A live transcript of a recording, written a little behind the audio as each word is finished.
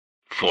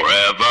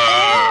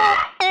Forever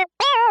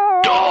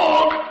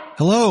Dog.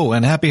 Hello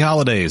and happy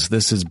holidays.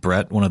 This is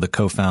Brett, one of the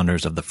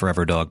co-founders of the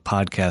Forever Dog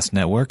Podcast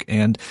Network.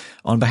 And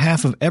on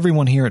behalf of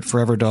everyone here at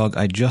Forever Dog,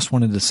 I just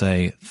wanted to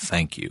say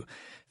thank you.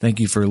 Thank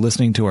you for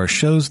listening to our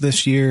shows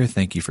this year.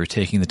 Thank you for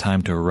taking the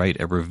time to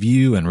write a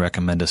review and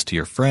recommend us to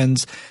your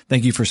friends.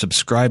 Thank you for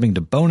subscribing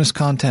to bonus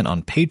content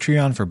on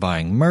Patreon, for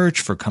buying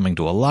merch, for coming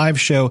to a live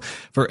show,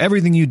 for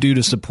everything you do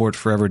to support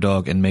Forever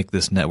Dog and make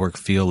this network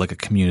feel like a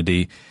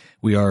community.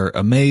 We are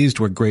amazed,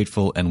 we're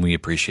grateful, and we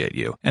appreciate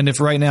you. And if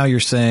right now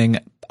you're saying,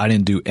 I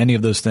didn't do any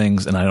of those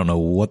things and I don't know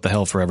what the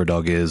hell Forever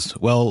Dog is,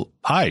 well,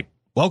 hi.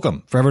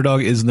 Welcome. Forever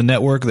Dog is the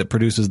network that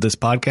produces this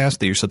podcast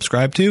that you're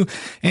subscribed to,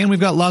 and we've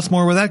got lots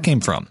more where that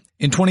came from.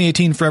 In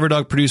 2018, Forever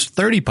Dog produced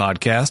 30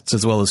 podcasts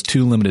as well as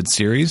 2 limited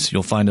series.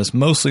 You'll find us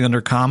mostly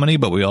under comedy,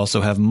 but we also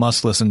have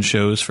must-listen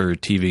shows for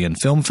TV and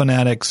film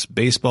fanatics,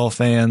 baseball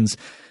fans,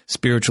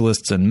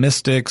 spiritualists and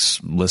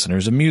mystics,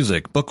 listeners of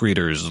music, book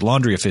readers,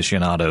 laundry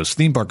aficionados,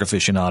 theme park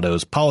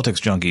aficionados, politics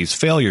junkies,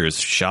 failures,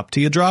 shop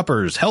tea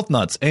droppers, health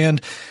nuts,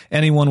 and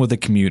anyone with a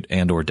commute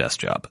and or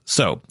desk job.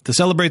 So, to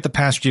celebrate the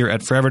past year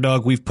at Forever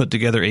Dog, we've put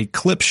together a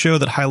clip show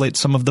that highlights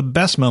some of the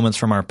best moments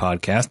from our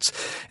podcasts.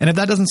 And if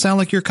that doesn't sound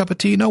like your cup of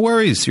tea, no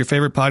worries. Your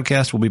favorite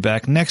podcast will be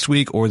back next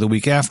week or the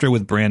week after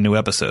with brand new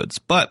episodes.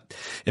 But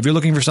if you're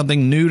looking for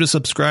something new to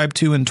subscribe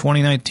to in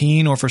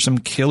 2019 or for some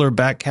killer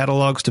back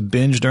catalogs to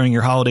binge during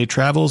your holiday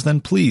travels,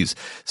 then please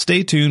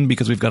stay tuned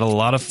because we've got a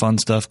lot of fun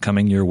stuff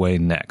coming your way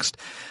next.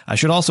 I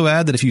should also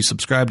add that if you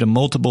subscribe to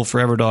multiple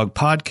Forever Dog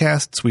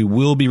podcasts, we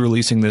will be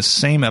releasing this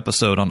same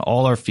episode on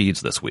all our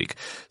feeds this week.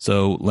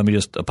 So let me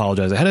just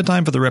apologize ahead of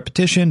time for the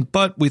repetition,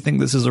 but we think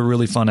this is a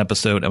really fun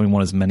episode and we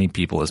want as many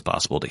people as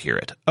possible to hear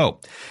it. Oh,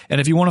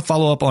 and if you want to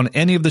follow up on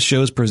any of the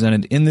shows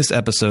presented in this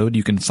episode,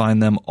 you can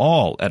find them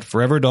all at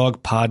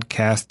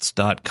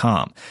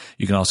foreverdogpodcasts.com.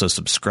 You can also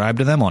subscribe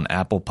to them on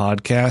Apple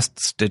Podcasts,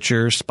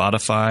 Stitcher,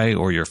 Spotify,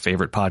 or your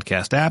favorite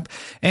podcast app.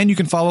 And you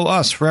can follow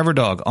us, Forever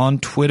Dog, on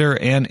Twitter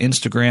and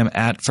Instagram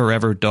at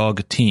Forever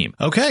Dog Team.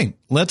 Okay,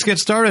 let's get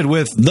started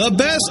with the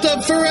best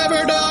of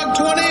Forever Dog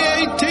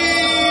 2018!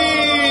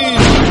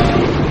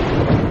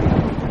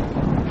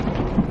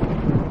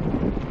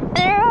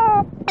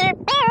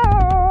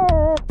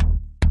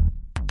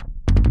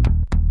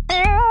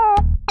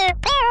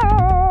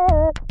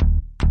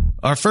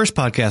 Our first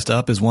podcast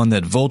up is one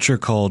that Vulture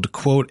called,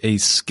 quote, a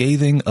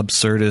scathing,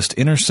 absurdist,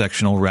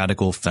 intersectional,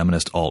 radical,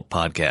 feminist alt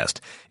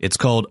podcast. It's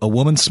called A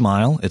Woman's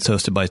Smile. It's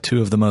hosted by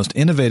 2 of the most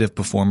innovative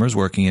performers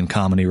working in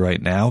comedy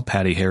right now,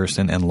 Patty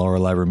Harrison and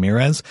Lorelai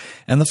Ramirez.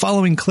 And the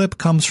following clip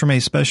comes from a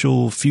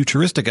special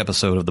futuristic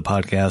episode of the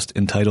podcast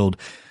entitled,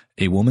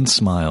 A Woman's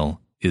Smile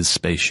is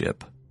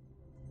Spaceship.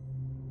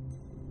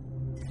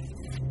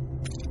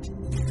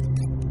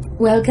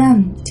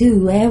 Welcome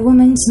to A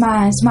Woman's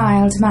Smile,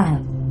 Smile,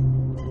 Smile.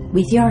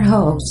 With your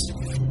host,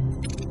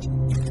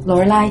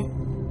 Lorelai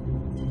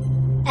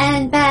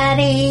and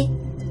Patty.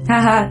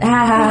 Ha ha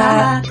ha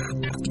ha.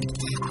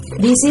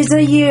 This is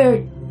the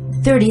year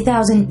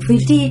 30,000,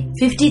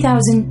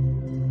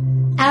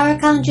 50,000. Our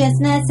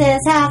consciousnesses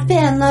have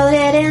been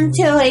loaded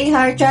into a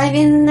hard drive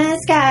in the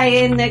sky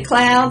in the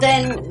cloud,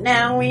 and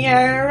now we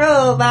are a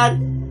robot.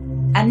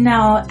 And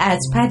now, as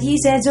Patty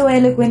said so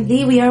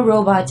eloquently, we are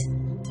robot.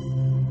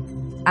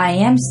 I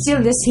am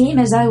still the same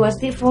as I was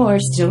before,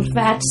 still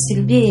fat,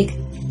 still big.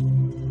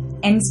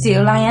 And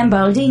still I am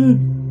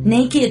balding,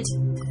 naked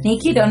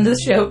on the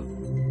show.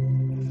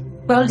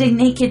 Balding,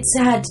 naked,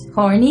 sad,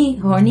 horny.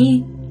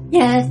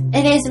 Yes,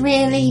 it is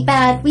really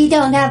bad. We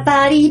don't have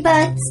body,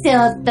 but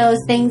still those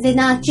things did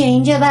not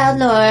change about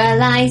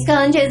Lorelai's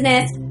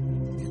consciousness.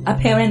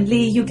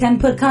 Apparently you can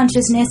put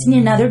consciousness in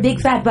another big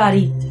fat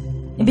body.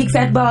 A big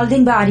fat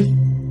balding body.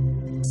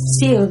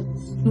 Still,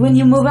 when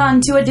you move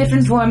on to a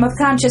different form of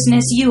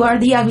consciousness, you are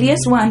the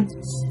ugliest one.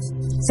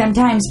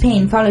 Sometimes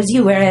pain follows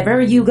you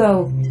wherever you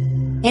go.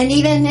 And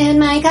even in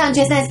my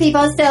consciousness,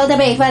 people still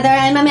debate whether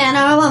I'm a man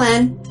or a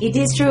woman. It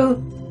is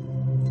true.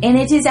 And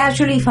it is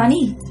actually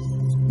funny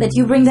that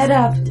you bring that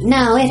up.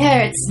 No, it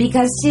hurts.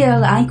 Because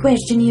still, I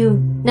question you.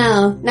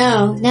 No.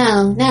 Yes.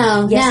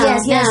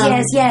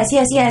 Let's get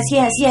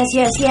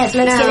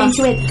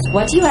into it.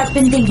 What you have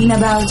been thinking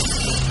about?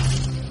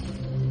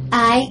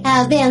 I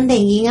have been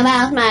thinking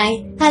about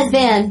my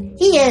husband.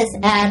 He is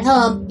at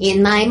home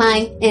in my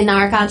mind, in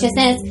our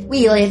consciousness.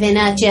 We live in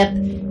a chip.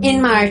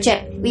 In our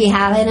chip, we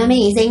have an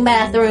amazing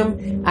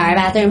bathroom. Our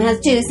bathroom has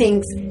 2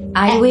 sinks.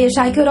 I wish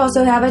I could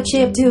also have a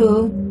chip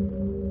too.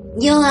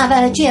 You'll have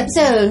a chip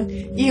soon.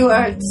 You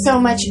are so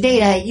much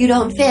data, you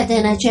don't fit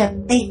in a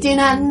chip. They do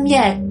not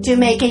yet to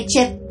make a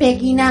chip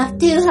big enough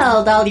to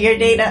hold all your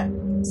data.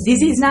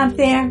 This is not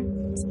fair.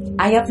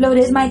 I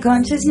uploaded my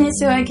consciousness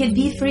so I could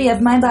be free of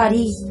my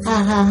body.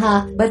 Ha ha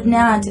ha. But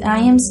not. I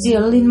am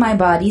still in my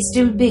body,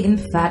 still big and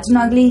fat and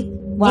ugly.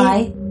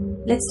 Why?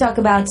 Let's talk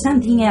about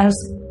something else.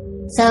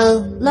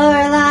 So,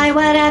 Lorelai,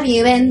 what have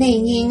you been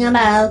thinking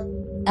about?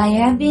 I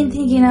have been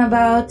thinking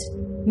about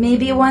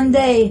maybe one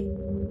day.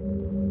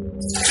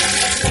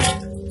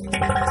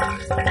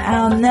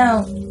 Oh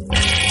no.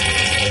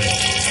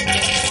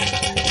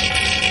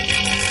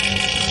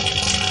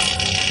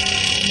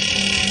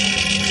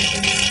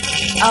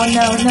 Oh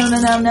no.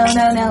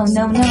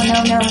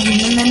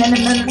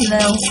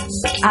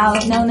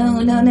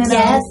 Oh no.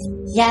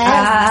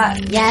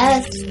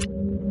 Yes.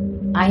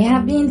 I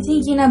have been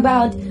thinking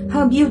about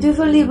how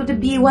beautiful it would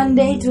be one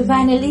day to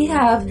finally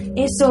have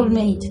a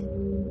soulmate.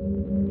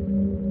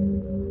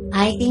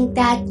 I think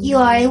that you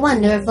are a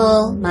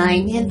wonderful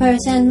mind and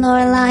person,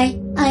 Lorelai.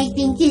 I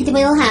think it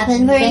will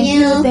happen for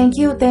Thank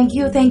you.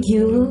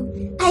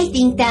 I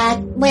think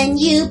that when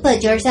you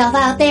put yourself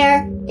out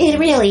there, it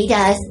really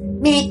does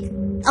make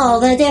all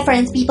the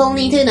difference. People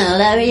need to know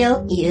the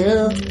real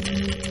you.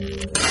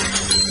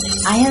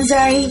 I am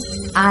sorry.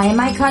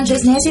 My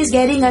consciousness is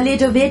getting a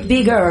little bit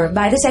bigger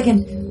by the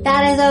second.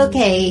 That is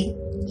okay.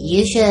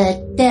 You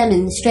should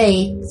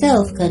demonstrate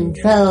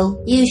self-control.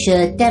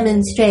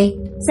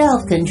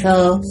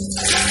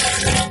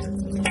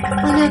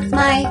 One of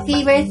my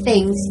favorite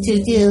things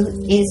to do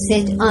is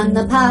sit on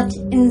the pot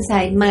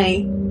inside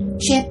my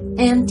ship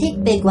and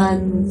take big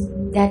ones.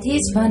 That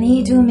is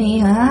funny to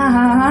me.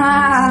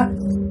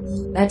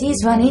 That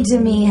is funny to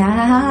me.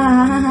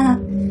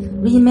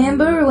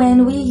 Remember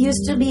when we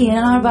used to be in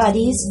our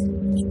bodies,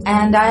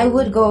 and I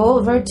would go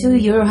over to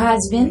your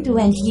husband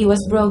when he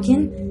was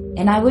broken,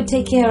 and I would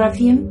take care of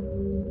him?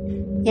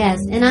 Yes,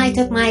 and I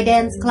took my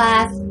dance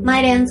class.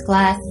 My dance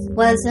class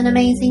was an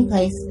amazing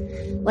place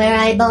where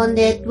I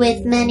bonded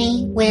with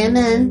many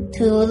women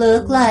to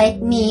look like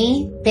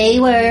me. They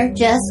were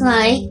just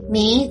like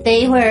me.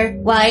 They were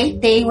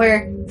white. They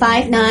were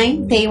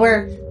 5'9". They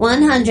were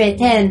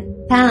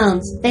 110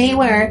 pounds. They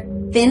were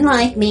thin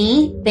like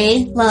me.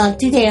 They loved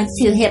to dance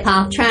to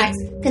hip-hop tracks,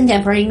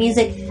 contemporary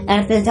music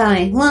at the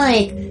time,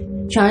 like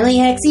Charlie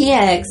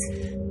XCX.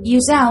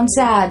 You sound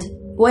sad.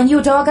 When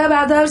you talk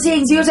about those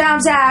things, you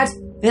sound sad.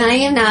 I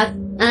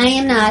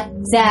am not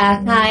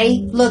sad. I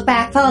look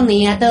back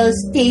fondly at those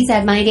days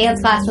at my dance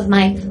class with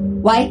my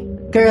white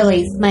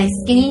girlies. My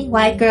skinny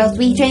white girls.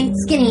 We drank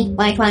skinny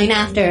white wine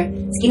after.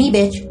 Skinny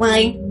bitch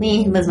wine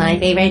was my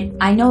favorite.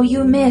 I know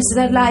you miss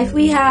that life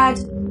we had,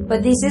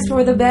 but this is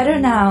for the better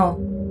now.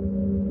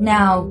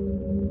 Now.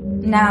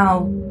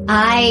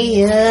 I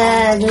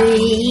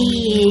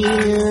agree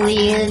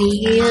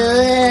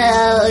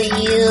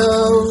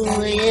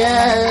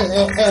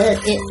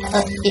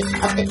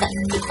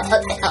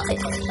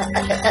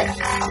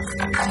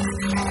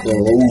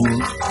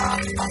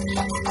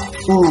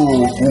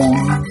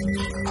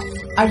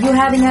Are you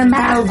having a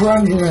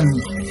malfunction?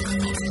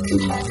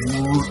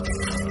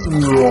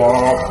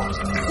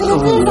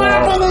 This is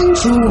happening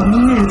to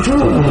me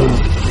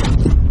too.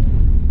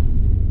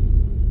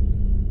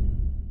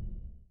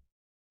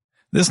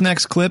 This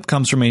next clip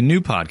comes from a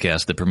new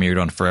podcast that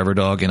premiered on Forever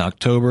Dog in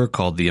October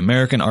called the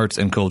American Arts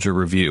and Culture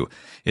Review.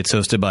 It's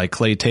hosted by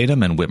Clay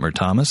Tatum and Whitmer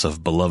Thomas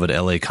of beloved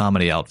LA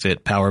comedy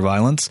outfit Power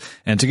Violence,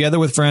 and together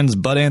with friends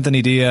Bud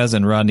Anthony Diaz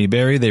and Rodney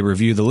Berry, they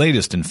review the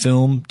latest in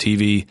film,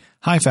 TV,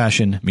 high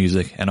fashion,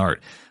 music, and art,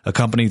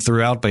 accompanied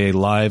throughout by a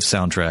live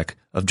soundtrack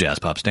of jazz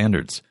pop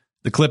standards.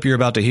 The clip you're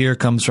about to hear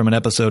comes from an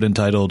episode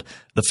entitled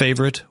The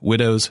Favorite,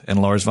 Widows, and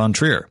Lars von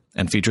Trier,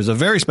 and features a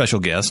very special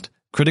guest,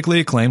 critically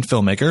acclaimed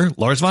filmmaker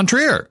Lars von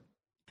Trier.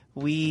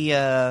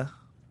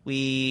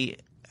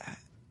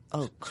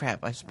 Oh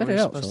crap! I was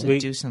supposed to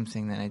do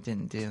something that I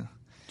didn't do.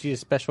 Do you have a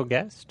special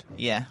guest?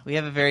 Yeah, we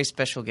have a very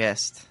special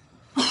guest.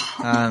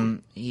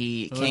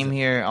 He came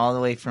here all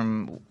the way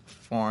from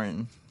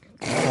foreign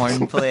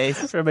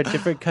place. From a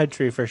different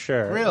country for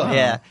sure. Really?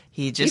 Yeah,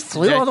 he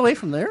flew all the way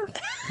from there?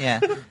 Yeah,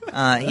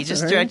 he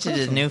just directed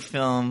a new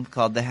film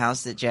called The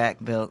House That Jack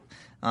Built.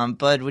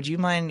 Bud, would you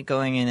mind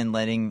going in and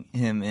letting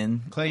him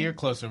in? Clay, you're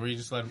closer. Will you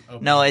just let him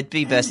open? No, it'd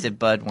be best if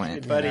Bud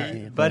went.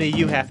 Buddy,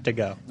 you have to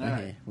go.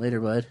 Okay,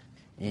 later, Bud.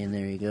 And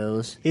there he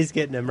goes. He's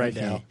getting him right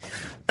now.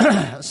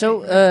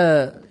 So,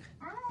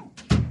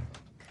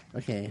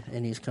 okay,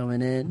 and he's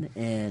coming in,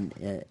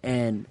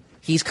 and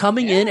he's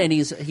coming in, and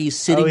he's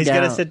sitting down. Oh, he's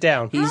going to sit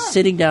down. He's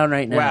sitting down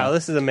right now. Wow,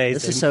 this is amazing.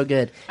 This is so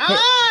good.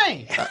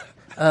 Hi!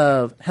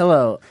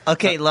 Hello.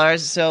 Okay,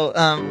 Lars. So,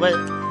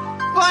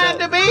 Glad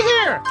to be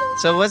here.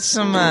 So, what's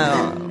some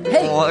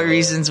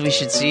reasons we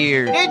should see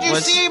your? Did you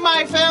see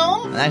my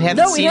film? I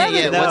haven't seen it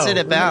yet. No. What's it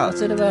about?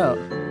 What's it about?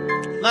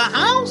 The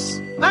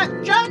House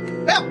That Jack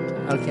Built.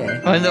 Okay.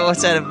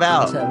 What's that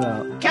about? What's that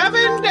about?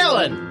 Kevin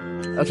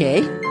Dillon.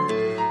 Okay.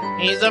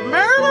 He's a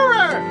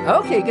murderer.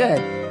 Okay,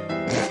 good.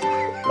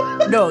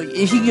 No,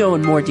 you can go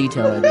in more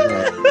detail into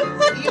that.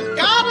 You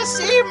gotta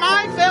see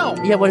my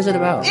film. Yeah, what is it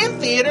about? In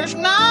theaters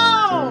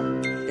now.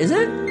 Is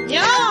it?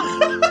 Yeah.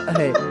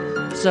 Okay.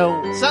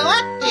 So,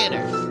 Select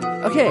theaters.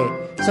 okay.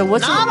 So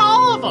what's Not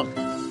all of them.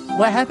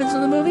 what happens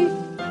in the movie?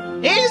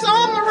 He's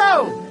on the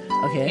road.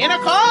 Okay. In a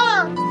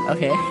car.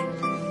 Okay.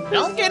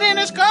 Don't get in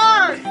his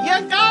car.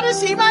 You gotta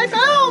see my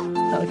film.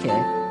 Okay.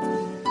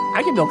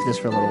 I can milk this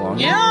for a little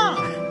longer. Yeah.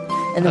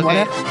 And then what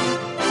Okay.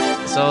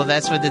 happens? So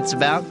that's what it's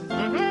about.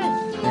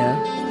 Yeah.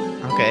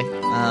 Okay.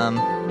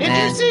 Did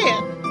and- you see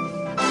it?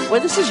 Well,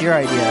 this is your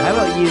idea. How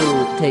about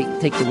you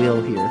take the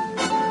wheel here?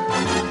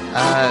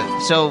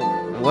 So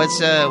what's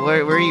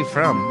where are you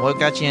from? What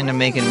got you into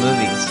making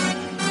movies?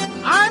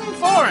 I'm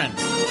foreign.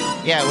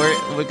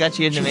 Yeah, we got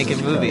you into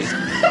making movies.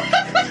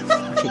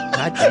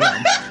 God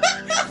damn.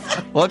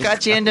 What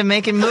got you into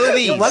making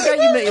movies?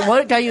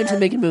 What got you into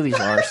making movies,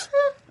 Lars?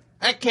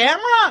 A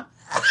camera?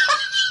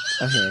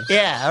 Okay,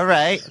 Yeah, all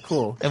right.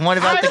 cool. And what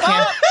about the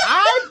camera?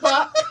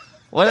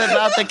 What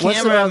about the What's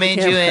camera about the made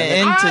you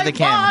camera? into the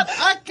camera?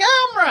 bought a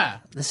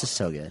camera. This is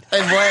so good.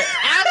 And what?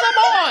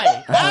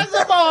 As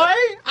a boy,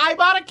 I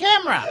bought a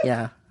camera.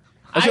 Yeah.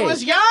 I Okay.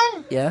 was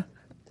young. Yeah.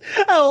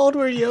 How old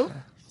were you?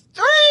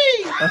 3.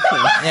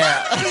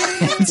 Yeah.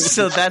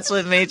 So that's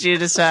what made you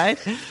decide?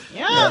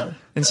 Yeah.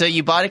 And so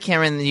you bought a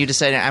camera and then you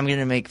decided, I'm going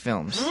to make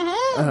films.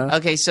 Mm-hmm.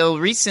 Okay, so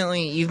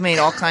recently you've made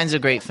all kinds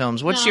of great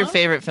films. What's your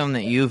favorite film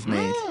that you've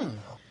made?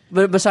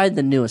 But beside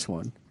the newest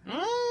one.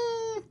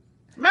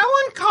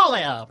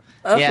 Melancholia.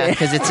 Yeah,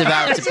 because it's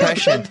about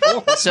depression.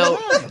 So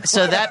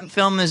that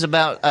film is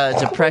about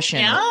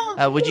depression.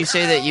 Yeah. Would you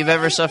say that you've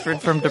ever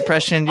suffered from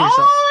depression yourself?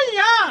 Oh,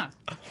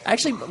 yeah.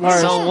 Actually,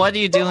 Lars. So what do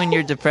you do when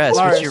you're depressed?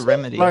 Lars, What's your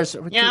remedy? Lars,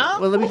 Yeah?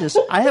 well, let me just.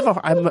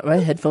 My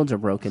headphones are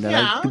broken and I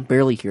Yeah? can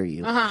barely hear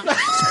you.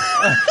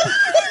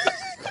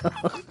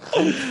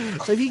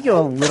 So if you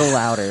go a little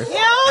louder.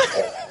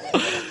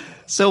 Yeah.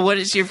 So what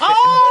is your? All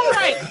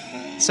right.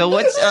 So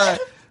what's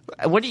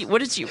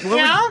what is you?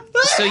 Yeah?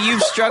 So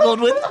you've struggled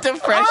with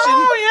depression.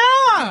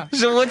 Oh, yeah.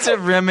 So what's a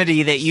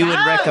remedy that you would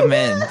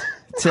recommend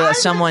to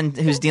someone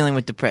who's dealing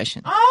with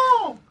depression?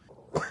 Oh.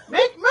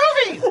 Make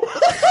movies.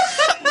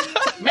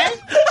 Make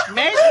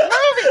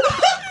movies.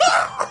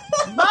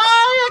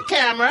 Buy a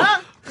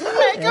camera.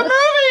 Make a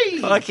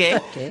movie. Okay.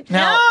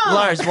 Now, Yeah.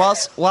 Lars,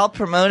 while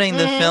promoting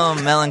the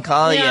film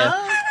Melancholia,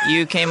 Yeah.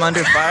 you came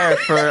under fire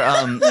for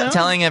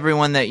telling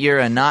everyone that you're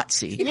a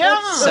Nazi. Yeah.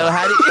 So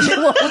how do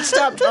you? Won't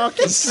stop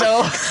talking.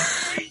 So,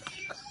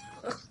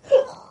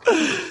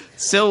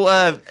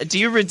 do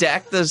you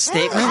redact those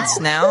statements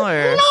now,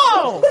 or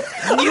No.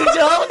 you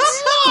don't?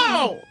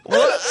 No.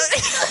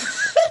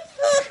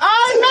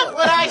 I meant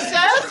what I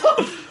said.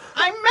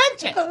 I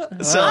meant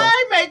it. So-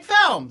 I make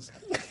films.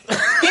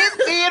 In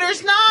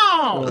theaters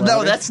now.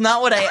 No, that's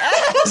not what I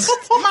asked.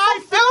 My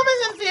film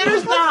is in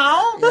theaters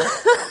now.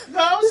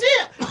 Go see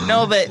it.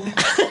 No, but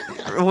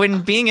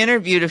when being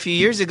interviewed a few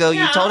years ago, you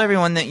Yeah. told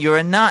everyone that you're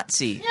a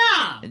Nazi.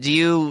 Yeah. Do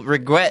you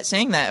regret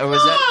saying that, or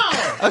was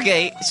that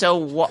okay? So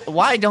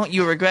why don't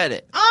you regret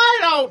it? I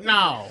don't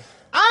know.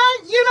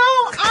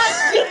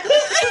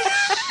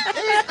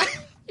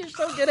 You're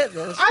so good at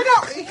this. I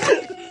don't.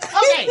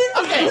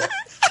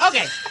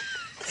 Okay.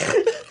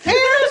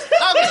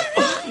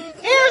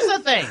 Here's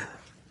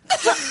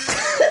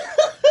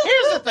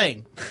the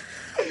thing.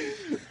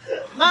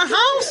 The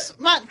house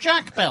that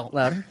Jack built.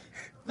 Louder.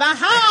 The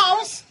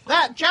house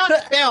that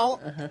Jack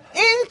built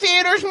in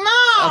theaters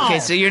now. Okay,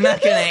 so you're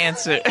not going to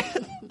answer.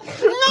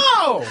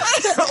 No.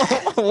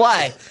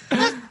 Why?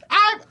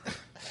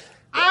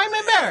 I'm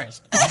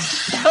embarrassed.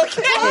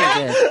 Okay.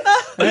 Very good.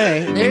 All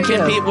right. There you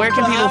go. Where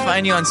can people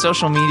find you on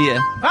social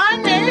media?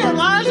 Find me at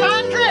Lars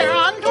Von Trier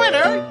on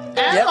Twitter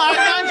and Lars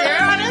Von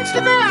Trier on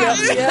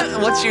Instagram. Yeah.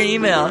 What's your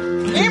email?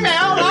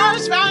 Email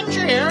Lars Von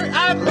Trier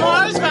at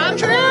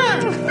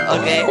LarsVonTrier.com.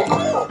 Okay.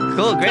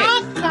 Cool. Great.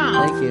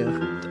 Thank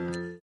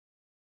you.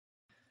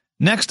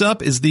 Next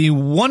up is the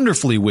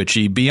wonderfully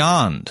witchy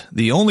Beyond,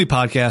 the only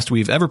podcast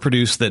we've ever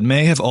produced that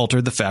may have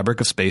altered the fabric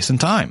of space and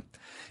time.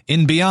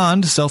 In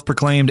Beyond,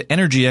 self-proclaimed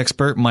energy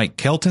expert Mike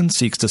Kelton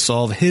seeks to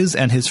solve his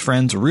and his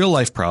friends'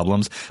 real-life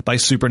problems by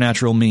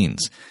supernatural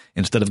means.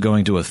 Instead of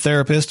going to a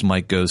therapist,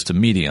 Mike goes to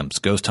mediums,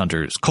 ghost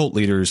hunters, cult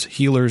leaders,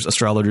 healers,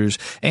 astrologers,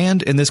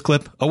 and, in this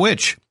clip, a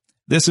witch.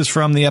 This is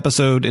from the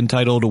episode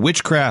entitled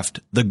Witchcraft,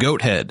 the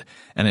Goat Head,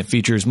 and it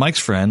features Mike's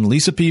friend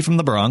Lisa P. from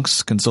the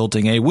Bronx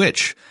consulting a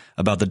witch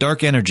about the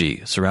dark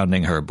energy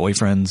surrounding her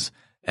boyfriend's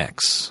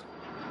ex.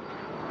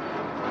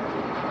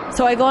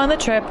 So I go on the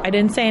trip. I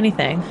didn't say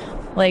anything.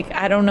 Like,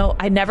 I don't know.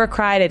 I never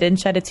cried. I didn't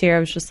shed a tear. I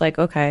was just like,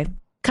 okay.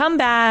 Come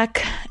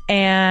back.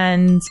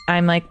 And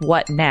I'm like,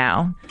 what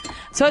now?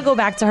 So I go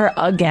back to her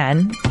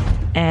again.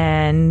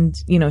 And,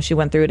 you know, she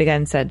went through it again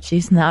and said,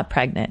 she's not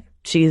pregnant.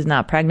 She's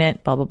not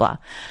pregnant, blah, blah, blah.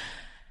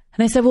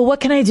 And I said, well, what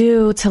can I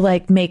do to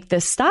like make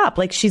this stop?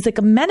 Like, she's like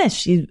a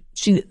menace.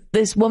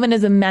 This woman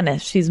is a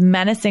menace. She's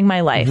menacing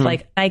my life.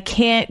 Like, I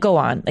can't go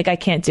on. Like, I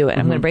can't do it.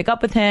 I'm going to break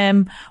up with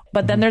him.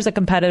 But then there's a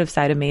competitive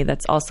side of me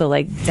that's also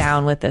like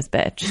down with this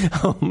bitch.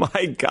 Oh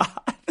my God.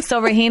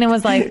 So Rahina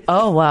was like,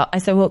 oh, well, I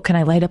said, well, can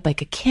I light up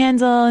like a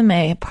candle in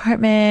my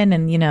apartment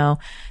and, you know,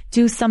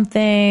 do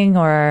something?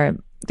 Or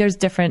there's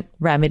different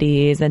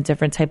remedies and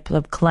different types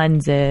of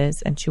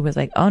cleanses. And she was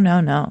like, oh,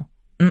 no.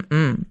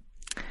 Mm-mm.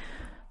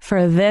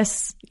 For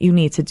this, you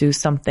need to do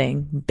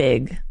something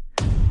big.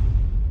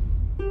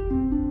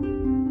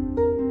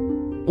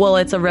 Well,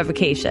 it's a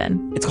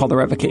revocation. It's called a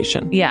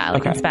revocation. Yeah,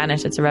 like in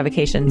Spanish, it's a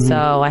revocation.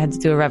 So I had to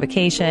do a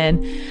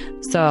revocation.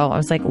 So I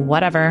was like,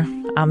 whatever,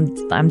 I'm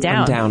down. I'm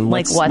down.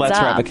 Like, let's what's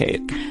up?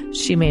 revocate.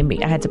 She made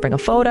me, I had to bring a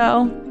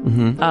photo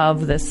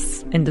of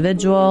this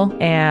individual,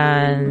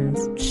 and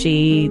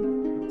she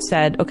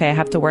said, okay, I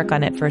have to work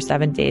on it for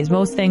 7 days.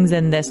 Most things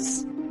in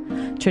this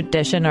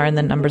tradition are in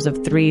the numbers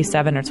of 3,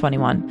 7, or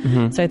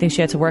 21. So I think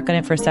she had to work on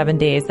it for 7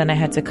 days. Then I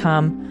had to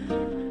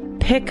come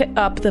pick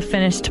up the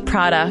finished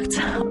product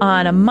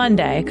on a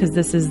Monday, because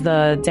this is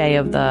the day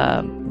of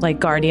the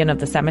guardian of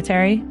the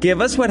cemetery.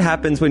 Give us what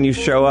happens when you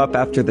show up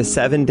after the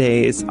 7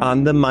 days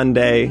on the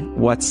Monday.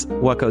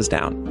 What goes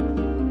down?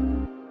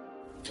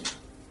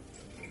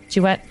 She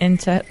went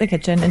into the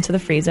kitchen, into the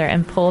freezer,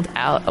 and pulled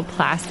out a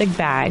plastic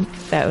bag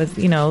that was,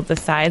 the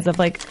size of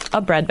a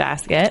bread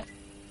basket.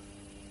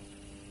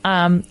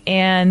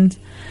 And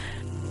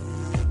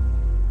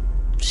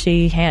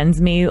she hands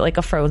me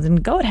a frozen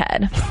goat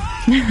head.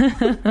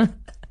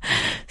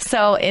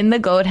 So in the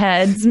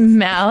goat's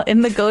mouth, but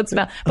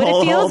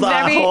it feels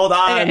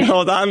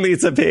hold on,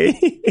 Lisa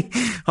P.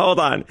 Hold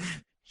on.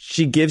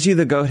 She gives you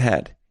the goat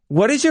head.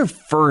 What is your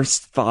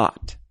first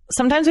thought?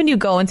 Sometimes when you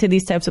go into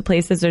these types of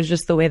places, there's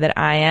just the way that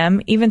I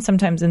am. Even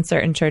sometimes in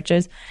certain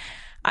churches,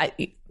 I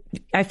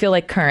feel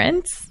like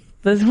currents.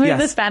 The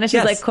Spanish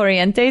is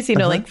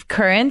corrientes,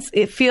 currents.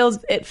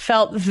 It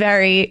felt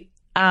very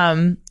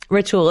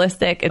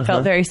ritualistic. It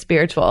felt very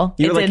spiritual.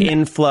 You were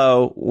in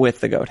flow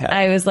with the goat head.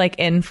 I was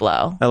in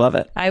flow. I love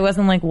it. I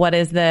wasn't what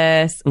is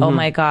this? Oh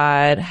my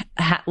God.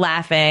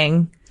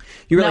 Laughing.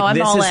 You were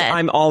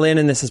I'm all in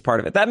and this is part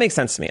of it. That makes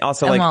sense to me.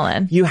 Also, I'm all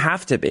in. You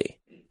have to be.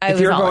 If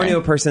you're going to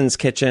a person's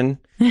kitchen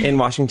in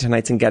Washington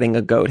Heights and getting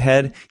a goat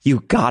head,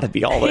 you gotta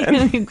be all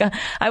in.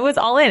 I was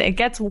all in. It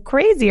gets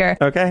crazier.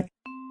 Okay.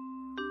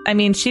 I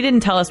mean, she didn't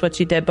tell us what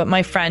she did, but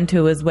my friend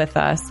who was with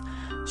us,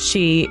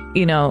 she,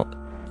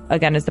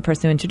 again, is the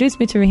person who introduced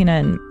me to Rahina,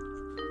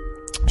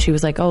 and she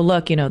was like, oh,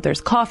 look,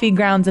 there's coffee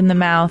grounds in the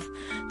mouth.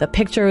 The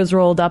picture was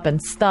rolled up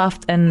and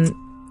stuffed. And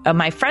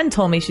my friend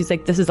told me, she's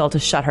like, this is all to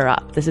shut her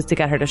up. This is to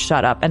get her to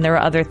shut up. And there were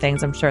other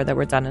things I'm sure that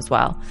were done as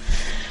well.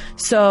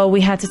 So we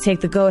had to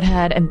take the goat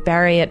head and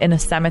bury it in a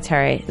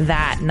cemetery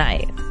that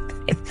night.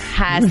 It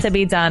has to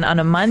be done on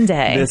a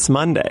Monday. This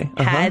Monday.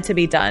 Had to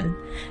be done.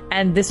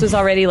 And this was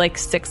already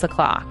 6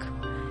 o'clock.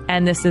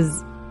 And this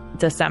is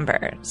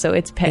December. So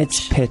it's pitch.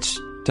 It's pitch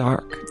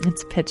dark.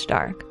 It's pitch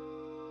dark.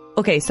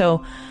 Okay,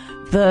 so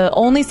the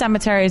only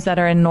cemeteries that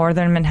are in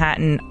northern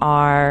Manhattan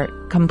are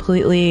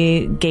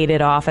completely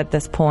gated off at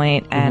this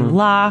point and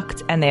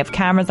locked, and they have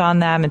cameras on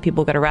them, and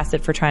people get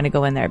arrested for trying to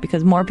go in there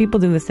because more people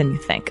do this than you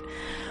think.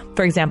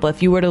 For example,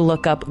 if you were to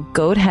look up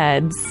goat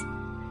heads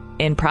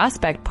in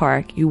Prospect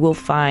Park, you will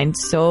find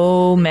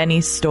so many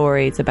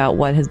stories about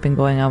what has been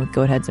going on with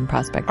goat heads in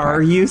Prospect Park.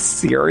 Are you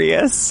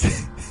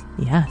serious?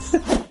 Yes.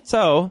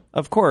 So,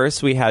 of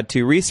course, we had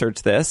to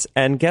research this,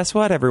 and guess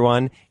what,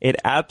 everyone? It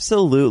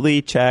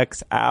absolutely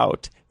checks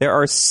out. There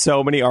are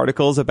so many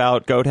articles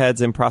about goat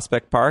heads in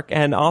Prospect Park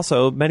and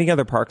also many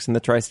other parks in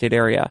the tri-state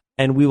area.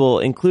 And we will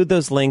include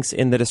those links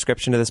in the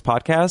description of this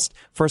podcast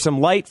for some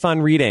light,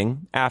 fun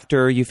reading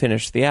after you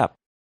finish the app.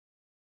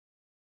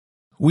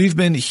 We've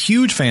been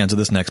huge fans of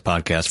this next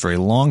podcast for a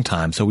long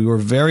time, so we were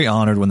very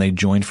honored when they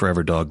joined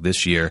Forever Dog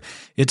this year.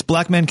 It's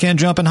Black Men Can't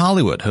Jump in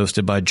Hollywood,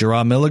 hosted by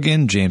Gerard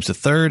Milligan, James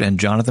III, and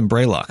Jonathan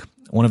Braylock.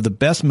 One of the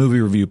best movie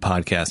review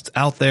podcasts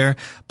out there,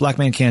 Black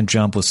Man Can't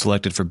Jump was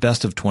selected for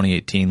Best of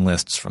 2018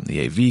 lists from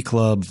the AV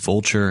Club,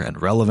 Vulture, and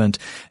Relevant,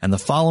 and the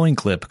following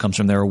clip comes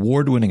from their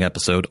award-winning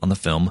episode on the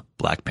film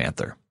Black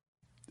Panther.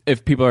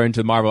 If people are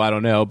into Marvel, I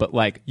don't know, but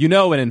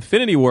when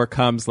Infinity War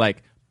comes,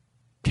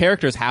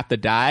 characters have to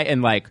die,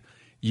 and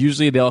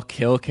usually they'll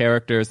kill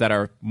characters that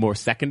are more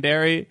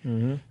secondary.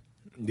 Mm-hmm.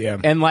 Yeah.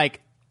 And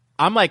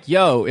I'm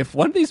yo, if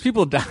one of these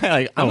people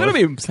die, I'm going to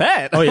be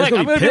upset. Oh, yeah, I'm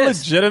going to be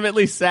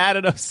legitimately sad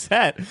and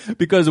upset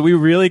because we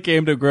really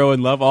came to grow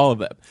and love all of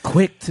them.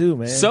 Quick, too,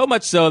 man. So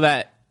much so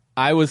that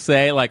I would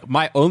say,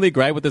 my only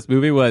gripe with this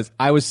movie was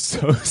I was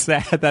so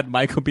sad that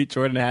Michael B.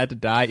 Jordan had to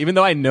die, even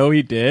though I know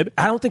he did.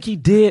 I don't think he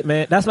did,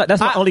 man. That's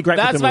my only gripe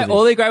with the movie. That's my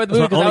only gripe with the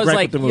movie because I was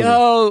like,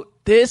 yo,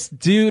 this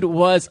dude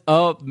was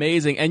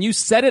amazing. And you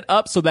set it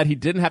up so that he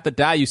didn't have to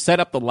die. You set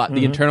up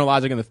the internal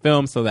logic in the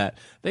film so that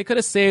they could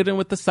have saved him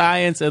with the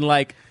science and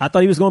I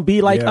thought he was going to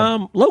be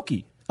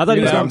Loki. I thought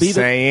he was going to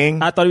be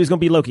I thought he was going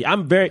to be Loki. But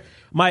only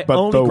gripe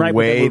with the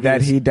way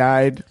that he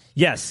died.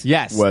 Yes,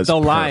 was the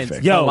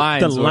perfect.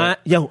 lines.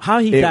 How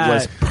he died. It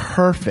was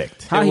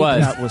perfect. How he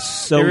died was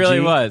so. It really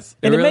was.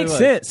 And it makes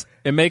sense.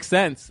 It makes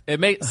sense. It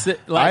makes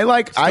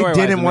I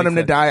didn't want him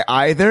to die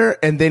either,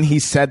 and then he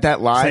said that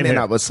line, and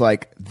I was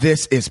like,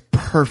 "This is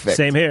perfect."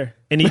 Same here,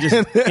 and he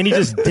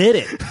just did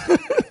it.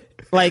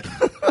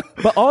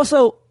 But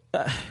also,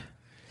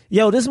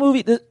 this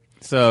movie.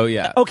 So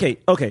yeah. Okay.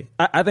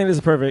 I think this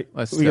is perfect.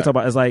 We can talk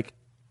about it's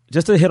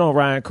just to hit on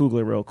Ryan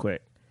Coogler real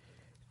quick.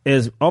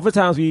 Is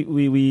oftentimes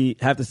we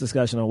have this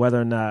discussion on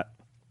whether or not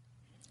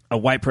a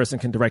white person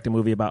can direct a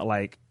movie about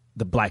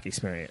the black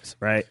experience,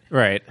 right?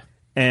 Right.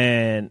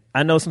 And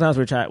I know sometimes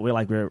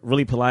we're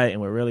really polite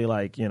and we're really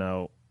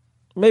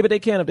maybe they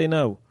can if they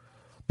know.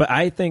 But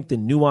I think the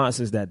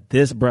nuances that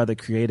this brother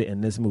created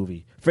in this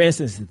movie, for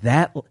instance,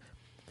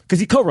 because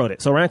he co-wrote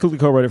it. So Ryan Coogler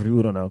co-wrote it for people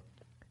who don't know.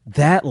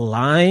 That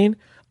line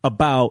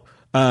about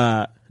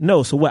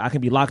No, so what? I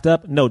can be locked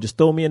up? No, just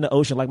throw me in the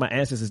ocean like my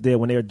ancestors did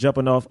when they were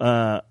jumping off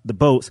the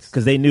boats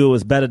because they knew it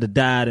was better to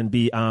die than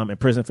be in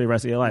prison for the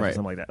rest of your life or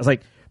something like that. It's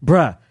like,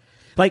 bruh,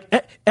 like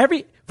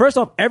first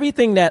off,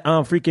 everything that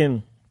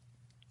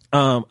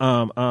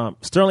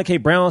Sterling K.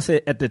 Brown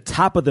said at the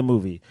top of the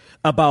movie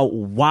about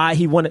why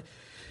he wanted.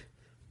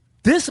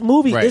 This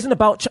movie isn't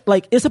about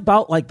it's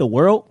about like the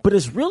world, but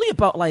it's really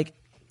about like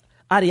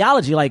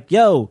ideology. Like,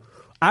 yo,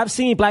 I've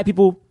seen black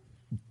people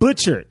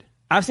butchered.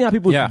 I've seen how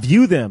people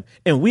view them,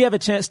 and we have a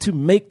chance to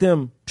make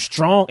them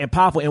strong and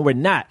powerful, and we're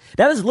not.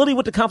 That is literally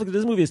what the conflict of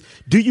this movie is.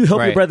 Do you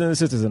help your brothers and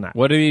sisters or not?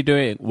 What are you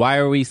doing? Why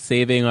are we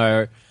saving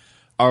our...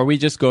 Are we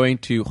just going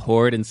to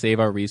hoard and save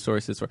our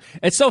resources?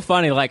 It's so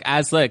funny, like,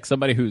 as like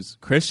somebody who's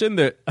Christian,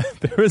 there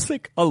was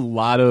like a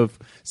lot of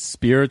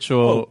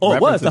spiritual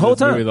references the whole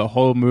time. The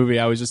whole movie.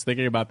 I was just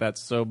thinking about that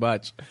so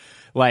much.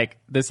 Like,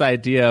 this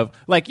idea of,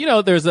 like, you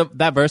know, there's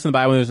that verse in the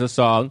Bible, there's a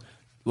song,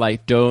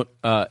 like, don't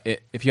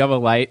if you have a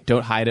light,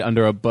 don't hide it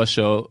under a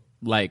bushel.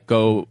 Like,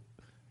 go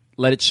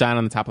let it shine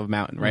on the top of a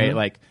mountain, right? Mm-hmm.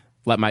 Like,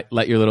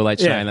 let your little light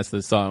shine. That's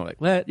the song. Like,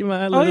 let your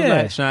little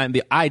light shine.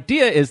 The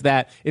idea is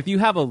that if you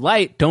have a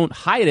light, don't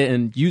hide it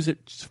and use it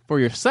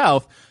for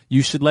yourself.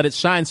 You should let it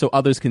shine so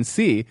others can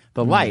see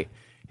the light.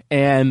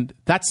 And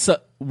that's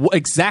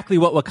exactly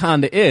what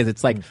Wakanda is.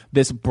 It's like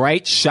this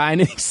bright,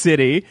 shining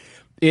city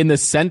in the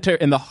center,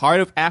 in the heart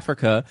of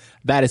Africa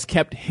that is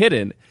kept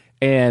hidden.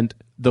 And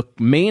the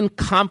main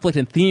conflict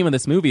and theme of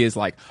this movie is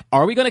like,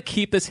 are we going to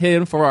keep this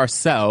hidden for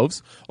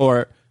ourselves,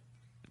 or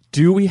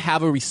do we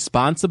have a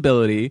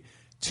responsibility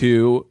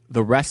to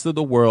the rest of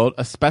the world,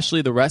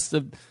 especially the rest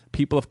of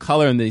people of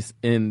color in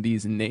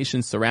these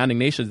nations, surrounding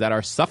nations that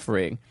are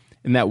suffering,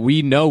 and that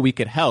we know we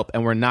could help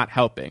and we're not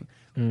helping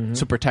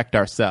to protect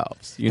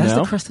ourselves? That's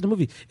the crux of the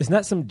movie. It's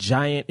not some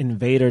giant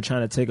invader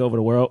trying to take over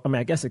the world. I mean,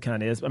 I guess it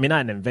kind of is. I mean,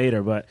 not an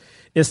invader, but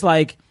it's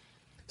like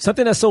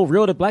something that's so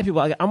real to black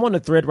people. I'm on a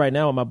thread right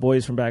now with my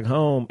boys from back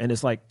home, and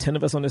it's like 10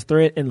 of us on this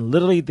thread, and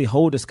literally the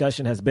whole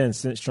discussion has been,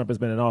 since Trump has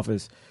been in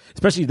office,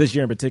 especially this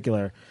year in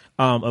particular,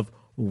 of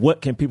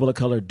what can people of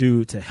color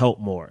do to help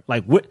more?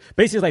 Like, what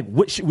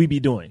should we be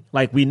doing?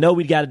 Like, we know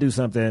we got to do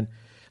something.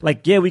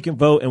 Like, yeah, we can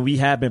vote, and we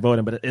have been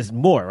voting, but it's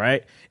more,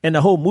 right? And the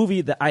whole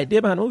movie, the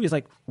idea behind the movie is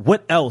like,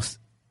 what else?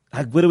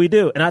 Like, what do we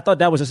do? And I thought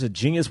that was just a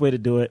genius way to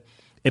do it.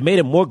 It made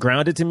it more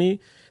grounded to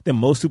me than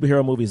most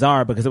superhero movies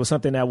are, because it was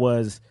something that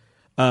was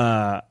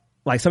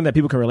like something that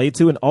people can relate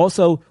to. And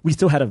also, we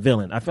still had a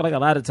villain. I feel like a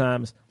lot of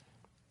times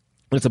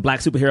when it's a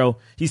black superhero,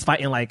 he's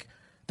fighting like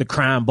the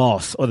crime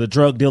boss or the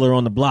drug dealer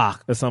on the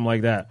block or something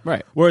like that.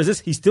 Right. Whereas this,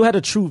 he still had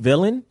a true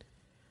villain,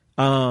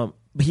 but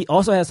he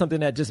also had something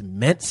that just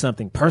meant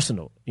something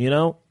personal, you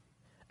know?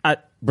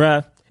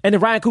 Bruh. And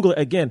then Ryan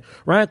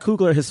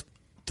Coogler, his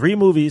 3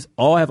 movies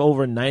all have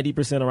over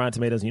 90% of Rotten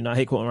Tomatoes. You know, I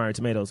hate quoting Rotten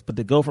Tomatoes, but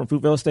to go from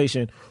Fruitvale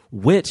Station,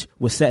 which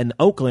was set in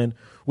Oakland,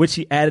 which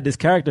he added this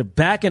character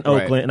back in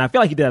Oakland, and I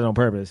feel like he did that on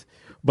purpose,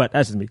 but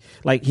that's just me.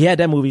 Like, he had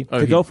that movie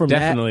to go from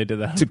that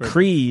to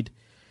Creed.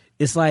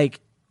 It's like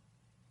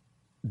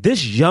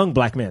this young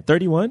black man,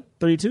 31,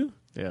 32?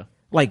 Yeah.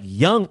 Like,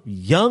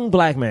 young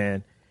black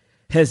man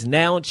has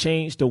now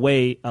changed the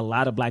way a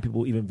lot of black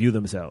people even view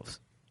themselves.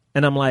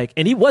 And I'm like,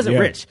 and he wasn't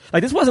rich.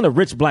 Like, this wasn't a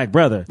rich black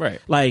brother. Right.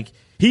 Like,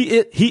 he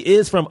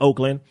is from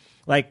Oakland.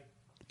 Like,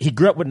 he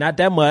grew up with not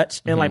that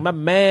much. And like, my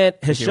man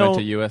has shown.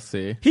 He went to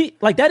USC. He,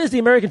 like, that is the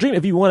American dream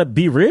if you want to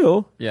be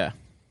real. Yeah.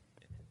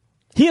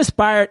 He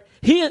inspired,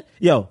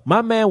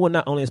 my man will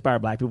not only inspire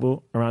black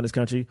people around this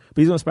country, but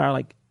he's going to inspire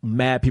like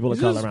mad people of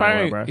color around the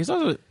world,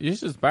 bro.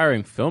 He's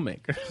inspiring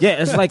filmmakers.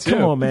 Yeah, it's like,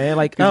 come on, man.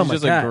 Like, oh my God.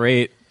 He's just a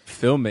great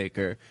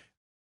filmmaker.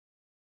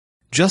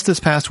 Just this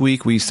past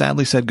week, we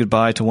sadly said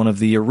goodbye to one of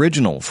the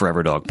original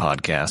Forever Dog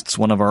podcasts,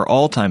 one of our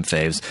all-time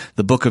faves,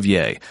 The Book of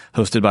Ye,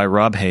 hosted by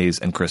Rob Hayes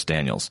and Chris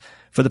Daniels.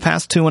 For the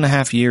past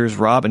 2.5 years,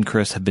 Rob and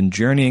Chris have been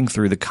journeying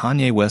through the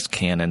Kanye West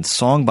canon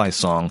song by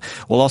song,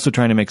 while also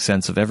trying to make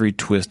sense of every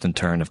twist and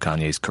turn of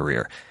Kanye's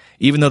career.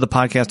 Even though the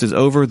podcast is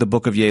over, The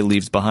Book of Ye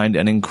leaves behind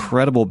an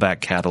incredible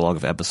back catalog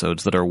of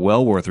episodes that are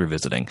well worth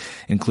revisiting,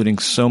 including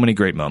so many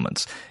great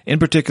moments. In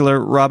particular,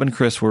 Rob and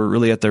Chris were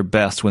really at their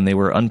best when they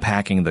were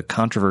unpacking the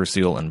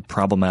controversial and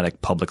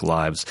problematic public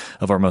lives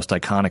of our most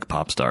iconic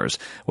pop stars,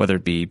 whether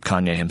it be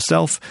Kanye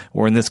himself,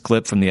 or in this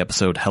clip from the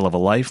episode Hell of a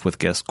Life with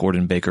guest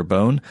Gordon Baker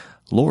Bone,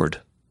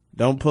 Lorde.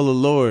 Don't pull a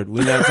Lorde.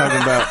 We're not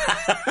talking about...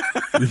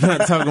 We're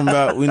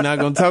not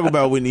going to talk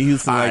about Whitney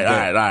Houston like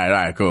that. All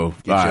right, cool.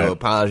 Get your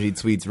apology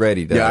tweets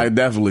ready, though. Yeah, I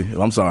definitely.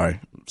 I'm sorry.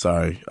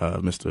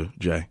 Mr.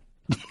 J.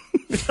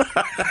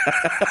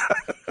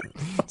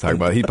 Talk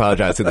about he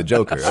apologized to the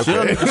Joker.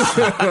 Okay.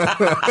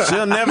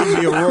 She'll never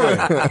be a Roy.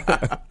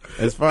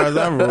 As far as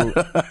I rule.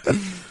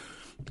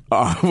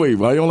 Wait,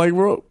 why you don't like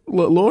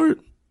Lorde?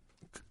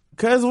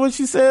 Because what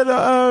she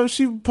said,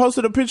 she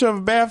posted a picture of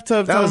a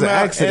bathtub. That was an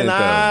accident, and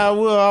I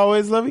will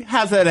always love you.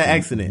 How's that an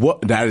accident?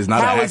 What? That is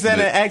not an accident. How is that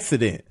an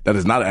accident? That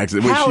is not an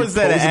accident. How is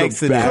that an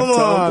accident? Come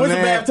on, where's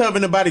man. the bathtub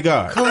in the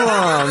Bodyguard? Come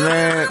on,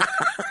 man.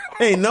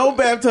 Ain't no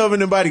bathtub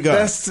in the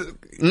Bodyguard.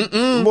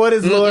 What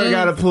is Lord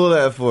got to pull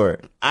that for?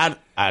 I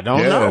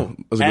don't know.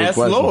 That's a good Ask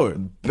question.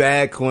 Lord.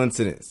 Bad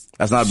coincidence.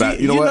 That's not bad.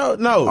 You know what?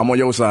 No. I'm on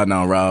your side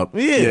now, Rob.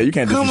 Yeah. You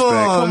can't disrespect. Come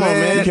on,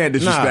 man. You can't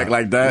disrespect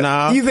like that.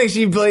 Nah. You think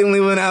she blatantly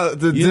went out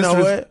to You know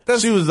what?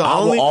 She was the I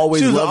only. will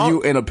always she was the love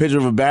you in a picture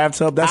of a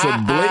bathtub. That's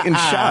a blatant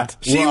shot.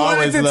 She Will wanted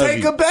always to love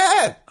take you. a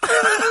bath.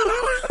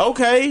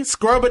 Okay,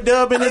 scrub a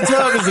dub in the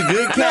tub is a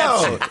good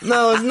caption.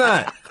 No, it's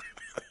not.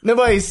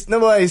 Nobody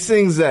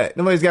sings that.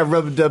 Nobody's got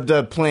rubber dub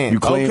dub planned. You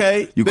clean.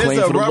 Okay, You there's clean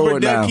a for the rubber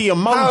Lord now. ducky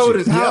emoji. How old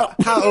is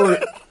how old?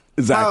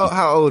 Exactly.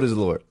 How old is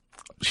Lord?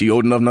 She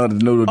old enough now to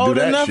know to Old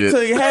do that enough shit.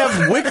 to have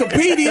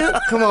Wikipedia.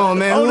 Come on,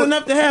 man. Old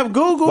enough to have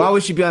Google. Why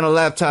would she be on a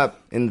laptop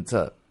in the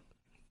tub?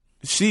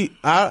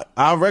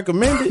 I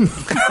recommend it.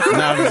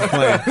 Nah, I'm just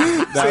playing.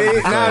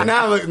 See,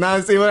 now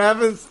see what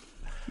happens.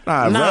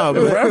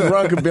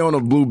 Rev could be on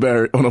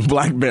a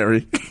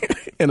BlackBerry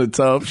in a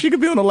tub. She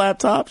could be on a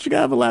laptop. She could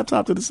have a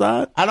laptop to the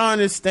side. I don't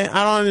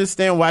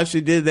understand why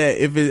she did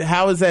that.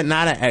 How is that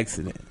not an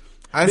accident?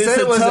 I said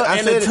it was.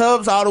 The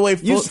tub's all the way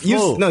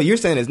full. No, you're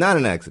saying it's not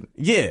an accident.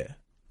 Yeah.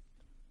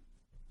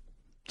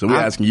 So we're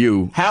asking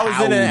you, how is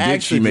it an accident?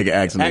 Did she make an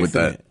accident with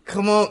that?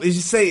 Come on, did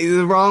you say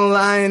the wrong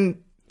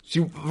line?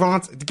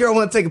 The girl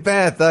want to take a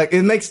bath. Like,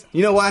 it makes.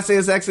 You know why I say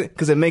it's accident?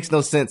 Because it makes no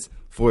sense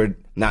for it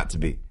not to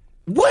be.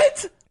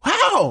 What?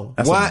 How?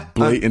 That's a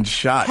blatant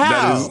shot.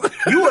 How? That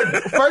is. You would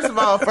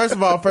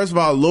first of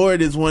all,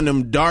 Lord is one of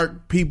them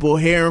dark people,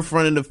 hair in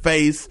front of the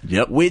face.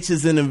 Yep.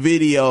 Witches in the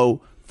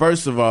video.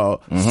 First of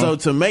all, so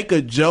to make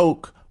a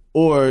joke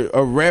or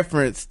a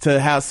reference to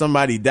how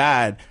somebody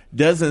died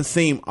doesn't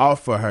seem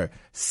off for her.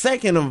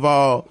 Second of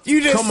all,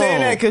 you just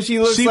saying that because she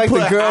looks like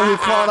the girl who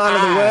crawled out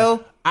of the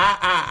well.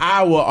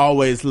 I will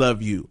always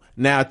love you.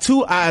 Now,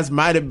 Two Eyes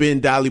might have been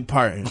Dolly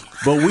Parton,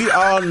 but we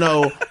all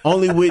know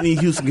only Whitney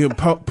Houston can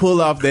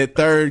pull off that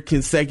third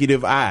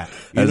consecutive eye.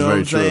 You know what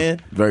I'm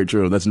saying? Very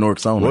true. That's North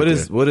song. What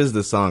is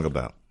the song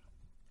about?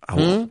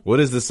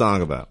 What is the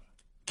song about?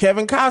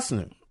 Kevin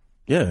Costner.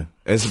 Yeah,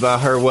 it's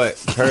about her. What?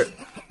 Her.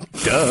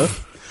 Duh.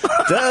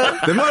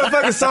 The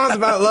motherfucking song's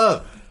about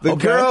love. The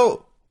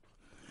girl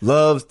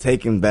loves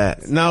taking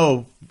baths.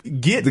 No.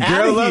 Get the out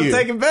girl of loves here.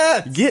 taking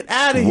baths. Get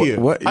out of here.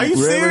 What? Are you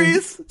Really?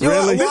 serious?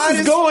 Really? This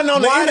is going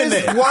on the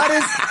internet.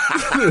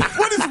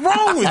 What is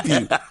wrong with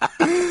you?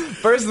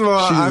 First of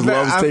all,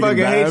 I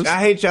fucking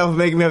hate y'all for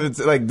making me have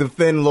to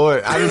defend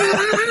Lord.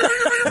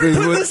 Put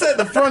this at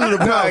the front of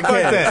the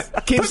podcast. Fuck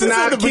that. Keep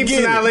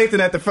Sanaa Lathan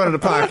at the front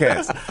of the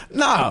podcast.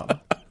 No.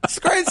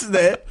 Scratch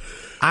that.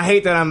 I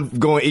hate that I'm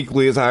going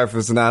equally as hard for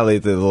Sanaa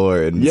Lathan and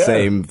Lord in the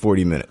same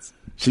 40 minutes.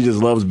 She just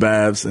loves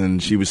baths,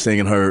 and she was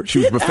singing she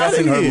was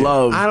professing her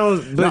love. I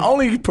don't. Not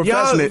only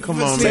professing it,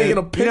 taking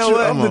a picture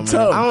of the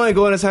tub. I'm only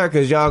going as hard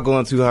because y'all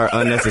going too hard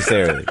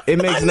unnecessarily. It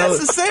makes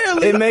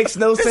It makes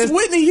no sense. It's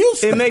Whitney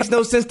Houston. It makes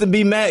no sense to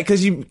be mad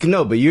because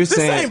but you're this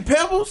saying ain't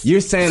Pebbles.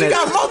 You're saying she that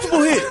got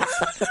multiple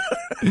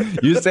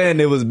hits. You're saying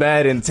there was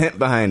bad intent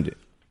behind it.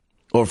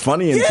 Or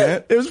funny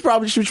intent. It was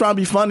probably she was trying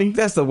to be funny.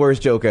 That's the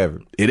worst joke ever.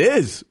 It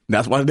is.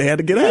 That's why they had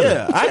to get at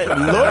it.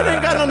 Lord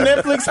ain't got no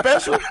Netflix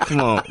special.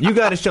 Come on. You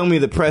got to show me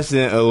the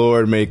precedent of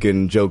Lord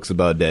making jokes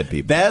about dead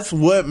people. That's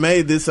what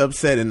made this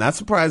upsetting. Not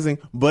surprising,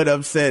 but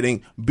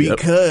upsetting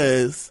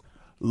because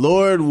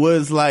Lord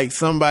was like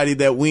somebody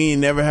that we ain't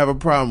never have a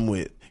problem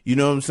with. You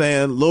know what I'm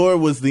saying?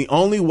 Lord was the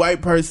only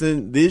white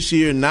person this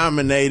year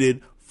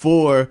nominated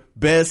for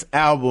Best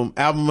Album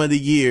of the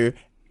Year.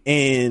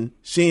 And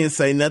she didn't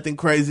say nothing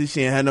crazy.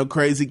 She didn't have no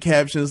crazy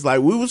captions. Like,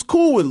 we was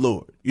cool with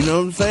Lord. You know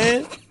what I'm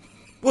saying?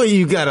 Well,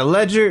 you got a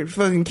ledger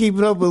fucking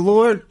keeping up with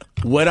Lord?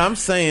 What I'm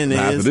saying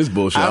after is, this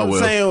bullshit, I'm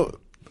saying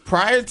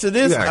prior to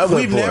this,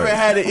 we've never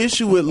had an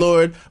issue with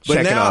Lord. But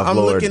Checking now off I'm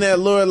Lord. looking at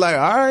Lord like,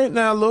 all right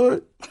now,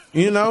 Lord.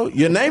 You know,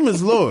 your name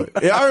is Lord.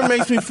 It already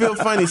makes me feel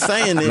funny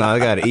saying it. No, I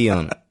got an E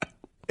on it.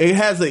 It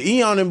has an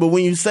E on it, but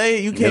when you say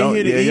it, you can't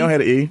hear the E. You don't have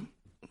the E.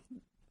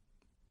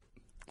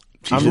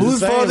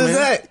 Whose fault is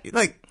that?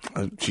 Like,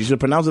 she should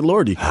pronounce it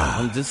Lordy.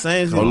 I'm just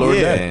saying. Or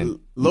Lord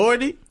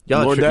Lordy?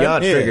 Y'all trigger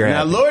Now,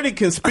 happy. Lordy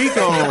can speak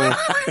on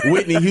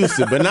Whitney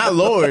Houston, but not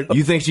Lord.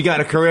 You think she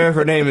got a career if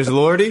her name is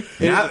Lordy?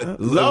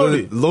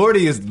 Lordy.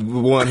 Lordy is the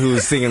one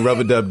who's singing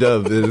Rubber Dub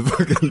Dub.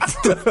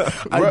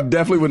 I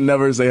definitely would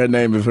never say her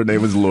name if her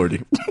name was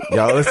Lordy.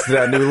 Y'all listen to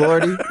that new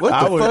Lordy?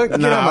 What the fuck?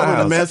 Get out I my would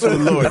house. mess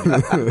with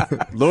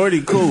Lordy.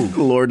 Lordy cool.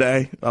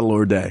 Lorday.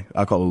 Lorday.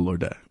 I call her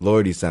Lorday.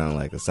 Lordy sound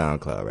like a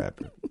SoundCloud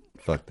rapper.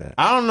 Fuck that.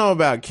 I don't know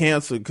about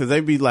cancel because they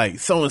be like,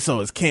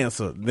 so-and-so is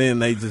canceled. Then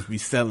they just be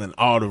selling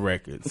all the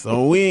records.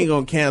 So we ain't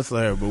going to cancel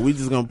her, but we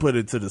just going to put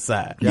it to the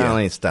side. Y'all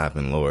ain't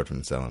stopping Lord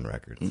from selling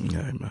records.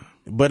 Yeah, man.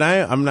 But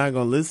I'm not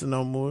going to listen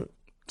no more.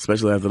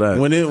 Especially after that.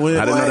 I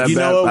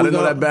didn't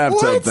know that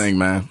bathtub thing,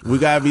 man. We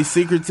gotta be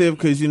secretive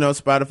because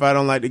Spotify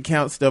don't like to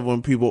count stuff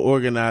when people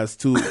organize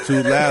too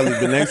loudly.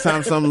 But next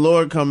time some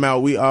Lord come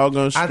out, we all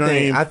gonna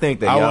stream. I think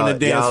that I want to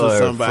dance y'all with are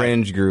somebody. a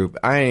fringe group.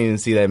 I didn't even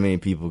see that many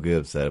people get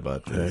upset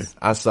about this.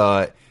 I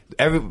saw it.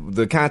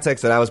 The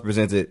context that I was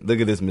presented. Look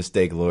at this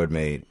mistake Lord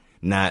made.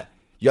 Not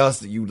y'all.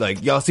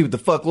 Y'all see what the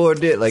fuck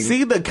Lord did. Like,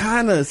 see the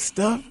kind of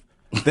stuff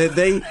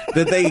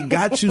that they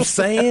got you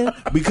saying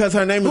because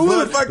her name is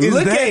Lord. The fuck is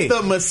Look they? at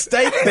the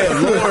mistake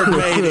that Lord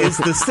made. It's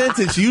the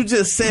sentence you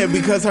just said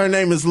because her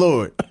name is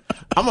Lord.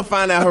 I'm gonna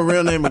find out her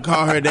real name and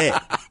call her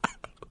that.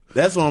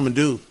 That's what I'm gonna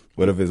do.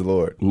 What if it's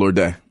Lord? Lord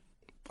Day.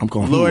 I'm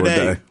calling Lord Lord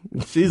A. Day.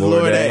 She's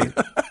Lord Lord A.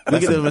 A.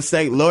 Look at the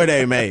mistake Lord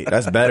A made.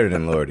 That's better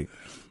than Lordy.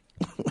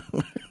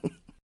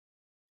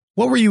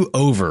 What were you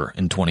over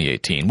in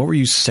 2018? What were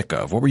you sick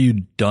of? What were you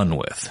done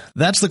with?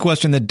 That's the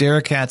question that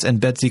Derek Katz and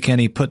Betsy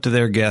Kenny put to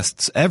their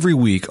guests every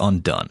week on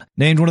Done.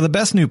 Named one of the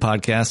best new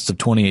podcasts of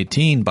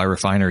 2018 by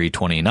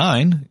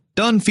Refinery29,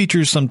 Done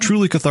features some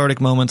truly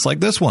cathartic moments like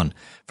this one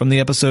from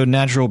the episode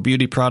Natural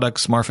Beauty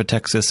Products, Marfa,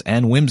 Texas,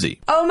 and Whimsy.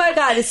 Oh my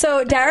God.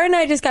 So Dara and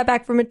I just got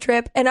back from a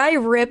trip and I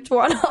ripped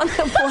one on the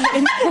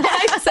plane.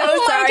 I'm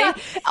so sorry.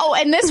 God. Oh,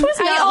 and this was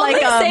not I like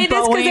only a say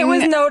this because it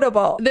was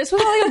notable. This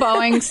was like a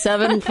Boeing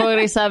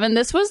 747.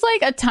 This was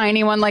like a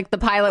tiny one. Like the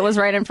pilot was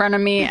right in front of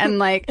me and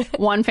like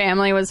one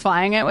family was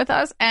flying it with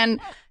us.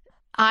 And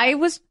I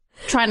was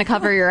trying to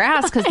cover your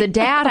ass because the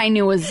dad I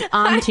knew was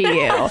onto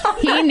you.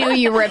 He knew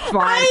you ripped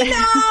one.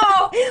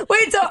 I know.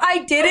 Wait, so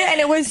I did it and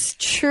it was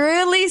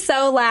truly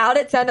so loud.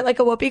 It sounded like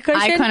a whoopee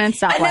cushion. I couldn't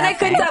stop laughing. And then I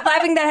couldn't stop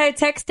laughing that I had to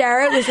text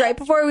Dara. It was right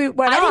before we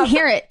went I off. didn't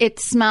hear it. It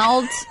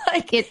smelled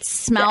like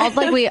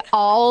we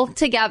all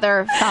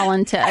together fell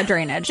into a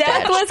drainage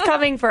Death ditch. was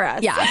coming for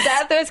us. Yeah.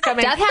 Death was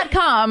coming. Death had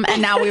come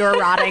and now we were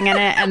rotting in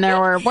it and there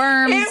were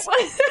worms.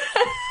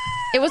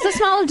 It was the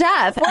smell of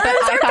death. Worms but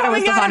I are thought it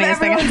was coming the out of funniest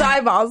thing. everyone's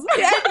eyeballs.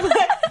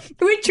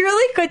 We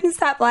truly couldn't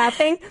stop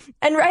laughing.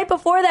 And right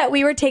before that,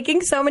 we were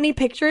taking so many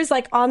pictures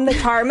like on the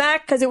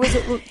tarmac because it was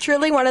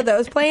truly one of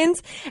those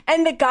planes.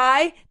 And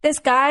this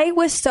guy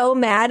was so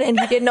mad and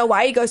he didn't know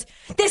why. He goes,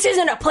 "This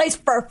isn't a place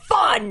for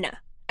fun."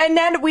 And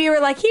then we were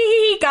like,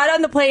 he got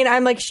on the plane.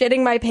 I'm like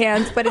shitting my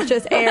pants, but it's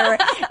just air.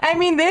 I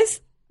mean,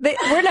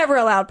 we're never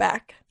allowed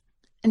back.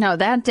 No,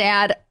 that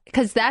dad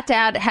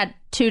had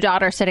two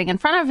daughters sitting in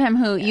front of him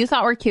who you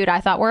thought were cute,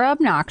 I thought were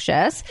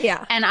obnoxious.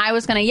 Yeah. And I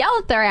was going to yell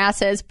at their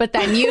asses, but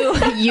then you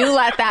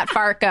let that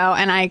fart go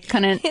and I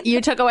couldn't, you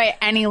took away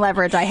any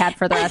leverage I had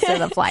for the rest of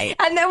the flight.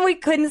 And then we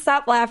couldn't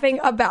stop laughing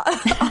about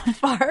a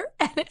fart.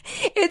 And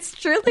it's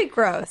truly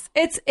gross.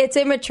 It's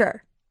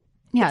immature.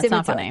 Yeah, it's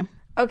not funny.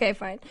 Okay,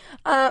 fine.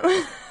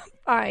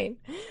 Fine.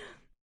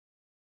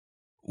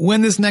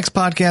 When this next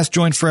podcast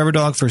joined Forever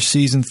Dog for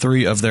season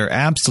 3 of their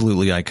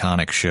absolutely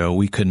iconic show,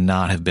 we could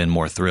not have been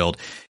more thrilled.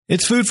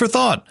 It's Food for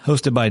Thought,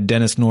 hosted by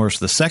Dennis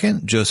Norris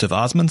II, Joseph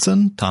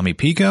Osmundson, Tommy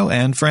Pico,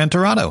 and Fran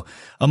Tirado,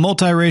 a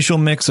multiracial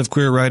mix of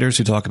queer writers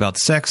who talk about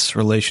sex,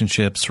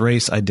 relationships,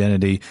 race,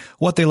 identity,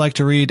 what they like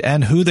to read,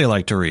 and who they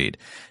like to read.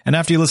 And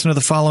after you listen to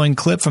the following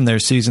clip from their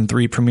season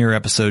 3 premiere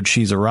episode,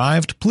 She's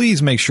Arrived,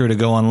 please make sure to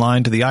go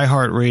online to the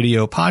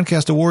iHeartRadio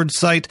Podcast Awards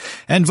site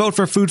and vote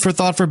for Food for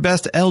Thought for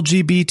Best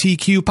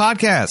LGBTQ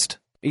Podcast.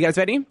 You guys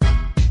ready?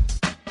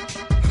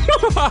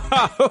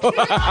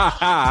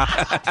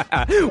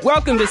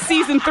 Welcome to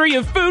season 3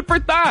 of Food for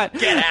Thought,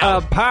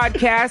 a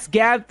podcast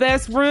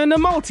gabfest wherein a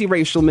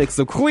multiracial mix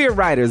of queer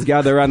writers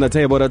gather around the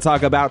table to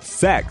talk about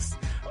sex,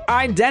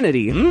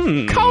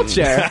 identity,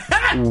 culture,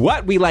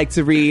 what we like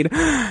to read,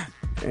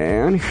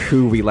 and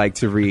who we like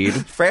to read.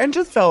 Fran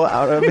just fell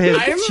out of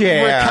his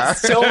chair.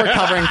 Still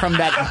recovering from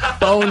that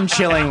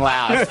bone-chilling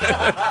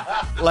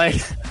laugh.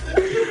 Like,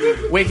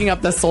 waking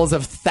up the souls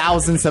of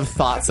thousands of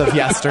thoughts of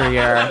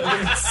yesteryear.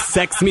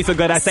 Sex me so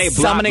good I say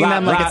blah, summoning blah,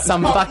 them blah. like it's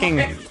some fucking...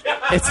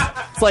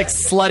 It's like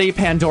slutty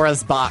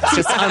Pandora's box,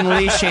 just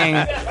unleashing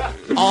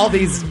all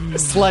these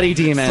slutty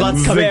demons.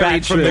 Sluts coming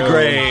back from the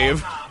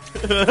grave.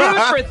 Food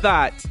for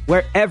Thought,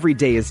 where every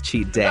day is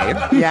cheat day.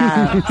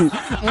 Yeah.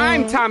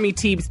 I'm Tommy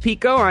Teebs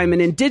Pico. I'm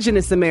an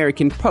Indigenous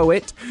American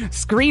poet,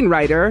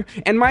 screenwriter,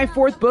 and my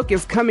 4th book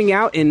is coming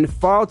out in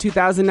fall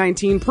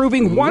 2019,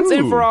 proving once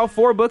and for all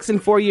 4 books in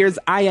 4 years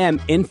I am,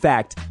 in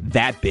fact,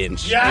 that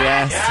bitch.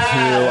 Yes,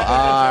 you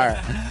are.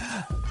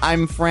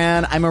 I'm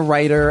Fran. I'm a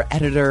writer,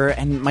 editor,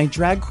 and my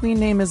drag queen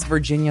name is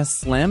Virginia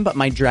Slim, but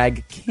my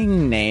drag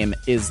king name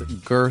is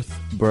Girth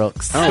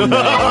Brooks. Oh, no.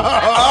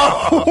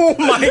 Oh,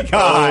 my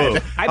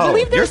God. I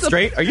believe you're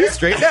straight. Are you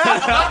straight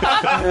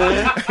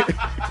now?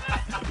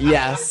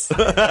 Yes.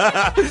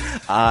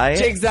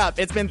 Jigs up.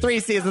 It's been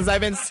 3 seasons.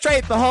 I've been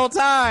straight the whole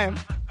time.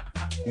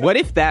 What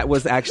if that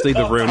was actually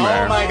the rumor?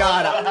 Oh my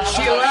God.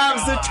 She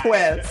loves the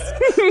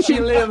twist. She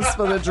lives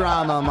for the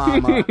drama,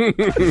 mama.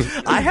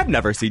 I have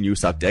never seen you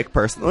suck dick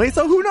personally,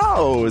 so who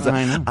knows?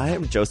 I know. I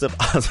am Joseph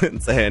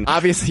Osmundson.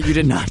 Obviously, you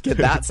did not get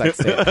that sex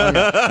tape. Okay.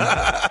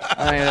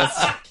 I mean,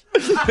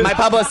 my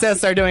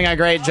publicists are doing a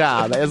great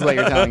job, is what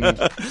you're telling me.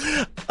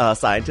 A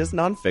scientist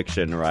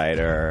nonfiction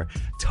writer,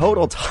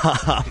 total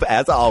top,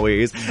 as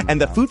always, and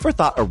the Food for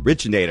Thought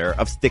originator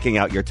of sticking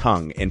out your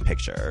tongue in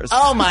pictures.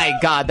 Oh my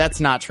God,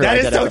 that's not true. That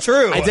is so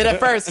true. I did it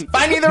first.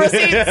 Find me the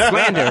receipts.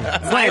 Slander.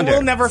 I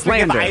will never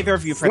forgive either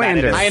of you for that.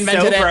 It is I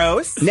invented so it.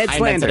 gross. Ned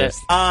Slander.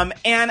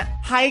 And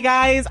hi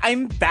guys,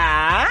 I'm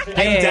back. I'm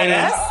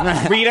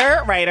Dennis,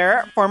 reader,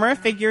 writer, former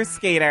figure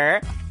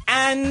skater,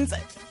 and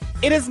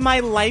It is my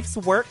life's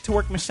work to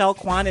work Michelle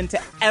Kwan into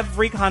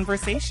every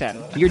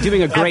conversation. You're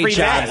doing a great Every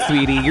job, day.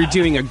 sweetie. You're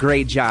doing a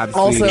great job,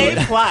 Also,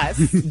 sweetie. Plus.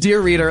 dear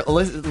reader,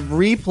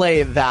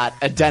 replay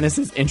that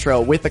Dennis's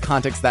intro with the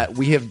context that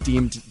we have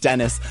deemed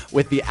Dennis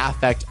with the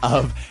affect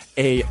of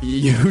a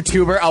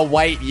YouTuber, a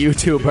white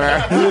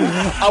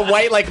YouTuber, a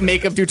white like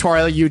makeup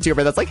tutorial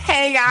YouTuber that's like,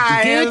 hey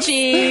guys,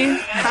 Gucci,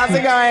 how's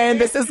it going?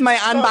 This is my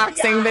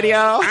unboxing video.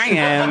 I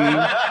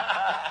am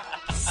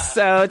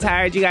so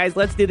tired, you guys.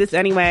 Let's do this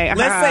anyway.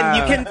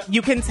 Listen,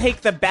 you can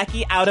take the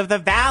Becky out of the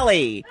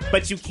valley,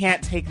 but you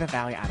can't take the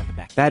valley out of the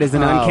Becky. That is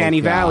an uncanny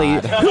valley.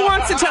 Who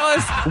wants to tell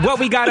us what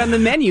we got on the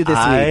menu this week?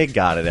 I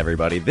got it,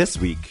 everybody. This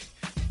week,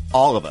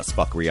 all of us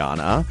fuck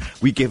Rihanna.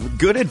 We give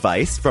good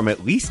advice from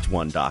at least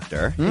one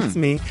doctor. It's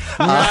me.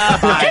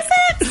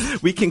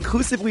 We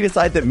conclusively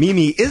decide that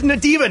Mimi isn't a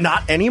diva,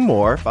 not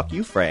anymore. Fuck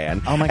you,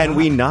 Fran. Oh my God. And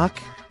we knock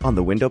on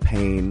the window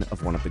pane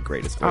of one of the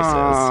greatest voices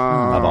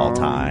of all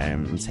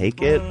time. Take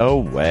it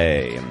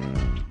away.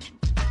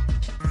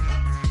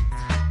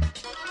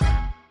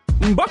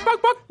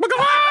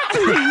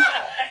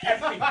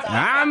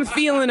 I'm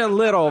feeling a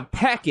little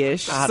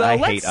peckish, God, so I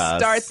let's hate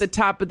us. start the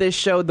top of this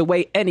show the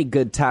way any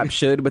good top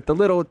should, with the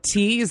little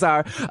tease,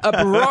 our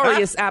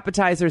uproarious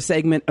appetizer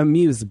segment,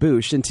 Amuse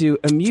Bouche. And to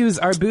amuse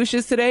our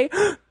bouches today,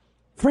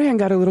 Fran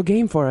got a little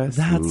game for us.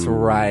 That's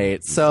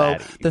right. So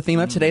the theme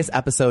of today's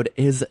episode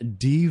is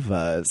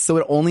divas. So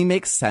it only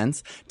makes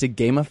sense to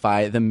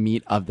gamify the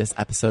meat of this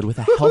episode with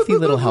a healthy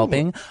little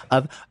helping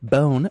of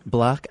Bone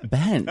Block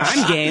Bench.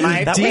 I'm game.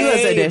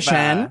 Divas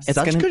edition. It's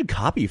such good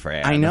copy,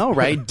 Fran. I know,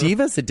 right?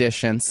 Divas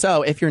edition.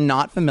 So if you're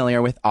not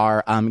familiar with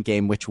our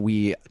game, which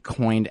we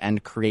coined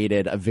and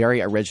created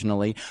very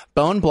originally,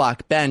 Bone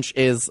Block Bench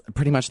is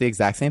pretty much the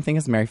exact same thing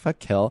as Marry, Fuck,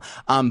 Kill,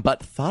 but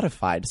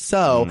thoughtified.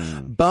 So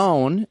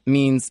bone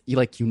means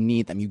you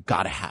need them, you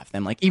gotta have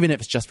them, like even if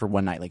it's just for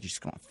one night, like you're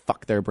just gonna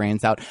fuck their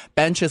brains out.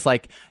 Bench is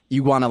like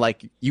you want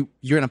to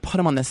you're gonna put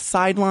them on the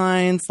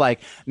sidelines, like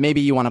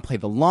maybe you want to play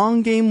the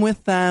long game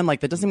with them,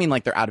 like that doesn't mean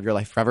like they're out of your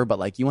life forever, but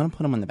like you want to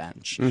put them on the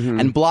bench.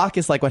 And block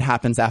is like what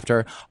happens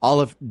after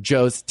all of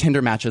Joe's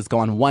Tinder matches go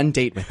on one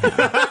date with him.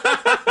 No,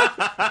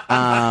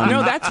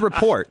 that's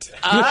report.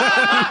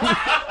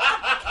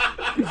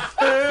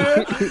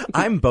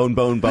 I'm bone,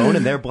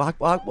 and they're block.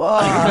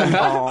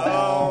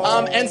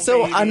 And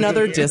so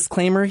another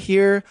disclaimer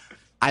here,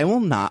 I will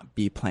not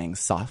be playing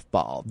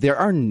softball. There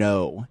are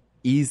no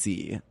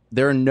easy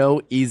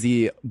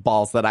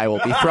balls that I will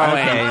be throwing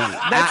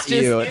at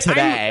you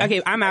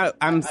today. I'm out.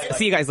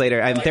 See you guys later.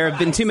 There have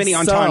been too many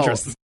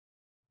entendres.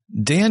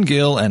 Dan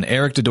Gill and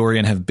Eric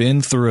Dodorian have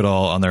been through it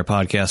all on their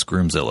podcast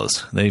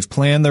Groomzillas. They've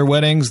planned their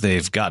weddings,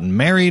 they've gotten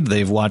married,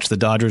 they've watched the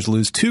Dodgers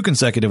lose 2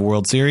 consecutive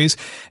World Series,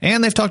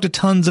 and they've talked to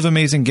tons of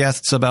amazing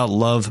guests about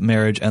love,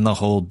 marriage, and the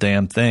whole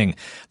damn thing.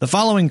 The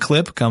following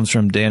clip comes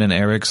from Dan and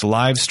Eric's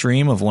live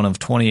stream of one of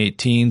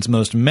 2018's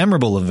most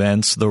memorable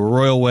events, the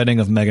royal wedding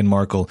of Meghan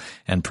Markle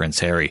and Prince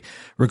Harry.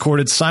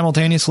 Recorded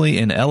simultaneously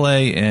in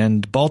LA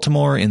and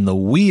Baltimore in the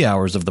wee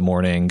hours of the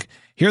morning.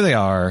 Here they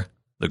are,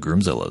 the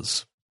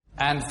Groomzillas.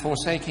 And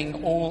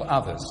forsaking all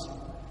others,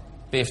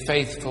 be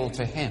faithful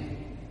to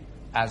him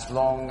as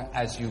long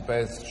as you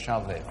both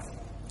shall live.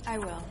 I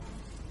will.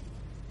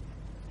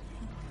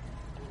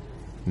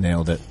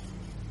 Nailed it.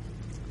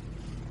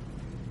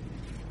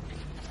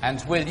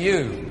 And will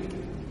you,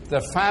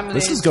 the family,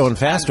 This is going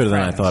faster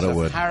than I thought it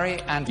would. Harry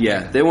and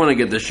Yeah, Meghan, they want to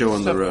get the show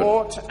on the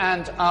road. support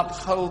and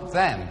uphold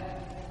them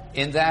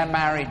in their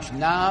marriage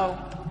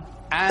now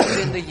and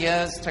in the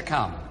years to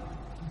come.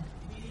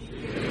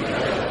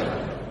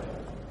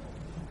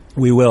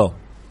 We will.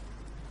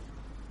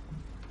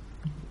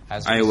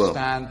 As I we will.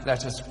 stand,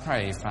 let us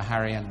pray for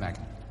Harry and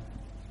Meghan.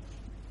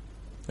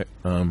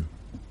 I'm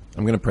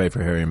going to pray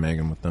for Harry and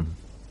Meghan with them.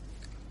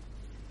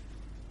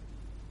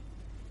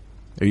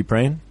 Are you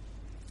praying?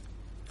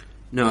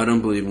 No, I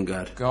don't believe in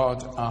God.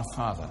 God our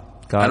Father.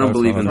 I don't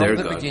believe in their From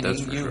the God, beginning,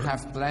 that's for you sure.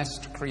 have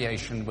blessed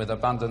creation with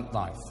abundant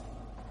life.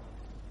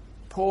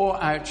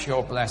 Pour out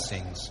your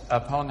blessings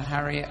upon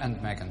Harry and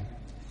Meghan.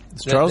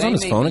 Is Charles on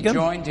his phone again?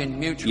 Joined in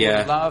mutual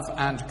Yeah. love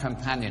and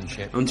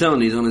companionship. I'm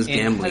telling you, he's on his in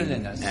gambling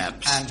holiness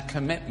apps. and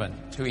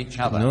commitment to each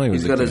other. No, he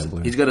was He's a got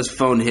gambler. he's got his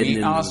phone hidden We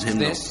in ask his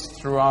hymnal. this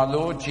through our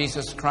Lord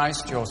Jesus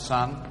Christ, your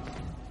Son,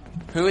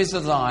 who is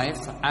alive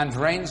and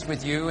reigns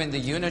with you in the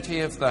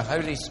unity of the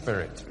Holy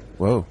Spirit.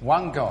 Whoa.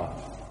 One God,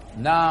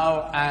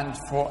 now and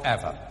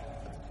forever.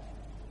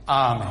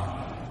 Amen.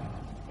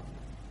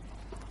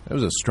 That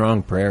was a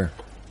strong prayer.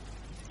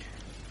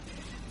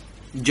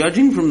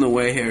 Judging from the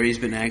way Harry's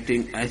been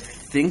acting, I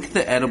think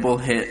the edible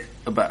hit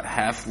about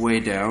halfway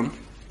down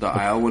the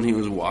aisle when he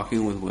was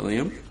walking with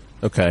William.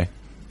 Okay.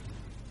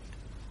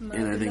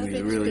 And I think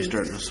he's really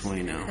starting to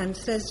sway now. And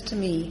says to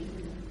me,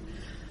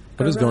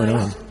 What is going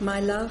 "Arise, on? my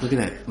love, Look at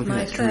that. Look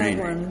my at that fair terrain.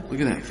 one, Look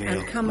at that veil.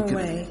 and come look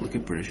away. Look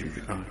at British.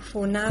 Oh.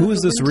 For now Who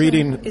is the this winter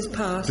reading? is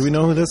past, Do we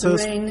know who this the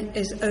is? rain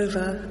is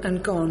over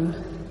and gone.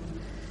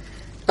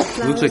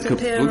 Looks like Flowers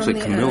appear looks on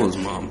like the Camilla's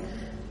earth. mom.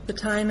 The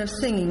time of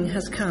singing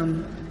has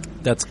come.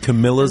 That's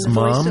Camilla's And the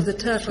voice mom? of the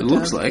turtle It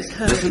looks dove like, is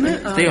heard doesn't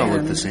it? where They I all look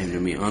am. the same to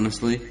me,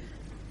 honestly.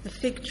 The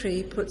fig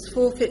tree puts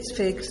forth its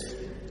figs,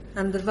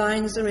 and the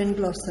vines are in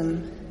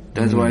blossom.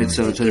 That's why it's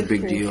such a Give big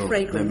forth deal that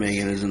fragrance.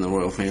 Megan is in the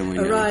royal family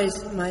now.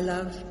 Arise, my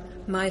love,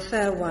 my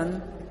fair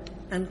one,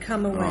 and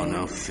come away. Oh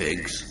no,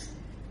 figs.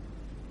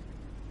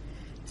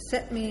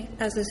 Set me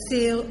as a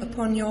seal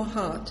upon your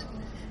heart,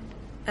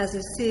 as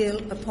a seal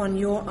upon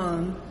your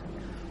arm.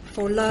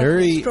 For love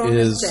Harry strong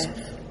is as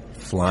death.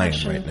 flying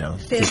Passion right now.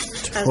 fierce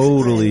Just as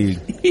totally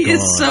He is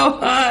gone. so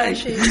high.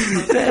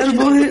 The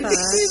edible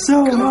hits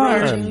so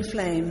hard. Raging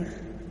flame.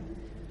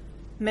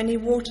 Many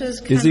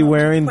waters Is he cannot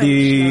wearing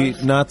the quench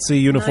love, Nazi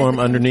uniform neither can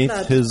underneath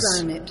floods his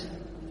drown it.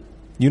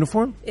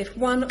 uniform? If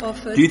one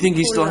offered Do you think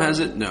he for still love has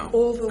it? No.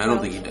 all the I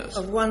don't think he wealth does.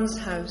 Of one's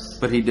house,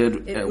 But he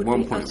did it at would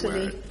one be point wear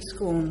utterly it.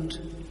 scorned.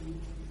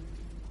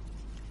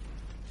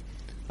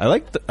 I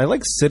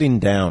like sitting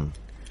down.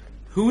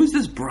 Who is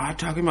this broad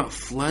talking about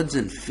floods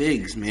and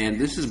figs, man?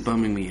 This is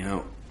bumming me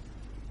out.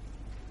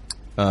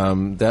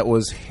 That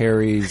was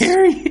Harry's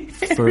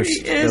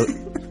first. is.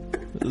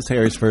 It was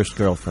Harry's first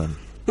girlfriend.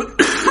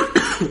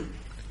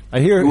 I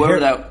hear Whoever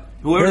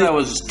Harry- that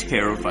was just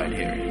terrified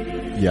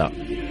Harry. Yeah.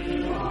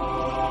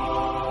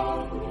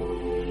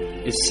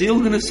 Is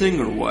Seal gonna sing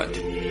or what?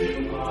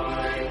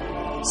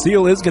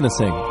 Seal is gonna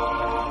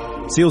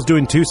sing. Seal's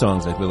doing 2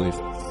 songs, I believe.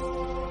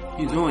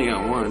 He's only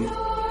got one.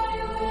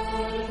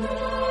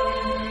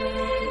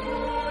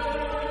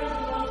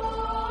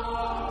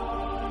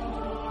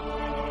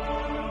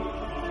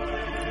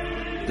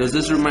 Does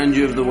this remind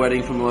you of the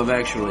wedding from Love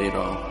Actually at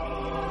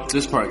all?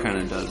 This part kind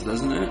of does,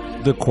 doesn't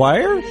it? The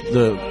choir?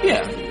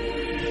 Yeah.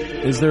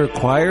 Is there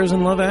choirs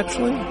in Love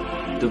Actually?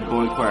 The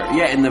boy choir.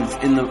 Yeah, in the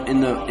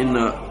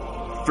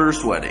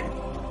first wedding.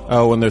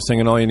 Oh, when they're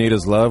singing "All You Need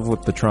Is Love"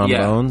 with the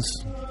trombones.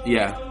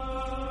 Yeah.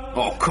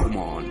 Oh, come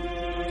on.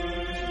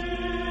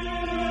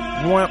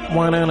 I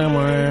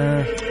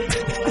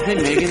I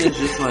think Megan is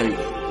just like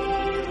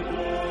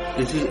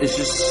it's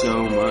just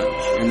so much,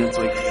 and it's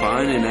like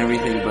fun and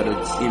everything, but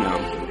it's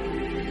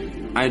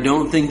I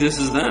don't think this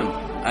is them.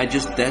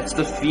 That's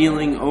the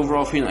feeling,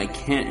 overall feeling I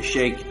can't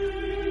shake.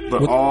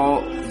 But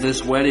all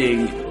this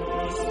wedding,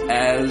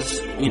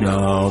 as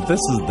No, this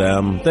is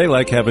them. They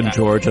like having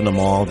George and them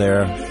all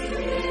there.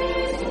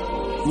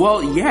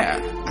 Well, yeah,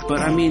 but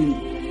I mean,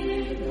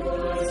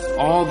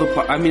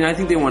 I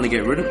think they want to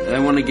get rid of it. They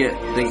want to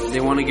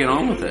get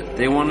on with it.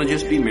 They want to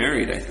just be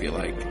married. I feel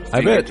like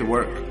get to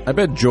work. I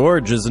bet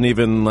George isn't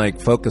even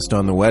focused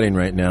on the wedding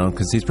right now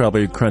because he's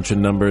probably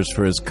crunching numbers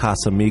for his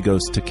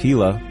Casamigos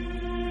tequila.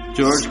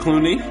 George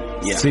Clooney,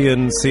 yeah.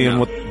 Seeing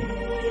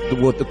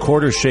what the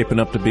quarter's shaping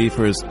up to be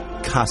for his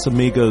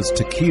Casamigos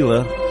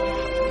tequila.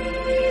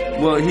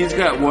 Well, he's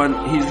got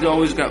one. He's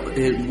always got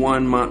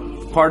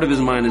one. Part of his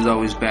mind is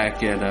always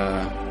back at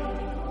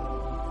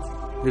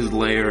his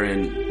lair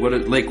in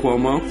Lake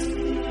Como.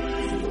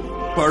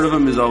 Part of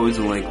him is always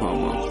in Lake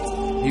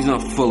Como. He's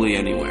not fully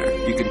anywhere.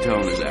 You can tell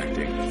in his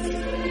acting.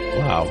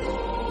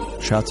 Wow,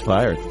 shots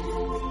fired.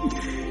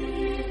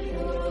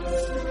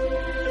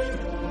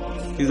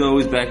 He's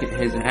always back at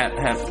his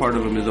half part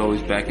of him is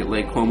always back at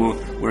Lake Como,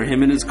 where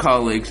him and his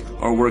colleagues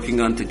are working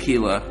on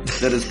tequila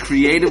that is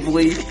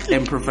creatively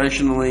and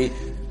professionally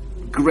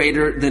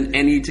greater than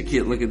any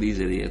tequila. Look at these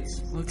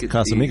idiots. Look at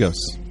Casamigos.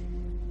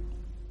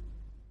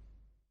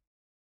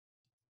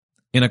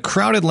 In a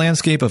crowded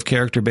landscape of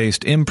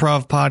character-based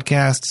improv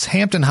podcasts,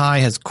 Hampton High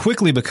has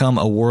quickly become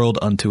a world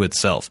unto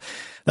itself.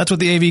 That's what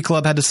the AV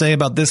Club had to say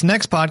about this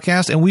next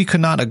podcast, and we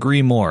could not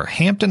agree more.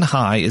 Hampton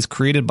High is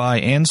created by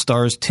and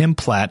stars Tim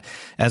Platt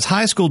as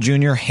high school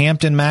junior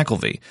Hampton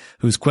McElvey,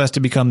 whose quest to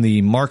become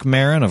the Mark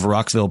Maron of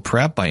Rockville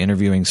Prep by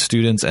interviewing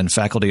students and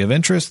faculty of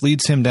interest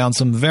leads him down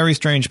some very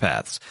strange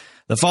paths.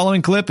 The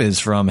following clip is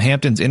from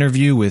Hampton's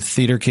interview with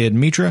theater kid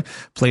Mitra,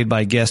 played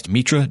by guest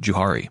Mitra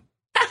Juhari.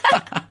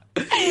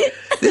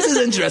 This is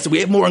interesting. We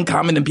have more in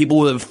common than people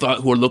would have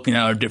thought who are looking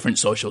at our different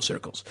social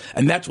circles.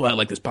 And that's why I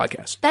like this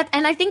podcast.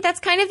 And I think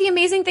that's kind of the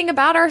amazing thing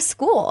about our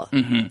school,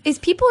 Mm-hmm. is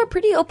people are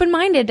pretty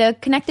open-minded to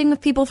connecting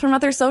with people from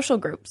other social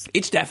groups.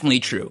 It's definitely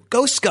true.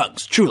 Go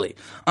Skunks, truly.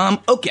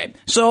 Okay,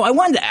 so I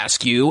wanted to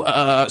ask you,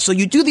 so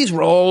you do these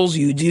roles,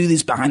 you do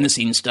this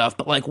behind-the-scenes stuff,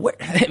 but where,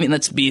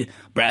 let's be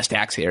brass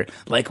tacks here.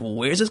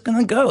 Where's this going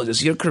to go? Is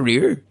this your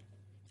career?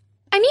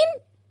 I mean,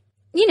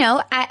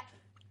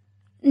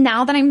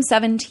 now that I'm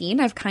 17,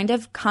 I've kind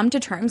of come to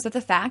terms with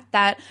the fact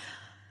that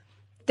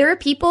there are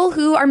people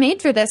who are made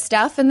for this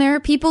stuff and there are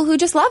people who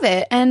just love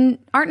it and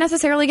aren't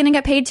necessarily going to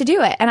get paid to do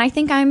it. And I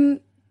think I'm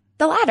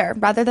the latter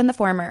rather than the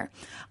former.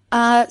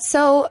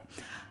 So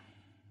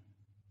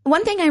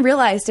one thing I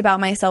realized about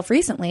myself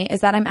recently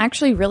is that I'm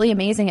actually really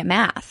amazing at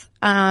math.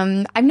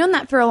 I've known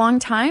that for a long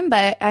time,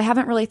 but I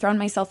haven't really thrown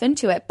myself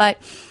into it. But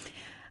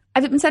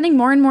I've been spending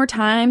more and more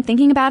time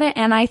thinking about it,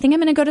 and I think I'm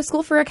going to go to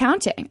school for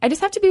accounting. I just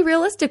have to be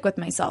realistic with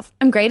myself.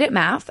 I'm great at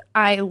math.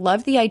 I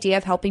love the idea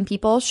of helping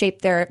people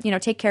shape their,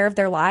 take care of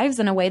their lives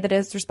in a way that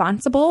is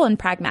responsible and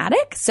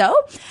pragmatic.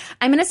 So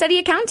I'm going to study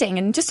accounting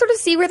and just sort of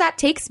see where that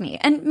takes me.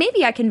 And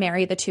maybe I can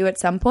marry the two at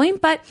some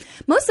point, but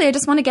mostly I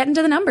just want to get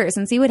into the numbers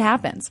and see what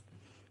happens.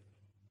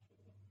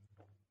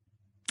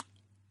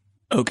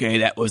 Okay,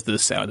 that was the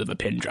sound of a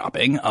pin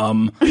dropping.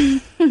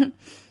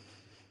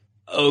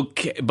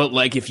 Okay, but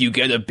like if you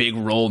get a big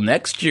role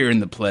next year in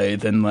the play,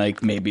 then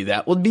like maybe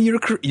that would be your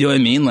career. You know what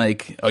I mean?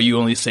 Like, are you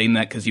only saying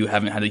that because you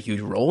haven't had a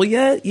huge role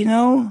yet?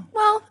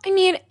 Well, I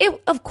mean,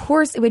 of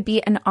course it would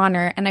be an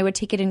honor, and I would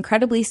take it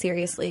incredibly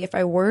seriously if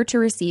I were to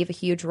receive a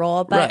huge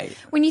role. But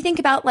when you think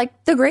about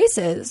like the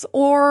Graces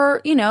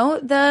or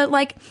the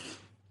like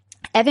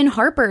Evan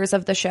Harpers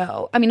of the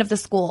show, of the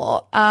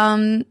school.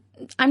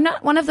 I'm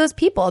not one of those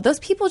people.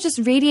 Those people just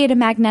radiate a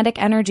magnetic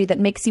energy that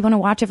makes you want to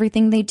watch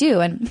everything they do.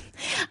 And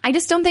I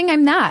just don't think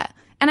I'm that.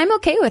 And I'm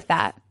okay with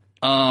that.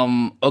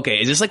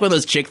 Okay. Is this like one of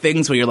those chick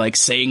things where you're like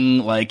saying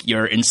like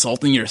you're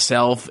insulting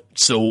yourself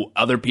so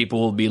other people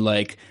will be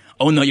like,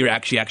 oh no, you're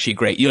actually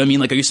great. You know what I mean?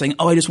 Like, are you saying,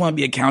 oh, I just want to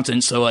be an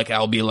accountant. So like,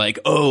 I'll be like,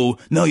 oh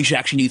no, you should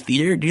actually do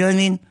theater. Do you know what I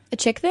mean? A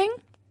chick thing?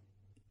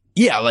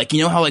 Yeah. Like,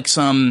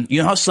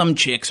 how some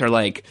chicks are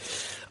like,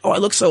 oh, I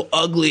look so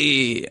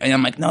ugly. And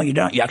I'm like, no, you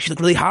don't. You actually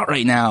look really hot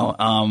right now.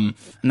 I'm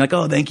like,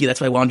 oh, thank you.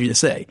 That's what I wanted you to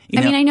say.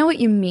 I know what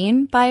you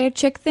mean by a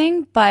chick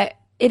thing, but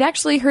it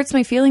actually hurts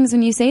my feelings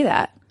when you say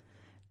that.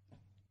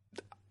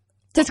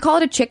 To call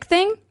it a chick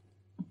thing?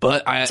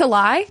 To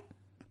lie?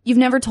 You've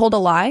never told a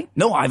lie?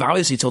 No, I've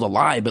obviously told a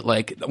lie, but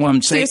like what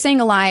I'm saying. So you're saying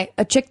a lie,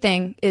 a chick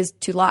thing is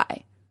to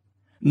lie.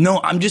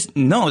 No,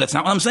 that's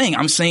not what I'm saying.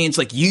 I'm saying it's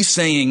like you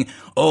saying,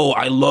 oh,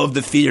 I love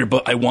the theater,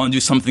 but I want to do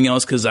something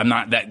else because I'm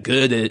not that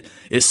good at it.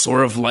 It's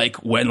sort of like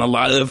when a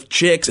lot of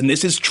chicks, and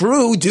this is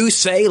true, do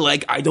say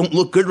like, I don't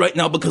look good right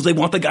now because they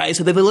want the guys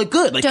so they look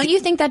good. Like, don't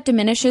you think that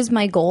diminishes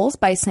my goals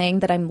by saying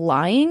that I'm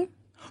lying?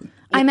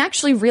 I'm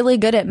actually really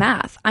good at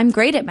math. I'm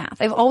great at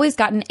math. I've always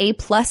gotten A+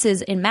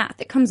 in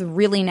math. It comes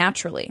really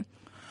naturally.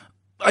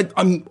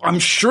 I'm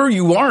sure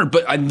you are,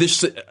 but I'm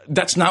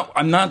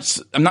not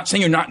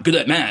saying you're not good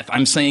at math.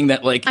 I'm saying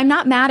that like I'm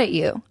not mad at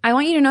you. I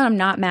want you to know I'm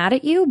not mad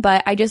at you,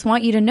 but I just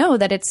want you to know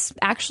that it's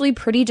actually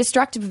pretty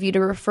destructive of you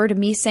to refer to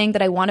me saying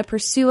that I want to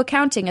pursue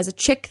accounting as a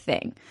chick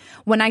thing.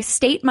 When I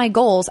state my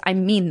goals, I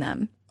mean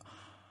them.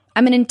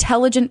 I'm an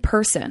intelligent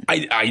person.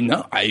 I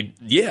know. I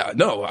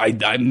know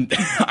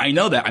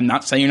that. I'm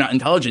not saying you're not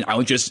intelligent. I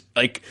would just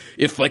like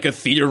if like a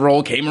theater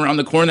role came around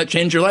the corner that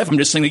changed your life. I'm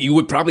just saying that you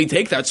would probably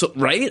take that. So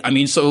right?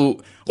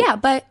 Yeah,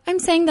 but I'm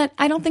saying that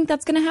I don't think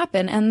that's going to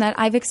happen, and that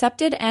I've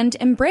accepted and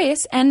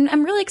embraced, and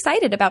I'm really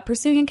excited about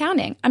pursuing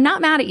accounting. I'm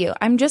not mad at you.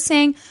 I'm just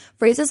saying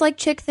phrases like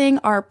chick thing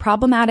are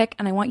problematic,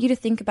 and I want you to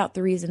think about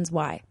the reasons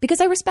why.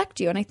 Because I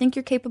respect you, and I think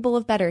you're capable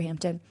of better,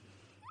 Hampton.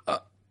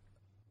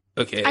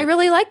 Okay. I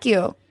really like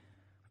you.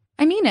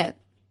 I mean it.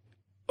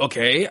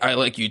 Okay, I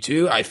like you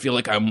too. I feel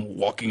like I'm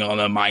walking on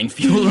a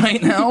minefield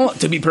right now,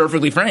 to be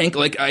perfectly frank.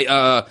 Like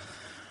I'm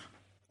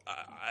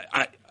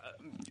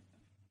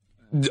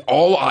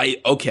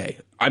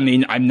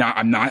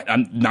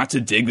not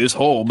to dig this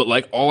hole, but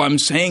like all I'm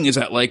saying is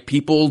that like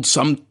people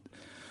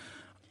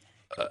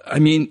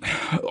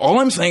all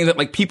I'm saying is that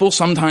like people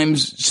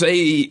sometimes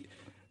say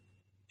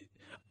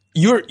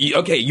you're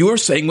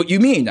saying what you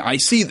mean.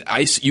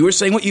 You were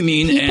saying what you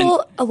mean.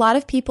 A lot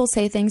of people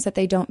say things that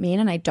they don't mean,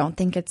 and I don't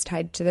think it's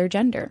tied to their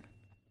gender.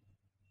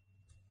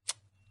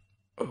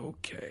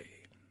 Okay.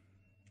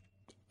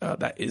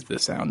 That is the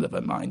sound of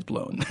a mind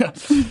blown.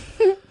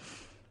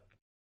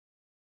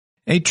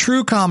 A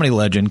true comedy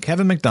legend,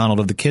 Kevin McDonald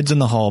of the Kids in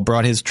the Hall,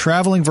 brought his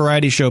traveling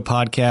variety show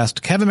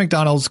podcast, Kevin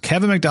McDonald's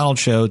Kevin McDonald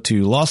Show,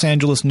 to Los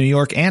Angeles, New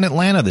York, and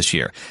Atlanta this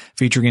year,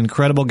 featuring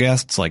incredible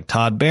guests like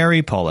Todd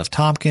Barry, Paul F.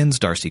 Tompkins,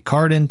 Darcy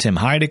Carden, Tim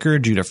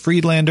Heidecker, Judah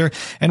Friedlander,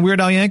 and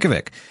Weird Al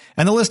Yankovic.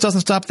 And the list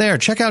doesn't stop there.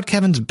 Check out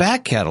Kevin's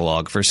back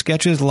catalog for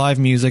sketches, live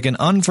music, and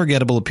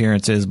unforgettable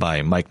appearances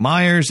by Mike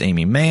Myers,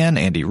 Amy Mann,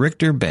 Andy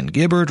Richter, Ben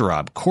Gibbard,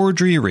 Rob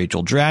Corddry,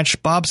 Rachel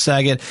Dratch, Bob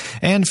Saget,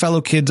 and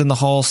fellow Kids in the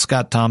Hall,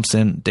 Scott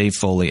Thompson, Dave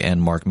Foley,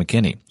 and Mark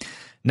McKinney.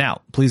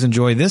 Now, please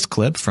enjoy this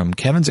clip from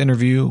Kevin's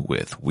interview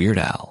with Weird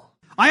Al.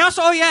 I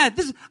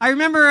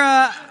remember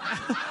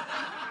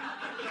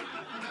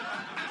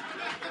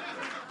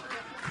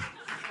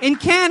in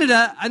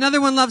Canada,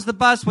 Another One Loves the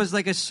Bus was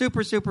like a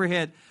super, super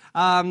hit.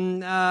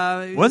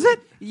 Was it?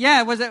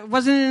 Yeah, wasn't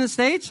it in the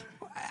States?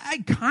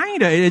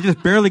 Kinda. It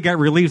just barely got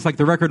released. Like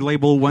the record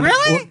label went.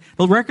 Really?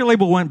 The record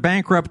label went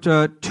bankrupt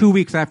 2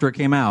 weeks after it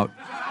came out.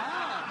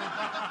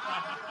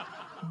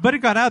 But it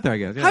got out there, I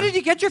guess. Yeah. How did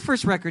you get your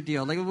first record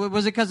deal? Like,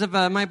 was it because of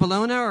My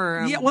Bologna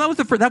or? Yeah, well,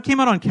 that came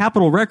out on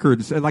Capitol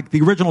Records, like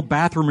the original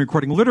bathroom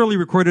recording. Literally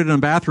recorded in a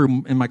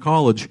bathroom in my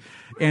college,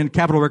 and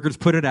Capitol Records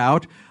put it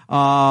out,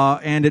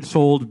 and it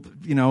sold,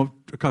 a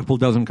couple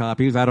dozen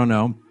copies. I don't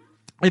know.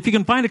 If you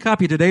can find a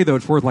copy today, though,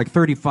 it's worth like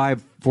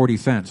 35-40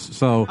 cents.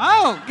 So.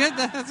 Oh, good.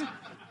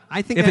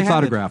 I think if it's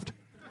autographed.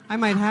 I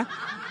might have.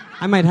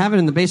 I might have it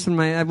in the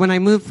basement. When I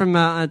moved from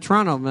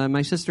Toronto,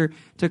 my sister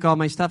took all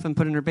my stuff and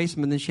put it in her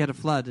basement, and then she had a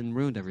flood and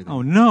ruined everything.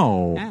 Oh,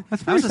 no. Yeah,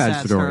 That's a very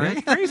sad story.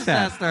 That's very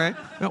sad. story.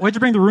 Why'd you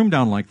bring the room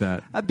down like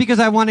that? Because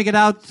I want to get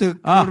out to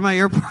go to my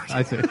airport.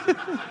 I see.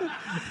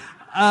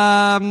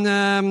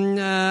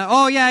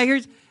 Oh, yeah,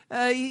 here's...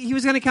 he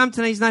was going to come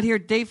tonight. He's not here.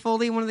 Dave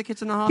Foley, one of the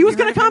kids in the hall. He was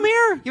going to come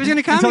here. He was going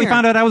to come Until here. he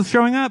found out I was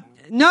showing up.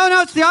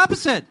 No, it's the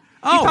opposite.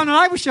 Oh. He found out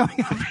I was showing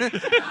up.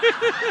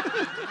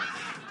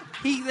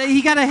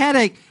 He got a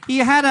headache. He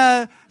had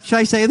a... Should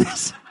I say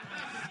this?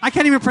 I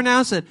can't even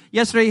pronounce it.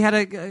 Yesterday he had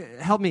a...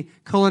 help me.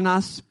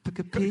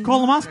 Colonoscopy?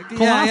 Colonoscopy.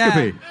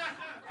 Yeah.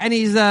 And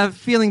he's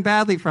feeling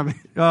badly from it.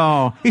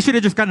 Oh, he should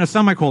have just gotten a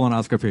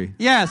semi-colonoscopy.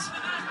 Yes.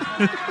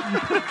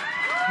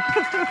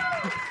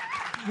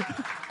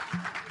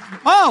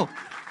 Oh,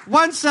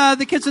 once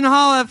the kids in the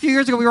hall a few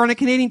years ago, we were on a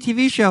Canadian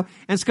TV show,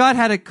 and Scott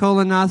had a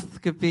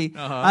colonoscopy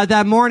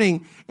that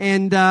morning,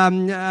 and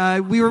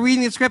we were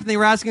reading the script, and they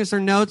were asking us our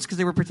notes because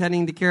they were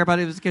pretending to care about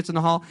it. It was the kids in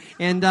the hall,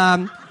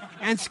 and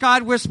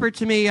Scott whispered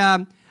to me,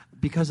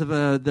 because of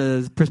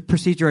the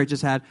procedure I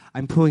just had,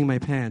 I'm pooing my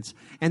pants,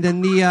 and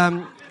then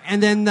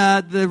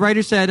the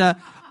writer said,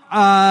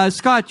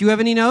 Scott, do you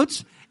have any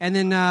notes? And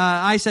then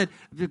I said,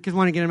 because I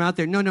want to get him out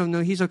there,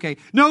 no, he's okay.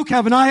 No,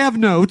 Kevin, I have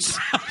notes.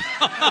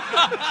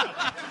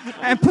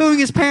 And pooing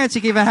his pants, he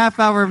gave a half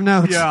hour of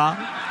notes. Yeah.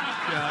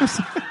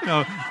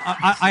 No,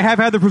 I have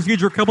had the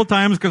procedure a couple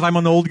times because I'm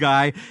an old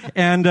guy,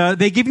 and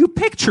they give you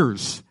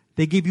pictures.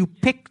 They give you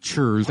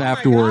pictures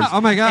afterwards. Oh,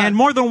 my God. And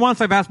more than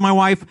once I've asked my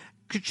wife,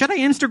 should I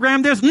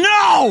Instagram this?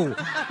 No!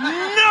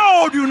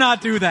 No, do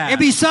not do that. It'd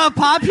be so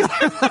popular.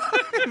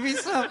 It'd be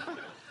so...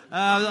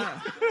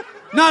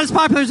 not as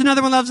popular as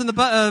Another One Loves on the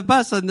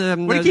Bus. What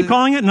do you keep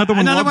calling it? Another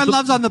One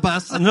Loves on the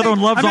Bus. Another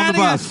One Loves on the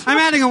Bus. I'm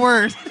adding a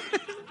word.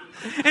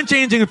 And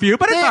changing a few,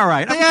 but it's all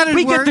right.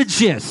 We get the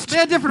gist. They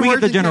had different we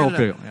words. We get the general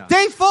feel. Yeah.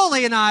 Dave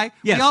Foley and I,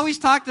 yes. we always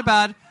talked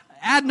about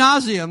ad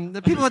nauseum.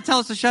 The people would tell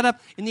us to shut up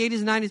in the 80s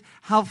and 90s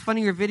how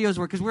funny your videos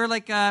were, because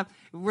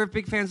we're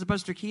big fans of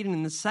Buster Keaton,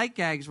 and the sight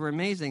gags were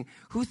amazing.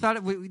 Who thought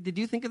it? Did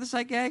you think of the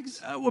sight gags?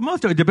 Well,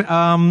 most of it.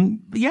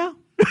 Yeah.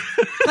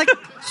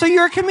 So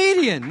you're a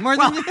comedian more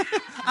than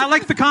I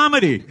like the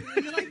comedy.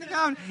 You like the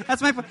comedy.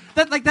 That's my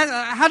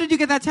how did you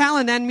get that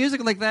talent and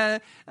music like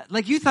that?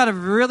 Like you thought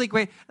of really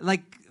great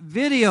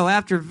video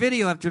after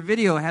video after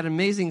video had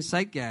amazing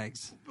sight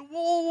gags.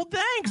 Well,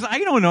 thanks. I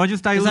don't know.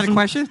 Is that a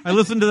question? I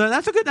listened to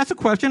that. That's a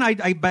question. I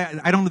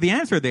don't know the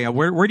answer there.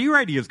 Where do your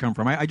ideas come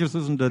from? I just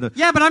listen to the.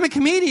 Yeah, but I'm a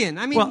comedian.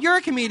 I mean, you're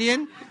a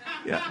comedian.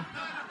 Yeah.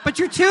 But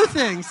you're two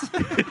things.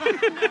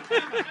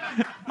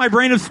 My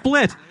brain is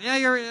split. Yeah,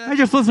 I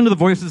just listen to the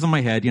voices in my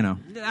head,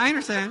 I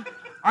understand.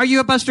 Are you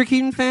a Buster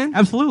Keaton fan?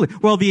 Absolutely.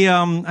 Well,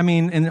 in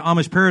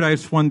Amish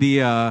Paradise, when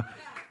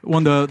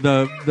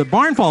the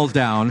barn falls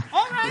down,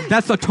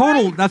 that's a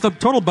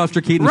total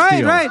Buster Keaton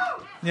steal. Right.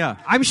 Yeah.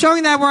 I'm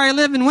showing that where I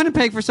live in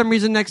Winnipeg for some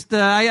reason next...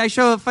 I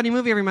show a funny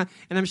movie every month,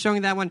 and I'm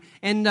showing that one.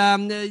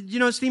 And you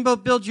know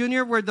Steamboat Bill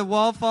Jr., where the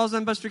wall falls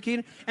on Buster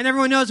Keaton? And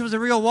everyone knows it was a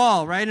real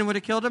wall, right? And would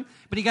have killed him.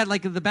 But he got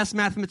the best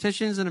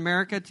mathmaticians in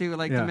America to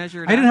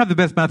measure it I didn't out. have the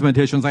best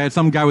mathematicians. I had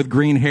some guy with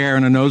green hair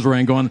and a nose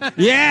ring going,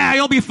 yeah,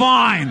 you'll be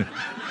fine.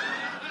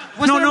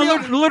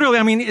 Literally.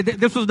 I mean,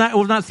 this was not. It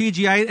was not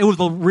CGI. It was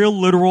a real,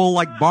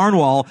 literal, barn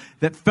wall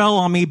that fell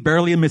on me,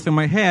 barely missing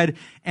my head.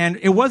 And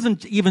it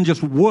wasn't even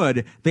just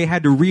wood. They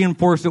had to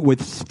reinforce it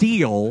with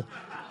steel,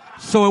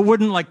 so it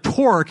wouldn't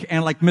torque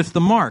and miss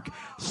the mark.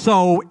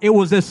 So it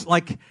was this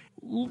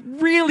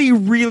really,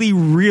 really,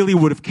 really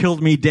would have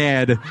killed me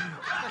dead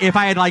if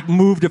I had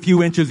moved a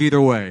few inches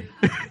either way.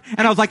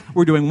 And I was like,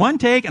 we're doing one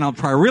take, and I'll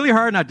try really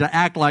hard not to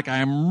act like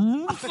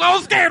I'm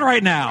so scared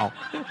right now.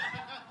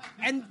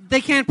 And they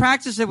can't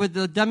practice it with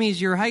the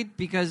dummies your height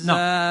because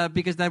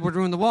that would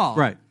ruin the wall.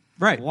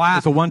 Right. Wow.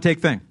 It's a one-take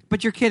thing.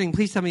 But you're kidding.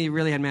 Please tell me you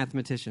really had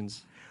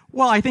mathematicians.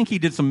 Well, I think he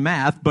did some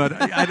math, but...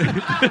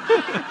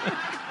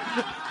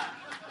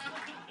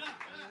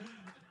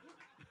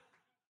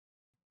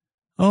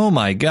 Oh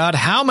my God,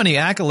 how many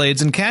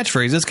accolades and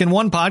catchphrases can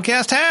one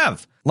podcast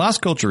have? Las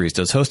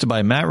Culturistas, hosted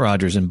by Matt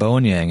Rogers and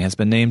Bowen Yang, has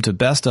been named to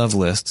best of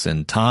lists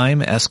in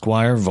Time,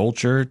 Esquire,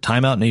 Vulture,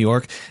 Time Out New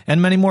York,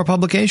 and many more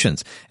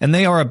publications. And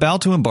they are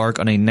about to embark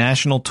on a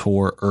national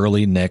tour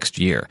early next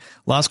year.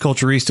 Las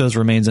Culturistas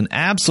remains an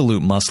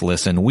absolute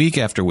must-listen week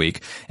after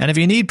week. And if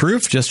you need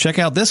proof, just check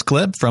out this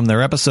clip from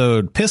their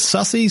episode Piss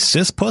Sussy,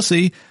 Sis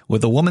Pussy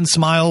with The Woman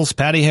Smiles,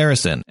 Patty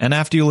Harrison. And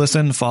after you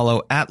listen,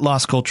 follow at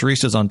Las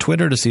Culturistas on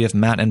Twitter to see if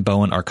Matt and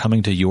Bowen are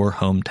coming to your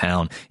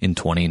hometown in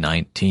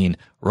 2019.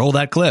 Roll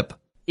that clip.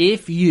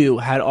 If you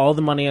had all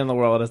the money in the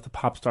world as the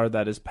pop star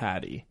that is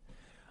Patty,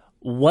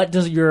 what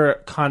does your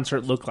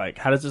concert look like?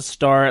 How does it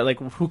start?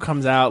 Who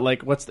comes out?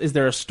 Is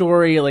there a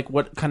story?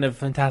 What kind of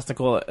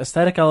fantastical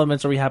aesthetic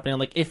elements are we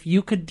happening? If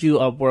you could do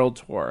a world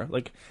tour,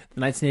 the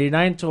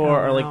 1989 tour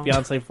or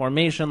Beyonce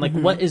Formation,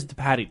 what is the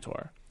Patty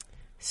tour?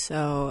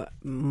 So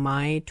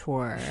my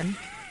tour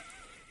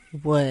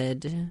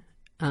would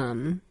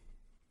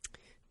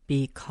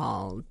be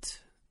called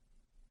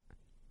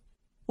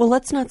Well,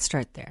 let's not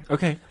start there.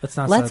 Okay.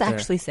 Let's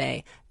actually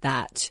say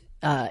that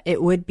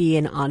it would be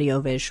an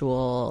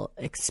audiovisual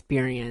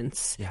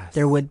experience. Yes.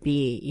 There would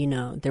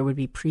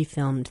be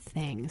pre-filmed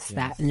things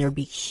and there would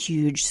be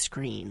huge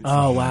screens.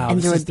 Oh wow!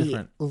 And there This would is be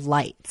different.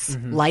 lights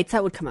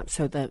that would come up.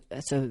 So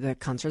the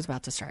concert's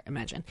about to start.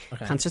 Imagine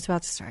concert's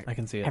about to start. I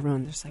can see it.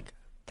 Everyone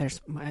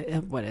there's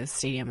what is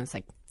stadium is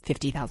like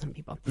 50,000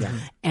 people. Yeah.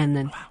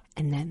 And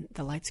then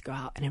the lights go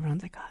out and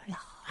everyone's like, oh,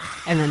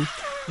 and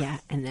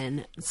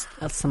then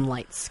some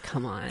lights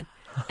come on,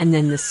 and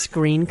then the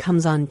screen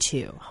comes on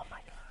too. Oh my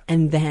god!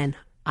 And then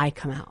I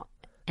come out,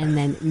 and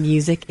then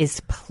music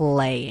is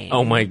playing.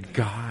 Oh my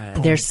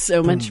god! There's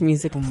so much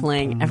music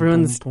playing.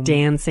 Everyone's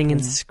dancing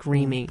and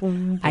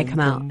screaming. I come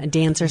out.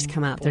 Dancers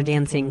come out. They're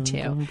dancing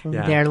too.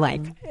 Yeah.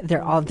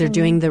 They're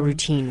doing the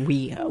routine.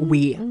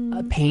 We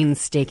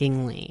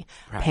painstakingly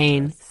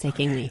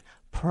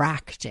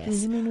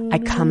practice. I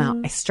come out.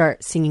 I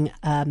start singing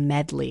a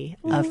medley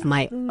of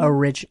my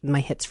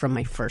hits from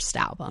my first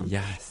album.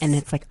 Yes. And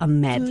it's like a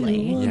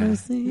medley.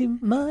 Yes.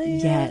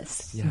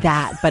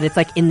 That, but it's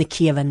like in the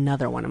key of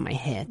another one of my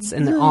hits,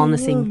 and they're all in the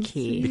same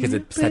key Because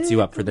it sets you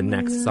up for the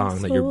next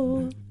song that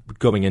you're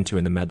going into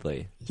in the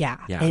medley. Yeah.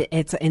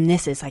 And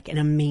this is like an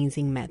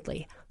amazing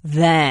medley.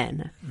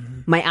 Then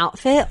my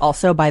outfit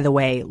also, by the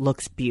way,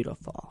 looks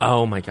beautiful.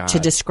 Oh my god! To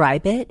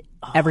describe it,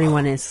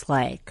 everyone is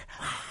like,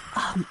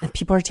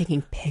 people are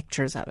taking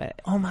pictures of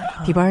it. Oh my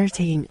god! People are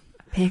taking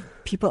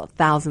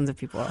thousands of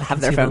people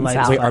have their phones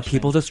out. Wait, are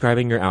people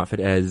describing your outfit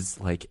as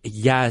like,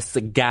 yes,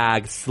 a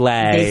gag,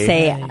 slay? They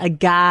say a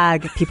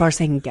gag. People are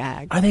saying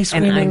gag. Are they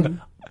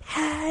screaming?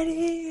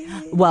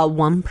 Well,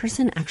 one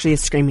person actually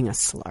is screaming a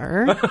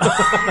slur.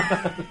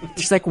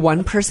 There's like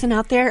one person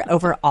out there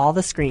over all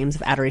the screams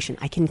of adoration.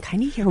 I can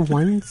kind of hear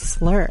one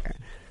slur.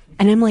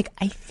 And I'm like,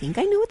 I think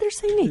I know what they're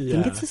saying. I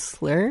think it's a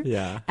slur.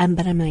 Yeah.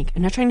 But I'm like,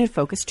 I'm not trying to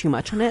focus too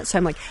much on it. So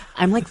I'm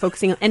like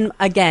focusing on, and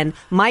again,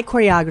 my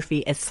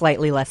choreography is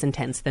slightly less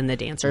intense than the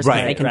dancers.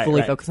 Right, I can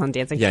fully focus on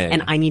dancing.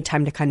 And I need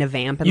time to kind of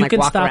vamp and you like can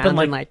walk stop around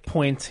and like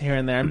point here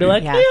and there and be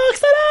like, New York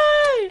City!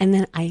 And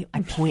then I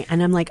point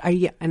and I'm like, are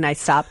you? And I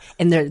stop.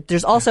 And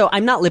there's also,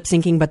 I'm not lip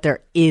syncing, but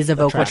there is a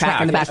vocal track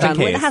in the background.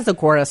 It has a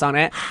chorus on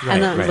it.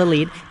 Right, and the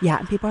lead. Yeah.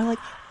 And people are like,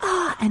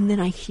 and then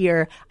I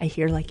hear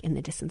like in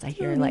the distance, I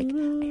hear like,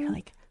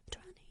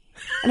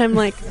 and I'm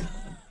like,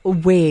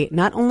 wait,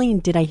 not only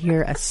did I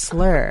hear a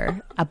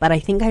slur, but I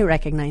think I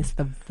recognized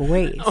the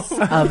voice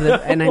of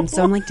the, and I'm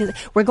like,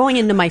 we're going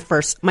into my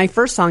first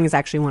song is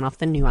actually one off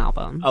the new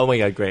album. Oh my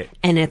god, great.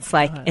 And it's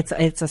like,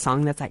 it's a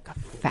song that's like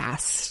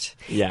fast.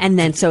 Yeah. And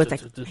then, so it's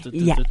like, and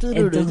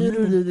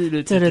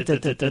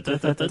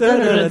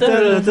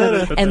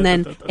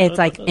then it's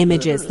like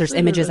images, there's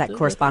images that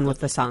correspond with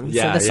the song.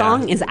 So the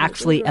song is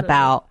actually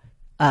about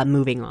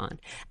moving on.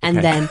 And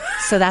then,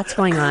 so that's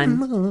going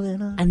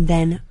on. And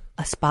then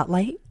a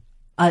spotlight,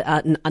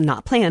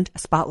 not planned, a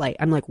spotlight.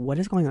 I'm like, what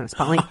is going on? A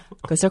spotlight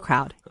goes to a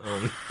crowd.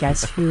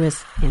 Guess who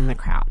is in the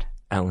crowd?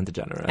 Ellen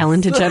DeGeneres.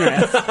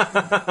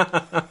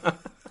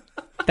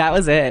 That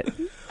was it.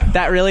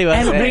 That really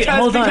was it.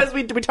 Because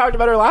we talked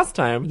about her last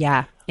time.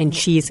 Yeah. And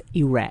she's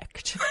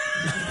erect.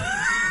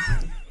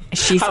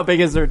 How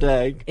big is her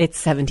dick? It's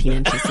 17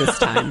 inches this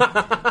time.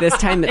 This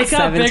time it's 17 inches. It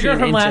got bigger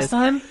from last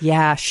time?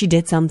 Yeah, she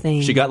did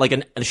something. She got like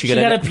she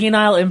got a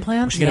penile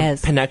implant? She got a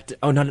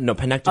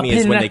penectomy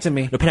is when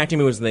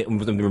penectomy was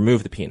when they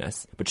removed the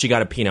penis, but she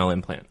got a penile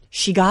implant.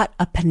 She got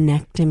a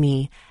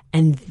penectomy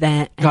and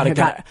then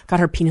got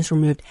her penis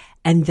removed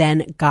and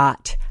then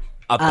got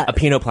a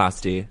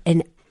penoplasty.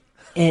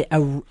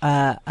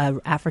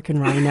 A African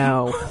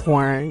rhino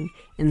horn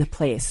in the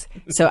place.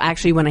 So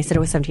actually, when I said it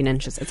was 17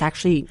 inches, it's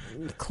actually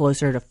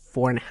closer to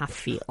 4.5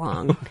 feet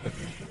long.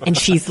 And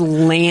she's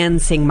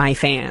lancing my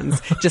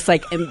fans, just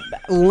like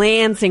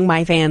lancing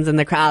my fans in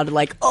the crowd.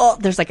 Like, oh,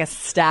 there's like a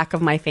stack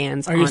of my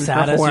fans. Are you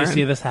sad as you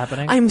see this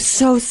happening? I'm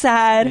so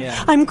sad.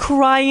 Yeah. I'm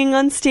crying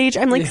on stage.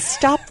 I'm like,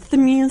 stop the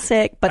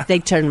music. But they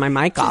turned my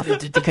mic off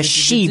because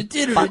she. No.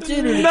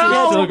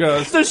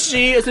 So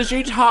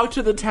she talked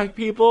to the tech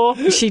people.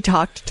 She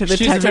talked to the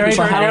She's tech very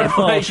people.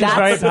 powerful. She's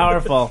very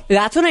powerful.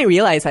 That's when I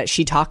realized that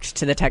she talked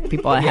to the tech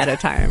people ahead of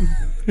time.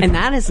 And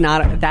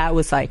that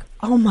was like,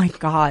 oh my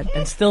God.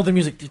 And still the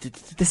music.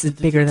 This is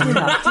bigger than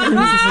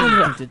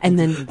that. And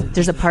then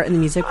there's a part in the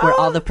music where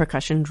all the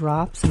percussion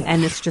drops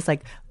and it's just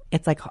like,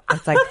 it's like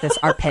this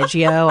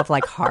arpeggio of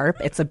like harp.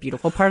 It's a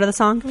beautiful part of the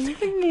song.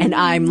 And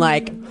I'm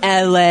like,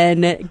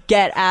 Ellen,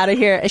 get out of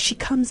here. And she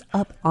comes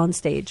up on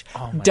stage,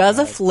 does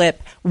a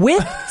flip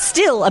with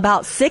still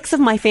about 6 of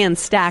my fans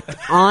stacked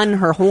on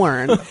her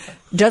horn.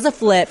 Does a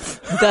flip.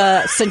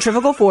 The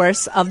centrifugal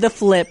force of the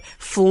flip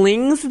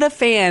flings the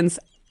fans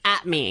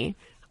at me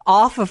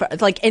off of her.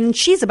 Like, and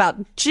she's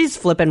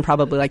flipping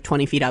probably like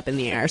 20 feet up in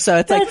the air. So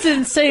it's that's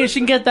insane.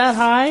 She can get that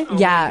high.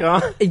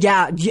 Yeah,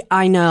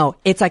 I know.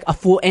 It's like a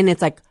full, and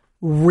it's like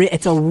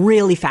it's a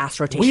really fast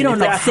rotation. We don't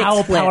it's know like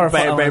how powerful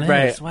Ellen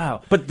is.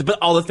 Wow. But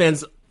all the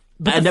fans.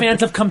 But the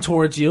fans have come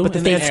towards you. But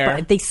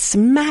they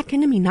smack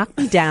into me, knock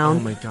me down.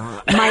 Oh my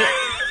God.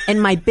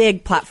 and my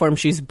big platform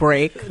shoes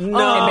break.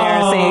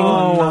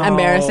 No.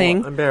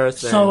 Embarrassing.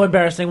 So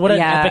embarrassing. What an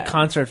Yeah. epic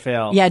concert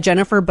fail. Yeah,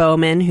 Jennifer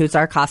Bowman, who's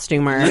our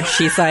costumer,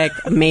 she's like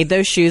made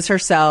those shoes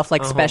herself,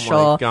 like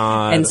special. my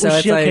God. And so Was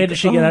it's she okay? like, Did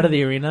she get out of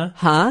the arena?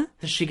 Huh?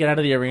 Did she get out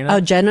of the arena? Oh,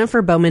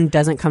 Jennifer Bowman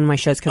doesn't come to my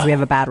shows because we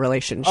have a bad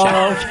relationship.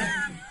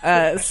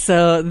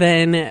 So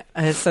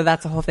that's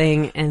the whole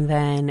thing, and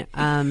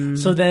then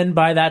So then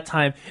by that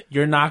time,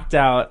 you're knocked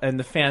out, and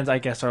the fans, I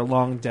guess, are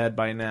long dead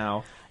by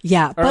now.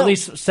 yeah, Or at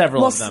least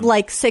several of them.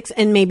 like 6,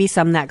 and maybe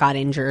some that got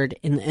injured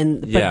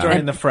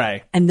During the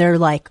fray. and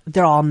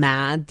they're all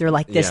mad. They're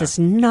like, this Yeah. is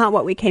not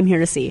what we came here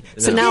to see.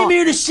 So We now came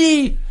here to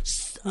see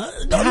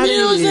the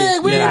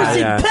music. We're here to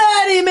see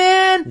Patty,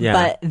 man.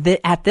 Yeah. But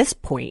at this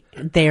point,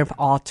 they've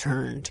all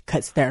turned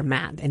because they're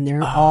mad, and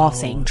they're all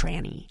saying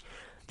tranny.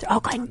 They're all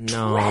going,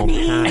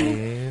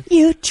 tranny,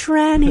 you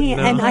tranny.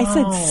 No. And I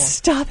said,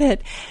 stop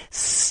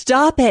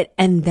it.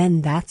 And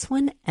then that's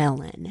when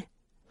Ellen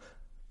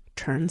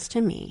turns to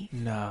me.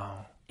 No.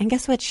 And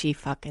guess what she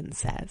fucking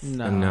says?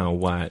 No,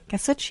 what?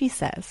 Guess what she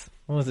says?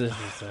 What was this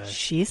she said?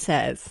 She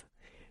says,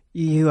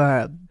 you are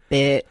a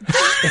bitch.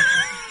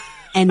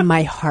 And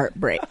my heart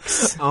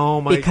breaks. Oh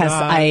my because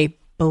God. I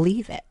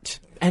believe it.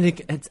 And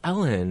it's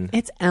Ellen.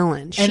 It's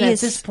Ellen. She And at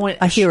is this point,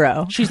 a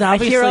hero. She's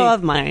obviously a hero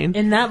of mine.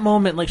 In that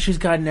moment, like she's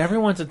gotten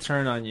everyone to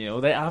turn on you.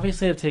 They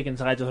obviously have taken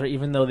sides with her,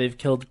 even though they've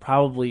killed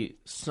probably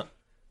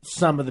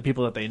some of the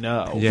people that they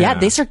know. Yeah,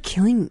 they start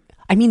killing.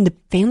 I mean, the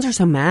fans are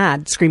so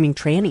mad, screaming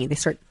tranny. They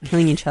start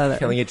killing each other.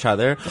 Killing each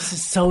other. This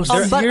is so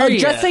But serious.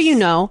 just so you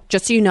know,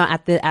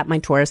 at my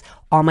tours,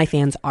 all my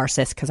fans are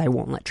cis because I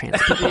won't let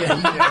trans people in.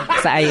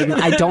 'Cause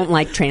I don't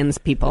like trans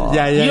people.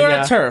 You're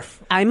a TERF.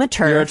 I'm a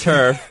TERF. You're a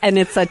TERF. And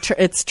it's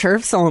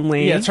TERFs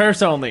only. Yeah,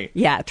 TERFs only.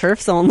 Yeah,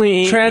 TERFs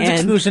only. Trans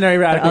and exclusionary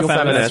radical they're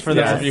also- feminists, for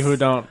those of you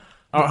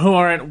who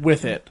aren't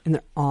with it. And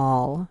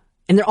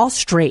they're all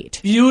straight.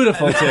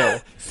 Beautiful too.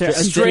 They're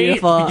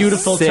Straight,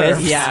 beautiful cis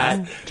TERFs.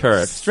 Yeah.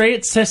 TERF.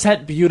 Straight,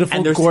 cishet,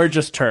 beautiful,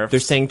 gorgeous TERFs. They're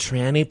saying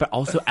tranny, but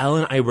also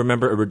Ellen, I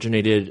remember,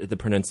 originated the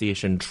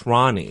pronunciation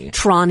Tronny.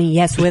 Tronny,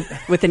 yes,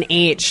 with an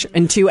H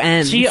and 2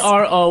 N's.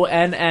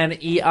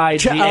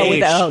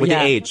 TRONNEIGH. With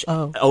the H.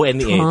 O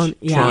and the Tron- H.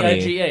 yeah.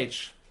 Tronny.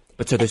 TIGH.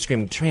 But so they're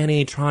screaming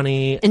tranny,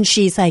 Tronny. And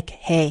she's like,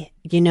 hey,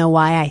 you know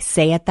why I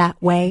say it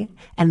that way?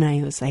 And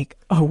I was like,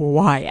 oh,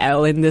 why,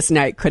 Ellen? This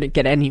night couldn't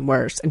get any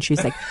worse. And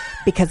she's like,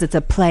 because it's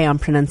a play on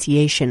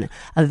pronunciation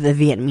of the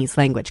Vietnamese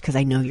language, because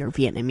I know you're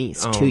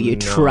Vietnamese too, you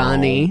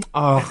tranny.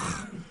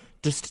 Oh,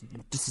 just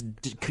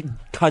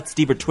cuts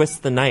deeper, twists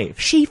the knife.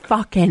 She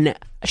fucking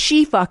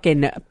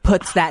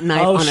puts that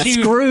knife on a she-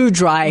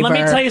 screwdriver. Let me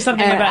tell you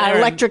something an about Erin.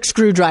 electric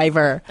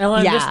screwdriver.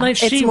 Ellen, yeah, this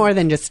night it's she- more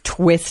than just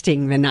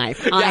twisting the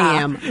knife.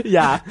 I am.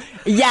 Yeah.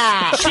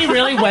 Yeah. She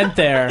really went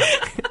there.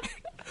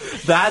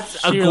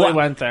 She really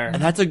went there.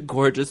 That's a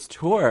gorgeous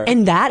tour.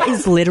 And that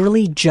is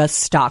literally just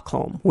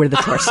Stockholm, where the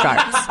tour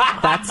starts.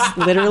 That's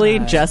literally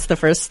just the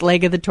first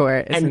leg of the tour.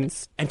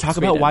 Is And talk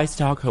Sweden. about why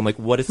Stockholm. Like,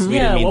 what does Sweden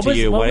Yeah, mean what to was-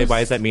 you? what was-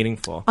 Why is that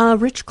meaningful?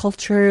 Rich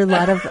culture, a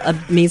lot of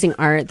amazing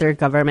art. Their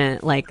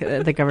government,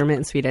 the government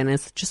in Sweden,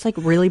 is just like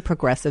really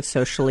progressive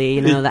socially.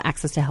 You know, the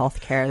access to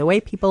healthcare, the way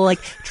people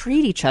like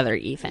treat each other,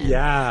 even.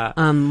 Yeah.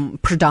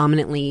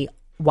 Predominantly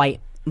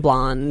white,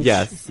 blonde.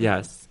 Yes.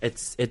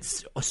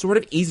 It's sort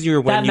of easier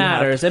when That you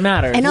matters. Have, It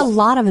matters. And a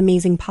lot of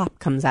amazing pop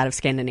comes out of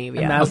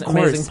Scandinavia. Of course.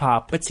 Amazing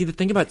pop. But see, the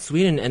thing about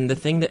Sweden, and the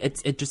thing that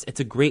it's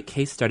a great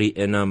case study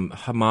in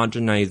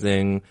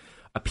homogenizing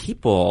a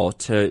people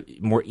to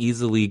more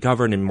easily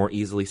govern and more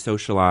easily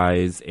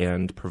socialize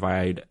and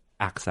provide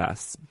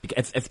access.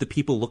 If the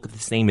people look the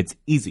same, it's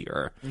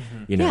easier.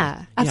 You know?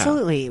 Yeah,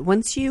 absolutely.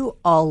 Once you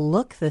all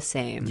look the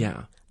same,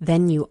 Yeah.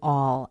 then you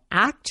all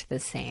act the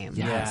same.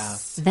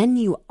 Yes. Then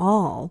you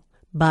all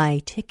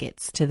buy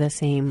tickets to the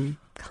same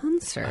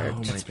concert.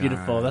 That's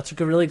beautiful. That's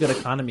a really good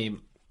economy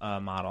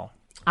model.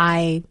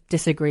 I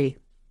disagree.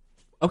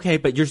 Okay,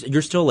 but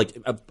you're still like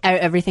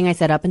Everything I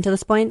said up until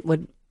this point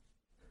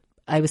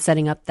I was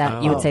setting up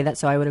that you Oh. would say that,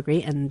 so I would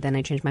agree, and then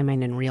I changed my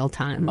mind in real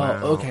time.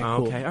 Okay,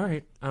 cool. Okay, all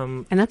right.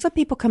 And that's what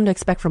people come to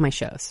expect from my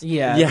shows.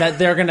 Yeah, that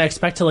they're going to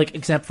expect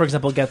to for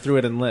example, get through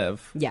it and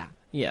live. Yeah.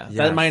 Yeah, Yes.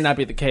 that might not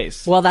be the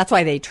case. Well, that's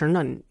why they turned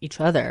on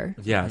each other.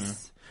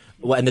 Yes.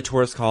 Well, and the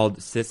tour is called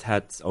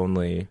Cishets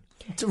Only.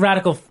 It's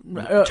radical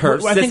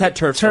Turfs. I think Cishet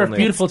turfs turf, only.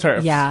 beautiful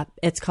turf. Yeah,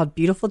 it's called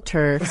Beautiful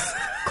Turfs,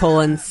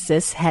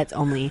 cis heads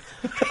only,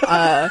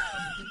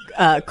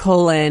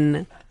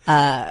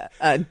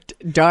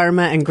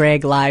 Dharma and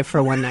Greg live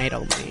for one night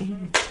only.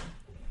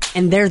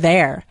 And they're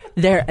there.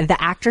 The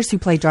actors who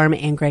play Dharma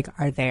and Greg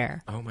are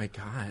there. Oh my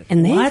god!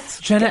 And they What?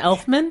 Jenna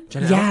Elfman?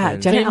 Jenna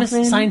Famous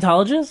Elfman.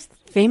 Scientologist?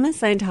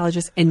 Famous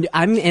Scientologist, and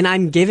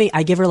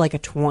I give her like a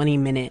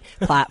 20-minute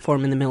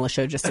platform in the middle of the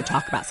show just to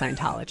talk about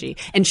Scientology,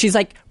 and she's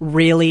like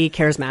really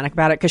charismatic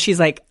about it because she's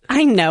like,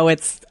 I know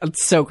it's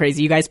so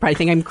crazy. You guys probably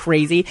think I'm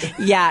crazy.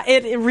 Yeah,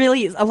 it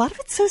really is. A lot of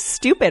it's so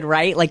stupid,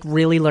 right? Like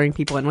really luring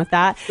people in with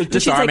that.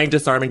 Disarming.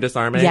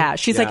 Yeah,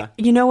 she's like,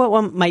 you know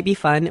what might be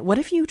fun? What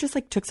if you just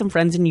like took some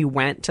friends and you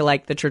went to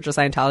like the Church of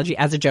Scientology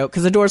as a joke?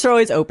 Because the doors are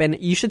always open.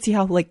 You should see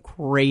how like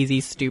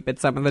crazy stupid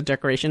some of the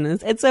decoration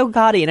is. It's so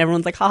gaudy, and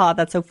everyone's like, haha,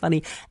 that's so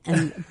funny.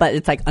 But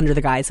it's like under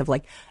the guise of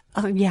like,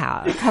 oh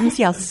yeah, come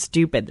see how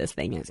stupid this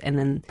thing is. And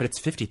then, but it's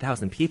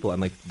 50,000 people,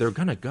 and like they're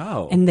gonna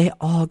go, and they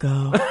all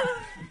go.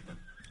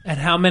 And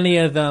how many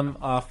of them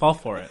fall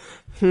for it?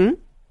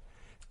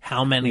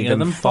 How many of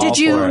them fall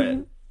for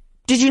it?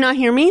 Did you not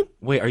hear me?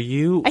 Wait, are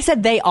you? I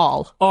said they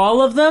all.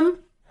 All of them?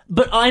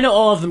 But I know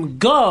all of them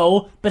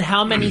go, but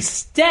how many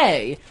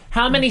stay?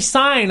 How many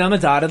sign on the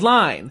dotted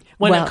line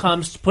when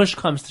push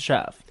comes to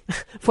shove?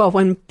 Well,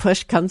 when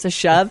push comes to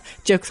shove,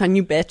 joke's on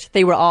you, bitch.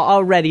 They were all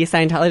already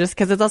Scientologists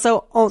because it's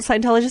also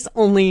Scientologists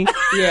only.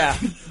 Yeah.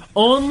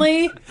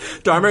 Only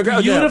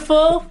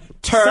beautiful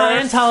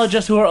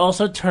Scientologists who are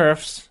also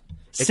TERFs.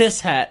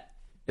 Cishet.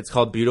 It's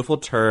called Beautiful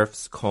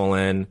TERFs,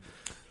 Cishet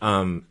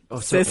only.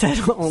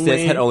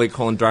 Cishet only,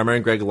 Dharma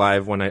and Greg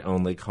live one night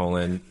only,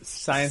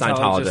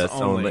 Scientologists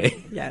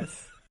only.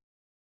 Yes.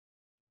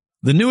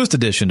 The newest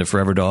addition to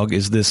Forever Dog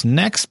is this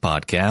next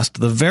podcast,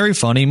 the very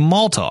funny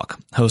Mall Talk,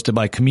 hosted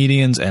by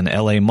comedians and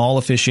LA mall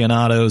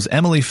aficionados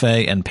Emily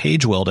Faye and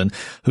Paige Weldon,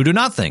 who do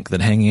not think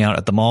that hanging out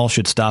at the mall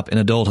should stop in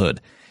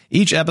adulthood.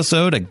 Each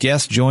episode, a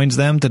guest joins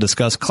them to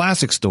discuss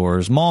classic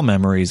stores, mall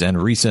memories,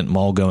 and recent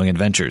mall-going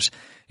adventures.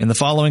 In the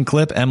following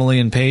clip, Emily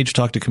and Paige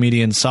talk to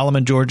comedian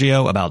Solomon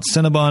Giorgio about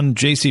Cinnabon,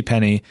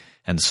 JCPenney,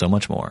 and so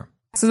much more.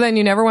 So then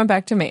you never went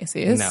back to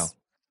Macy's? No.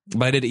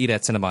 But I did eat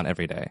at Cinnabon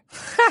every day.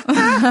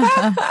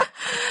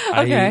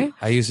 Okay.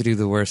 I used to do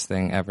the worst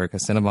thing ever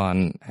because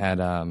Cinnabon had,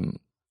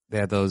 they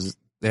had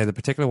the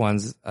particular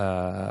ones,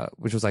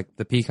 which was like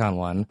the pecan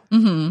one.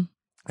 Mm-hmm.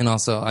 And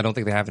also, I don't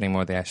think they have it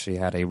anymore. They actually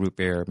had a root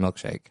beer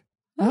milkshake.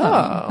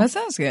 Oh, that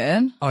sounds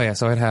good. Oh, yeah.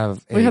 So I'd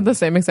have... We had the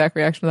same exact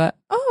reaction to that.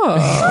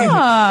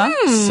 Oh.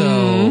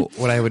 So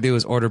what I would do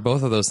is order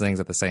both of those things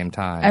at the same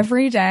time.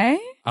 Every day?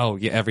 Oh,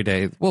 yeah, every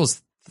day. Well,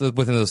 it was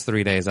within those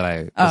 3 days that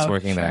I was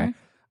working there.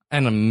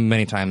 And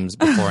many times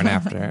before and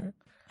after.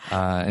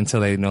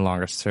 Until they no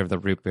longer serve the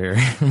root beer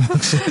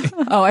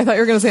milkshake. Oh, I thought you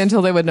were going to say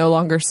until they would no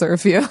longer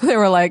serve you. They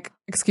were like,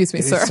 excuse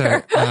me,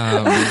 sir.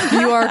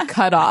 You are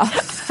cut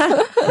off.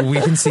 We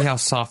can see how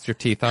soft your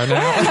teeth are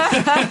now.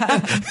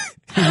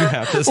 You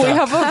have to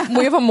stop.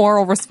 We have a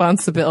moral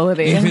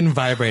responsibility. You've been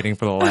vibrating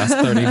for the last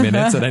 30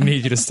 minutes and I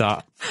need you to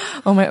stop.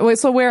 Oh my, wait,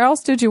 so where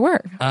else did you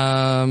work?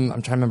 I'm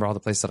trying to remember all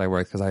the places that I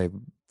worked because I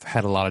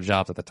had a lot of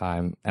jobs at the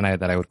time and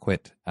I would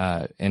quit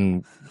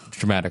in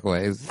dramatic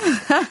ways.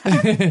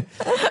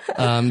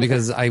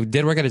 Because I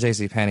did work at a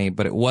JCPenney,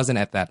 but it wasn't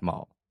at that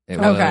mall. It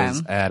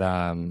was at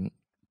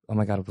oh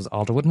my God, it was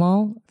Alderwood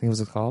Mall, I think it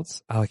was called.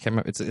 Oh, I can't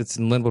remember. It's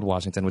in Linwood,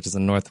 Washington, which is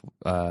in North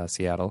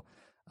Seattle.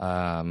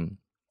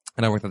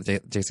 And I worked at the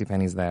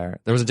JCPenney's there.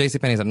 There was a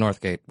JCPenney's at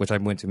Northgate, which I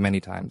went to many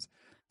times.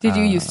 Did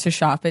you used to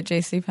shop at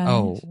JCPenney?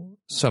 Oh,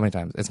 so many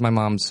times. It's my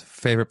mom's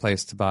favorite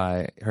place to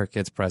buy her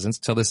kids' presents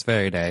till this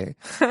very day.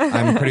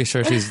 I'm pretty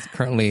sure she's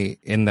currently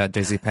in that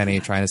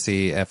JCPenney trying to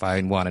see if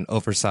I want an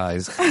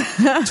oversized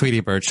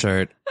Tweety Bird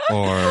shirt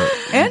or...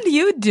 And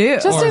you do.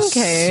 Just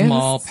in case.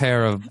 Small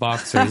pair of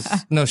boxers.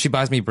 No, she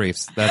buys me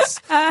briefs. That's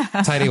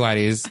tighty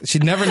whities. She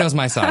never knows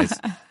my size.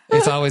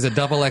 It's always a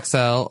double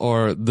XL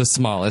or the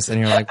smallest, and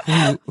you're like,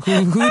 who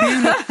do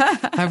you know?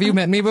 Have you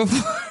met me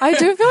before? I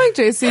do feel like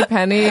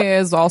JCPenney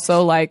is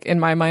also like, in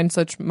my mind,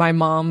 such my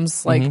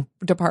mom's like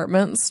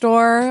department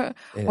store,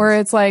 where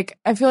it's like,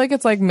 I feel like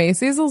it's like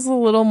Macy's is a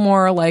little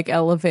more like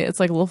elevated. It's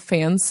like a little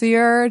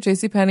fancier.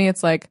 JCPenney,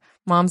 it's like,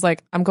 mom's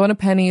like, I'm going to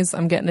Penny's,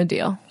 I'm getting a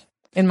deal.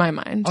 In my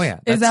mind. Oh yeah.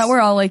 Is that where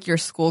all like your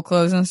school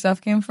clothes and stuff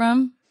came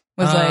from?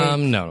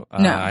 No.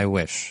 I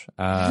wish.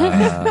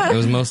 It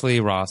was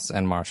mostly Ross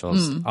and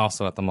Marshalls,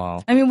 also at the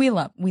mall. I mean, we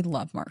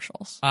love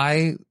Marshalls.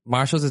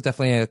 Marshalls is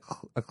definitely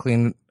a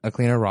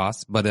cleaner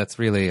Ross, but that's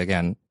really,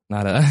 again,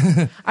 not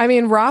a... I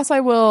mean, Ross,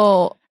 I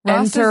will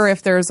enter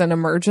if there's an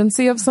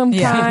emergency of some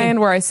kind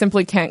where I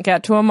simply can't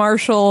get to a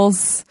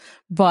Marshalls,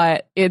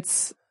 but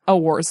it's a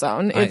war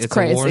zone. It's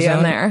crazy war zone,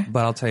 in there.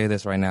 But I'll tell you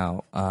this right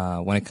now,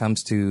 when it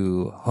comes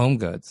to home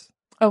goods,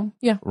 oh,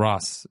 yeah.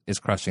 Ross is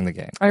crushing the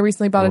game. I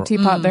recently bought a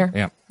teapot there.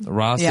 Yeah.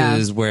 Ross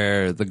is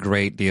where the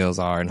great deals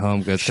are in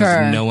home goods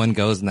because no one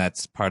goes in that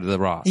part of the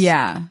Ross.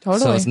 Yeah, totally.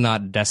 So it's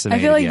not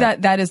decimated I feel like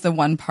yet. that is the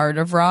one part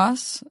of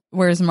Ross,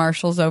 whereas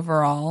Marshall's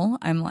overall,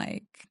 I'm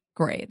like,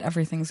 great.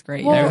 Everything's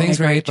great. Well, everything's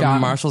great, but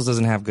Marshalls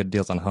doesn't have good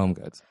deals on home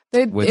goods.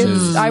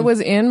 I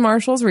was in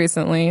Marshalls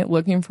recently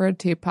looking for a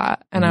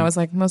teapot, and I was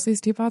like, most of these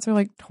teapots are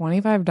like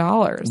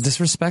 $25.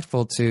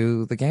 Disrespectful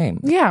to the game.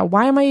 Yeah,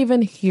 why am I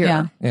even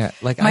here? Yeah,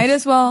 like might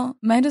as well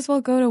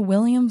go to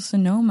Williams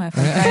Sonoma if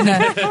I'm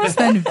trying to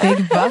spend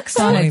big bucks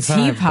on a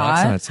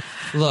teapot.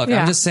 Look,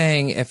 I'm just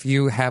saying, if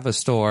you have a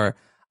store,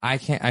 I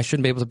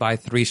shouldn't be able to buy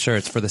 3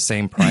 shirts for the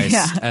same price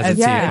as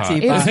a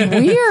teapot. It's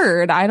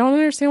weird. I don't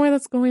understand why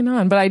that's going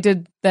on. But I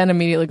did then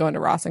immediately go into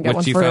Ross and get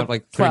one you for found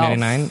like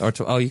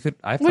 $3.99 or you could.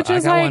 I got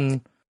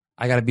one.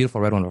 I got a beautiful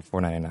red one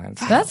for $4.99.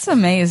 So. That's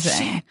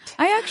amazing.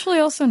 I actually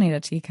also need a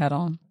tea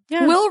kettle.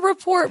 Yeah. We'll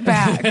report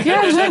back.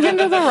 Check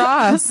into the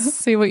Ross.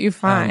 See what you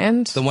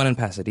find. The one in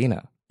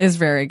Pasadena is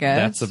very good.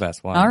 That's the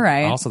best one. All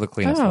right. Also the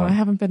cleanest one. I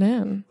haven't been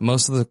in.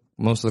 Most of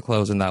the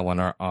clothes in that one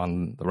are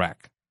on the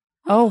rack.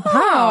 Oh,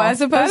 wow. As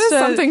opposed to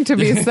something to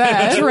be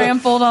said.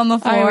 Trampled on the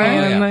floor.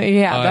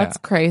 That's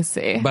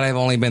crazy. But I've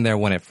only been there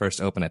when it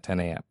first opened at 10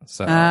 a.m.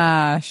 So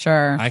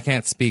sure. I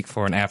can't speak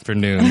for an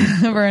afternoon.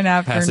 For an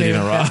afternoon.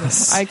 Pasadena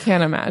Ross. I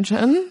can't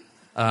imagine.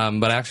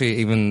 But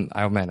actually,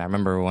 I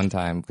remember one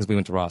time, because we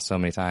went to Ross so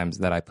many times,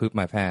 that I pooped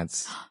my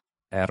pants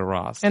at a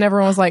Ross. And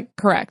everyone was like,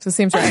 correct. It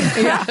seems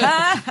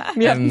right.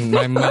 And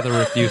my mother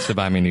refused to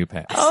buy me new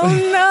pants. Oh,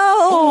 no.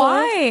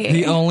 Why?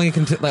 The only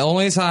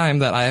time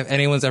that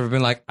anyone's ever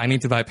been like, I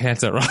need to buy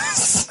pants at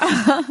Ross.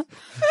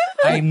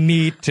 I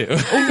need to.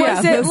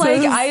 Was it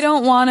like, I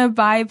don't want to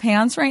buy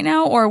pants right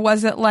now? Or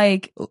was it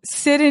like,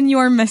 sit in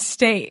your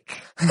mistake?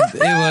 It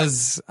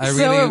was.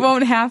 So it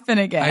won't happen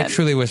again. I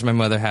truly wish my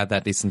mother had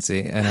that decency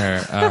in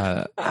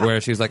her,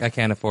 where she was like, I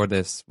can't afford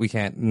this. We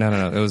can't.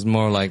 No. It was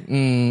more like,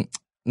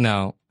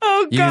 no.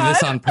 Oh, God. You do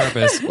this on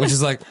purpose, which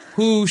is like,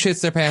 who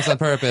shits their pants on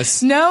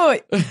purpose? No,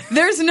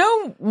 there's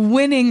no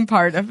winning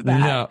part of that.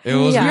 No, it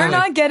was. You're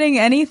not getting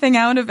anything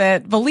out of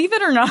it, believe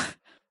it or not.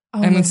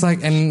 Oh, and it's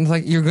like,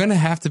 you're going to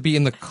have to be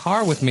in the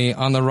car with me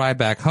on the ride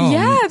back home.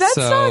 Yeah, that's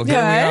not good.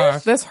 Here we are.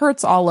 This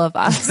hurts all of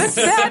us. That's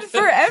bad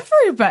for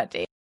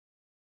everybody.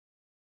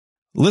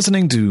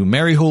 Listening to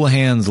Mary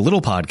Houlihan's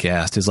Little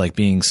Podcast is like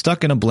being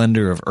stuck in a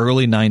blender of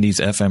early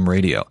 90s FM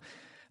radio.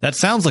 That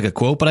sounds like a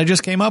quote, but I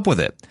just came up with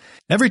it.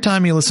 Every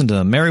time you listen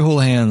to Mary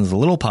Houlihan's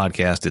Little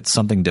Podcast, it's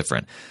something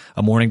different.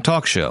 A morning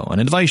talk show, an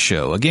advice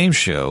show, a game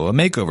show, a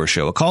makeover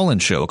show, a call-in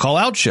show, a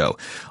call-out show,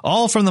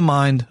 all from the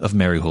mind of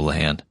Mary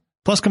Houlihan.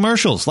 Plus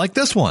commercials like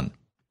this one.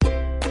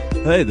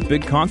 Hey, the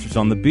big concert's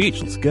on the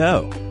beach. Let's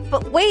go.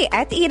 But wait, I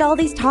have to eat all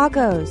these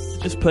tacos.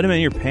 Just put them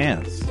in your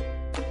pants.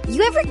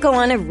 You ever go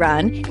on a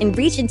run and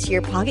reach into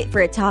your pocket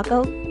for a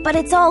taco, but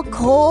it's all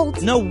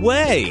cold? No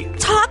way!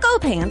 Taco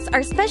pants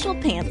are special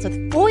pants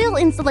with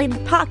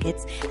foil-insulated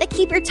pockets that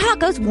keep your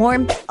tacos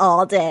warm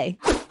all day.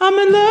 I'm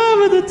in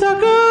love with the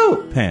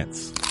taco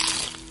pants.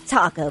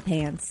 Taco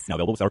pants. Now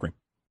available with sour cream.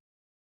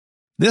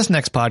 This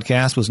next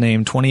podcast was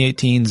named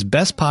 2018's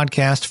Best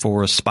Podcast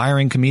for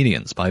Aspiring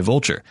Comedians by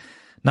Vulture.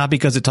 Not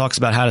because it talks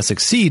about how to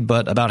succeed,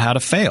 but about how to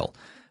fail.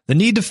 The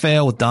Need to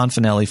Fail with Don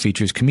Finelli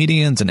features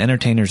comedians and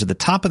entertainers at the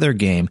top of their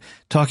game,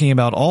 talking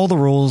about all the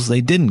roles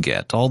they didn't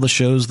get, all the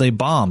shows they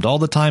bombed, all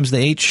the times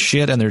they ate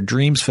shit and their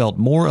dreams felt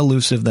more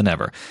elusive than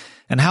ever,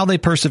 and how they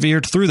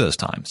persevered through those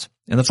times.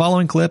 In the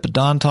following clip,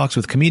 Don talks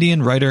with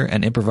comedian, writer,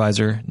 and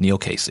improviser Neil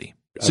Casey.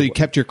 So you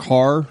kept your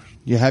car?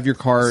 You have your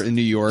car in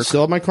New York?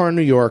 Still have my car in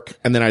New York,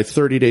 and then I had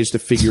 30 days to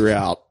figure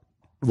out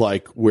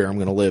like where I'm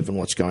going to live and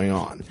what's going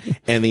on.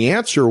 And the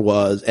answer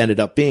ended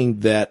up being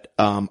that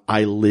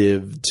I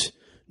lived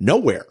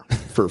nowhere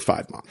for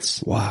 5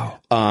 months. Wow.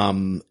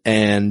 I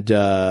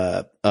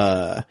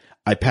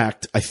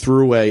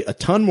threw away a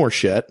ton more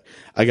shit.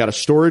 I got a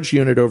storage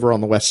unit over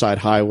on the West Side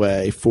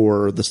Highway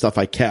for the stuff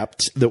I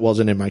kept that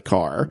wasn't in my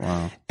car.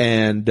 Wow.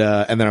 And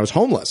then I was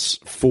homeless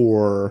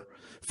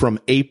from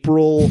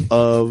April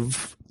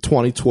of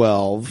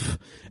 2012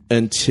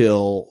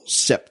 until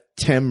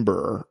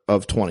September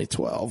of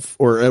 2012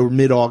 or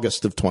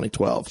mid-August of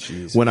 2012.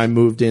 Jeez. When I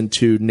moved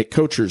into Nick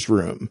Kocher's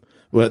room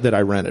that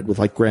I rented with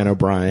like Grant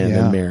O'Brien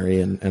and Mary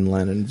and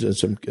Lennon and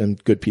some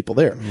good people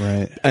there.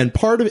 Right. And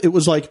part of it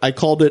was like, I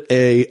called it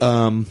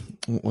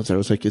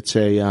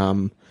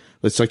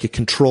it's like a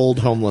controlled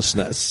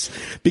homelessness,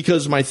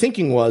 because my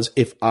thinking was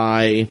if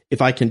I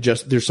can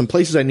just, there's some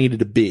places I needed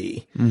to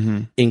be,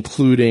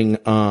 including,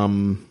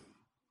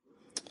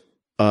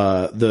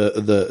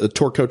 the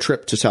Torco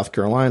trip to South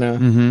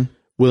Carolina,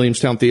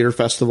 Williamstown Theater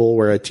Festival,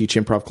 where I teach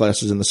improv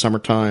classes in the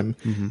summertime.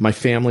 My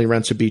family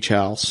rents a beach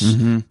house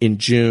in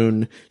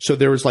June. So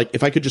there was like,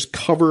 if I could just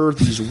cover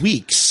these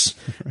weeks,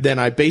 then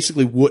I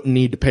basically wouldn't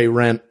need to pay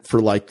rent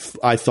for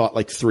I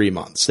thought 3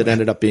 months. It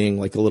ended up being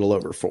like a little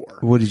over 4.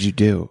 What did you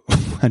do?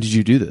 How did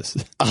you do this?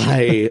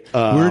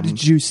 Where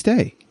did you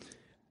stay?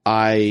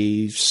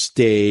 I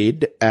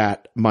stayed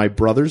at my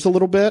brother's a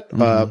little bit,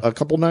 a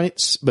couple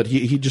nights, but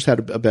he just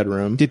had a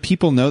bedroom. Did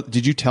people know?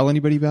 Did you tell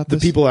anybody about this?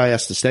 The people I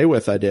asked to stay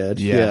with, I did.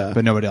 Yeah.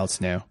 But nobody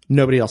else knew.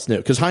 Nobody else knew.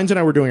 Because Heinz and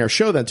I were doing our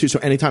show then too. So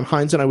anytime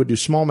Heinz and I would do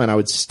Small Men, I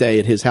would stay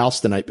at his house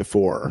the night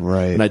before.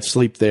 Right. And I'd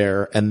sleep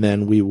there, and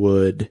then we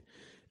would.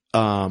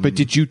 But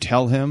did you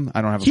tell him?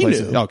 I don't have a place.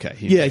 Knew. Okay.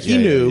 He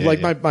knew.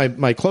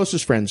 My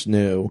closest friends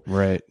knew.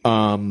 Right.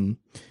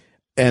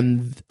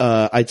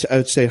 I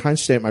would say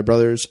Heinz stayed at my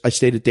brother's. I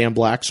stayed at Dan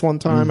Black's one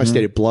time. I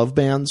stayed at Blove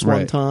Band's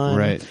one time.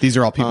 Right. These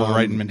are all people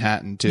right in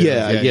Manhattan too.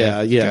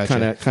 Yeah.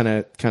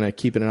 Gotcha. Kind of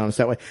keeping it honest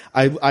that way.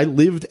 I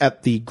lived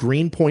at the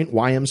Greenpoint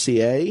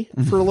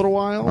YMCA for a little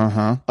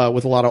while.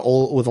 With a lot of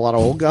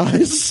old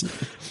guys.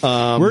 Where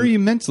are you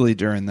mentally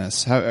during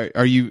this? How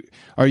are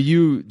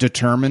you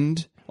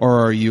determined,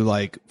 or are you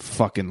like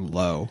fucking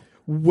low?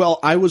 Well,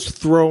 I was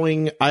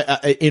throwing.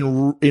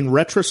 In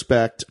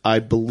retrospect, I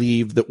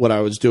believe that what I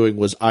was doing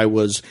was I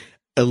was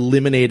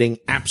eliminating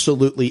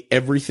absolutely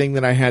everything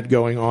that I had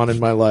going on in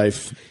my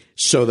life,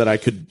 so that I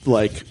could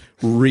like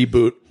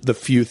reboot the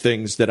few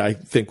things that I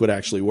think would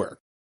actually work.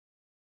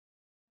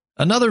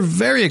 Another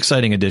very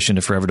exciting addition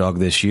to Forever Dog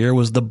this year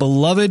was the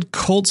beloved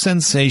cult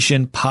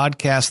sensation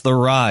Podcast The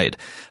Ride,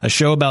 a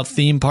show about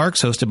theme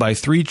parks hosted by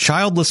 3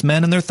 childless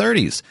men in their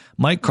 30s,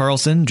 Mike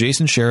Carlson,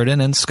 Jason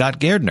Sheridan, and Scott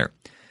Gardner.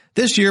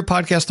 This year,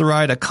 Podcast The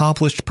Ride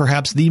accomplished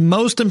perhaps the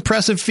most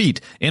impressive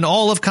feat in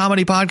all of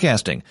comedy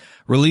podcasting,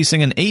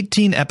 releasing an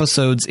 18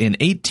 episodes in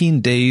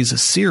 18 days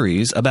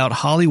series about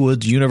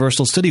Hollywood's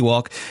Universal City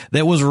Walk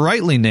that was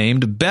rightly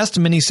named Best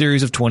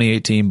Miniseries of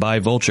 2018 by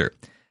Vulture.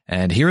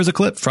 And here is a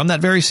clip from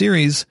that very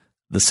series,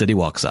 The City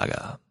Walk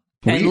Saga.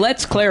 And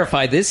let's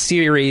clarify, this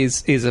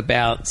series is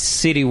about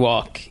City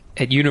Walk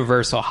at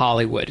Universal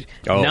Hollywood,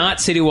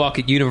 not City Walk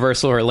at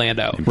Universal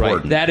Orlando.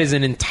 Important. That is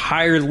an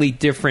entirely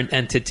different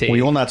entity.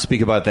 We will not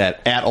speak about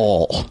that at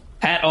all.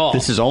 At all.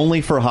 This is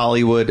only for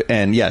Hollywood,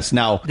 and yes,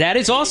 now... That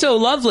is also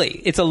lovely.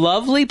 It's a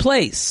lovely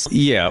place.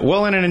 Yeah,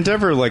 well, and an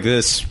endeavor like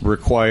this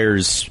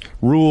requires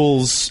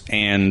rules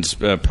and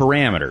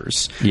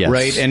parameters,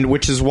 right? And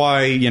which is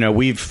why,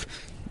 we've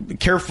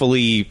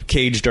carefully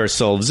caged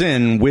ourselves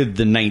in with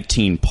the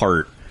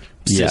 19-part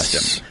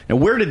system. Now,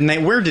 where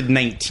did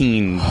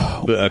 19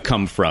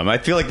 come from? I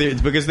feel like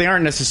it's because they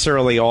aren't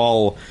necessarily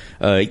all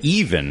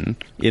even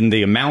in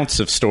the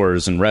amounts of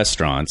stores and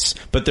restaurants,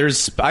 but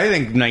I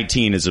think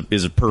 19 is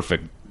a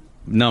perfect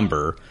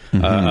number,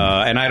 and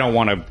I don't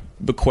want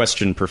to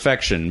question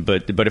perfection,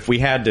 but if we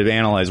had to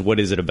analyze what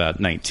is it about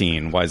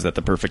 19, why is that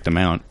the perfect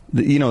amount?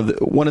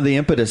 One of the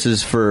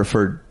impetuses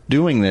for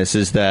doing this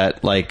is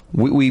that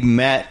we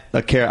met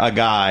a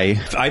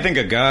guy. I think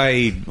a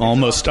guy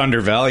almost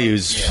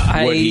undervalues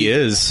what he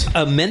is.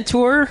 A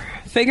mentor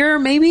figure,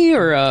 maybe,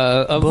 or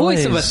a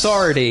voice of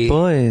authority.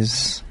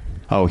 Boys.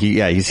 Oh,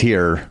 he's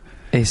here.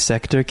 A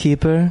sector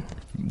keeper.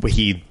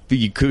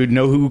 You could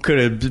know who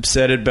could have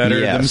said it better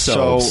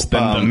themselves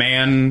than the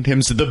man,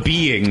 the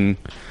being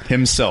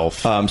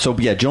himself.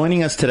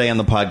 Joining us today on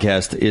the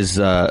podcast is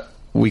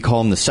we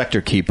call him the sector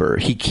keeper.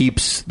 He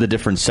keeps the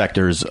different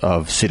sectors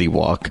of City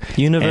Walk.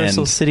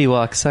 Universal City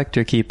Walk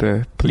sector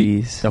keeper,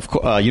 please. Of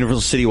course,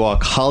 Universal City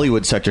Walk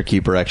Hollywood sector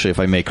keeper. Actually, if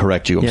I may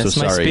correct you, I'm so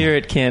sorry. Yes, my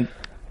spirit can't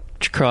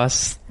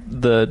cross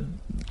the.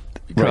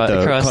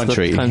 Across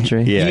country. The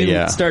country.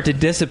 You start to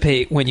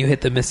dissipate when you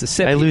hit the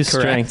Mississippi. I lose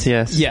correct? strength,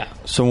 yes. Yeah.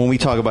 So when we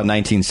talk about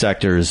 19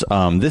 sectors,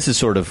 this is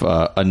sort of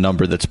a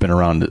number that's been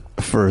around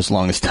for as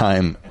long as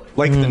time.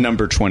 Like the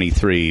number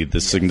 23,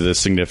 the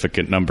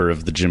significant number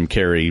of the Jim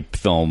Carrey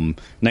film,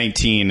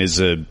 19 is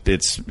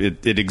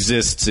it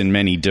exists in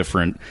many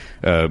different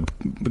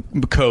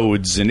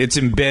codes, and it's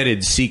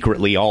embedded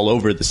secretly all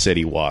over the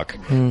City Walk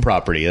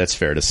property. That's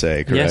fair to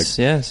say, correct?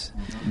 Yes.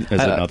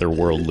 As an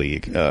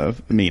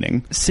otherworldly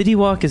meaning. City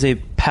Walk is a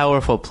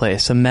powerful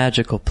place, a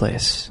magical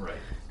place. Right.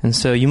 And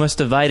so you must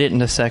divide it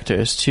into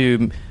sectors.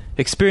 To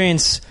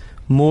experience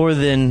more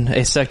than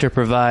a sector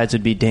provides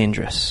would be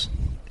dangerous.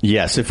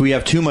 Yes, if we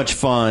have too much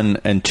fun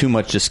and too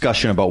much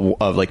discussion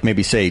of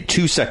maybe say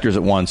 2 sectors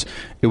at once,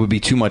 it would be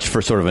too much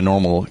for sort of a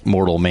normal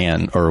mortal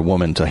man or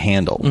woman to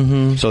handle.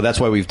 So that's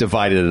why we've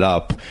divided it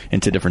up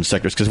into different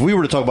sectors. Because if we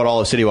were to talk about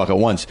all of City Walk at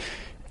once,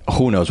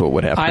 who knows what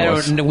would happen? I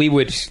don't know. We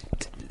would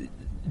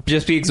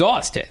just be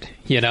exhausted,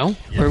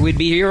 or we'd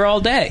be here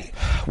all day.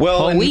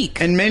 Well, all week.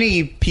 And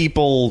many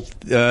people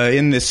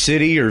in this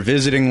city or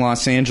visiting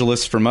Los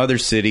Angeles from other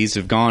cities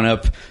have gone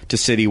up to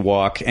City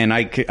Walk, and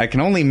I can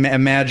only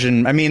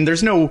imagine. I mean,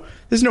 there's no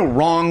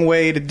wrong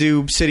way to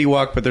do City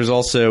Walk, but there's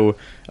also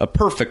a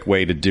perfect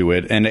way to do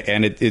it, and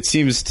it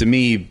seems to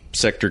me,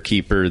 Sector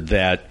Keeper,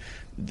 that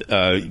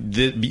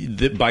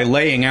by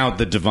laying out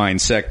the divine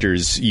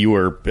sectors, you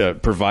are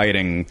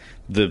providing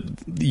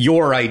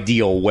your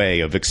ideal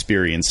way of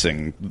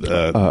experiencing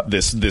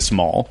this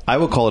mall. I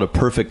would call it a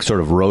perfect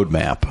sort of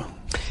roadmap.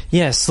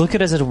 Yes, look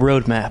at it as a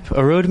roadmap.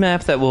 A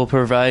roadmap that will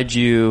provide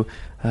you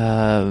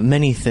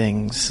many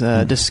things.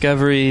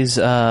 Discoveries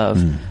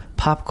of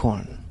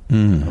popcorn.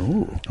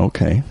 Ooh,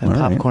 okay. At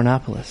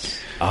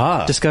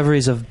Popcornopolis.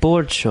 Discoveries of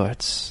board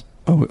shorts.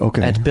 Oh,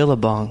 okay. At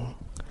Billabong.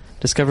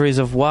 Discoveries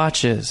of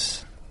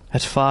watches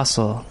at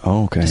Fossil.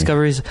 Oh, okay.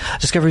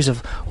 Discoveries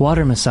of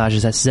water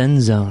massages at Zen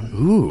Zone.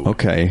 Ooh.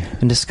 Okay.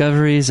 And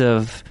discoveries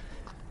of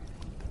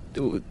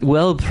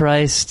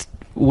well-priced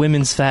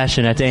women's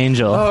fashion at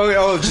Angel.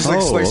 Just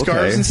like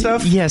scarves and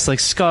stuff? Yes, like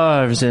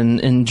scarves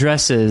and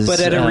dresses. But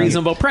at a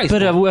reasonable price.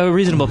 But a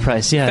reasonable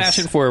price, yes.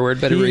 Fashion forward,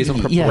 but a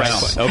reasonable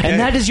price. Okay. And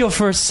that is your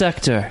first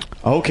sector.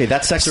 Okay,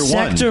 that's Sector 1.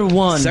 Sector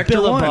 1,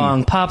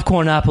 Billabong,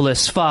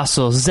 Popcornopolis,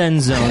 Fossil,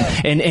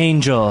 Zenzone, and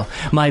Angel,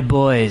 my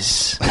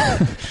boys.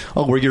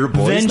 We're your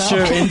boys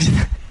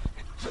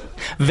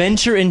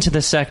Venture into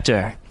the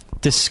sector.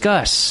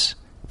 Discuss,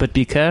 but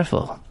be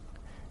careful.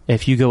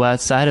 If you go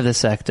outside of the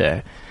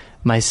sector,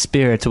 my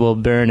spirit will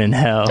burn in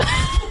hell.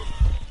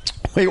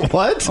 Wait,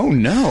 what? Oh,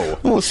 no.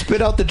 Well,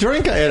 spit out the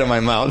drink I had in my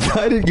mouth.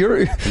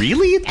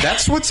 Really?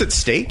 That's what's at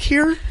stake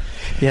here?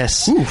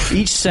 Yes. Oof.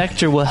 Each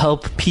sector will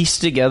help piece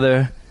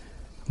together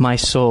my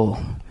soul.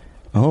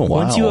 Oh, wow.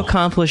 Once you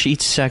accomplish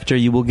each sector,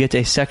 you will get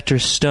a sector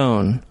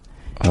stone.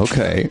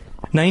 Okay.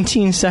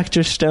 19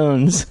 sector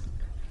stones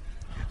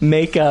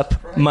make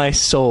up my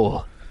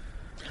soul.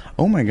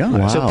 Oh my God!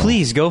 Wow. So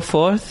please go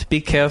forth,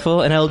 be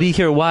careful, and I'll be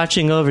here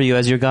watching over you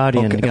as your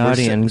guardian. Okay.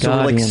 Guardian. So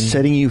we're like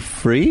setting you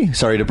free.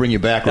 Sorry to bring you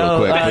back real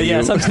quick.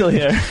 Yes, I'm still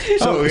here.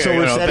 So we're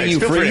setting you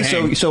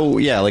free. So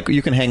yeah, like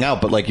you can hang out,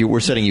 but like we're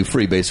setting you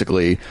free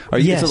basically. Are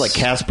you is it like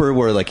Casper,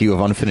 where like you have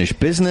unfinished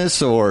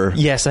business, or?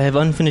 Yes, I have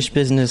unfinished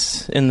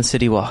business in the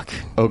City Walk.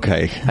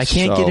 Okay. I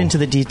can't get into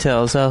the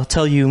details. I'll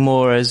tell you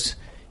more as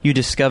you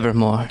discover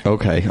more.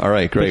 Okay. All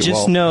right. Great. But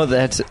just know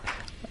that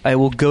I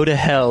will go to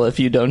hell if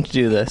you don't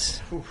do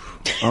this.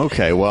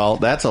 Okay, well,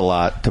 that's a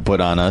lot to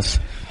put on us.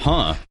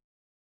 Huh.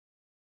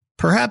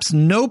 Perhaps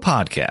no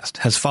podcast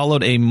has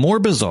followed a more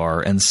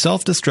bizarre and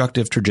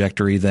self-destructive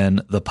trajectory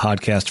than the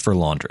Podcast for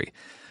Laundry.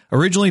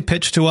 Originally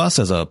pitched to us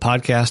as a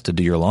podcast to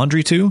do your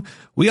laundry to,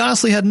 we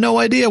honestly had no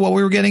idea what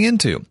we were getting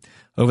into.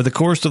 Over the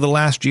course of the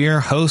last year,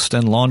 host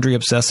and laundry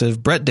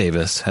obsessive Brett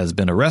Davis has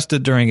been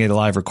arrested during a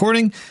live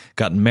recording,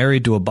 gotten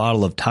married to a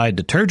bottle of Tide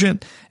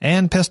detergent,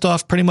 and pissed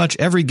off pretty much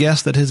every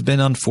guest that has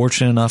been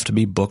unfortunate enough to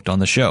be booked on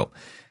the show.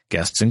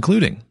 Guests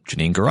including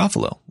Janine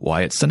Garofalo,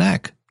 Wyatt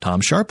Cenac,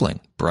 Tom Sharpling,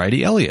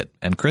 Bridie Elliott,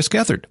 and Chris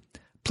Gethard.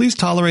 Please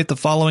tolerate the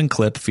following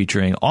clip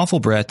featuring Awful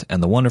Brett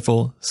and the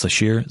wonderful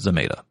Sashir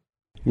Zameda.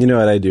 You know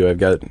what I do? I've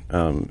got,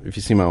 if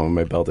you see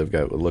my belt, I've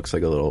got what looks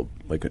like a little,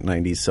 like a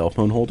 90s cell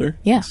phone holder.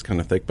 Yeah. It's kind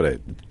of thick, but I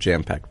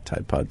jam-packed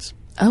Tide Pods.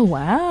 Oh,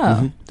 wow.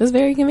 Mm-hmm. That's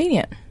very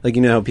convenient. Like,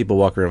 you know how people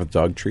walk around with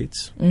dog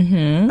treats?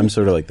 Mm-hmm. I'm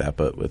sort of like that,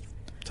 but with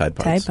Tide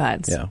Pods. Tide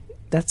Pods. Yeah.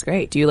 That's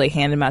great. Do you, like,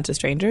 hand them out to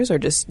strangers or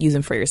just use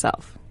them for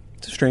yourself?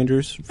 To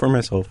strangers, for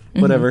myself,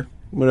 Mm-hmm.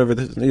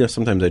 whatever.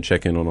 Sometimes I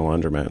check in on a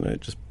laundromat and I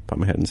just pop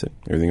my head and say,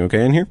 everything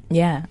okay in here?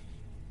 Yeah.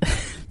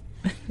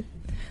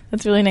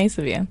 That's really nice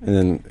of you. And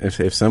then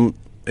if some...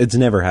 It's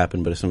never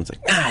happened, but if someone's like,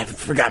 I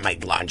forgot my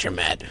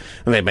laundromat,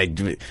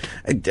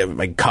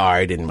 my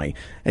card, and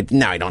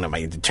now I don't have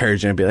my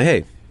detergent, I'd be like,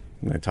 hey,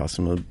 and I toss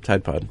them a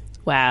Tide Pod.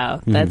 Wow,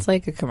 Mm-hmm. that's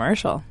like a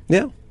commercial.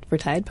 Yeah. For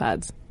Tide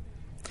Pods.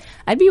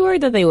 I'd be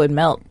worried that they would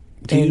melt.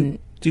 Do you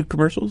do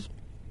commercials?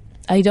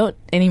 I don't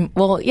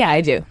well, yeah,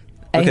 I do.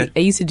 Okay. I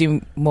used to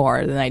do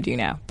more than I do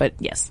now, but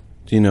yes.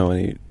 Do you know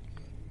any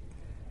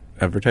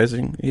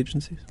advertising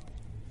agencies?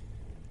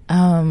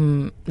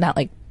 Not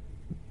like,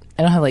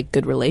 I don't have like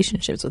good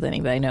relationships with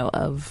any, but I know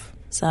of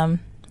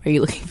some. Are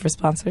you looking for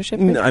sponsorship?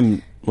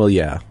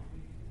 Yeah.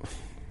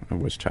 I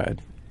wish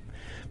tried.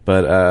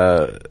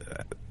 But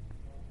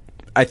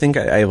I think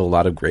I have a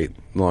lot of great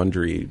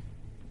laundry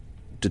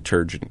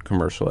detergent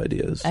commercial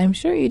ideas. I'm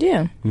sure you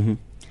do. Mm-hmm.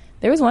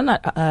 There was one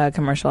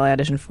commercial I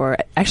auditioned for,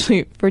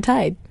 actually for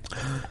Tide.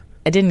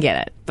 I didn't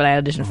get it, but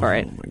I auditioned for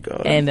it. Oh my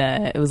God. And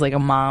it was like a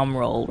mom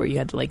role where you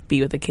had to like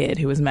be with a kid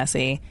who was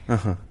messy.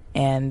 Uh-huh.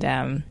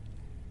 And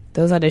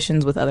those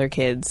auditions with other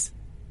kids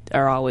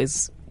are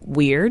always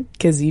weird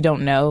because you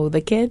don't know the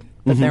kid,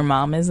 but their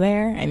mom is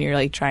there, and you're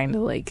like trying to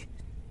like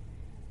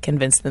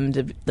convince them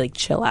to like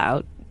chill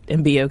out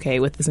and be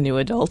okay with this new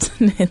adult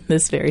in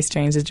this very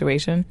strange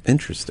situation.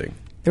 Interesting.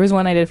 There was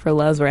one I did for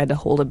Loves where I had to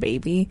hold a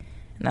baby,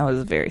 and that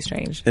was very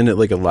strange. And it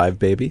like a live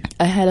baby?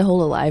 I had to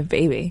hold a live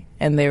baby,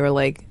 and they were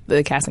like,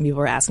 the casting people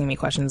were asking me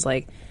questions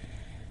like,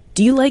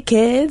 do you like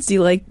kids? Do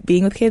you like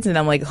being with kids? And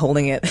I'm like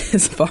holding it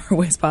as far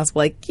away as possible.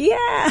 Like,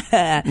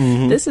 yeah,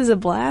 this is a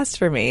blast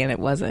for me. And it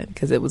wasn't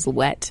because it was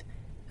wet.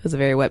 It was a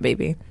very wet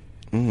baby.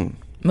 Mm.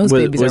 Most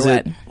babies are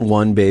wet. Was it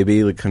one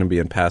baby like kind of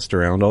being passed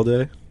around all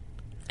day?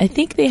 I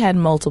think they had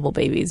multiple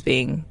babies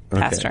being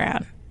passed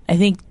around. I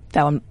think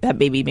that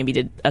baby maybe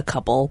did a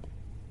couple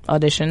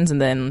auditions,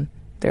 and then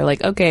they're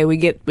like, okay, we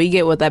get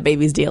what that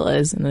baby's deal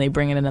is, and then they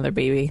bring in another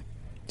baby.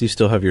 Do you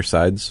still have your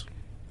sides?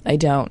 I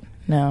don't.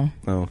 No.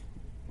 Oh.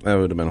 That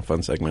would have been a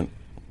fun segment.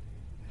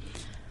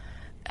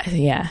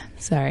 Yeah,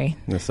 sorry.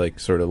 It's like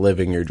sort of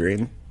living your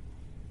dream.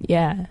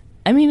 Yeah.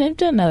 I mean, I've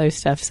done other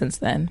stuff since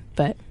then,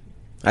 but...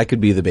 I could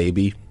be the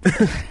baby.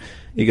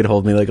 You could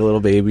hold me like a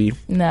little baby.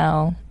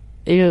 No.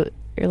 You're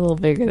a little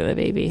bigger than a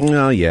baby.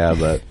 No, yeah,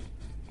 but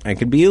I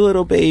could be a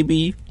little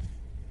baby.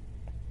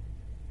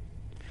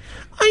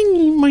 I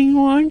need my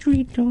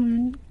laundry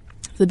done.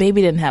 The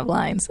baby didn't have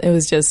lines. It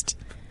was just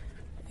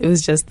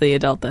the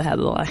adult that had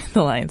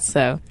the lines,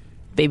 so...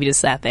 Baby just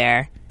sat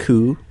there.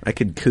 Coo. I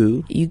could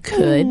coo. You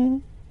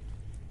could.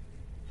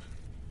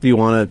 Do you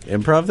want to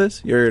improv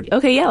this?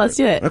 Okay, yeah, let's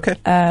do it. Okay.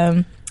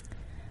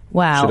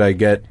 Wow. Should I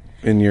get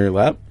in your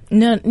lap?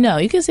 No,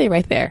 you can stay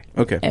right there.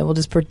 Okay. And we'll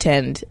just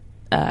pretend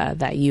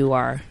that you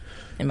are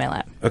in my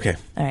lap. Okay.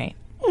 All right.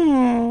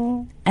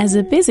 As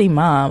a busy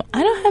mom,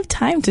 I don't have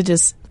time to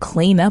just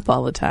clean up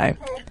all the time.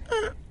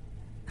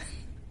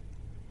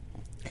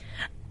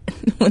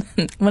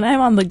 When I'm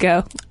on the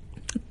go.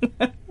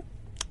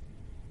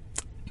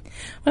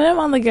 When I'm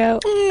on the go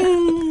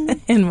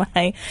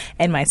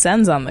and my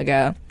son's on the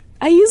go,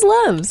 I use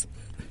Loves.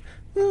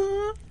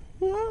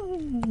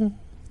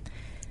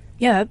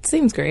 Yeah, that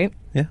seems great.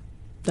 Yeah.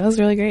 That was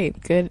really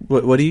great. Good.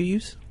 What do you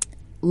use?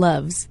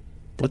 Loves.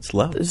 What's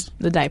Loves?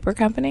 The diaper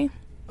company.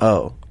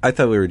 Oh, I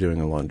thought we were doing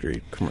a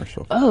laundry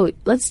commercial. Oh,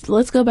 let's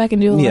go back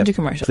and do a laundry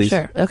commercial. Please.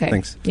 Sure. Okay.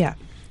 Thanks. Yeah.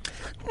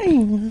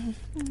 I'm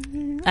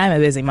a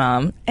busy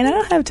mom, and I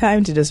don't have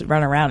time to just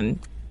run around and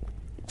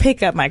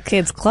pick up my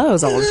kids'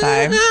 clothes all the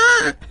time.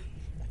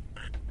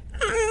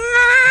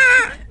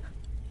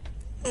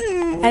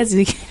 As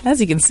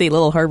you can see,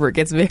 little Herbert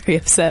gets very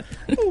upset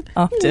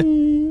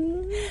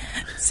often.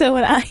 So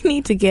when I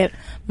need to get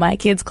my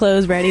kids'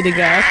 clothes ready to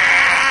go,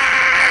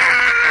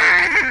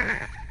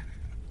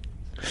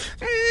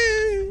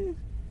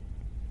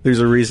 there's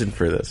a reason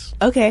for this.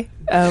 okay,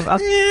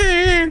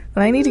 when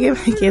I need to get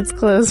my kids'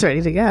 clothes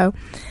ready to go,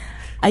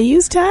 I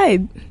use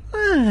Tide.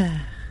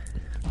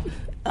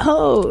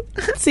 Oh,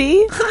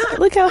 see?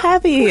 Look how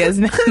happy he is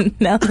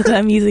now that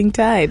I'm using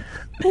Tide.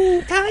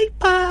 Tide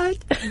Pod.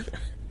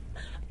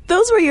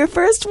 Those were your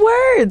first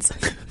words.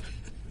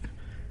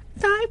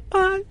 Tide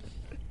Pod.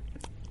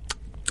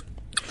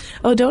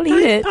 Oh, don't eat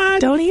it.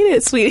 Don't eat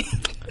it, sweetie.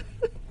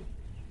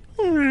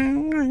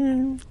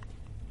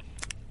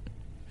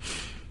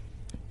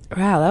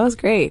 Wow, that was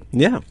great.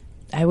 Yeah.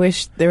 I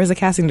wish there was a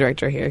casting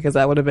director here because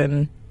that would have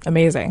been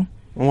amazing.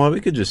 Well, we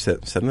could just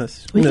send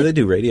this. They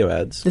do radio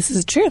ads. This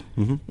is true.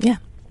 Mm-hmm. Yeah.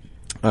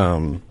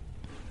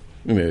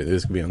 Maybe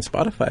this could be on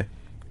Spotify.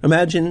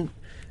 Imagine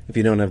if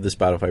you don't have the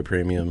Spotify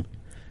Premium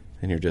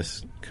and you're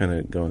just kind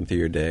of going through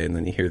your day and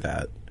then you hear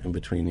that in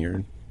between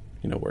your,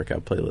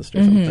 workout playlist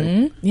or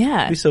something.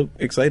 Yeah. It'd be so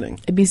exciting.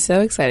 It'd be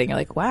so exciting. You're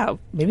like, wow,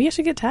 maybe I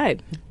should get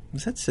Tide.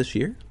 Is that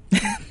Sashir?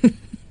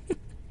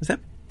 Is that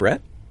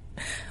Brett?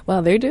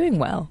 Well, they're doing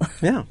well.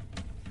 Yeah.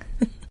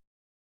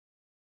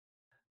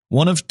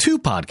 One of two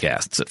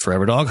podcasts at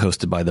Forever Dog,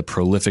 hosted by the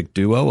prolific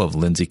duo of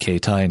Lindsay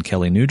Katai and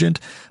Kelly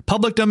Nugent,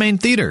 Public Domain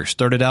Theater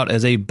started out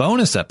as a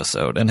bonus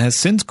episode and has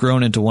since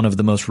grown into one of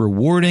the most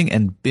rewarding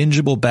and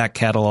bingeable back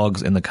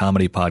catalogs in the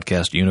comedy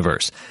podcast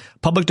universe.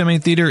 Public Domain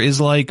Theater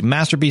is like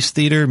Masterpiece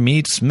Theater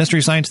meets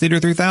Mystery Science Theater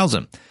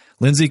 3000.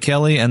 Lindsay,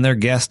 Kelly, and their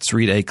guests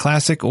read a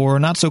classic or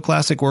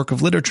not-so-classic work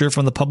of literature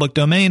from the public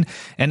domain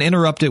and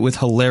interrupt it with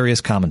hilarious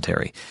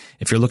commentary.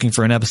 If you're looking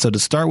for an episode to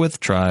start with,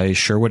 try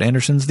Sherwood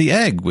Anderson's The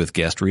Egg with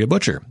guest Rhea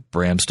Butcher,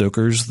 Bram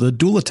Stoker's The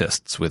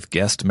Duellists with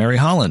guest Mary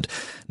Holland,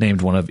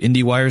 named one of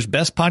IndieWire's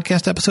best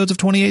podcast episodes of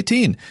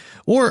 2018,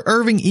 or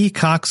Irving E.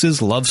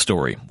 Cox's Love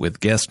Story with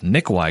guest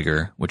Nick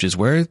Weiger, which is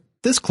where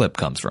this clip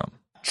comes from.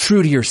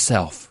 True to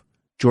yourself.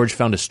 George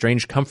found a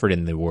strange comfort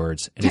in the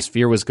words, and his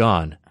fear was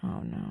gone.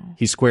 Oh, no.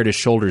 He squared his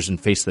shoulders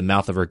and faced the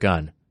mouth of her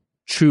gun.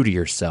 True to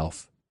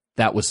yourself.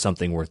 That was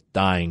something worth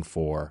dying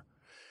for.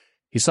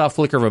 He saw a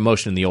flicker of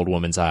emotion in the old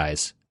woman's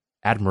eyes.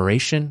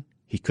 Admiration?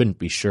 He couldn't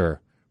be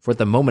sure. For at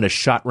the moment a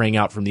shot rang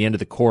out from the end of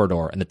the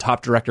corridor, and the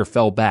top director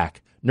fell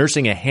back,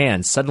 nursing a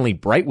hand suddenly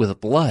bright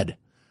with blood.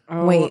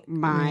 Oh, wait,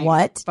 my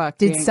what?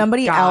 fucking Did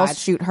somebody God.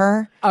 else shoot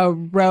her? A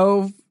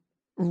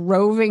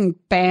roving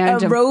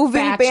band of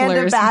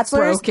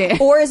bachelors broke in.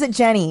 Or is it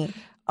Jenny?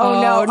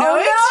 Oh, no. No,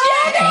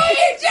 Oh,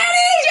 it's Jenny!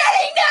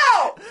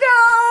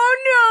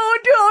 No,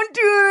 don't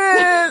do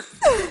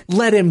it.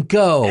 Let him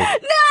go. No!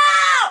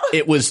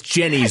 It was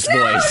Jenny's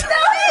voice.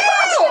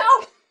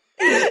 No!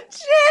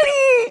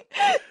 Jenny!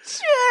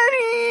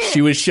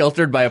 She was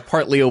sheltered by a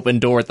partly open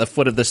door at the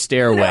foot of the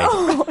stairway.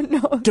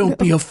 No. Don't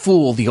be a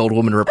fool, the old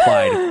woman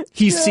replied.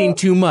 He's seen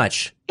too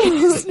much.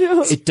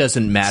 It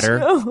doesn't matter.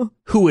 No.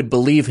 Who would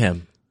believe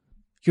him?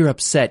 You're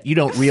upset. You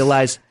don't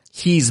realize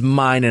he's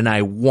mine and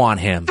I want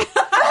him.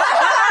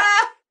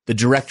 The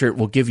directorate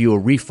will give you a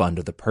refund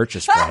of the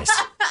purchase price.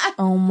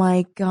 Oh,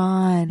 my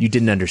God. You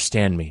didn't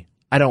understand me.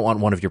 I don't want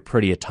one of your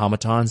pretty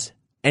automatons.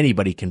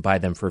 Anybody can buy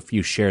them for a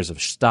few shares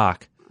of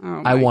stock.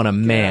 Oh, I want a God.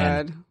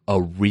 man. A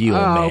real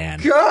man.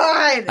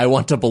 God. I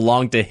want to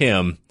belong to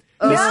him.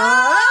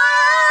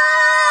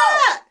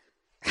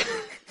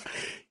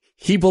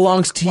 He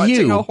belongs to Watching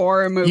you. a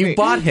horror movie. You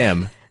bought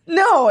him.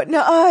 No.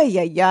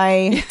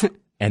 Ay.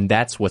 And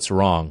that's what's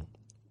wrong.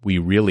 We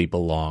really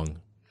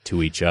belong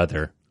to each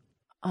other.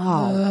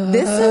 Oh,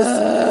 this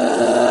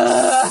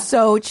is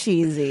so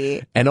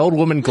cheesy. An old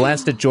woman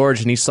glanced at George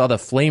and he saw the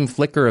flame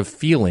flicker of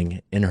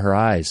feeling in her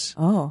eyes.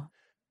 Oh.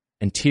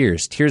 And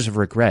tears of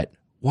regret.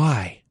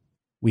 Why?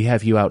 We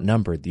have you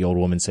outnumbered, the old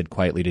woman said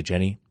quietly to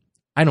Jenny.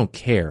 I don't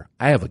care.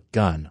 I have a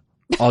gun.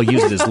 I'll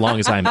use it as long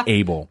as I'm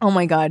able. Oh,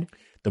 my God.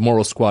 The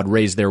moral squad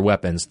raised their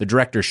weapons. The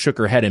director shook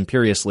her head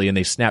imperiously, and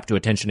they snapped to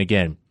attention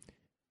again.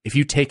 If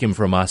you take him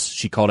from us,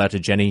 she called out to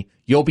Jenny,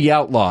 you'll be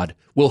outlawed.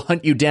 We'll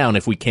hunt you down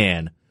if we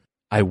can.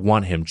 I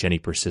want him, Jenny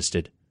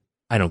persisted.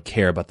 I don't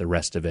care about the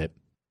rest of it.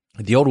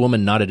 The old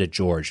woman nodded at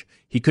George.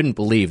 He couldn't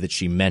believe that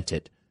she meant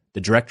it.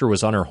 The director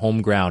was on her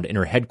home ground in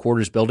her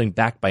headquarters building,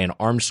 backed by an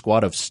armed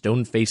squad of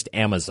stone-faced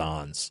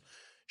Amazons.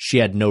 She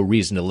had no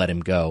reason to let him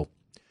go.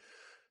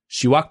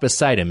 She walked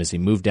beside him as he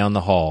moved down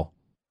the hall.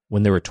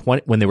 When they were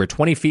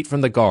 20 feet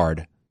from the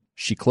guard,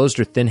 she closed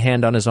her thin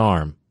hand on his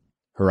arm.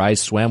 Her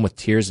eyes swam with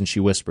tears, and she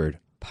whispered,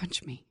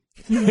 "Punch me."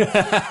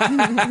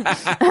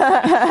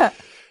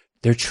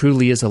 There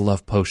truly is a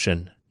love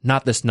potion.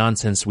 Not this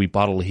nonsense we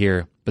bottle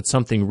here, but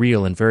something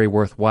real and very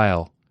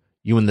worthwhile.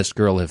 You and this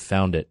girl have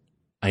found it.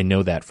 I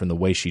know that from the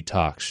way she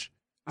talks.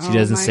 She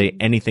doesn't say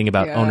anything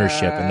about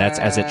ownership, and that's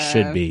as it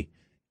should be.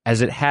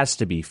 As it has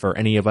to be for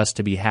any of us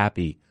to be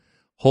happy.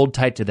 Hold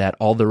tight to that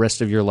all the rest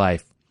of your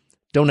life.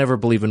 Don't ever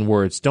believe in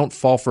words. Don't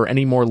fall for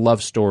any more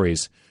love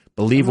stories.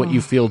 Believe what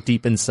you feel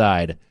deep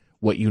inside,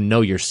 what you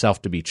know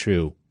yourself to be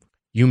true.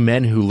 You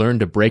men who learn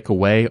to break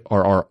away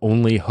are our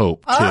only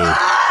hope, too. Wait,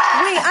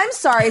 I'm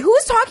sorry.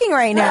 Who's talking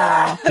right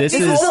now? This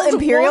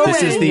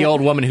is the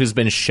old woman who's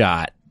been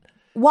shot.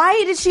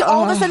 Why did she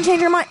all of a sudden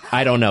change her mind?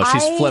 I don't know.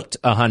 She's flipped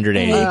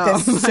 180. I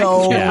hate this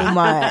so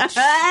much.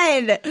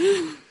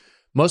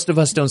 Most of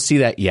us don't see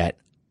that yet.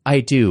 I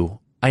do.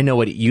 I know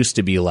what it used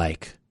to be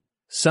like.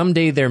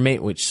 Someday there may,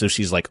 so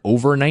she's like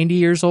over 90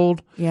 years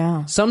old?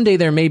 Yeah. Someday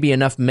there may be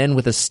enough men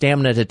with the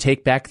stamina to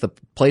take back the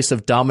place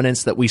of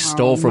dominance that we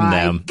stole from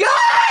them. God!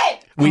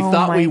 We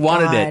thought we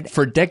wanted it.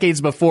 For decades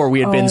before,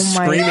 we had been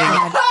screaming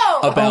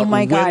about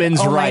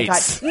women's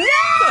rights. No!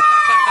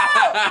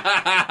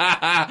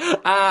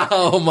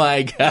 Oh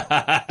my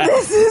God.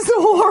 This is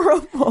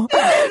horrible.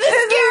 The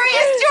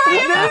scariest story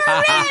I've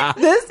ever read.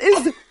 This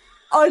is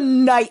a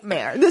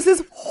nightmare. This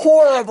is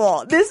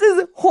horrible. This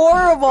is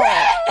horrible.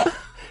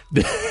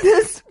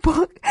 This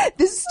book,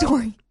 this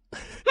story.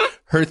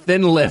 Her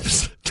thin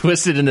lips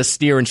twisted in a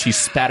sneer and she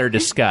spat her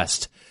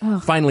disgust.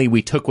 Finally,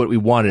 we took what we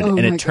wanted, and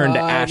it turned to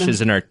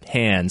ashes in our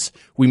hands.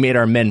 We made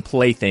our men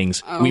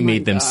playthings. We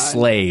made them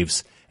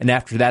slaves. And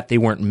after that, they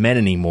weren't men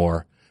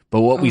anymore.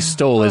 But what we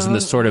stole isn't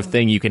the sort of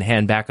thing you can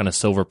hand back on a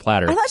silver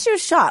platter. I thought she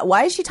was shot.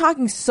 Why is she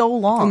talking so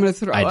long? I'm going to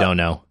throw up. I don't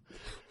know.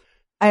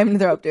 I am going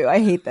to throw up, too. I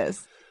hate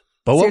this.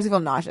 Seriously feel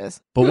nauseous.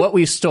 But what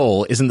we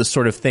stole isn't the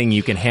sort of thing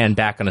you can hand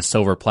back on a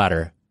silver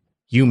platter.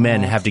 You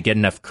men have to get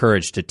enough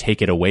courage to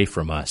take it away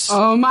from us.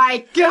 Oh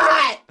my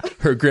God!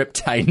 Her grip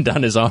tightened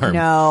on his arm.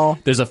 No.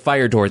 There's a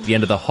fire door at the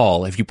end of the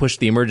hall. If you push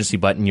the emergency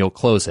button, you'll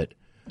close it.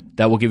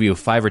 That will give you a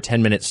 5 or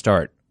 10 minute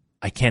start.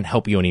 I can't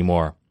help you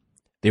anymore.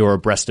 They were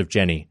abreast of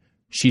Jenny.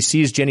 She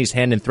seized Jenny's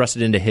hand and thrust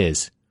it into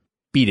his.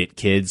 Beat it,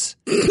 kids.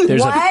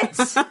 There's what?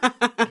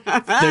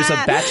 There's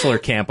a bachelor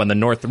camp on the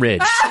North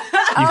Ridge.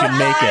 You can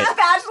make it.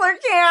 Bachelor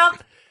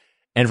camp.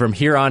 And from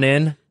here on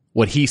in,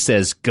 what he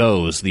says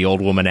goes, the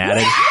old woman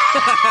added. No.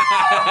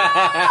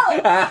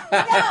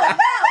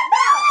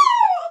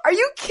 Are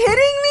you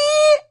kidding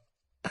me?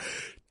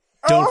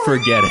 Don't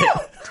forget it.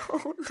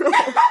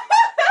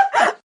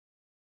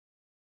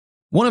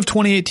 One of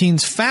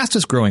 2018's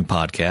fastest growing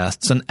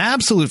podcasts, an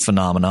absolute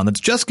phenomenon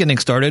that's just getting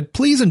started,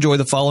 please enjoy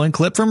the following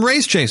clip from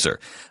Race Chaser,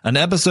 an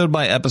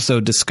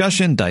episode-by-episode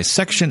discussion,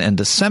 dissection, and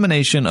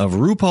dissemination of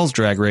RuPaul's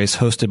Drag Race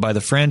hosted by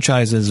the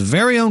franchise's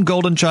very own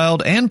golden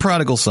child and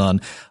prodigal son,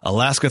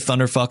 Alaska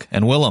Thunderfuck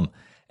and Willem.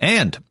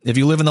 And if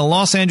you live in the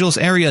Los Angeles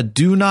area,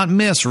 do not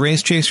miss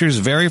Race Chaser's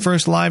very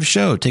first live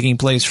show taking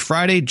place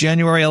Friday,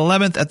 January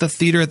 11th at the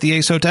theater at the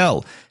Ace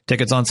Hotel.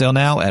 Tickets on sale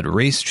now at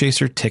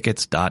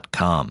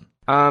racechasertickets.com.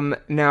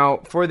 Now,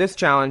 for this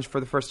challenge,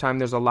 for the first time,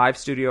 there's a live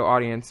studio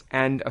audience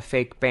and a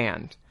fake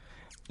band.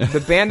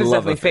 The band is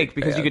definitely fake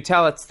because you could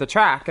tell it's the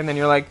track, and then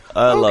you're like,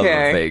 I okay. love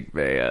a fake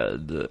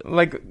band.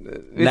 Like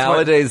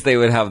nowadays, they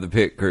would have the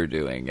pit crew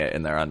doing it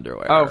in their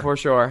underwear. Oh, for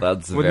sure.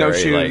 That's with very, no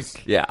shoes.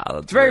 Like, yeah,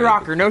 that's it's very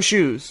rocker. No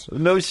shoes.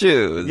 No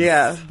shoes.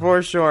 Yeah,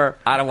 for sure.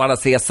 I don't want to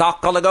see a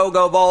sock on the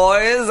Go-Go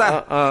Boys.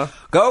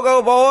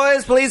 Go-Go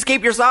Boys, please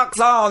keep your socks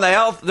on. The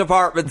health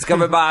department's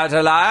coming by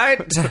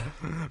tonight.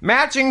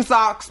 Matching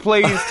socks,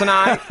 please,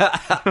 tonight.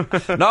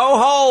 No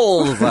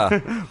holes.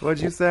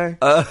 What'd you say?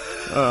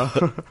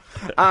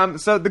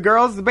 So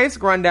the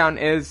basic rundown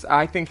is,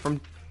 I think, from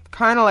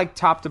kind of like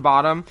top to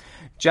bottom,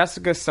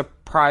 Jessica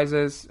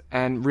surprises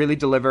and really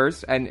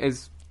delivers and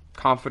is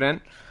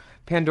confident.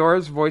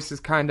 Pandora's voice is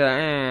kind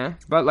of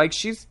but like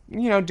she's,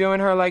 doing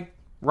her like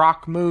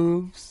rock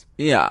moves.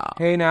 Yeah.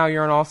 Hey, now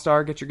you're an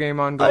all-star. Get your game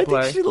on. Go play.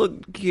 I think she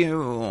looked cute.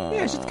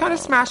 Yeah, she's kind of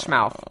Smash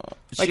Mouth.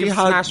 Like she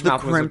has the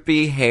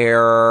crimpy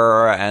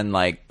hair, and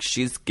like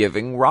she's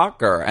giving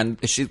rocker, and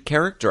she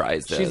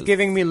characterizes. She's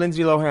giving me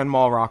Lindsay Lohan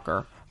mall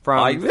rocker.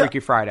 from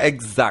Freaky Friday.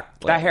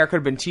 Exactly. That hair could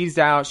have been teased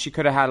out. She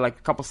could have had like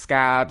a couple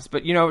scabs,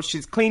 but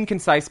she's clean,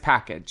 concise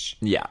package.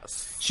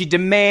 Yes. She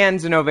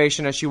demands an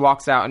ovation as she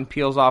walks out and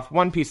peels off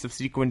one piece of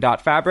sequin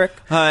dot fabric.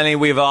 Honey,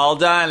 we've all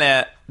done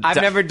it. I've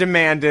never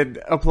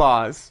demanded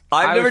applause.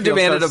 I've never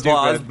demanded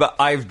applause, but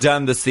I've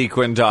done the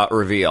sequin dot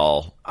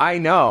reveal. I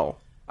know.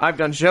 I've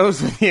done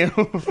shows with you.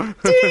 Ding,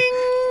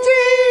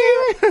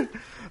 ding.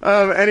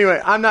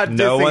 Anyway, I'm not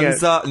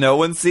dissing it. No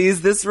one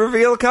sees this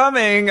reveal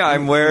coming.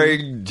 I'm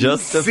wearing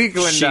just a sheet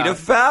of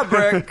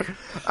fabric.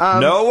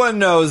 No one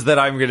knows that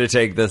I'm going to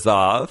take this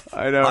off.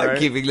 I know, I'm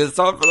keeping this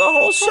on for the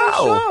whole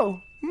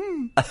show.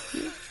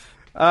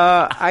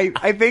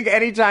 I think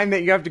anytime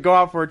that you have to go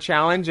out for a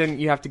challenge and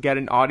you have to get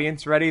an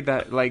audience ready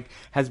that like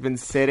has been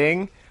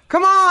sitting,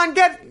 come on,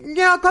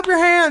 clap your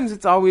hands.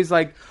 It's always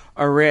like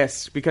a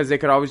risk because they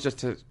could always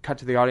just cut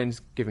to the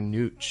audience giving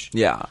nooch.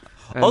 Yeah.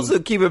 Also,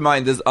 keep in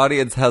mind, this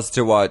audience has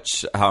to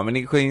watch how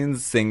many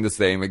queens sing the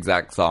same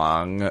exact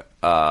song?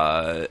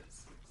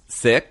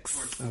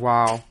 6?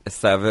 Wow.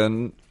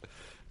 7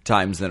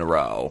 times in a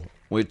row.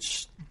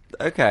 Which,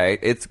 okay,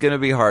 it's going to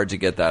be hard to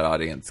get that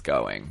audience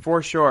going.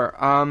 For sure.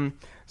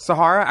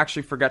 Sahara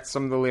actually forgets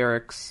some of the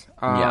lyrics.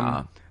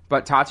 Yeah.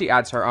 But Tati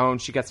adds her own.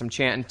 She gets some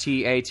chanting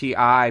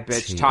T-A-T-I,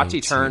 bitch.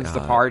 Tati turns the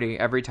party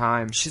every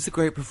time. She's a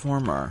great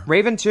performer.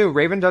 Raven, too.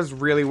 Raven does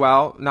really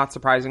well, not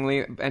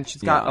surprisingly. And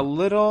she's got a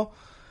little...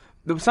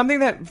 Something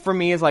that, for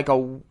me, is like a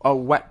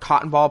wet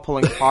cotton ball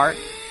pulling apart.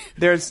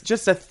 There's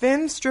just a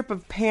thin strip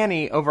of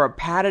panty over a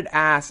padded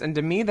ass. And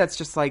to me, that's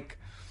just like...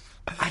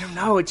 I don't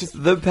know. It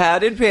just... The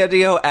padded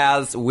pantyhose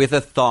ass with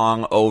a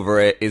thong over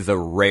it is a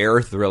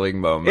rare, thrilling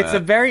moment. It's a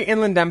very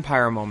Inland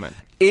Empire moment.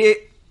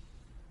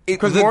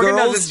 Because the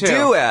girls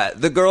do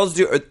it. The girls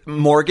do it.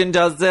 Morgan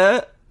does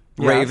it.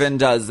 Yes. Raven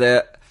does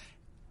it.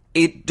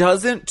 It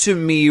doesn't, to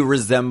me,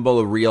 resemble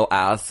a real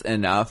ass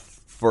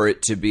enough for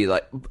it to be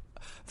like...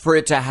 For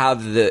it to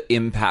have the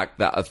impact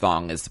that a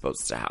thong is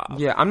supposed to have.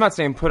 Yeah, I'm not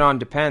saying put on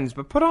depends,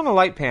 but put on a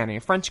light panty, a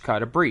French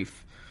cut, a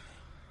brief.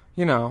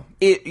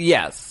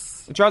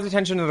 Yes. It draws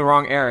attention to the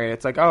wrong area.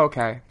 It's like, oh,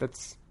 okay,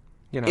 that's,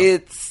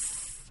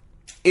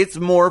 It's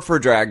more for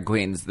drag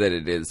queens than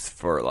it is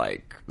for,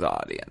 like, the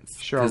audience.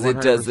 Sure,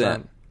 because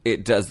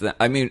it doesn't,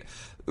 I mean,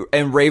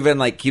 and Raven,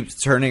 like, keeps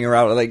turning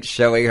around and, like,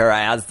 showing her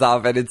ass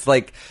off, and it's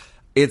like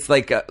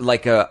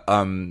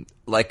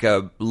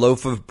a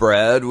loaf of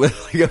bread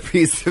with like a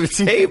piece of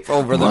tape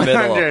over the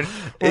middle.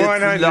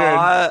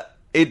 100.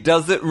 It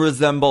doesn't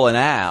resemble an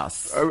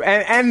ass.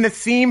 And the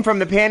seam from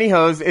the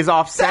pantyhose is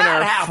off center.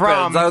 That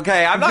happens.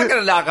 Okay, I'm not going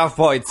to knock off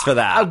points for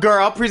that. A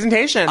girl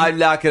presentation. I'm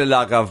not going to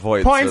knock off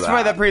points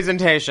for the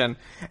presentation.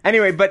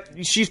 Anyway,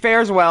 but she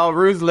fares well.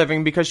 Rue's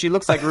living because she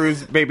looks like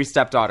Rue's baby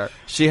stepdaughter.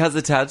 She has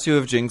a tattoo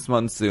of Jinx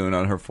Monsoon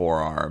on her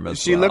forearm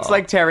She looks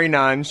like Terry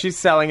Nunn. She's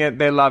selling it.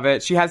 They love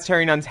it. She has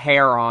Terry Nunn's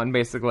hair on,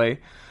 basically.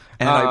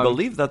 And I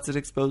believe that's an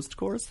exposed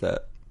corset.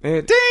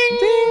 Ding! Ding!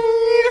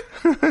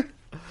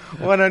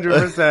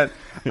 100%.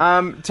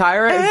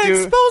 Tyra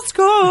is exposed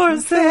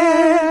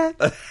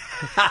corset.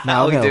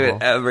 Now we do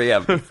it every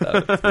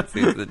episode for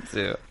season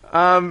 2.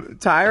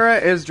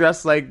 Tyra is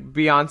dressed like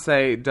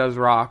Beyonce does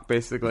rock,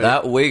 basically.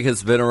 That wig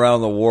has been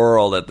around the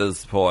world at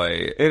this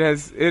point. It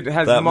has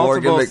that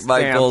multiple Morgan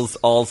McMichael's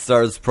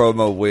All-Stars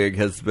promo wig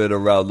has been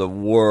around the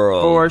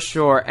world. For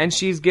sure. And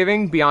she's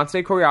giving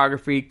Beyonce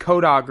choreography,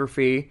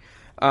 codography.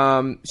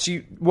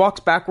 She walks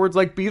backwards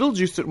like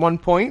Beetlejuice at one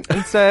point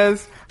and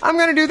says, I'm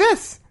going to do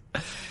this.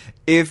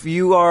 This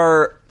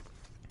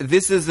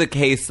is a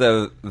case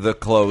of the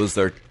clothes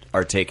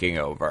are taking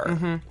over.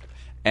 Mm-hmm.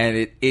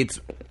 And it's,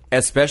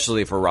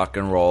 especially for rock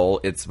and roll,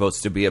 it's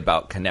supposed to be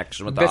about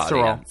connection with the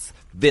audience.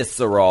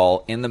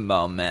 Visceral, in the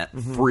moment,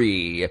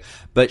 free.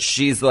 But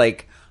she's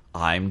like,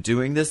 I'm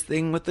doing this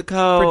thing with the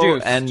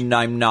code, and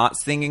I'm not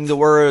singing the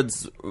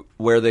words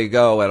where they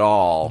go at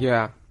all.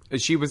 Yeah.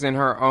 She was in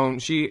her own,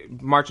 she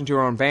marched into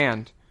her own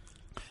band.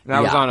 And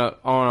that was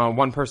on a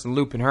one-person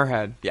loop in her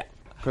head. Yeah.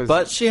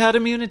 But she had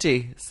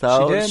immunity,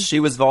 so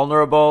she was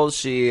vulnerable.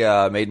 She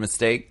made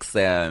mistakes,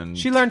 and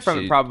she learned from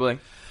it probably.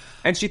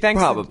 And she thanks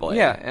probably,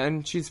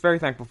 and she's very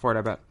thankful for it.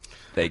 I bet.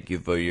 Thank you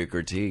for your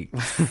critique.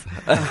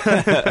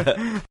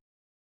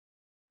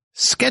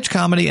 Sketch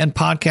comedy and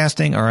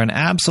podcasting are an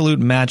absolute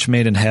match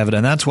made in heaven,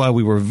 and that's why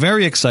we were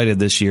very excited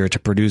this year to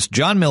produce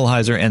John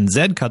Milheiser and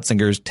Zed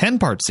Kutzinger's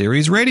 10-part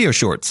series, Radio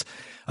Shorts,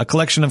 a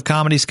collection of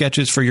comedy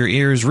sketches for your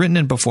ears written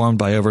and performed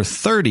by over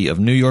 30 of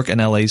New York and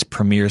LA's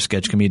premier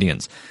sketch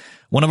comedians.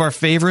 One of our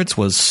favorites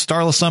was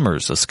Starla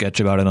Summers, a sketch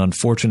about an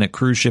unfortunate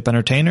cruise ship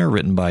entertainer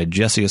written by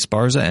Jesse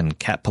Esparza and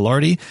Kat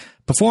Pilardi,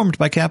 performed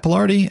by Kat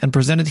Pilardi, and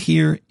presented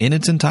here in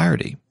its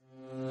entirety.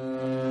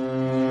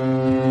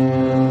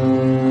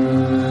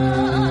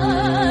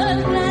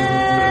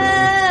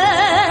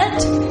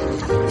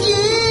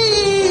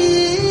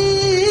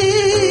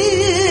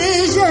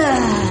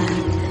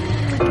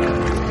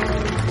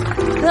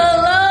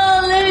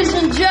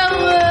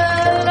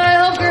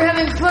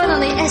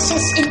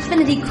 SS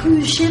Infinity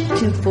cruise ship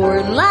to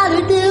Fort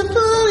Lauderdale,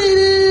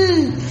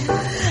 Florida.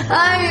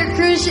 I'm your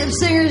cruise ship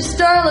singer,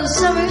 Starla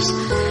Summers,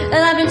 and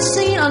I've been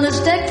singing on this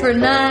deck for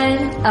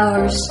 9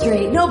 hours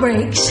straight, no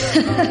breaks.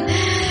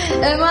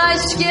 And my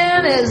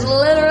skin is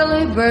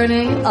literally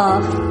burning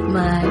off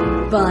my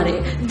body.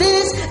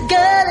 This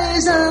girl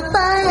is on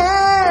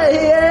fire.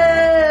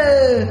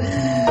 Yeah.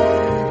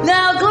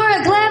 Now,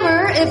 Gloria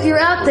Glamour, if you're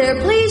out there,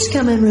 please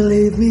come and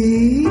relieve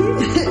me.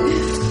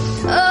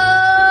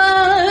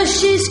 Oh,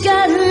 she's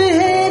got her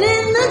head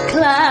in the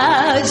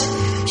clouds.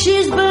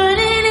 She's burning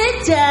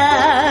it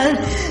down.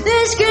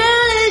 This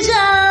girl is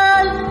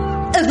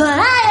on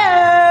fire.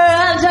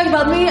 I'm talking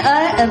about me.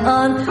 I am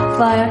on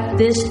fire.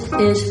 This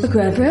is a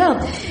cry for help.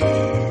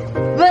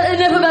 But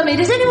enough about me.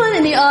 Does anyone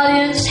in the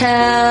audience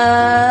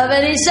have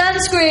any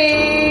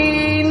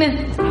sunscreen?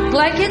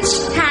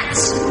 Blankets?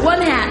 Hats?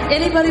 One hat.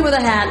 Anybody with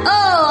a hat?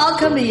 Oh, I'll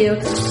come to you.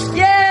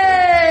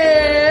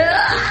 Yeah!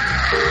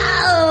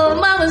 Oh,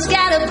 Mama's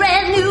got a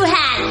brand new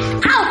hat.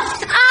 Ow!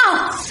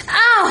 Ow!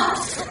 Ow!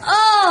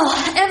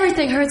 Oh,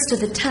 everything hurts to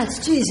the touch.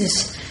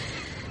 Jesus.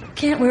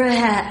 Can't wear a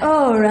hat.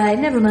 All right,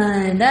 never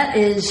mind. That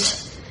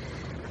is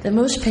the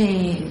most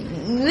pain.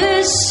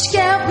 This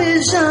scalp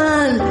is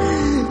on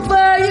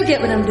fire. You get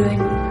what I'm doing.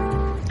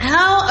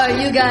 How are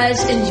you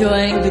guys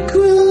enjoying the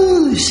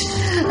cruise?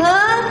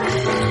 Huh?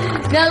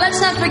 Now,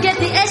 let's not forget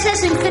the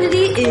SS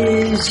Infinity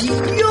is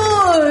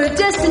your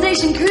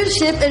destination cruise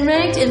ship and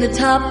ranked in the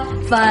top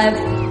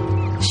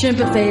 5 shrimp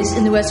buffets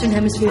in the Western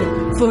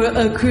Hemisphere for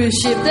a cruise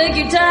ship. Thank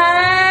you,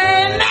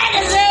 Time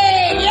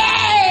Magazine!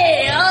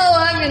 Yay! Oh,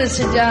 I'm going to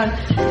sit down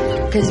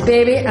because,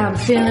 baby, I'm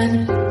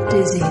feeling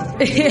dizzy.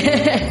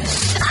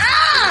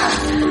 Ah!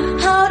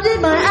 How did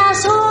my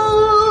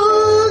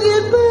asshole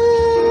get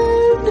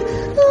burned?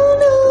 Oh,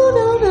 no.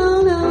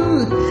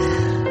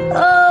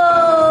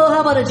 Oh, how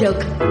about a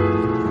joke?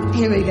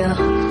 Here we go.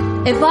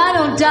 If I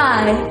don't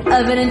die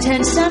of an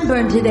intense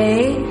sunburn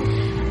today,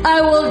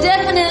 I will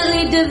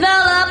definitely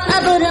develop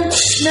a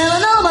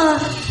melanoma.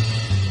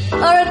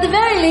 Or at the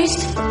very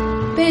least,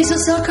 basal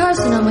cell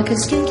carcinoma,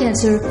 because skin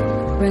cancer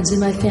runs in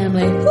my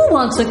family. Who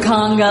wants a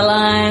conga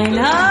line?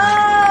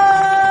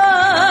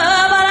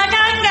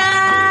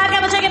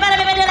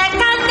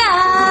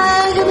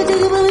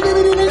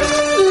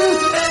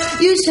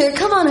 You, sir,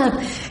 come on up.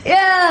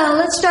 Yeah,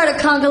 let's start a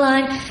conga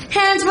line.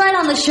 Hands right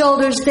on the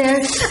shoulders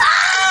there. Oh!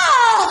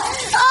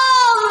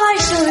 Oh, my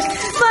shoulders,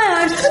 my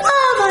arms,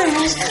 oh, my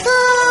ass. Oh,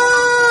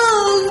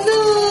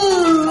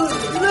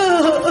 no.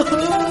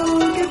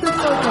 Get the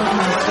fuck off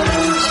my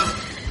stage.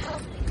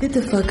 Get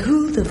the fuck,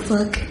 who the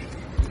fuck?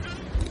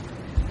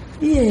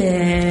 Yeah,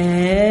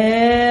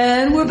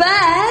 and we're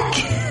back.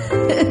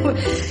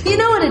 You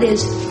know what it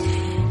is?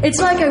 It's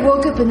like I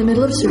woke up in the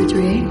middle of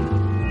surgery,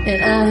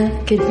 and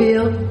I can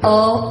feel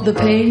all the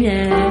pain,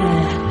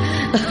 yeah.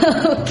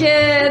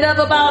 Okay, enough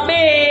about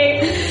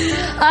me.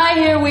 I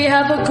hear we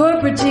have a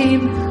corporate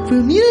team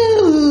from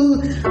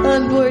you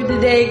on board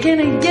today. Can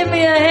you give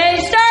me a hey,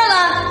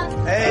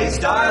 Starla? Hey,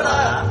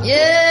 Starla.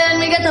 Yeah, and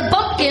we got the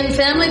Bumpkin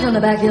family from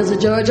the back hills of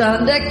Georgia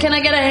on deck. Can I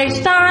get a hey,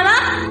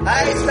 Starla?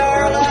 Hey,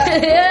 Starla.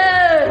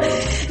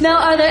 Yeah. Now,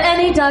 are there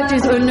any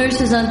doctors or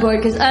nurses on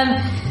board? Because I'm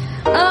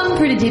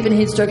pretty deep in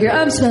heat stroke here.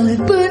 I'm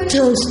smelling burnt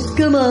toast.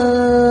 Come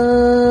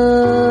on,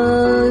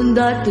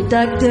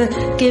 doctor,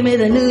 give me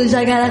the news.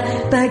 I got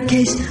a bad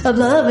case of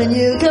loving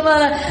you. Come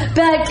on, a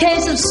bad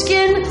case of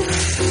skin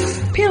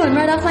peeling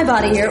right off my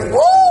body here.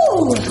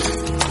 Woo!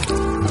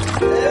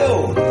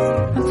 Ew.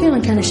 I'm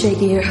feeling kind of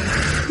shaky here. I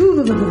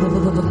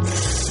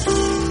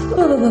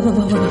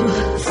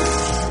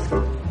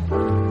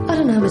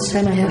don't know how much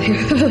time I have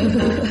here.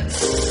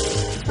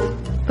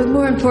 But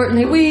more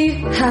importantly, we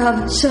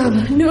have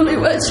some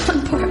newlyweds on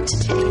board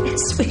today.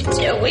 Yes, we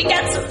do. We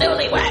got some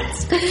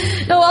newlyweds.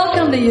 No, I'll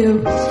come to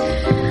you.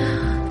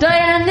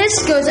 Diane, this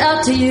goes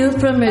out to you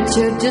from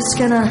Richard. Just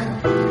gonna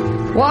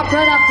walk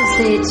right off the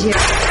stage here.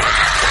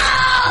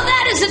 Oh,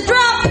 that is a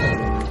drop!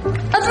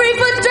 A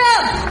 3-foot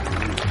drop!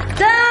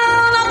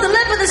 Down off the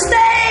lip of the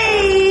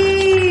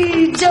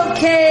stage!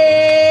 Okay.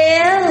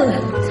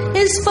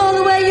 Is for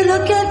the way you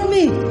look at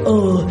me.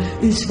 Oh,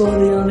 is for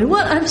the only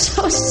one. I'm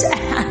so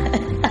sad.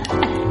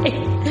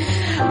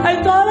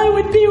 I thought I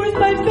would be with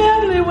my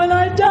family when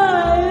I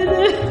died.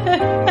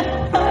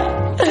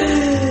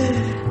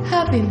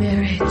 Happy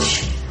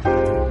marriage.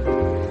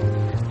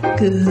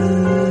 Good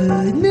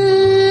night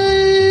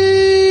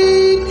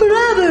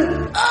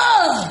forever.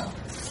 Oh!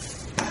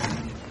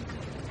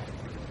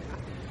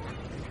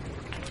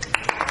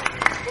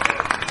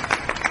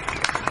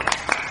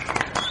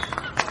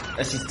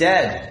 She's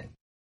dead.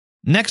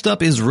 Next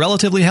up is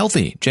Relatively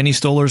Healthy, Jenny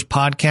Stoller's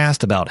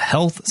podcast about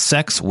health,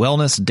 sex,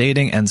 wellness,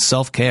 dating, and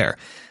self-care.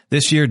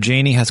 This year,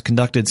 Janie has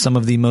conducted some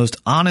of the most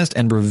honest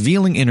and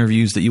revealing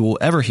interviews that you will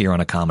ever hear on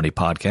a comedy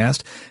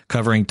podcast,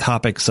 covering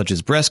topics such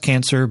as breast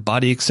cancer,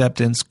 body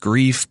acceptance,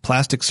 grief,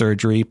 plastic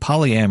surgery,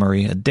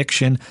 polyamory,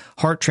 addiction,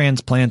 heart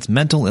transplants,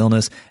 mental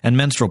illness, and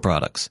menstrual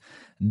products.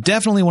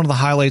 Definitely one of the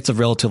highlights of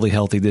Relatively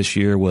Healthy this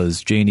year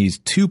was Janie's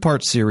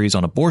 2-part series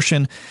on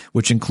abortion,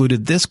 which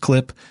included this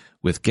clip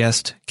with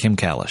guest Kim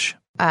Kalish.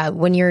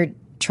 When you're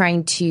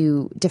trying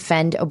to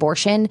defend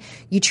abortion,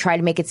 you try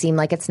to make it seem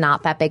like it's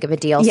not that big of a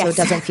deal, so Yes. it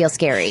doesn't feel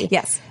scary.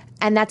 Yes.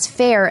 And that's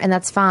fair and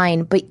that's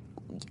fine. But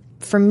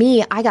for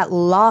me, I got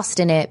lost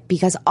in it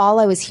because all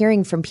I was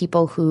hearing from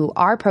people who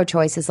are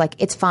pro-choice is like,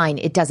 it's fine.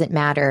 It doesn't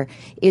matter.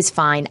 It's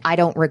fine. I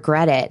don't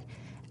regret it.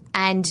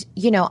 And,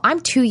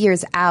 I'm 2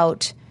 years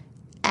out,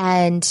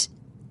 and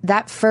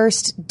that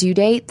first due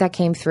date that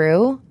came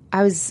through,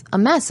 I was a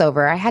mess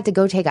over. I had to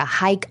go take a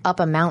hike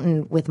up a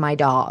mountain with my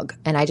dog,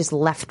 and I just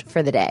left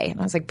for the day. And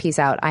I was like, peace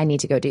out. I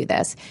need to go do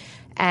this.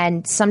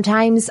 And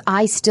sometimes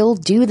I still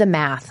do the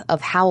math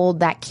of how old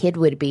that kid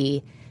would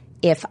be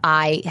if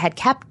I had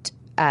kept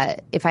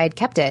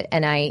it.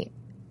 And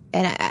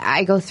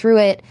I go through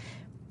it,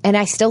 and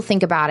I still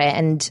think about it.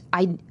 And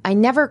I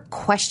never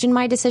question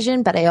my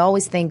decision, but I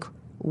always think,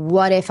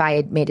 what if I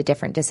had made a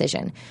different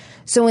decision?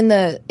 So in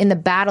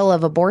the battle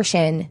of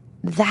abortion,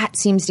 that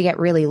seems to get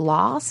really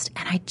lost.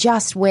 And I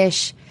just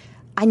wish,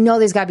 I know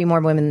there's got to be more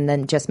women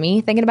than just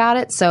me thinking about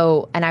it.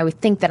 So, and I would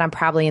think that I'm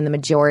probably in the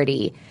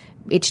majority.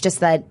 It's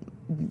just that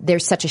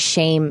there's such a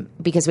shame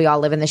because we all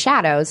live in the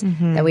shadows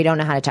that we don't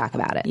know how to talk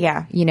about it.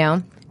 Yeah.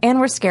 And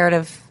we're scared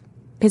of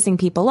pissing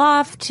people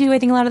off too, I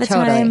think a lot of the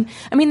time.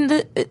 I mean,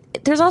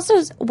 there's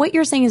also, what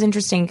you're saying is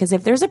interesting because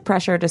if there's a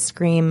pressure to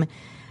scream,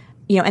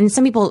 and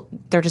some people,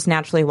 they're just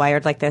naturally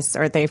wired like this,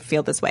 or they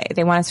feel this way.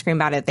 They want to scream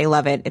about it. They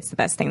love it. It's the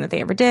best thing that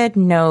they ever did.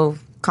 No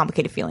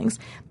complicated feelings.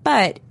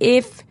 But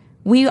if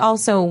we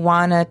also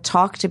want to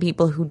talk to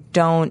people who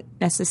don't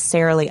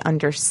necessarily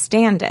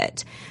understand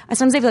it, I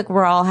sometimes feel like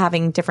we're all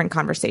having different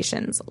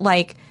conversations.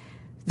 Like,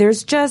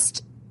 there's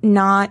just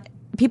not,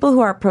 people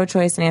who are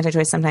pro-choice and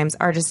anti-choice sometimes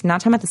are just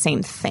not talking about the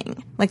same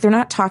thing. Like, they're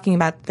not talking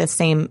about the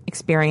same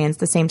experience,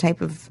 the same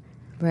type of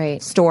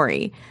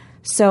story.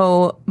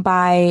 So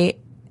by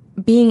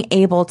being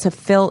able to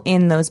fill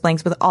in those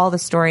blanks with all the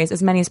stories,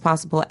 as many as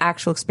possible,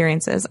 actual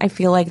experiences, I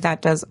feel like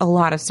that does a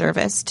lot of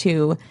service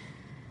to,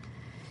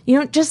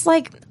 just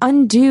like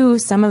undo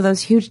some of those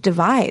huge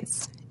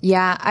divides.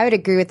 Yeah, I would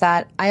agree with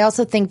that. I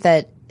also think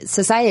that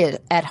society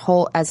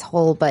as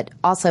whole, but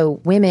also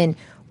women,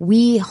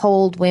 we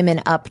hold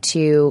women up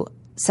to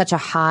such a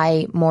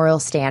high moral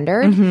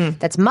standard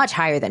that's much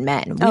higher than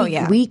men.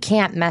 We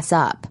can't mess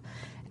up.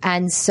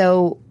 And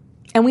so...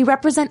 And we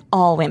represent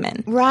all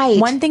women. Right.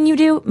 One thing you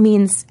do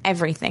means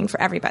everything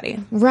for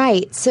everybody.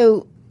 Right.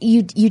 So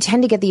you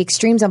tend to get the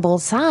extremes on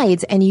both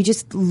sides, and you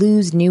just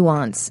lose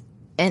nuance.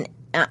 And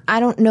I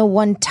don't know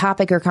one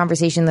topic or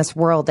conversation in this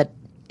world that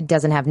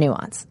doesn't have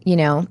nuance,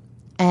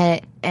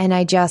 And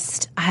I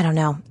don't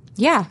know.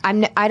 Yeah.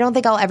 I don't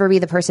think I'll ever be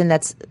the person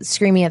that's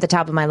screaming at the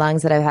top of my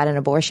lungs that I've had an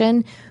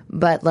abortion,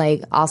 but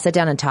I'll sit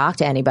down and talk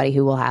to anybody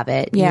who will have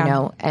it,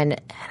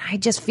 and I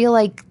just feel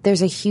like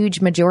there's a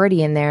huge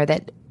majority in there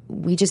that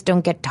we just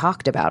don't get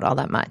talked about all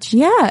that much.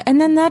 Yeah, and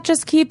then that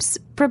just keeps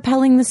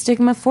propelling the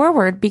stigma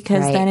forward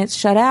because then it's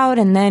shut out,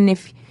 and then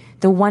if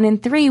the 1 in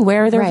 3,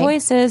 where are their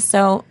voices?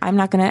 So I'm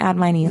not going to add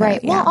mine either.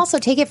 Right. Yeah. Well, also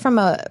if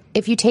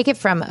you take it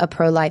from a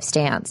pro-life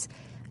stance,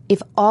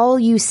 if all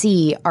you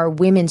see are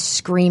women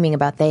screaming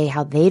about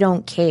how they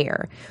don't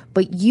care,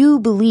 but you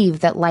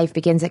believe that life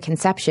begins at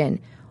conception,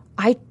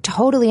 I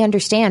totally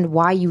understand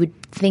why you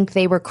would think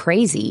they were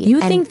crazy. You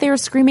think they're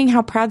screaming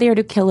how proud they are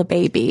to kill a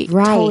baby.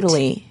 Right.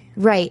 Totally.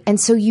 Right. And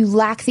so you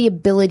lack the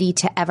ability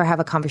to ever have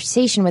a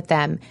conversation with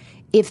them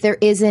if there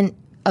isn't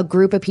a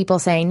group of people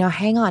saying, no,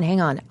 hang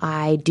on.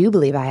 I do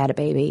believe I had a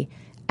baby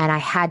and I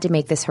had to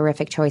make this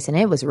horrific choice and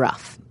it was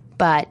rough,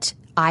 but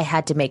I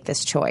had to make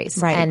this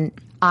choice. Right. And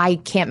I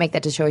can't make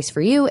that choice for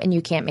you and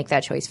you can't make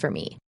that choice for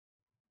me.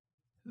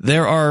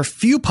 There are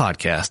few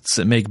podcasts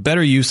that make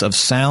better use of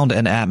sound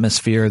and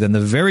atmosphere than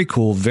the very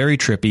cool, very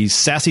trippy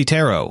Sassy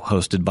Tarot,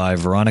 hosted by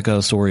Veronica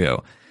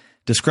Osorio.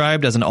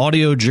 Described as an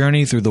audio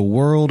journey through the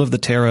world of the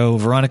tarot,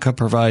 Veronica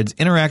provides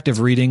interactive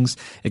readings,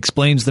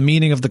 explains the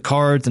meaning of the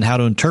cards and how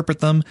to interpret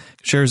them,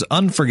 shares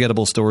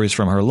unforgettable stories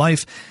from her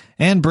life,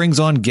 and brings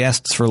on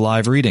guests for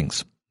live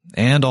readings.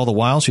 And all the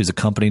while, she's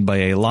accompanied by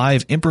a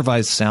live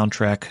improvised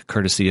soundtrack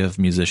courtesy of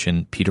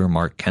musician Peter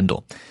Mark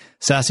Kendall.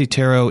 Sassy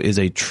Tarot is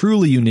a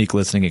truly unique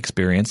listening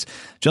experience.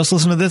 Just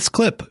listen to this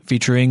clip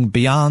featuring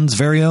Beyond's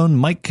very own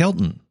Mike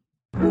Kelton.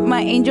 My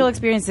angel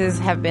experiences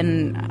have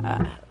been,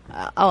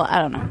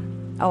 I don't know,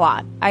 a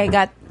lot. I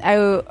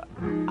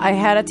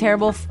had a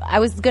terrible, I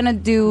was going to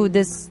do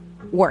this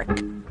work.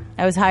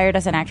 I was hired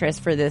as an actress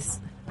for this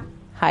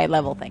high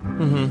level thing.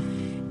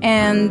 Mm-hmm.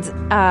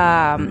 And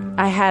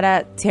I had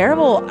a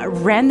terrible,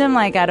 random,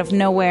 out of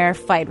nowhere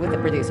fight with the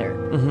producer.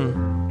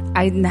 Mm-hmm.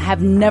 I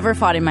have never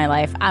fought in my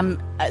life.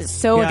 I'm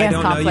so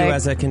against conflict. I don't know you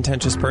as a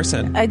contentious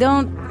person. I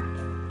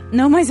don't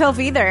know myself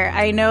either.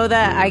 I know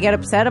that I get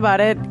upset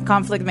about it.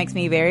 Conflict makes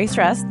me very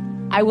stressed.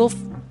 I will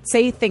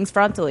say things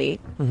frontally,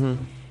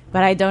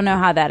 but I don't know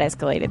how that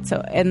escalated.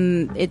 So,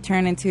 and it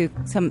turned into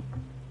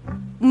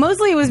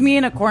mostly it was me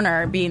in a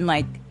corner being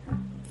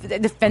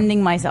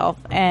defending myself.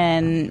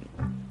 And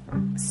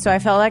so I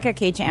felt like a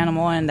caged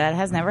animal, and that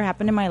has never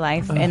happened in my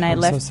life. And I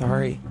left so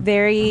sorry.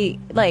 Very,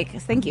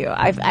 thank you.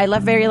 I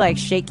left very,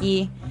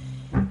 shaky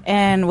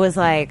and was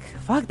like,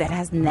 fuck, that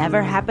has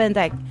never happened.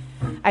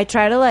 I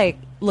try to like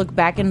look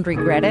back and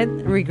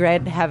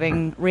regret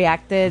having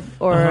reacted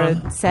or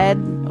said,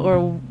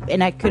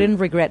 and I couldn't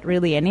regret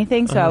really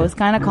anything. So I was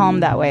kind of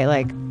calm that way.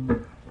 Like,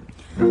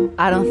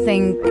 I don't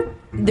think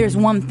there's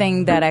one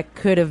thing that I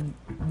could have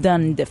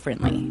done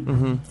differently,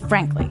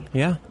 frankly.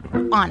 Yeah.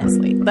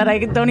 Honestly, that I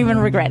don't even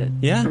regret it.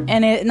 Yeah.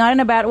 And not in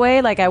a bad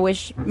way. Like, I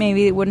wish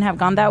maybe it wouldn't have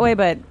gone that way,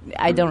 but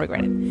I don't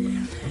regret it.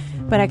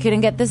 But I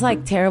couldn't get this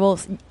like terrible,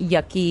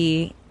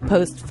 yucky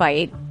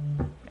post-fight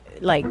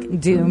like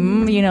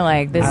doom, you know,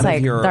 like this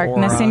like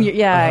darkness aura. in your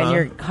in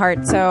your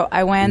heart. So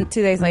I went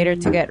 2 days later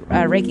to get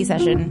a Reiki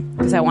session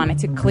because I wanted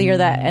to clear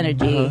that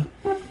energy.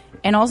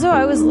 And also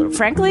I was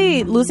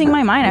frankly losing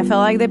my mind. I felt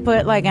like they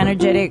put like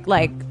energetic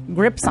like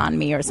grips on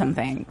me or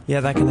something.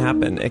 Yeah, that can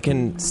happen. It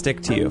can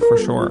stick to you for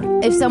sure.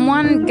 If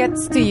someone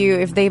gets to you,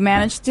 if they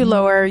manage to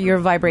lower your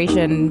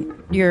vibration,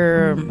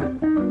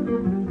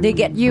 they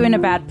get you in a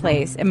bad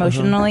place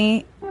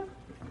emotionally.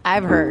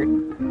 I've heard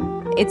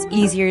it's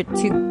easier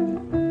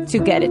to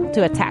get it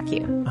to attack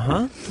you.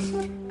 And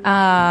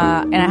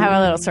I have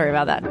a little story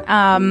about that.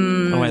 I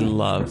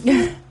love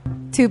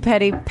 2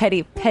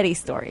 petty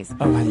stories.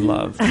 Oh, I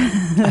love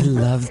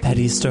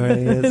petty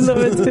stories. I love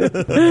it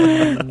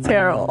too.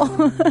 Terrible.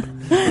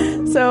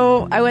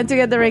 So I went to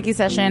get the Reiki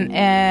session,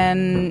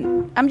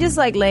 and I'm just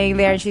like laying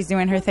there, and she's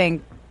doing her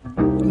thing.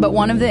 But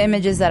one of the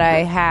images that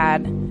I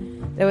had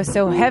that was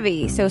so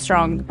heavy, so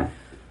strong.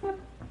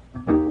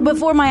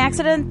 Before my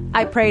accident,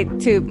 I prayed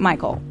to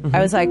Michael.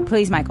 I was like,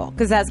 please, Michael,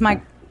 because that's my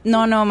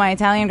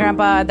Italian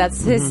grandpa.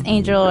 That's his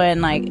angel,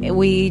 and like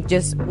we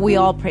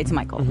all pray to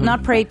Michael.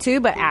 Not pray to,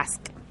 but ask.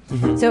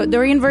 So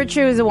Doreen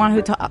Virtue is the one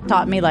who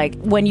taught me like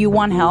when you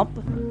want help,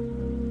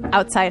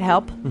 outside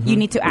help, you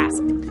need to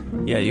ask.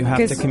 Yeah, you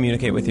have to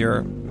communicate with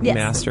your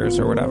masters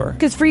or whatever.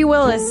 Because free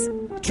will is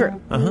true.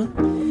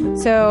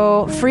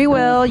 So free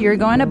will, you're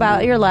going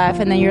about your life,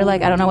 and then you're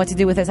like, I don't know what to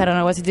do with this. I don't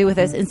know what to do with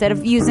this. Instead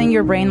of using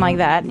your brain like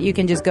that, you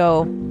can just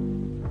go.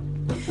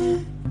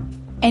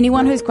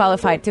 Anyone who's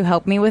qualified to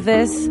help me with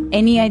this,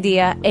 any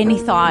idea, any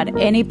thought,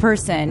 any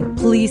person,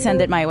 please send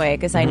it my way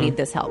because I need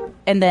this help.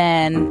 And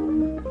then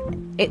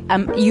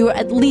you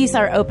at least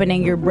are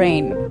opening your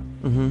brain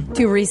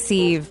to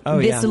receive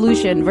this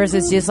solution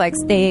versus just like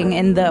staying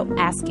in the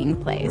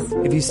asking place.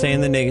 If you stay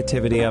in the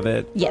negativity of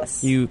it,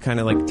 yes, you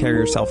kind of like tear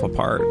yourself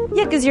apart.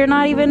 Yeah, because you're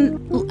not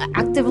even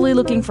actively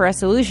looking for a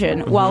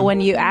solution. While when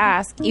you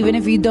ask, even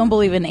if you don't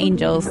believe in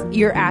angels,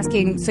 you're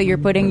asking, so you're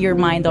putting your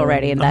mind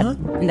already in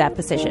that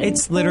position.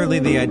 It's literally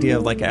the idea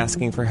of like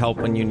asking for help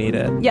when you need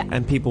it. Yeah,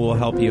 and people will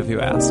help you if you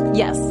ask.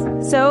 Yes.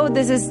 So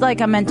this is like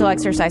a mental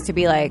exercise to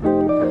be like,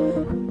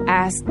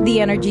 ask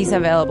the energies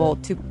available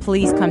to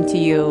please come to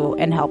you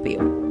and help you.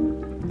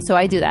 So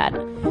I do that.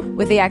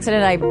 With the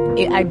accident,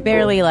 I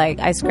barely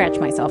I scratched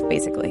myself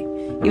basically,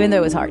 even though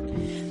it was hard.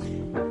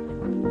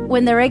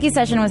 When the Reiki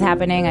session was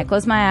happening, I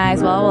closed my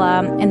eyes, blah,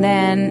 blah, blah, and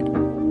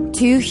then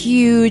 2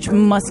 huge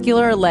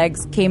muscular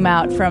legs came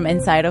out from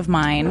inside of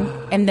mine,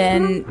 and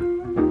then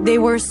they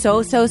were so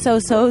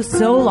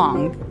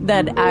long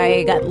that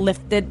I got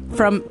lifted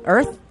from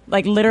Earth.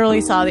 Like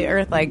literally saw the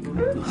Earth like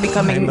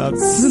becoming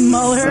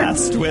smaller.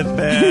 Obsessed with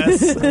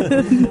this.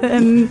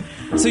 And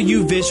so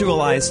you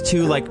visualized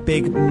 2 like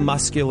big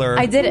muscular.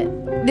 I did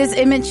it. This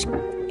image,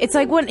 it's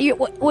like when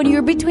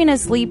you're between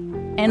asleep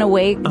and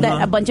awake,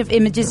 that a bunch of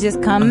images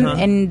just come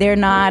and they're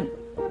not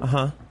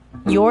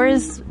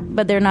yours,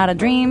 but they're not a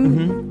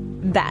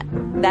dream.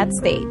 That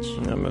stage.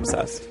 I'm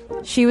obsessed.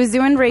 She was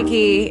doing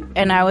Reiki,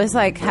 and I was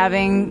like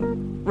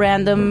having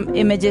random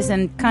images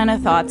and kind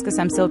of thoughts because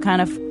I'm still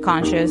kind of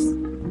conscious.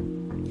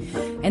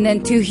 And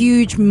then 2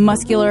 huge,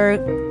 muscular,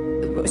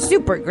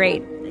 super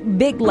great,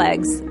 big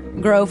legs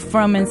grow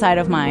from inside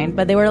of mine.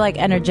 But they were like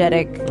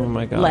energetic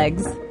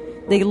legs.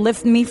 They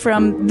lift me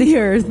from the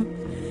earth.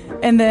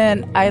 And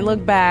then I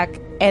look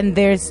back, and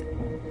there's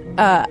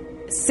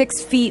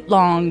 6 feet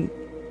long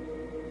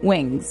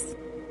wings.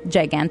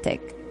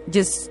 Gigantic.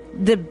 Just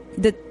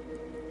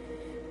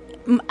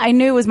I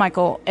knew it was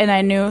Michael, and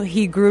I knew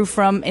he grew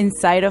from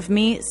inside of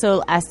me.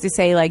 So as to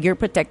say, like, you're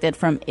protected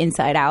from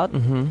inside out.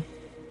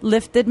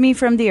 Lifted me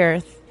from the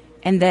earth,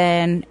 and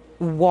then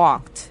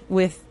walked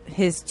with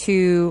his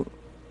 2.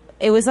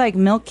 It was like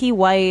milky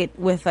white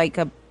with like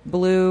a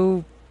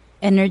blue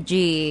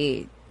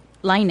energy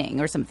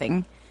lining or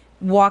something.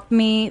 Walked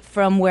me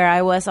from where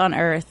I was on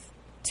earth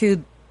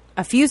to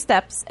a few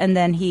steps, and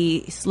then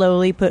he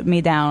slowly put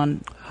me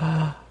down.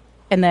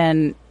 And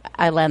then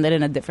I landed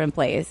in a different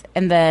place.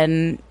 And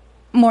then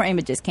more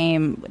images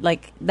came.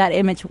 Like, that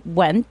image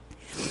went.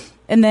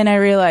 And then I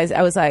realized,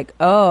 I was like,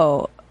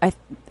 oh,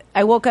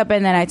 I woke up,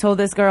 and then I told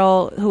this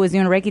girl who was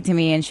doing Reiki to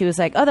me, and she was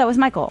like, oh, that was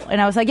Michael. And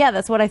I was like, yeah,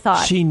 that's what I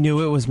thought. She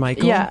knew it was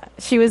Michael? Yeah.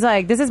 She was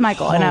like, this is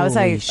Michael. And I was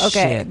like, Holy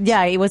okay, shit.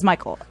 yeah, it was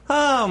Michael.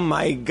 Oh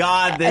my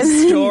God,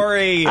 this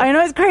story. I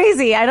know, it's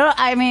crazy.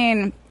 I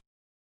mean,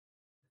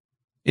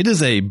 It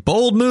is a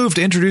bold move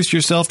to introduce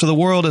yourself to the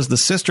world as the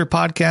sister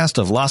podcast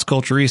of Las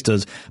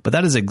Culturistas, but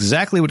that is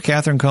exactly what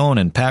Catherine Cohen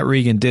and Pat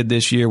Regan did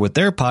this year with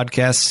their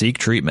podcast, Seek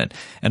Treatment.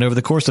 And over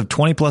the course of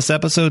 20-plus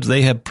episodes,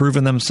 they have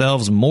proven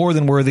themselves more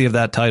than worthy of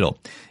that title.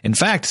 In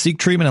fact, Seek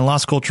Treatment and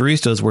Las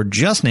Culturistas were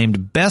just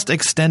named Best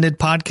Extended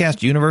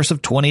Podcast Universe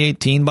of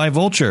 2018 by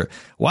Vulture.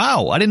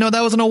 Wow, I didn't know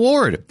that was an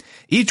award.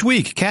 Each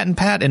week, Kat and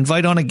Pat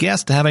invite on a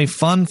guest to have a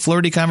fun,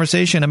 flirty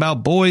conversation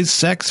about boys,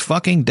 sex,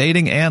 fucking,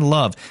 dating, and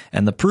love.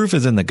 And the proof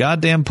is in the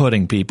goddamn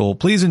pudding, people.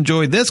 Please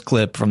enjoy this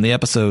clip from the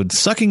episode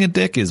Sucking a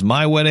Dick is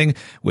My Wedding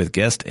with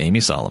guest Amy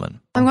Solomon.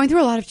 I'm going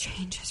through a lot of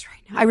changes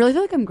right now. I really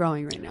feel like I'm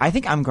growing right now. I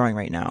think I'm growing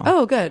right now.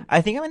 Oh, good. I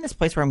think I'm in this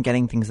place where I'm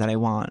getting things that I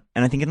want.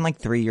 And I think in like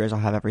 3 years, I'll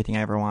have everything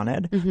I ever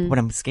wanted. Mhm. What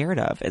I'm scared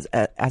of is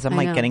as I'm I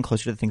like know. getting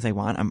closer to the things I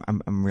want,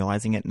 I'm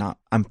realizing it not,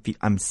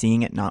 I'm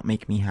seeing it not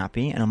make me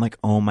happy. And I'm like,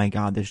 oh my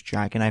God, this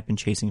dragon I've been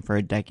chasing for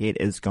a decade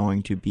is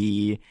going to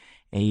be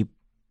a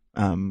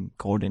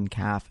golden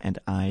calf, and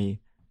I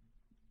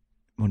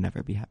will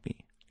never be happy.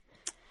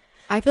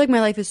 I feel like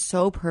my life is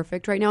so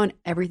perfect right now and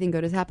everything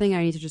good is happening.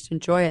 I need to just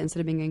enjoy it instead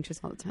of being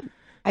anxious all the time.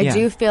 I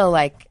do feel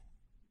like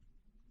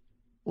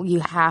you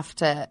have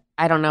to,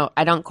 I don't know,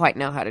 I don't quite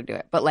know how to do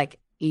it, but like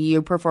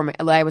you performing,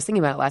 I was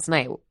thinking about it last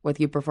night with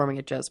you performing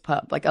at Joe's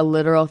Pub, like a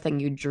literal thing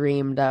you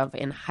dreamed of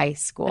in high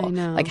school. I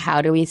know. Like,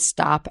 how do we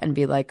stop and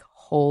be like,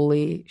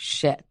 holy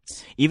shit?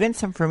 Even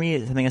for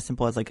me, something as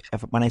simple as like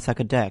when I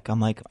suck a dick, I'm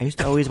like, I used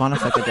to always want to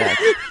suck a dick.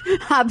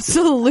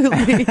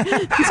 Absolutely.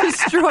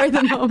 Destroy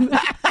the moment.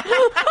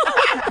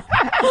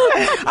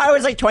 I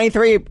was like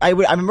 23. I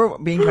remember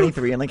being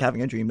 23 and like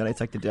having a dream that I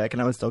sucked a dick,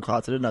 and I was still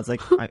closeted, and I was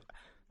like, I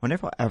wonder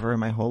if I'll ever in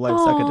my whole life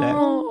suck a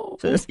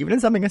dick. So just even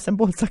in something as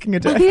simple as sucking a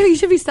dick. Yeah, you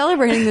should be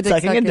celebrating the dick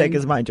sucking a dick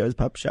is my Joe's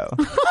Pub show.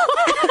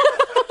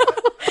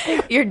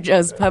 Your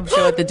Joe's Pub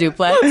show at the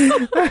Duplex.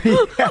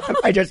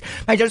 my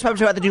Joe's Pub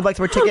show at the Duplex,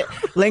 where ticket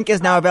link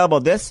is now available.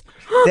 This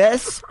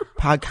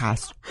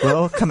podcast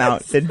will come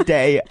out the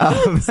day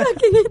of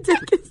sucking a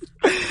dick.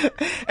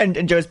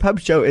 And Joe's Pub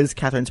show is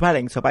Catherine's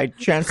wedding. So by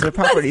transitive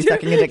property,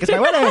 sucking a dick is my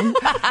wedding.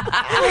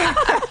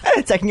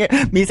 sucking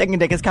a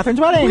dick is Catherine's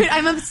wedding. Wait,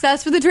 I'm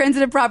obsessed with the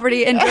transitive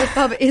property, and Joe's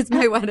Pub is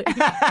my wedding.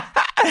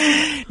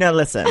 Now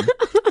listen.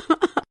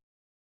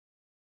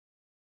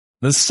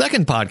 The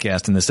second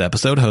podcast in this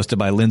episode, hosted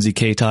by Lindsay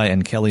Katai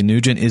and Kelly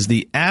Nugent, is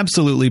the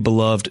absolutely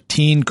beloved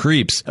Teen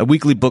Creeps, a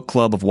weekly book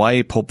club of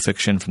YA pulp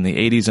fiction from the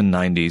 80s and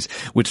 90s,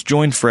 which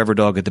joined Forever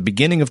Dog at the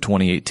beginning of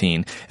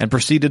 2018 and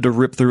proceeded to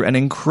rip through an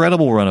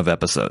incredible run of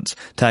episodes,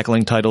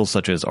 tackling titles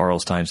such as R.L.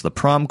 Stine's The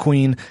Prom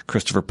Queen,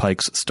 Christopher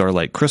Pike's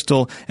Starlight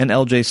Crystal, and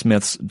L.J.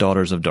 Smith's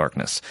Daughters of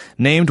Darkness.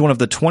 Named one of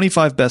the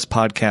 25 best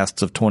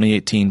podcasts of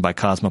 2018 by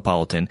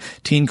Cosmopolitan,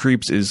 Teen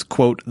Creeps is,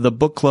 quote, the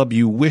book club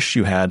you wish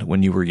you had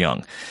when you were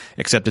young.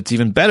 Except it's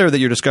even better that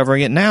you're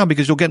discovering it now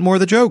because you'll get more of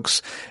the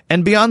jokes.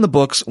 And beyond the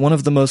books, one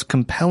of the most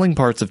compelling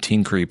parts of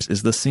Teen Creeps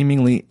is the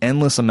seemingly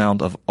endless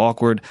amount of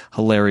awkward,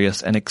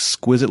 hilarious, and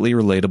exquisitely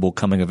relatable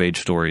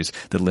coming-of-age stories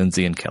that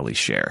Lindsay and Kelly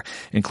share,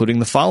 including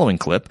the following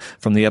clip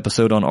from the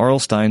episode on R.L.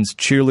 Stine's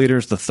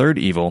Cheerleaders, the Third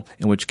Evil,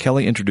 in which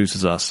Kelly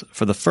introduces us,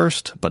 for the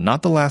first but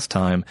not the last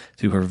time,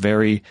 to her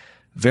very,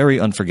 very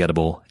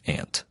unforgettable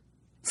aunt.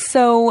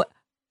 So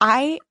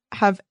I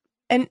have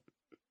an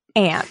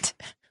aunt.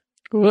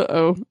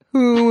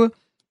 Who,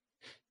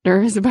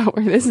 nervous about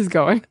where this is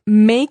going,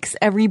 makes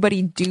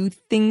everybody do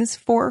things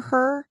for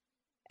her.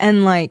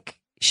 And like,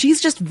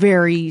 she's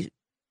very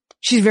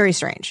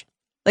strange.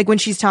 Like when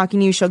she's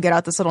talking to you, she'll get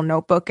out this little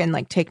notebook and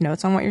like take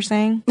notes on what you're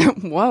saying.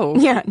 Whoa.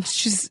 Yeah.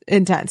 She's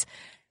intense.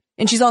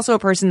 And she's also a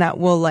person that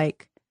will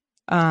like,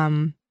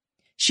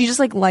 she just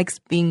like likes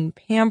being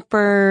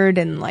pampered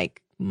and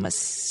like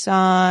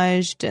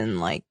massaged and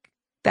like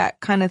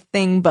that kind of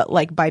thing, but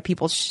like by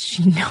people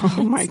she knows.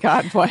 Oh my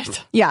God,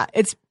 what? Yeah,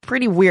 it's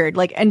pretty weird.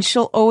 Like, and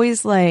she'll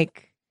always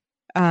like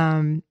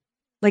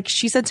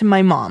she said to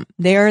my mom,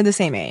 they're the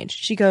same age.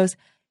 She goes,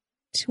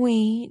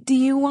 Twee, do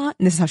you want,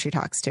 and this is how she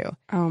talks too.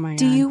 Oh my God.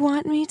 Do you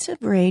want me to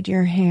braid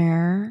your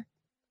hair?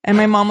 And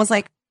my mom was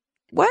like,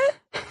 what?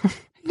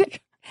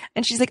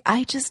 And she's like,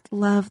 I just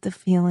love the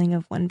feeling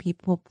of when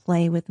people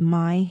play with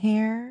my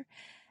hair,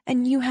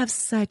 and you have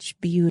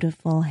such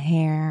beautiful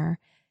hair.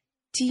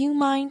 Do you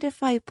mind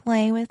if I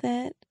play with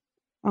it?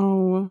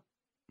 Oh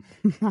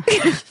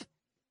my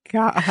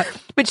God.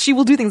 But she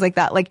will do things like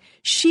that. Like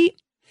she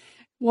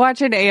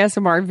watch an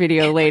ASMR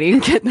video, lady,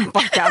 and get the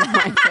fuck out of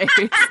my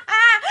face.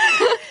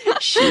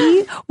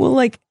 She will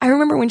like, I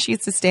remember when she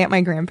used to stay at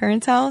my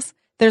grandparents' house,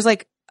 there's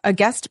like a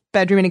guest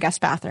bedroom and a guest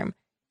bathroom.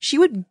 She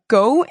would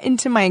go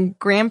into my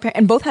grandparents,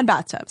 and both had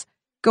bathtubs,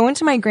 go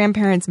into my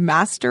grandparents'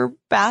 master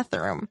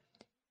bathroom,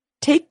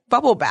 take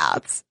bubble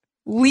baths,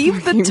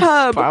 leave the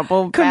tub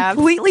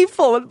completely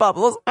full with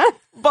bubbles,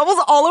 bubbles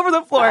all over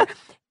the floor,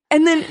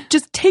 and then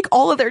just take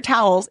all of their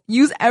towels,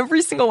 use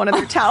every single one of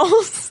their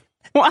towels,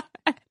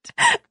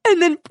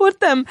 and then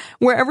put them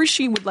wherever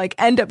she would like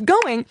end up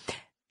going.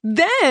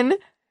 Then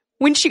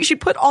when she'd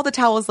put all the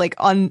towels like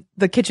on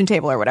the kitchen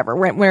table or whatever,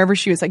 wherever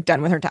she was like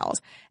done with her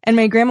towels. And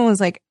my grandma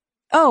was like,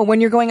 oh,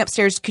 when you're going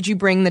upstairs, could you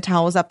bring the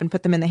towels up and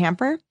put them in the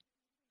hamper?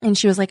 And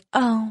she was like,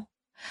 oh,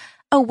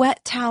 a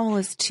wet towel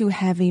is too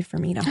heavy for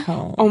me to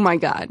hold. Oh my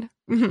God.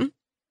 Mm-hmm.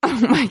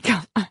 Oh my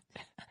God.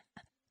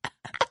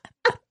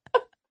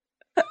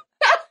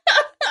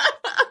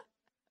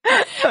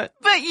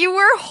 But you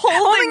were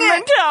holding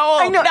the towel.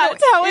 I know.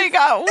 That's how it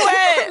got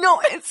wet.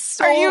 No, it's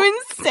so... Are you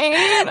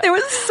insane? There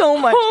was so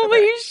much.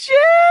 Holy shit.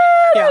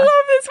 Yeah. I love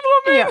this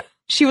woman. Yeah.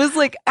 She was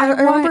like, I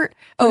remember...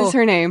 What is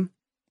her name?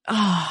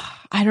 Oh,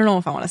 I don't know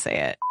if I want to say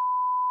it.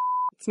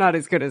 It's not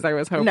as good as I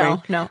was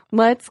hoping. No.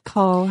 Let's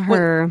call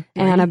her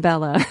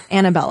Annabella.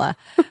 Annabella.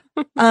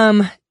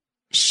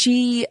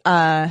 She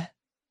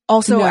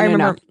also, I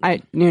remember...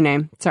 new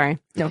name. Sorry.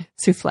 No.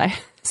 Souffle.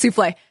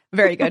 Souffle.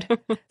 Very good.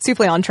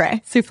 Souffle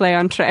entree. Souffle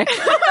entree.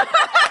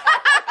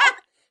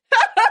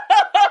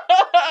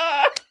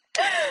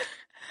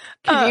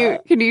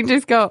 Can you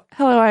just go,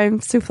 hello, I'm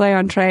souffle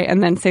entree,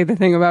 and then say the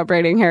thing about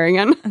braiding hair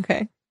again?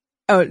 Okay.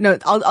 Oh, no,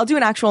 I'll do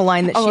an actual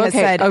line that she has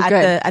said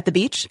at the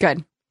beach.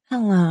 Good.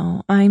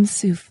 Hello, I'm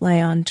souffle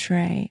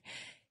entree.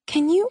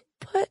 Can you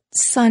put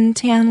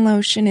suntan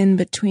lotion in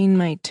between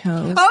my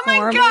toes? Oh my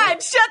for me?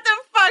 God, shut the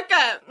fuck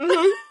up.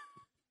 No!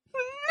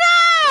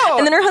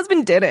 And then her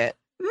husband did it.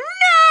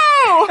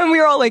 No! And we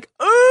were all like,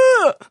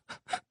 ugh!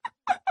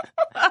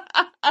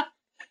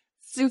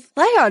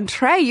 Souffle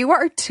entree, you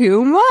are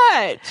too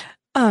much.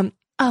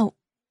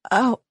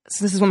 So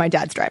this is when my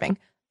dad's driving.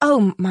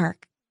 Oh,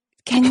 Mark,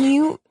 can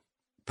you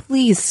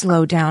please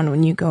slow down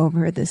when you go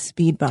over the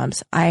speed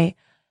bumps?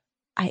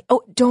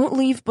 Don't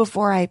leave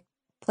before I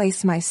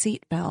place my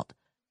seatbelt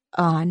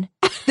on.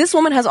 This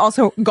woman has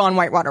also gone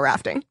whitewater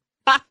rafting.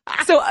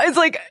 So it's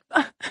like,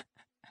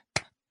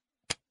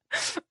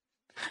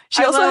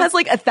 she also has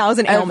like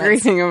 1,000 ailments.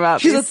 Everything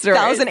about She's these stories.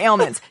 1,000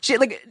 ailments. She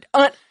like,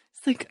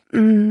 it's like,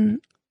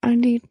 I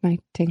need my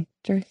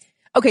tinctures.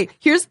 Okay,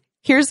 here's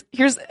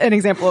an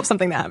example of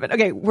something that happened.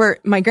 Okay,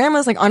 my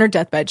grandma's like on her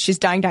deathbed. She's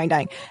dying.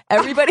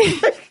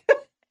 Everybody's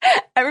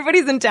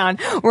in town.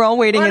 We're all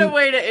waiting. What a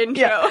way to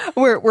intro. Yeah,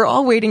 we're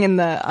all waiting in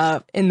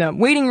the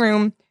waiting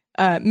room.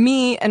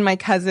 Me and my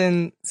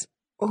cousins,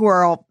 who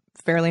are all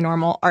fairly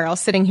normal, are all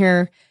sitting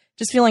here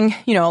just feeling,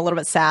 a little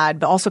bit sad,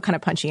 but also kind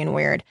of punchy and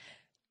weird.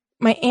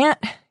 My aunt,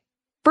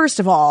 first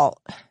of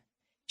all,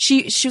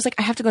 she was like,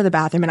 I have to go to the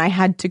bathroom, and I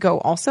had to go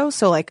also.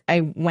 So like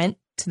I went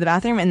to the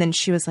bathroom, and then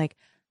she was like,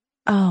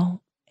 oh,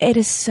 it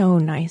is so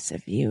nice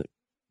of you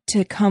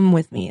to come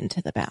with me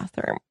into the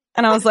bathroom.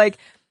 And I was like,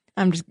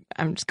 I'm just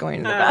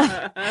going to the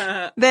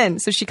bathroom. Then,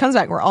 so she comes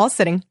back. We're all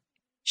sitting.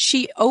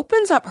 She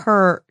opens up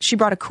she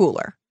brought a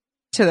cooler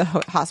to the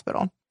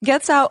hospital,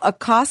 gets out a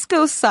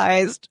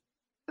Costco-sized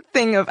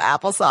thing of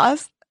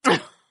applesauce.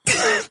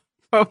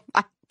 Oh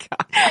my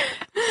God.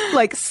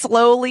 Like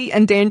slowly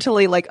and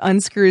daintily like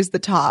unscrews the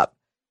top,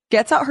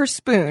 gets out her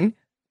spoon.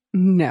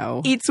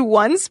 No. Eats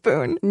one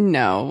spoon.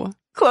 No.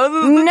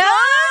 Closes the No! door.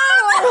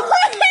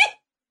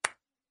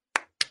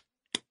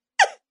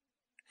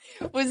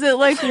 Was it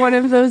like one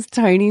of those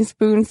tiny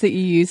spoons that you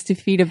use to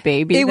feed a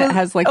baby that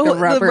has like the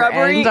rubber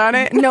end on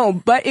it? No,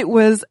 but it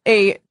was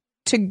a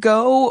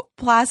to-go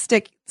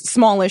plastic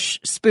smallish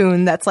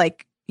spoon that's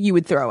like you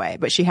would throw away,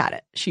 but she had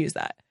it. She used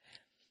that.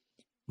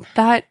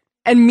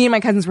 And me and my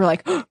cousins were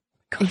like, oh,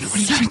 God,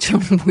 it's such a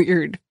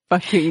weird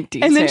fucking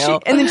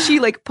detail. And then she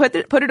like put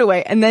it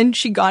away, and then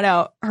she got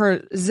out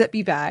her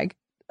zippy bag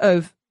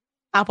of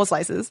apple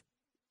slices,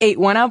 ate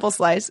one apple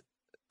slice,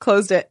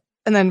 closed it,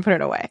 and then put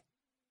it away.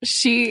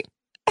 She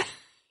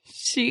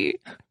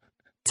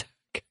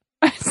took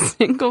a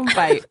single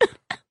bite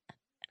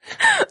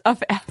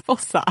of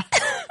applesauce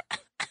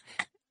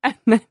and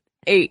then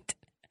ate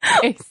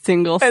a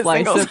single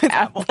slice of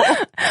apple.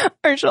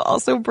 Or she'll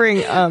also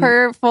bring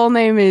her full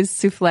name is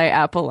Souffle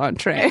Apple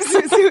Entree.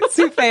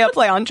 Souffle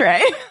Apple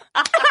Entree.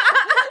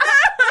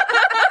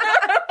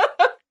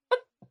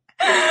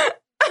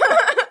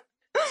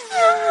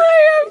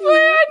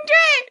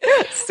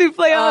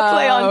 Souffle Apple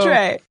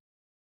Entree.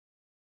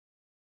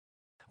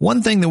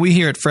 One thing that we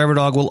here at Forever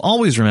Dog will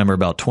always remember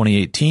about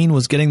 2018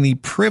 was getting the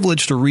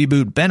privilege to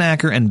reboot Ben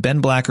Acker and Ben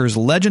Blacker's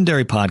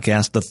legendary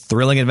podcast, The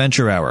Thrilling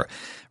Adventure Hour.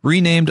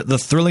 Renamed The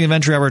Thrilling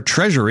Adventure Hour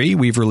Treasury,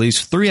 we've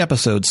released 3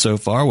 episodes so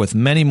far, with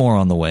many more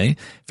on the way,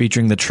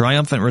 featuring the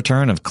triumphant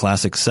return of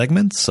classic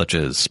segments such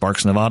as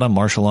Sparks Nevada,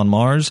 Marshall on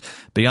Mars,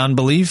 Beyond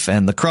Belief,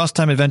 and the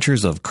cross-time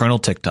adventures of Colonel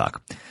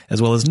TikTok,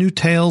 as well as new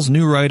tales,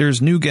 new writers,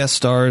 new guest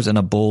stars, and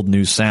a bold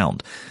new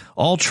sound.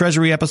 All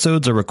Treasury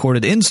episodes are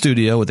recorded in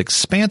studio with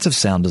expansive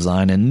sound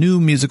design and new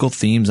musical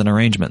themes and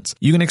arrangements.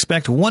 You can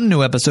expect one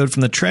new episode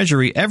from the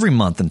Treasury every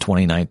month in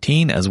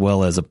 2019, as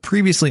well as a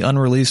previously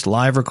unreleased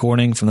live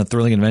recording from the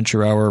Thrilling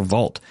Adventure Hour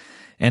Vault.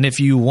 And if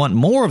you want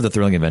more of the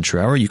Thrilling Adventure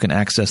Hour, you can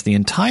access the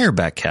entire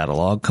back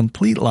catalog,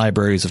 complete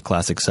libraries of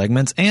classic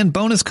segments, and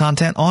bonus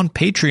content on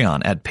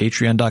Patreon at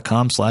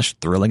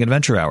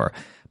patreon.com/thrillingadventurehour.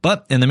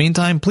 But in the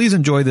meantime, please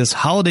enjoy this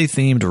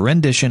holiday-themed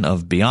rendition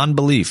of Beyond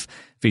Belief,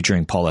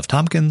 featuring Paul F.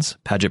 Tompkins,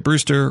 Paget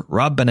Brewster,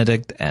 Rob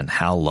Benedict, and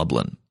Hal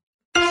Lublin.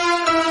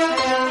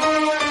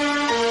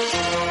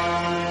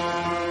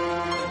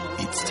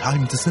 It's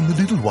time to send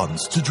the little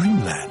ones to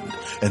dreamland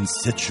and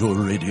set your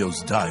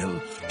radio's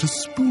dial to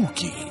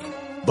spooky.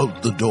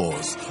 Bolt the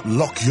doors,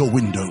 lock your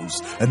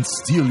windows, and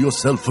steel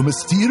yourself for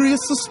mysterious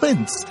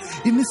suspense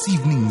in this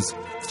evening's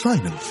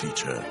final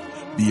feature,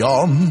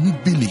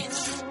 Beyond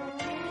Belief.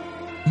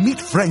 Meet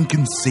Frank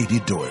and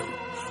Sadie Doyle,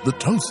 the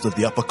toast of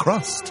the upper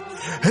crust,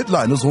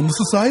 headliners on the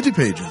society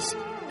pages.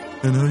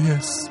 And oh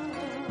yes,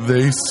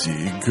 they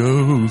see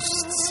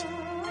ghosts.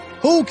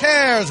 Who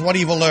cares what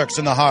evil lurks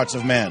in the hearts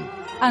of men?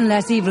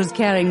 Unless evil's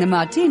carrying the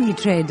martini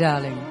tray,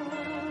 darling.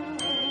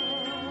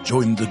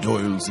 Join the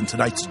Doyles in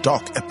tonight's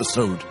dark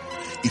episode,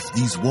 If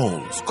These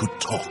Walls Could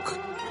Talk.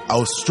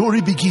 Our story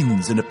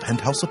begins in a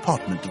penthouse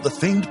apartment of the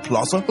famed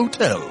Plaza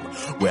Hotel,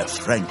 where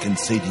Frank and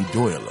Sadie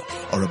Doyle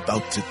are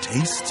about to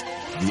taste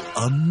the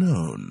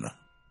unknown.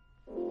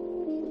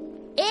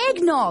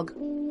 Eggnog!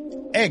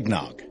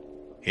 Eggnog.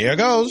 Here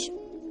goes.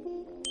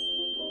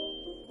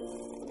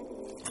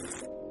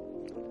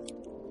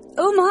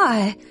 Oh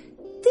my!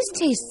 This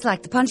tastes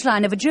like the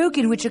punchline of a joke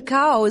in which a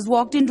cow has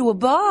walked into a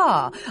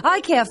bar.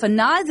 I care for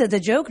neither the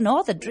joke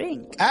nor the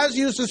drink. As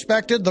you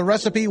suspected, the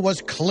recipe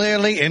was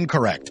clearly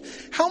incorrect.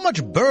 How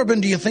much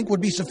bourbon do you think would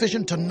be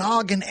sufficient to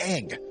nog an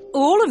egg?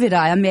 All of it,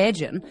 I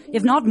imagine.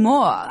 If not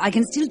more, I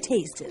can still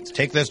taste it.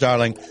 Take this,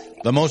 darling.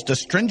 The most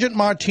astringent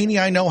martini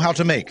I know how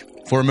to make.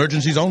 For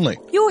emergencies only.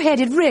 You had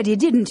it ready,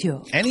 didn't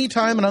you?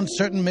 Anytime an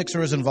uncertain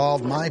mixer is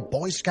involved, my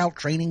Boy Scout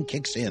training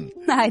kicks in.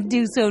 I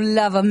do so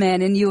love a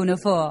man in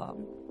uniform.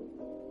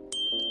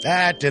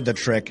 That did the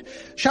trick.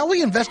 Shall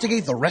we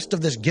investigate the rest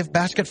of this gift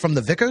basket from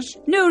the Vickers?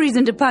 No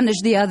reason to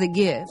punish the other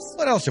gifts.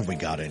 What else have we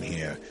got in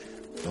here?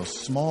 Those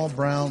small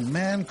brown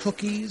man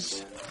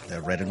cookies,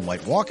 their red and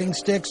white walking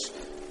sticks,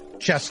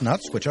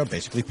 chestnuts, which are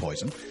basically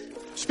poison.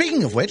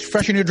 Speaking of which,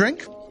 freshen your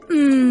drink?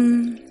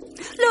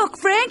 Look,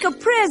 Frank, a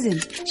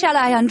present. Shall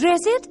I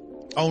undress it?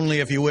 Only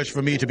if you wish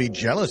for me to be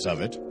jealous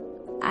of it.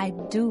 I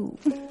do.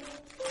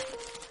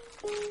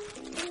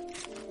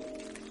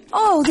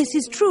 Oh, this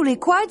is truly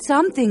quite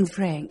something,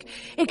 Frank.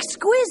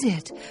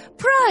 Exquisite.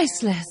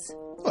 Priceless.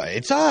 Why,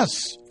 it's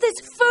us. This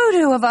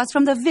photo of us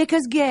from the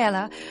Vickers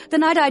Gala, the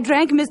night I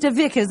drank Mr.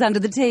 Vickers under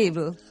the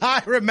table.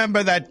 I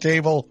remember that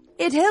table.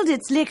 It held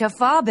its liquor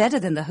far better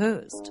than the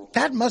host.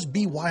 That must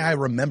be why I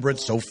remember it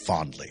so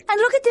fondly. And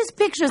look at this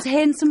picture's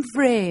handsome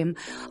frame.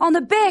 On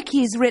the back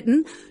he's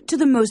written, "To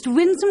the most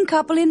winsome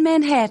couple in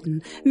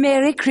Manhattan,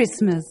 Merry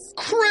Christmas."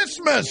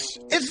 Christmas!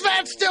 Is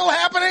that still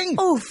happening?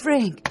 Oh,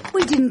 Frank,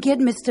 we didn't get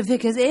Mr.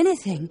 Vickers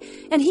anything,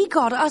 and he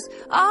got us.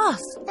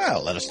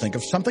 Well, let us think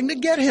of something to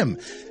get him.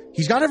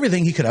 He's got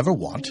everything he could ever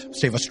want,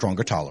 save a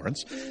stronger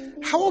tolerance.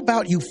 How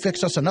about you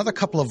fix us another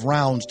couple of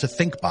rounds to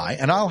think by,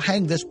 and I'll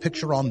hang this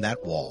picture on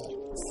that wall.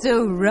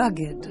 So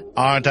rugged.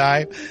 Aren't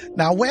I?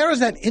 Now, where is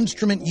that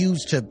instrument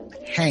used to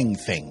hang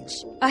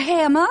things? A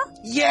hammer?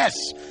 Yes.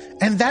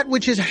 And that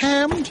which is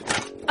hammed?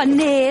 A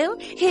nail?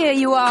 Here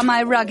you are,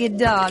 my rugged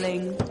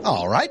darling.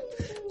 All right.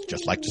 It's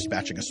just like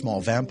dispatching a small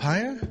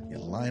vampire. You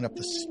line up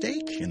the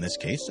stake, in this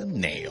case a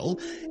nail,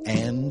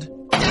 and...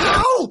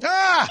 Ow!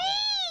 Ah!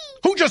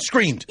 Who just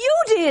screamed? You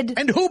did.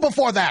 And who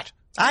before that?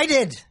 I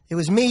did. It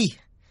was me.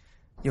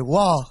 Your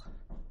wall.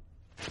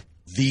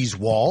 These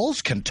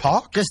walls can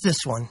talk? Just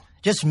this one.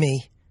 Just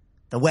me.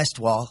 The west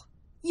wall.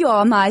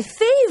 You're my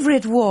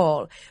favorite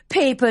wall.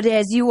 Papered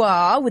as you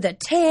are, with a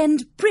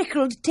tanned,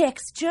 prickled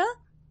texture.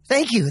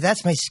 Thank you.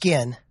 That's my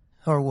skin.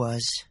 Or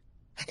was.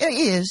 It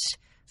is.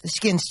 The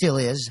skin still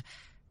is.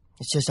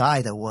 It's just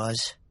I that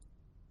was.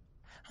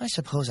 I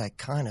suppose I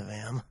kind of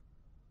am.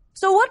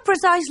 So what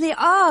precisely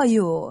are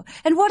you?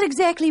 And what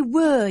exactly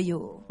were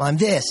you? I'm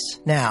this,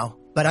 now.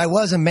 But I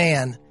was a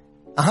man.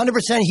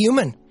 100%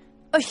 human.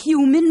 A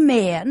human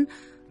man?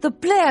 The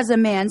Plaza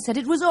man said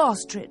it was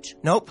ostrich.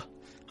 Nope.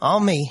 All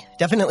me.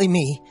 Definitely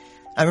me.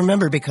 I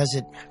remember because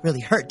it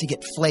really hurt to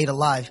get flayed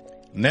alive.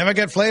 Never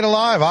get flayed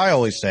alive, I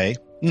always say.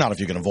 Not if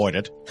you can avoid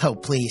it. Oh,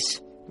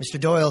 please. Mr.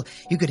 Doyle,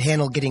 you could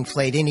handle getting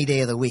flayed any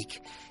day of the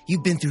week.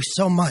 You've been through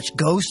so much.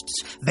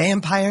 Ghosts,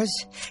 vampires.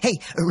 Hey,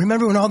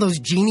 remember when all those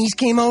genies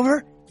came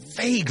over?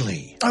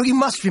 Vaguely. Oh, you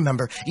must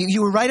remember.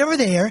 You were right over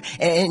there,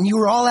 and you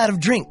were all out of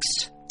drinks.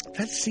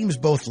 That seems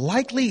both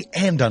likely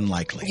and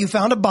unlikely. You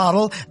found a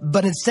bottle,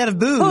 but instead of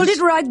booze... Hold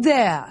it right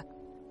there.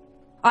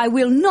 I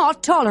will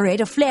not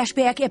tolerate a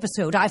flashback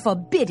episode. I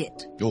forbid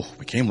it. Oh,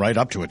 we came right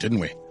up to it, didn't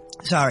we?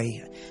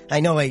 Sorry.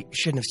 I know I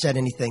shouldn't have said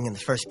anything in the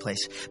first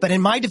place. But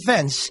in my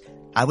defense,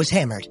 I was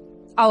hammered.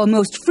 Our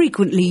most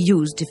frequently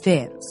used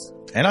defense.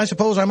 And I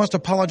suppose I must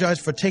apologize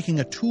for taking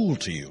a tool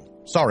to you.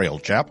 Sorry,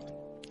 old chap.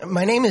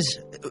 My name is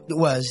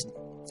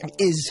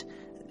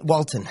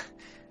Walton.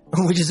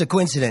 Which is a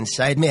coincidence,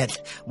 I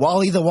admit.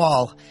 Wally the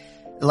Wall.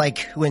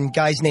 Like when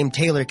guys named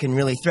Taylor can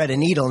really thread a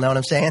needle, know what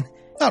I'm saying?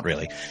 Not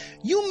really.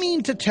 You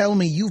mean to tell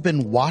me you've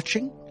been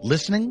watching,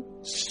 listening,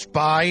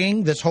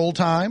 spying this whole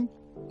time?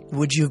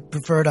 Would you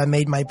prefer I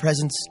made my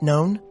presence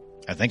known?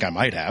 I think I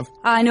might have.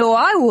 I know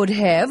I would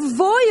have.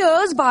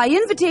 Voyeurs by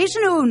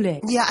invitation only.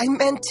 Yeah, I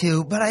meant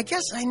to, but I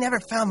guess I never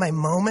found my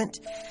moment.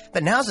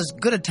 But now's as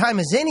good a time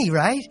as any,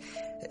 right?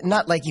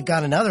 Not like you've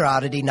got another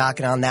oddity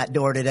knocking on that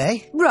door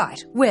today.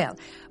 Right. Well,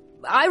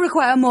 I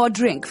require more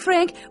drink.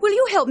 Frank, will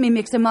you help me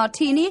mix a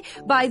martini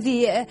by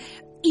the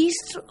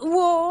east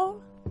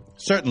wall?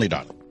 Certainly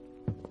done.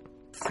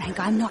 Frank,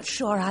 I'm not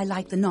sure I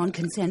like the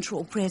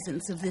non-consensual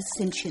presence of this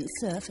sentient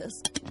surface.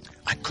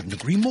 I couldn't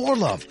agree more,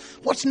 love.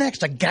 What's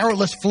next, a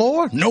garrulous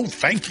floor? No,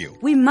 thank you.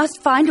 We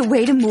must find a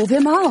way to move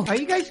him out. Are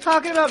you guys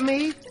talking about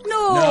me?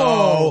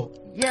 No.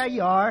 Yeah,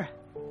 you are.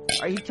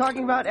 Are you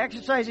talking about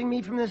exorcising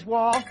me from this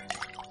wall?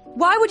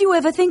 Why would you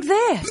ever think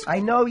that? I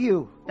know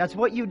you. That's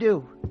what you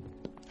do.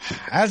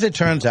 As it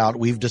turns out,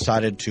 we've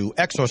decided to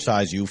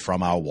exorcise you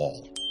from our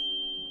wall.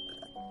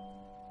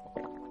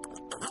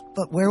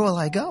 But where will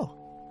I go?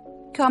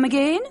 Come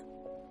again?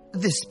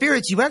 The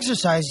spirits you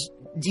exorcise,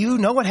 do you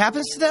know what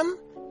happens to them?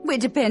 It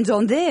depends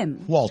on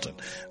them. Walton,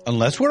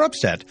 unless we're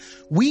upset,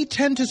 we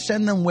tend to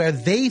send them where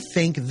they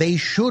think they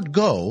should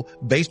go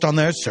based on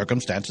their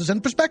circumstances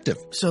and perspective.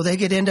 So they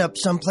could end up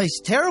someplace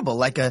terrible,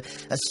 like a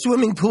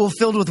swimming pool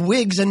filled with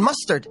wigs and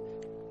mustard.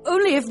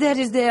 Only if that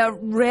is their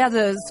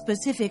rather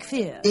specific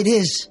fear. It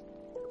is.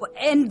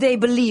 And they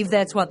believe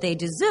that's what they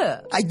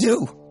deserve. I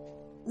do.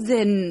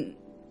 Then,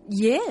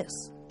 yes.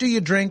 Do you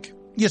drink?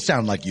 You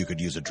sound like you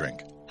could use a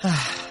drink.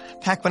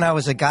 Back when I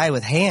was a guy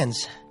with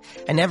hands,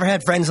 I never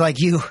had friends like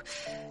you.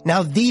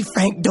 Now the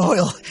Frank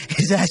Doyle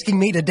is asking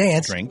me to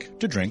dance. Drink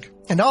to drink.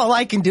 And all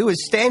I can do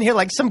is stand here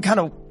like some kind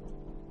of,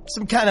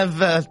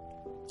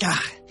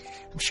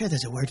 I'm sure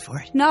there's a word for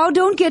it. Now,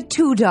 don't get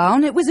too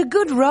down. It was a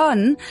good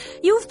run.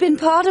 You've been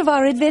part of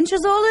our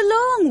adventures all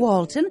along,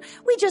 Walton.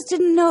 We just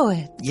didn't know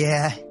it.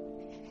 Yeah,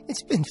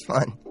 it's been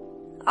fun.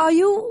 Are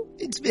you?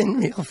 It's been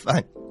real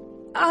fun.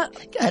 God,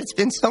 it's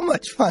been so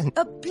much fun.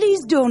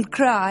 Please don't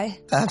cry.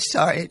 I'm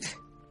sorry.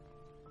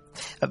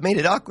 I've made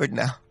it awkward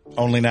now.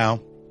 Only now?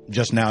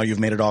 Just now you've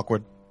made it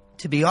awkward?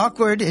 To be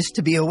awkward is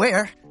to be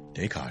aware.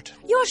 Descartes.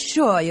 You're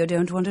sure you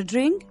don't want a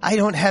drink? I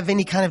don't have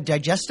any kind of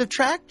digestive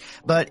tract,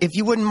 but if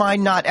you wouldn't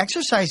mind not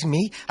exercising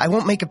me, I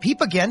won't make a peep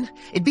again.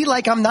 It'd be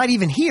like I'm not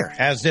even here.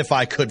 As if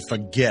I could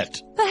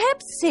forget.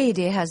 Perhaps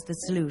Sadie has the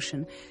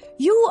solution.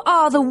 You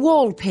are the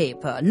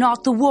wallpaper,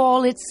 not the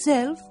wall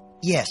itself.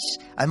 Yes,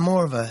 I'm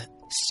more of a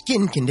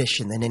skin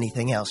condition than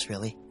anything else,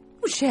 really.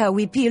 Shall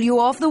we peel you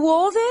off the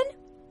wall, then?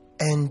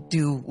 And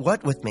do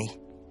what with me?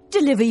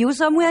 Deliver you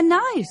somewhere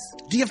nice.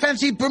 Do you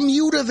fancy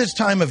Bermuda this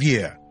time of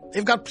year?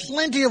 They've got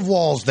plenty of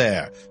walls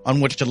there on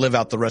which to live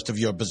out the rest of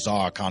your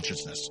bizarre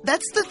consciousness.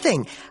 That's the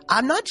thing.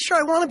 I'm not sure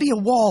I want to be a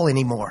wall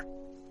anymore.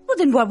 Well,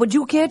 then what would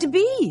you care to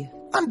be?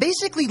 I'm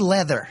basically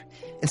leather.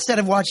 Instead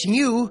of watching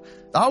you,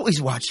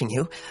 always watching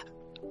you,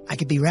 I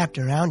could be wrapped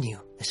around you,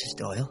 Mrs.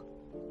 Doyle,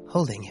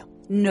 holding you.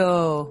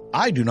 No.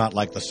 I do not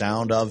like the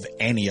sound of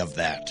any of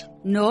that.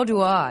 Nor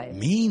do I.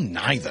 Me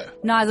neither.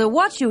 Neither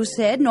what you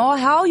said nor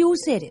how you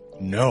said it.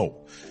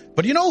 No.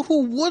 But you know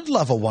who would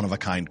love a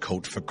one-of-a-kind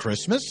coat for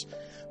Christmas?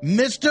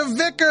 Mr.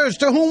 Vickers,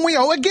 to whom we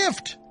owe a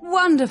gift.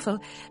 Wonderful.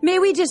 May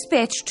we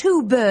dispatch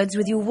 2 birds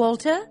with you,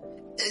 Walter?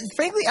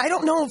 Frankly, I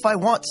don't know if I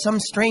want some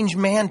strange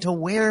man to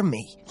wear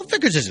me. Well,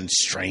 Vickers isn't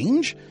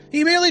strange.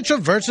 He merely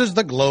traverses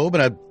the globe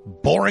in a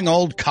boring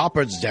old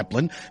copper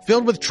zeppelin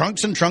filled with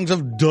trunks and trunks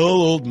of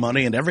dull old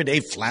money and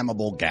everyday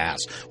flammable gas.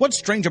 What's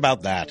strange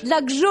about that?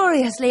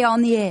 Luxuriously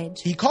on the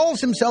edge. He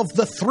calls himself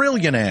the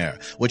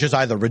Thrillionaire, which is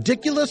either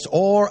ridiculous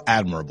or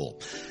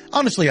admirable.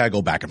 Honestly, I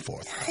go back and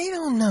forth. I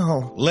don't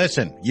know.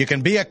 Listen, you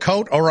can be a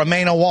coat or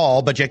remain a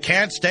wall, but you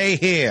can't stay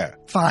here.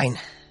 Fine.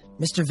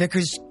 Mr.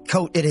 Vickers'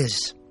 coat it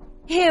is.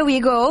 Here we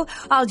go.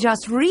 I'll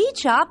just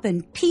reach up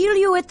and peel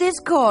you at this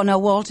corner,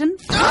 Walton.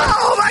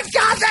 Oh, my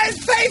God, that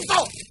is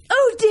painful!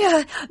 Oh,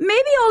 dear.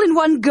 Maybe all in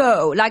one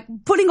go, like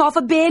pulling off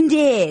a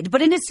Band-Aid,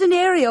 but in a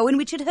scenario in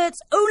which it hurts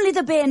only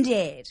the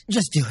Band-Aid.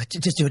 Just do it.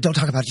 Just do it. Don't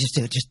talk about it. Just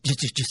do it.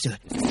 Just do it.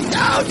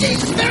 Oh,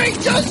 these very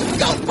Joseph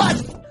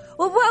Goldbust!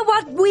 Well,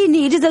 what we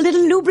need is a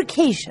little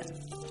lubrication.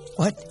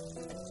 What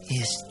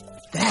is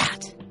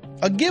that?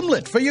 A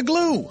gimlet for your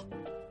glue.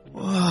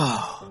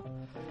 Whoa.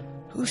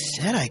 Who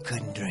said I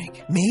couldn't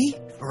drink? Me?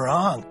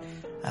 Wrong.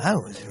 I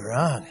was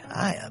wrong.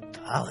 I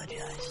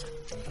apologize.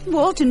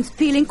 Walton's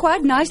feeling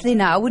quite nicely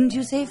now, wouldn't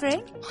you say,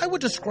 Frank? I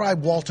would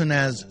describe Walton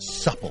as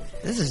supple.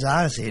 This is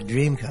honestly a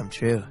dream come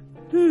true.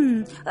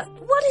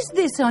 What is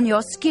this on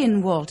your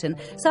skin, Walton?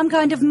 Some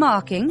kind of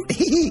marking?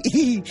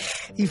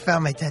 You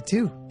found my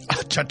tattoo.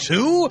 A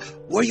tattoo?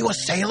 Were you a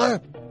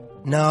sailor?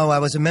 No, I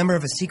was a member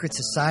of a secret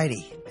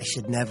society. I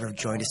should never have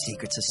joined a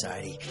secret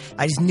society.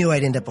 I just knew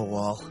I'd end up a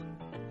wall.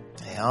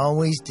 I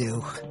always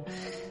do.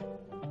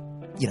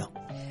 You know.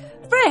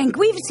 Frank,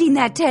 we've seen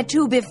that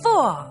tattoo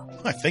before.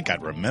 I think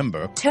I'd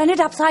remember. Turn it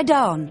upside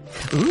down.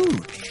 Ooh.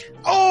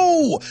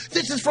 Oh,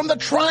 this is from the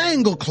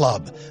Triangle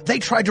Club. They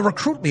tried to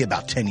recruit me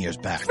about 10 years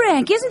back.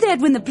 Frank, isn't that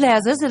when the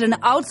Plaza said an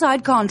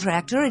outside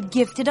contractor had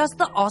gifted us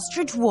the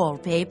ostrich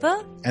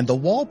wallpaper? And the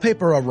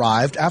wallpaper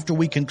arrived after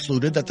we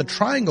concluded that the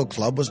Triangle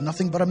Club was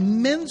nothing but a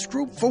men's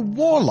group for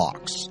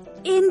warlocks.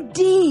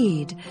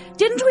 Indeed.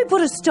 Didn't we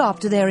put a stop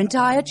to their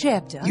entire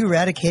chapter? You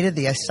eradicated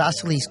the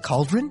Isosceles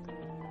Cauldron?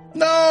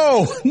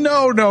 No.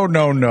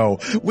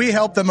 We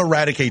helped them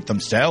eradicate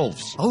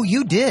themselves. Oh,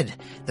 you did.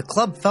 The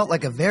club felt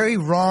like a very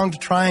wronged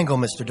triangle,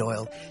 Mr.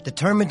 Doyle,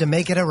 determined to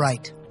make it a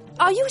right.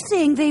 Are you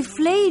saying they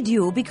flayed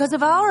you because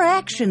of our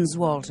actions,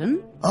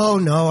 Walton? Oh,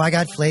 no, I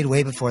got flayed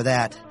way before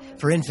that.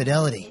 For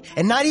infidelity.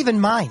 And not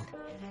even mine.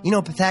 You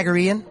know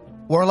Pythagorean?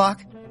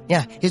 Warlock?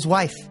 Yeah, his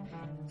wife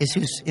is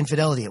whose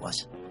infidelity it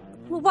was.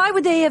 Well, why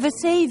would they ever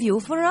save you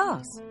for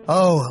us?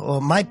 Oh, well,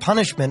 my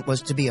punishment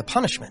was to be a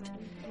punishment.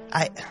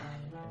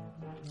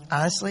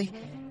 Honestly,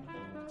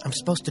 I'm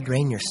supposed to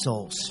drain your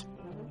souls.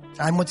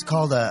 I'm what's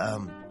called a,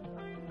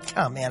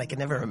 oh man, I can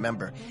never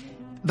remember.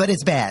 But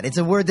it's bad. It's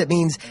a word that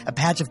means a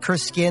patch of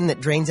cursed skin that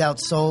drains out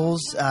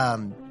souls.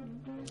 God,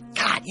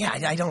 yeah,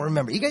 I don't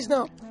remember. You guys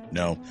know?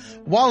 No.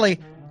 Wally,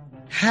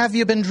 have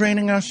you been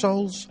draining our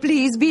souls?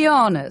 Please be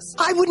honest.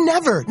 I would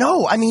never.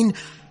 No, I mean,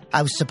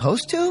 I was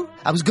supposed to.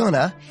 I was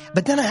gonna.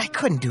 But then I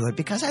couldn't do it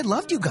because I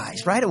loved you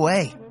guys right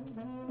away.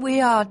 We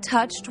are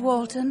touched,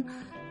 Walton.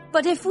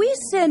 But if we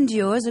send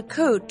you as a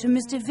coat to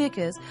Mr.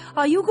 Vickers,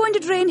 are you going to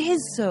drain his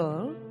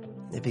soul?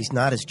 If he's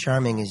not as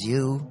charming as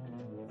you,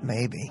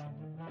 maybe.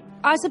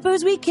 I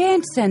suppose we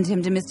can't send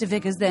him to Mr.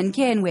 Vickers then,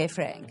 can we,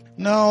 Frank?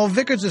 No,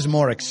 Vickers is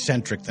more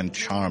eccentric than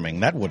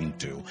charming. That wouldn't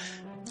do.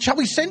 Shall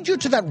we send you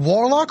to that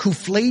warlock who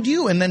flayed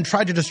you and then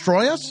tried to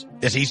destroy us?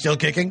 Is he still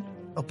kicking?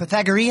 Oh,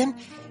 Pythagorean?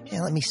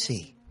 Yeah, let me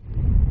see.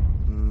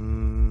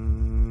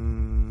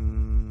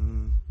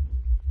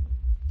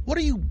 What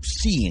are you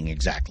seeing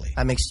exactly?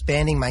 I'm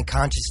expanding my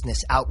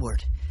consciousness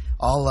outward.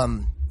 All,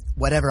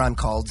 whatever I'm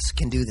called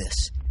can do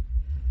this.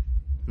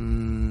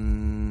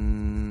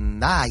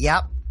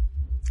 Yep.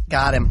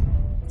 Got him.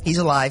 He's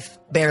alive.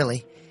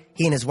 Barely.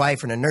 He and his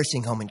wife are in a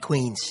nursing home in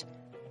Queens.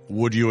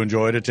 Would you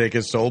enjoy to take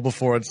his soul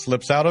before it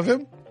slips out of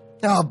him?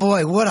 Oh,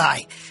 boy, would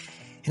I.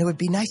 And it would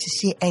be nice to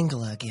see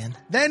Angela again.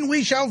 Then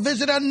we shall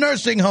visit a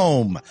nursing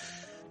home.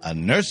 A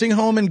nursing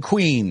home in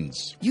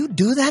Queens. You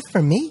do that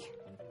for me?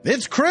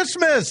 It's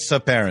Christmas,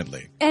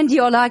 apparently. And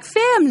you're like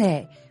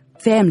family.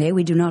 Family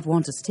we do not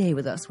want to stay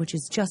with us, which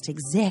is just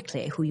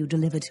exactly who you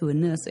deliver to a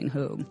nursing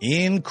home.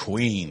 In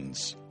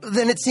Queens.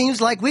 Then it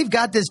seems like we've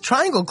got this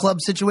Triangle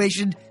Club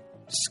situation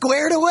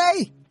squared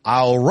away.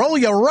 I'll roll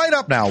you right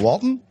up now,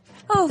 Walton.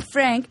 Oh,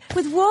 Frank,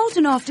 with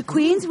Walton off to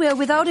Queens, we're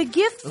without a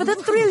gift for the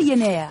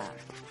thrillionaire.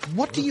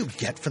 What do you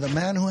get for the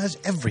man who has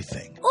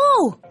everything?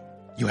 Oh!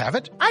 You have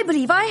it? I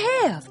believe I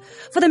have.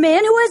 For the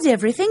man who has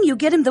everything, you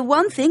get him the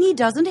one thing he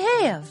doesn't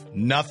have.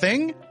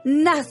 Nothing?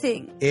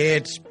 Nothing.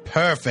 It's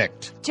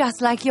perfect.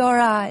 Just like your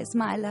eyes,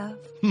 my love.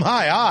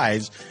 My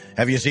eyes?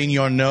 Have you seen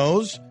your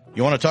nose?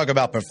 You want to talk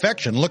about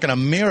perfection? Look in a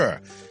mirror.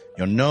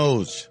 Your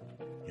nose,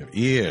 your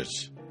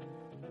ears,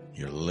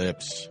 your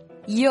lips.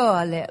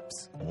 Your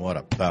lips. What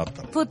about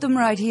them? Put them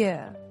right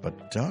here.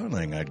 But,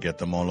 darling, I'd get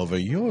them all over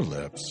your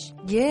lips.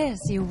 Yes,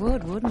 you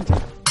would, wouldn't you?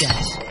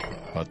 Guys.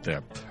 But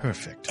they're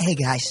perfect. Hey,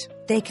 guys.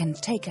 They can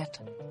take it.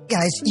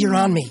 Guys, you're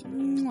on me.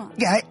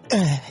 Hey,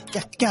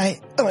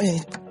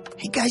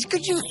 guys,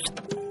 could you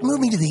move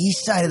me to the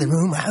east side of the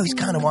room? I always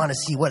kind of want to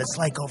see what it's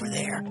like over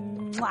there.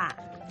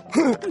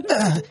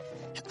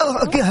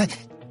 Oh, God.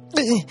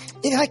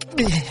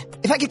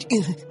 If I could,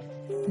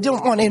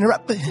 don't want to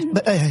interrupt,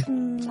 but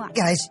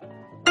guys.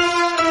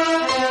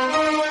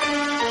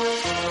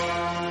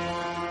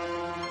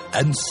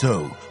 And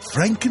so,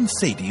 Frank and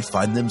Sadie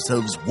find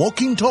themselves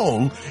walking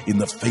tall in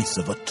the face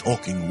of a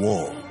talking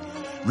wall.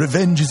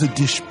 Revenge is a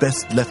dish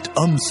best left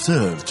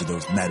unserved to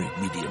those married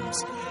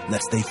mediums,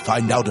 lest they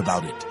find out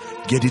about it,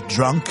 get it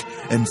drunk,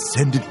 and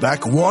send it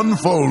back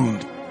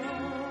onefold.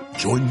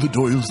 Join the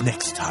Doyles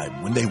next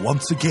time when they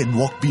once again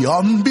walk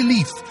beyond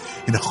belief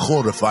in a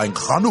horrifying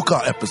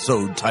Hanukkah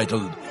episode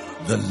titled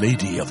The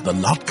Lady of the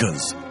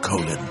Latkes,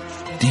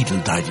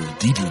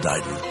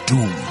 Deedle-Diddle,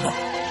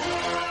 Doom.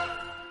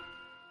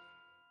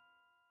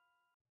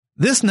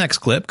 This next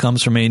clip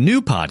comes from a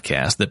new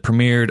podcast that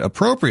premiered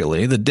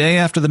appropriately the day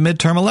after the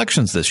midterm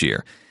elections this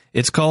year.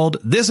 It's called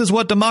This Is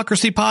What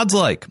Democracy Pod's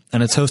Like,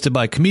 and it's hosted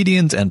by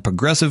comedians and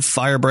progressive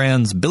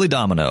firebrands Billy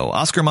Domino,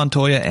 Oscar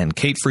Montoya, and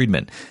Kate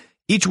Friedman.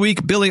 Each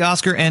week, Billy,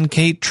 Oscar, and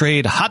Kate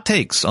trade hot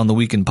takes on the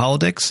week in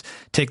politics,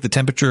 take the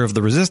temperature of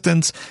the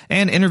resistance,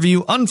 and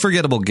interview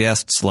unforgettable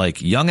guests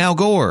like young Al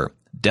Gore,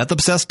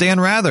 death-obsessed Dan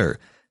Rather,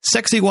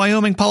 sexy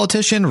Wyoming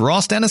politician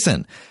Ross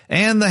Dennison,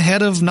 and the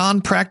head of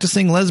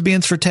non-practicing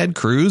lesbians for Ted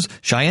Cruz,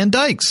 Cheyenne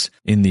Dykes.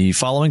 In the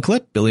following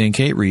clip, Billy and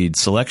Kate read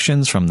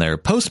selections from their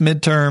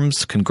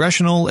post-midterms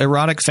congressional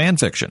erotic fan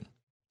fiction.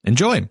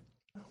 Enjoy.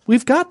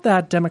 We've got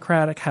that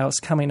Democratic House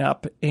coming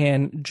up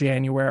in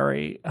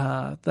January.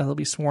 That'll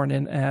be sworn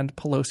in, and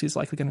Pelosi's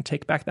likely going to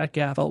take back that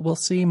gavel. We'll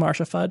see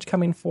Marcia Fudge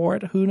coming for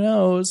it. Who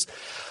knows?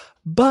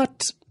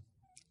 But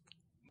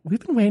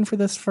we've been waiting for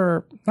this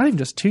for not even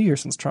just 2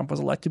 years since Trump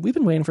was elected. We've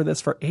been waiting for this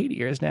for 8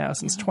 years now,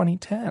 since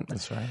 2010.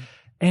 That's right.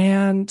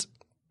 And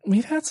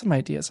we've had some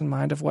ideas in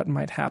mind of what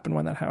might happen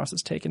when that house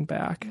is taken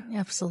back.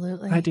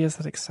 Absolutely. Ideas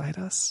that excite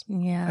us.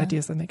 Yeah.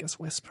 Ideas that make us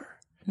whisper.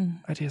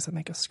 Ideas that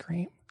make us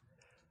scream.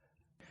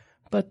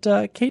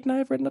 But Kate and I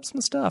have written up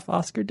some stuff.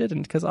 Oscar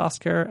didn't, because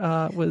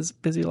Oscar was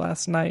busy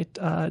last night.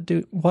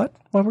 What?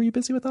 What were you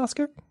busy with,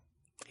 Oscar?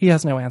 He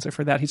has no answer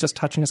for that. He's just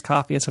touching his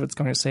coffee as if it's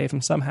going to save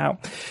him somehow.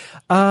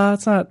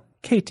 It's not.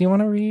 Kate, do you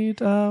want to read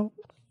your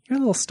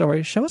little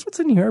story? Show us what's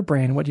in your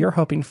brain, what you're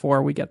hoping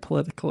for we get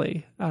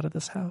politically out of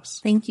this house.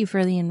 Thank you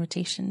for the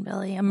invitation,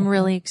 Billy. I'm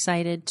really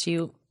excited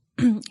to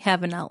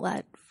have an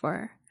outlet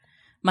for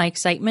my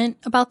excitement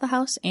about the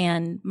house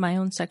and my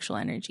own sexual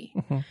energy.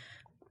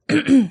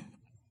 The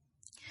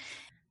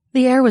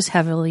air was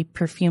heavily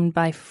perfumed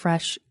by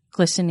fresh,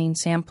 glistening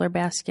sampler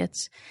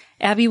baskets.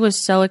 Abby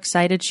was so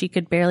excited she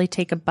could barely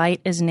take a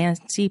bite as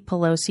Nancy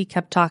Pelosi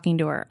kept talking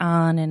to her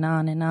on and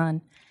on and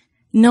on.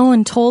 No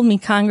one told me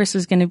Congress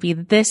was going to be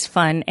this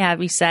fun,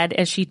 Abby said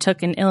as she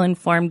took an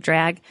ill-informed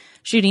drag,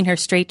 shooting her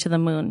straight to the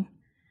moon.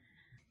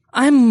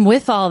 I'm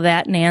with all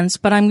that, Nance,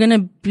 but I'm going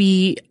to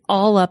be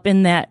all up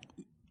in that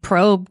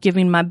probe,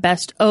 giving my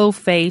best O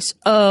face.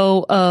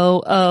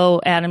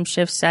 Oh, Adam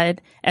Schiff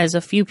said as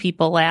a few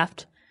people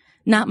laughed.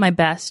 Not my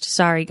best.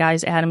 Sorry,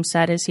 guys, Adam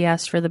said as he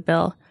asked for the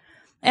bill.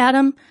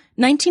 Adam,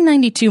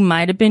 1992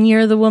 might have been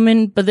Year of the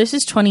Woman, but this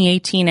is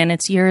 2018 and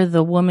it's Year of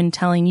the Woman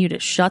telling you to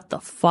shut the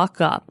fuck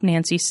up,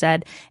 Nancy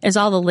said as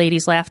all the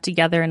ladies laughed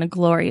together in a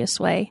glorious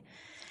way.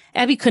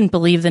 Abby couldn't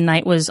believe the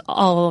night was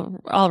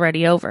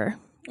already over.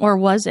 Or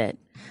was it?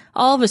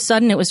 All of a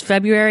sudden, it was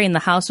February and the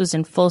house was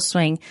in full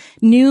swing.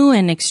 New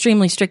and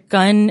extremely strict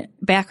gun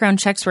background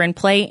checks were in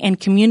play, and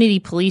community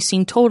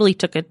policing totally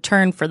took a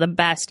turn for the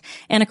best,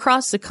 and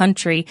across the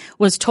country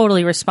was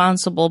totally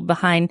responsible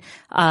behind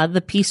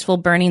the peaceful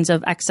burnings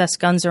of excess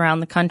guns around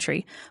the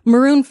country.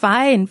 Maroon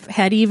 5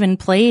 had even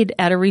played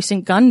at a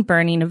recent gun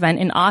burning event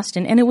in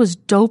Austin, and it was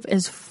dope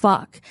as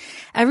fuck.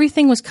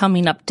 Everything was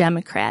coming up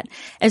Democrat.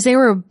 As they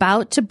were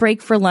about to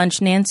break for lunch,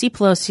 Nancy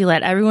Pelosi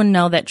let everyone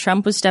know that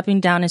Trump was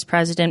stepping down as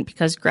president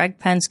because Greg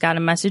Pence got a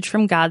message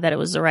from God that it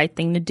was the right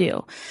thing to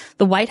do.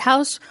 The White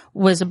House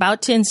was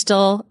about to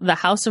instill the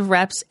House of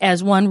Reps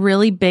as one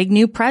really big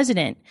new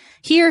president.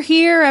 Hear,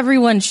 hear,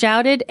 everyone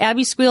shouted.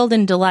 Abby squealed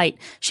in delight.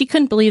 She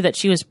couldn't believe that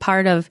she was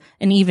part of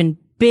an even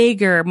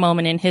bigger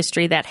moment in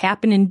history that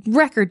happened in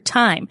record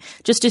time.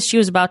 Just as she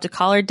was about to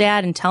call her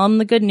dad and tell him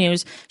the good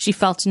news, she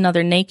felt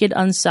another naked,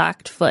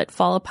 unsocked foot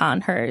fall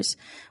upon hers.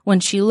 When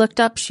she looked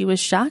up, she was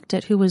shocked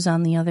at who was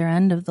on the other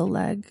end of the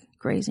leg,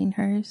 grazing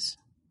hers.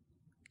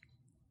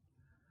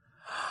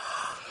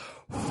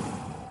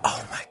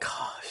 Oh my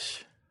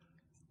gosh.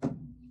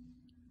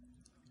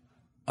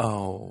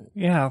 Oh.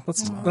 Yeah,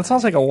 that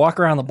sounds like a walk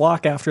around the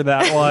block after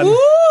that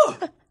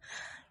one.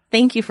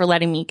 Thank you for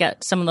letting me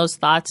get some of those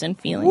thoughts and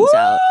feelings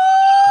out.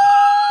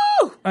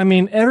 I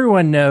mean,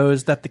 everyone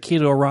knows that the key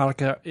to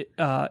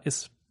erotica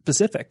is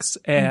specifics,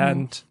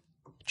 and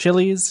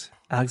Chili's,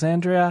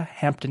 Alexandria,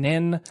 Hampton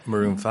Inn,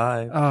 Maroon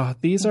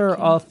 5. These are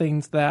all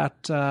things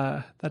that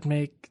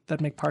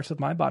make parts of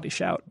my body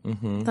shout.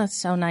 Mm-hmm. That's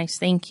so nice.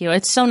 Thank you.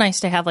 It's so nice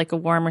to have like a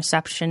warm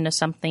reception to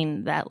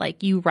something that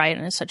like you write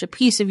and it's such a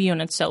piece of you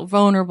and it's so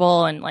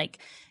vulnerable and like,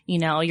 you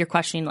know, you're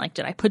questioning like,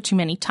 did I put too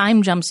many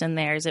time jumps in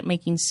there? Is it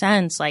making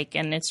sense? Like,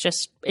 and it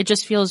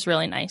just feels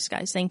really nice,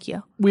 guys. Thank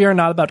you. We are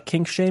not about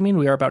kink shaming.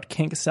 We are about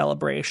kink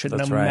celebration.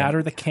 That's no right.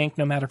 matter the kink,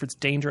 no matter if it's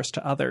dangerous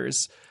to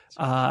others,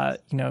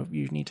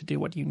 you need to do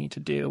what you need to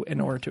do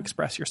in order to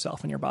express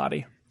yourself and your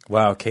body.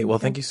 Wow, Kate. Well,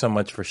 thank you so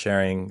much for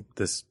sharing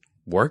this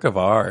work of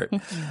art.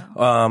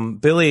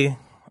 Billy,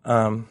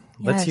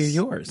 let's hear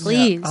yours.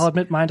 Please. Yeah, I'll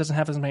admit mine doesn't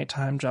have as many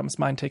time jumps.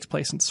 Mine takes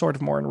place in sort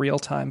of more in real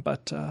time,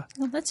 but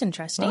Well, that's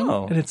interesting.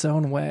 in its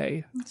own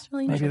way. That's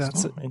really Maybe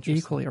interesting. that's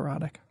equally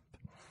erotic.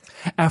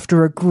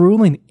 After a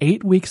grueling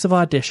 8 weeks of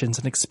auditions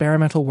and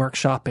experimental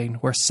workshopping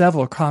where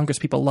several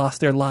congresspeople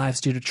lost their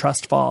lives due to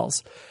trust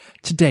falls,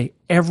 today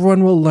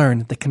everyone will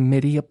learn the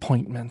committee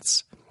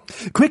appointments.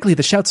 Quickly,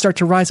 the shouts start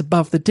to rise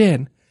above the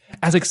din.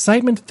 As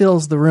excitement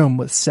fills the room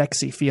with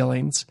sexy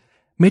feelings,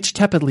 Mitch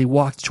tepidly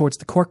walks towards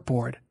the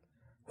corkboard.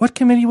 What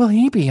committee will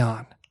he be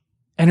on?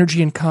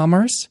 Energy and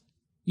Commerce?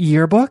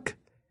 Yearbook?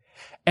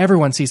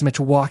 Everyone sees Mitch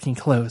walking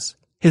close,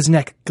 his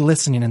neck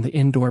glistening in the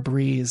indoor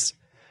breeze.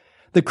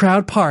 The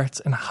crowd parts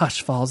and a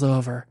hush falls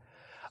over.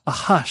 A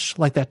hush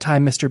like that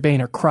time Mr.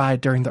 Boehner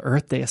cried during the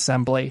Earth Day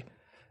assembly.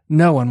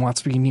 No one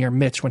wants to be near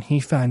Mitch when he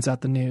finds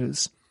out the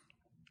news.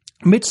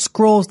 Mitch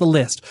scrolls the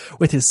list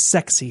with his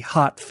sexy,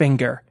 hot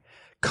finger.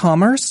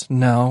 Commerce?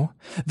 No.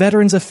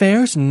 Veterans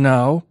Affairs?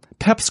 No.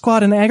 Pep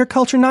Squad and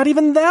Agriculture? Not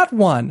even that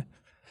one.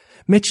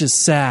 Mitch is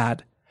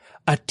sad.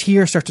 A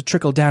tear starts to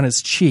trickle down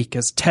his cheek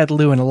as Ted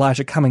Lieu and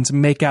Elijah Cummings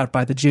make out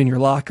by the junior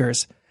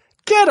lockers.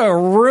 Get a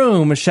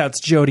room, shouts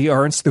Jody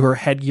Ernst through her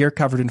headgear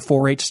covered in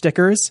 4-H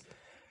stickers.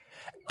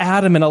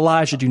 Adam and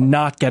Elijah do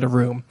not get a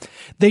room.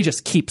 They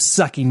just keep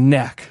sucking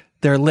neck,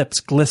 their lips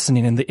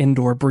glistening in the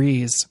indoor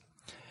breeze.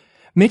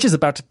 Mitch is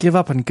about to give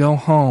up and go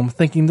home,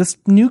 thinking this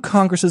new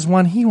Congress is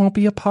one he won't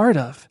be a part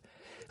of.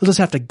 He'll just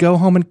have to go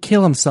home and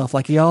kill himself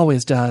like he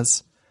always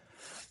does.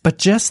 But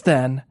just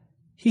then,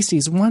 he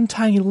sees one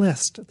tiny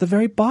list at the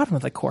very bottom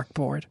of the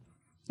corkboard.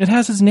 It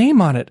has his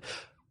name on it,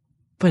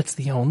 but it's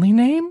the only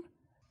name?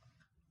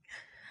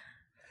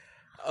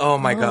 Oh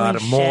my God,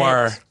 Holy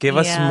more. shit. Give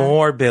us Yeah.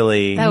 more,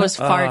 Billy. That was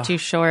far too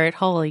short.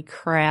 Holy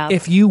crap.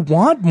 If you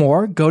want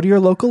more, go to your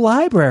local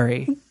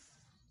library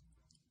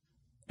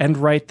and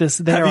write this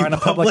there on a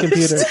public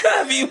computer.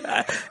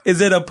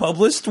 Is it a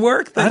published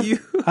work that you?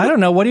 I don't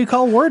know. What do you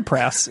call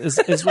WordPress? Is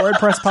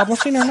WordPress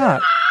publishing or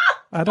not?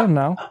 I don't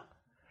know.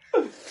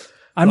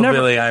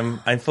 Billy,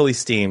 I'm fully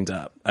steamed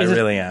up. I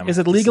really am. Is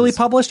it legally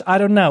published? I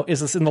don't know. Is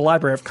this in the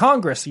Library of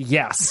Congress?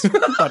 Yes,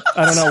 but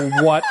I don't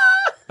know what.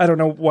 I don't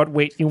know what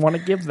weight you want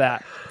to give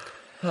that.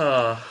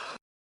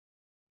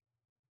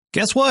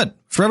 Guess what?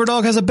 Forever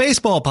Dog has a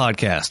baseball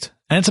podcast,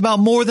 and it's about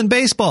more than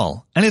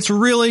baseball, and it's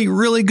really,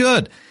 really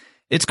good.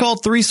 It's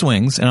called Three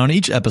Swings, and on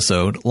each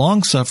episode,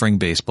 long-suffering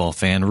baseball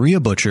fan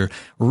Rhea Butcher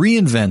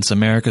reinvents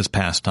America's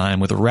pastime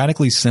with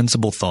radically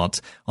sensible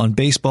thoughts on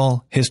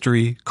baseball,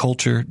 history,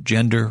 culture,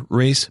 gender,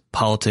 race,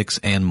 politics,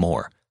 and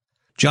more.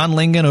 John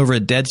Lingen over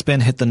at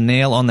Deadspin hit the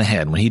nail on the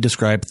head when he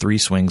described Three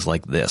Swings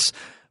like this.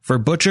 For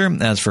Butcher,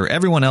 as for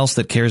everyone else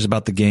that cares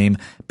about the game,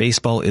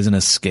 baseball is an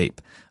escape,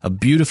 a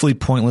beautifully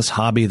pointless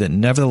hobby that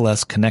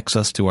nevertheless connects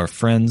us to our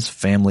friends,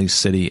 family,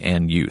 city,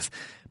 and youth.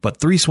 But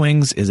Three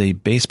Swings is a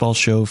baseball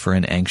show for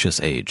an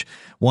anxious age,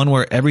 one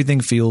where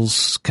everything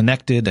feels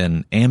connected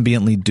and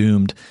ambiently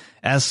doomed.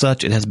 As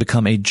such, it has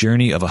become a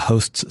journey of a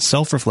host's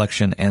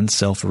self-reflection and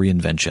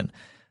self-reinvention.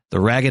 The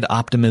ragged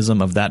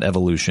optimism of that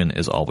evolution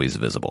is always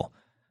visible.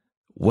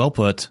 Well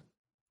put.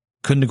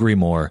 Couldn't agree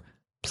more.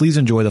 Please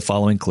enjoy the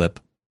following clip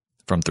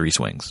from Three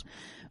Swings.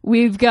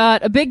 We've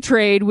got a big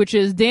trade, which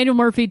is Daniel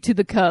Murphy to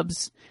the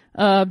Cubs.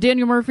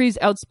 Daniel Murphy's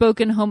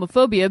outspoken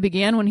homophobia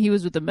began when he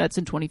was with the Mets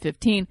in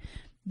 2015.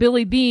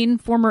 Billy Beane,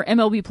 former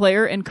MLB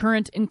player and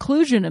current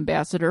inclusion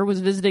ambassador,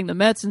 was visiting the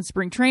Mets in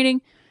spring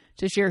training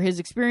to share his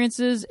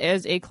experiences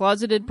as a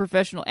closeted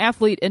professional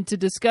athlete and to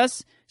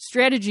discuss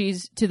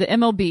strategies to the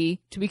MLB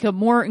to become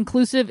more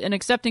inclusive and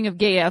accepting of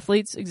gay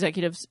athletes,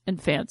 executives,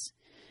 and fans.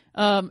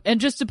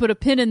 And just to put a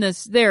pin in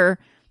this there,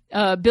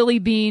 Billy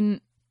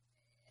Beane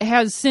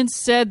has since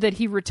said that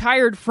he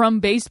retired from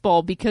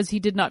baseball because he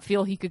did not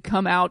feel he could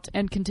come out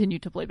and continue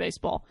to play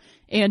baseball,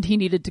 and he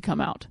needed to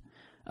come out.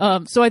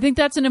 So I think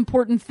that's an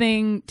important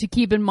thing to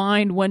keep in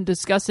mind when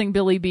discussing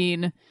Billy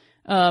Beane.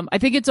 I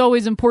think it's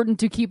always important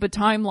to keep a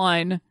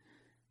timeline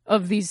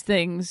of these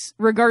things,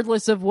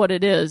 regardless of what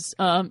it is,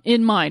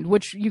 in mind,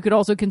 which you could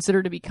also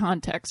consider to be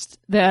context,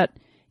 that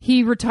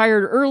he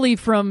retired early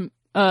from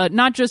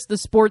not just the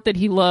sport that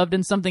he loved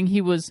and something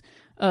he was,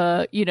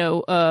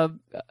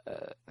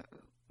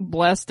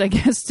 blessed, I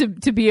guess,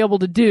 to be able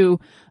to do.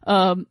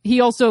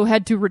 He also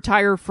had to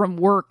retire from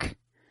work,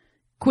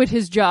 quit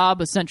his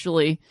job,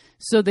 essentially,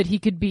 so that he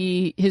could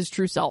be his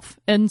true self.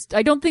 And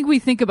I don't think we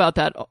think about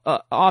that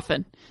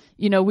often.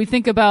 We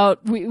think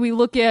about, we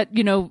look at,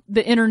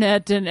 the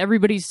internet and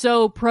everybody's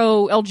so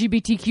pro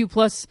LGBTQ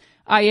plus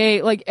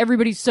IA, like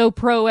everybody's so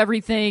pro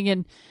everything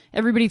and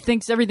everybody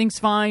thinks everything's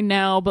fine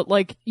now. But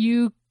like,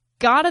 you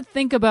gotta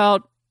think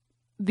about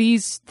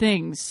these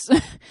things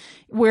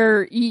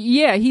where,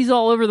 yeah, he's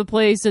all over the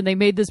place and they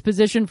made this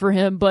position for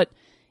him, but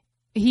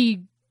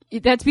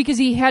that's because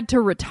he had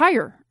to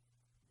retire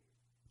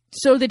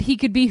so that he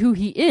could be who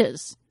he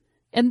is.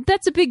 And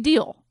that's a big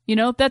deal.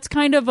 That's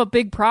kind of a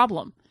big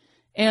problem.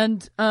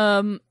 And,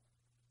 I'm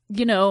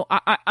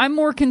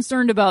more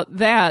concerned about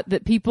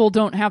that people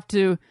don't have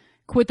to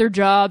quit their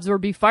jobs or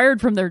be fired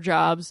from their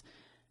jobs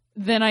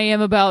than I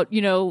am about,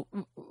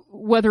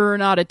 whether or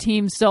not a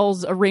team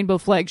sells a rainbow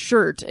flag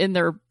shirt in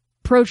their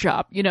pro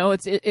shop.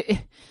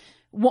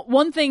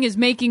 One thing is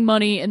making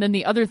money and then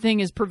the other thing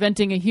is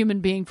preventing a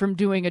human being from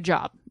doing a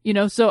job,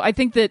 So I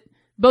think that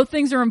both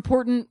things are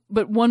important,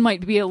 but one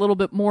might be a little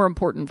bit more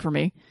important for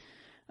me.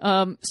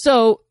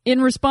 So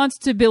in response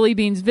to Billy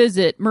Beane's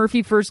visit,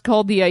 Murphy first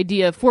called the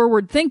idea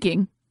forward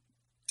thinking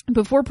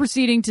before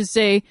proceeding to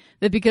say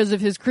that because of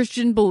his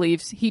Christian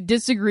beliefs, he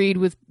disagreed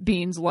with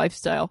Beane's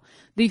lifestyle.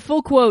 The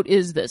full quote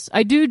is this: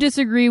 "I do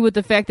disagree with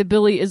the fact that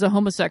Billy is a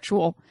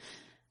homosexual."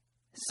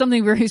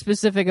 Something very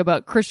specific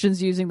about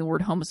Christians using the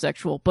word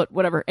homosexual, but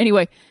whatever.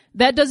 Anyway,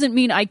 that doesn't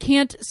mean I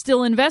can't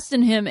still invest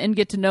in him and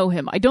get to know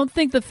him. I don't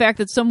think the fact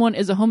that someone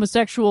is a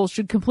homosexual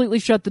should completely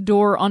shut the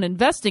door on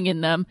investing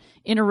in them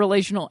in a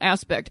relational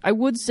aspect. I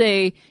would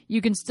say you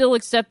can still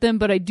accept them,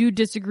 but I do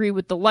disagree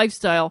with the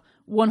lifestyle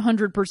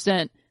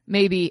 100%,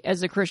 maybe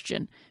as a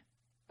Christian.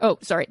 Oh,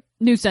 sorry.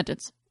 New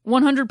sentence.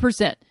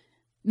 100%.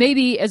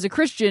 Maybe, as a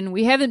Christian,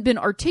 we haven't been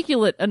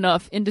articulate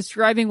enough in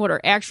describing what our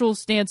actual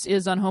stance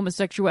is on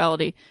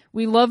homosexuality.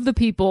 We love the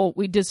people,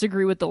 we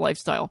disagree with the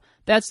lifestyle.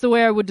 That's the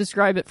way I would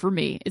describe it for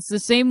me. It's the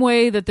same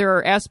way that there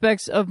are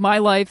aspects of my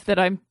life that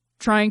I'm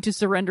trying to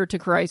surrender to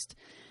Christ.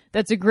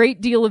 That's a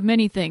great deal of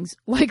many things,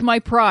 like my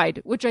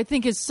pride, which I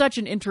think is such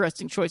an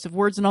interesting choice of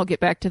words, and I'll get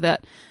back to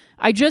that.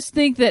 I just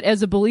think that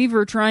as a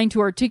believer, trying to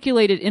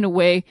articulate it in a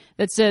way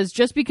that says,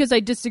 just because I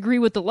disagree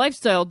with the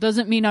lifestyle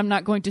doesn't mean I'm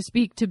not going to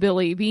speak to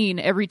Billy Beane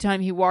every time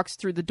he walks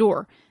through the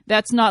door.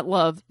 That's not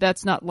love.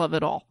 That's not love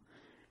at all.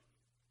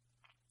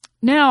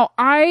 Now,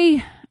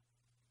 I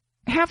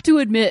have to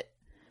admit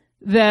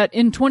that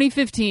in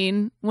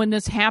 2015, when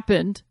this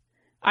happened,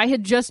 I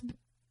had just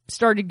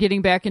started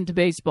getting back into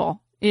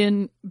baseball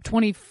in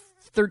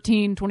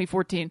 2013,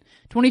 2014.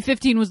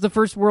 2015 was the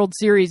first World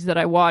Series that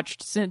I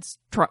watched since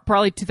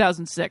probably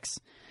 2006.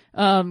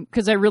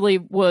 Because I really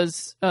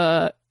was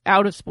out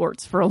of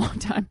sports for a long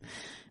time.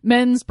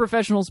 Men's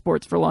professional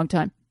sports for a long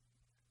time.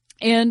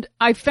 And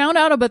I found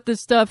out about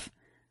this stuff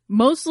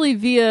mostly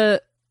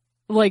via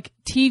like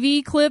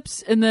TV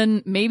clips and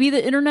then maybe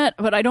the internet,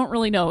 but I don't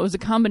really know. It was a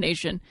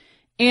combination.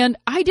 And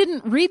I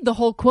didn't read the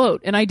whole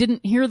quote and I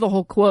didn't hear the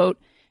whole quote.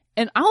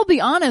 And I'll be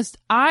honest,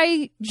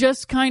 I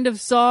just kind of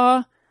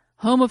saw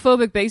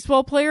homophobic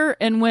baseball player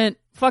and went,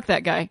 fuck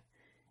that guy.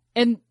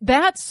 And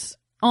that's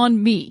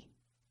on me,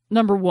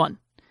 number one.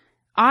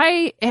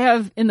 I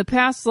have in the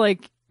past,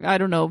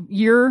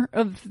 year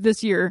of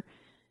this year,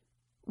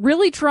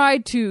 really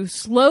tried to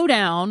slow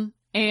down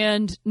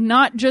and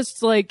not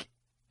just I'm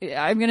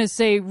going to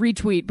say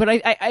retweet, but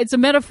it's a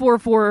metaphor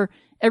for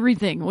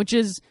everything, which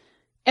is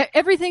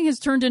everything has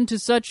turned into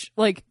such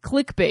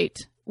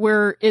clickbait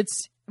where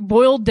it's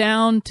boiled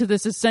down to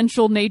this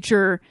essential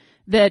nature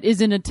that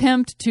is an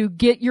attempt to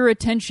get your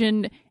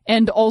attention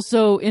and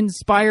also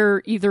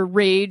inspire either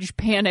rage,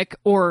 panic,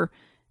 or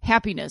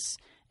happiness.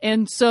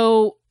 And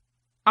so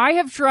I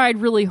have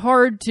tried really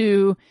hard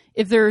to,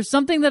 if there's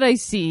something that I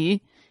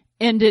see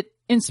and it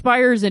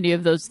inspires any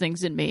of those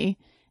things in me,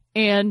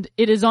 and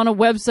it is on a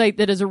website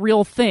that is a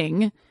real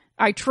thing,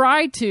 I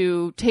try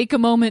to take a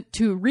moment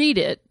to read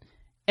it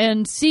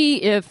and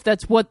see if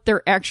that's what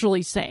they're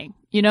actually saying,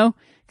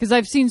 Because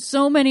I've seen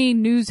so many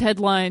news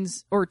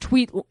headlines or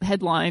tweet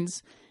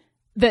headlines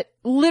that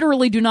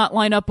literally do not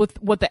line up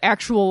with what the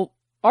actual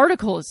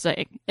article is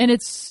saying. And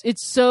it's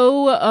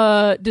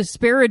so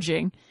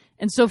disparaging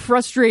and so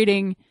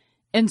frustrating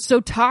and so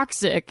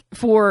toxic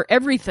for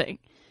everything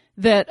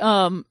that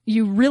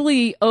you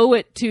really owe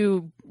it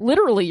to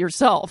literally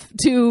yourself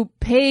to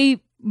pay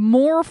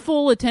more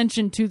full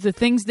attention to the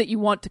things that you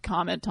want to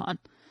comment on.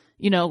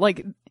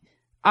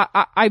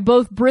 I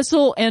both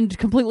bristle and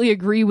completely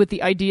agree with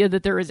the idea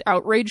that there is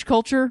outrage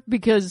culture,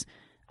 because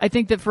I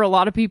think that for a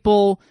lot of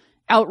people,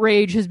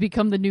 outrage has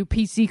become the new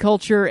PC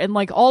culture, and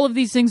all of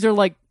these things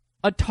are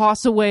a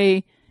toss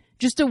away,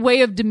 just a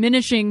way of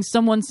diminishing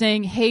someone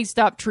saying, hey,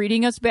 stop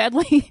treating us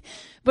badly.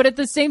 But at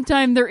the same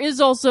time, there is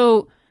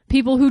also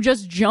people who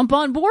just jump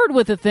on board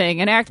with a thing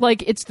and act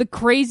like it's the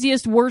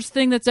craziest, worst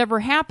thing that's ever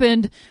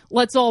happened.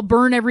 Let's all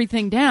burn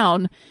everything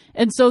down.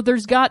 And so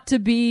there's got to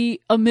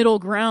be a middle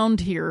ground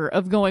here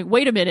of going,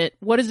 wait a minute,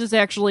 what is this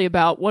actually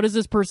about? What is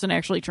this person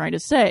actually trying to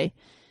say?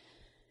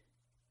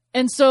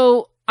 And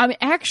so I'm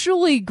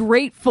actually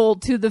grateful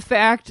to the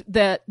fact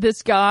that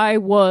this guy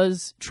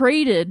was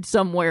traded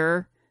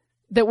somewhere,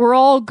 that we're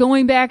all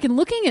going back and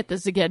looking at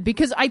this again,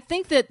 because I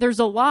think that there's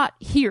a lot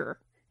here.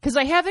 Because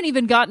I haven't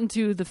even gotten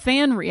to the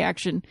fan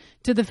reaction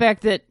to the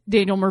fact that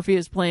Daniel Murphy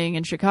is playing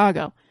in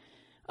Chicago.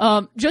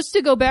 Just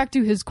to go back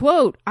to his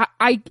quote,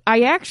 I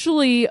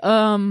actually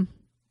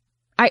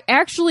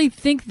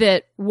think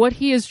that what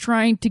he is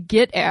trying to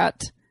get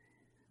at,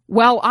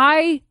 while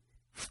I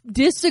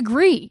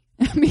disagree,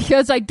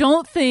 because I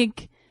don't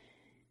think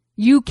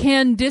you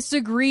can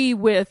disagree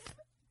with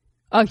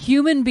a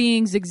human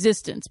being's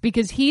existence,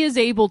 because he is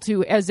able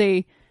to, as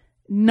a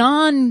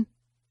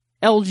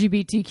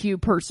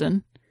non-LGBTQ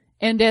person,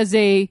 and as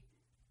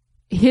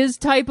his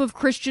type of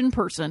Christian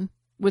person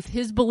with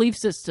his belief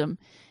system,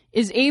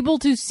 is able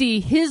to see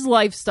his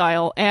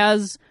lifestyle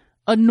as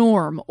a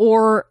norm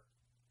or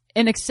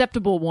an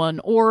acceptable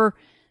one or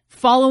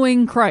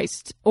following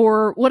Christ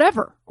or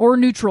whatever, or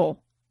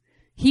neutral.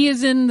 He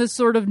is in this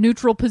sort of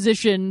neutral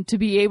position to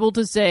be able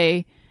to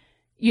say,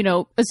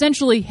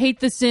 essentially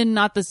hate the sin,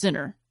 not the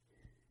sinner.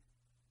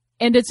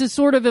 And it's a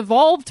sort of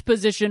evolved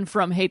position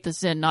from hate the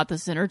sin, not the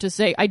sinner, to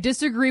say, I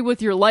disagree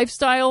with your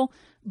lifestyle,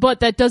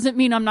 but that doesn't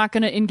mean I'm not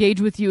going to engage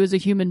with you as a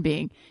human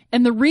being.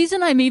 And the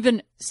reason I'm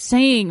even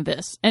saying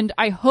this, and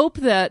I hope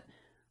that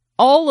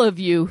all of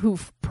you who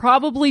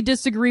probably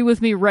disagree with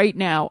me right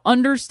now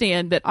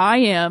understand that I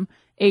am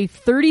a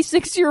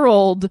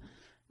 36-year-old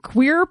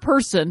queer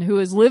person who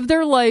has lived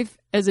their life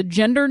as a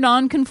gender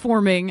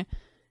non-conforming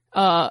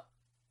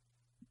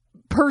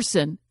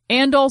person,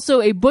 and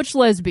also a butch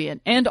lesbian,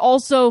 and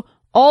also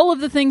all of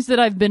the things that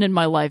I've been in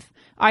my life.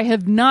 I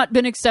have not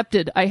been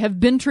accepted. I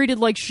have been treated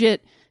like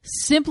shit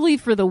simply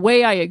for the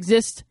way I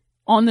exist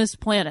on this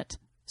planet.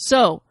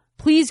 So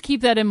please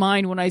keep that in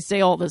mind when I say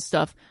all this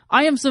stuff.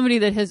 I am somebody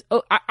that has,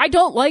 I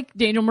don't like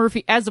Daniel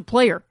Murphy as a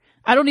player.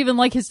 I don't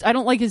like his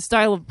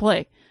style of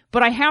play,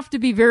 but I have to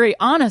be very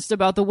honest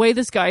about the way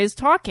this guy is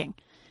talking.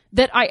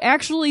 That I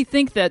actually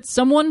think that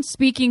someone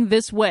speaking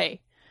this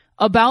way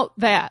about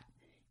that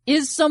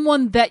is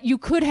someone that you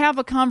could have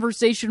a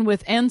conversation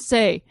with and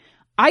say,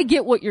 I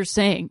get what you're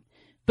saying,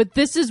 but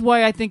this is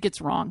why I think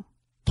it's wrong.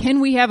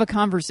 Can we have a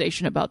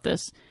conversation about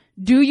this?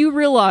 Do you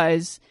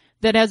realize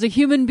that as a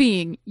human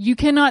being, you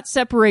cannot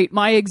separate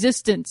my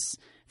existence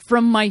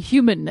from my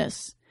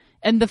humanness?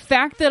 And the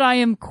fact that I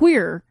am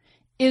queer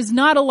is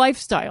not a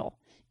lifestyle.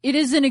 It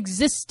is an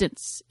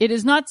existence. It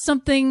is not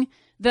something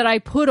that I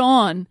put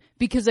on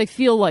because I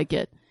feel like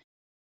it.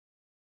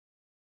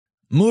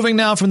 Moving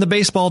now from the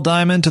baseball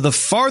diamond to the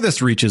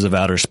farthest reaches of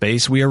outer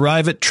space, we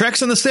arrive at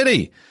Treks in the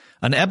City,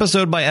 an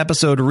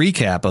episode-by-episode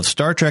recap of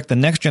Star Trek The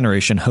Next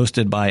Generation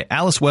hosted by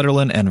Alice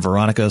Wetterlin and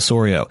Veronica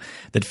Osorio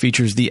that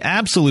features the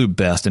absolute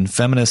best in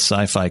feminist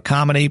sci-fi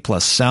comedy,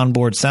 plus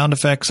soundboard sound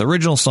effects,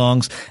 original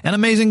songs, and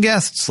amazing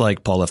guests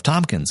like Paul F.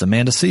 Tompkins,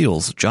 Amanda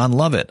Seales, John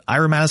Lovett,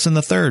 Ira Madison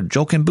III,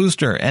 Joel Kim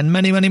Booster, and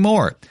many, many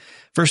more.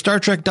 For Star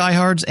Trek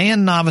diehards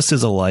and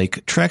novices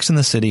alike, Treks in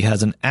the City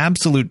has an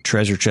absolute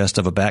treasure chest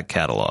of a back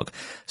catalog.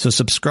 So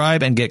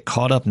subscribe and get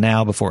caught up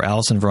now before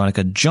Alice and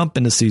Veronica jump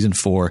into season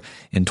 4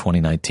 in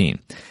 2019.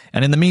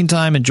 And in the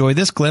meantime, enjoy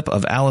this clip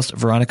of Alice,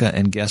 Veronica,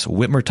 and guest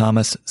Whitmer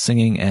Thomas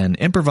singing an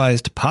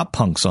improvised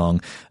pop-punk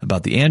song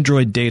about the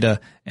android Data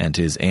and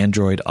his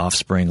android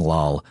offspring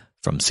Lal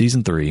from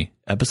season 3,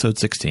 episode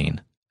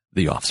 16,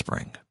 The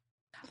Offspring.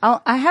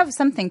 I have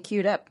something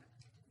queued up.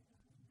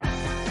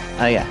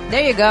 Oh, yeah.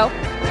 There you go.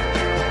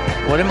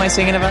 What am I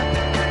singing about?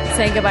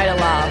 Saying goodbye to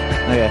Lal.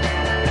 Okay.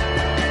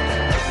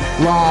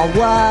 Lal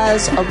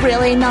was a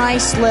really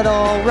nice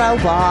little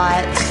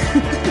robot.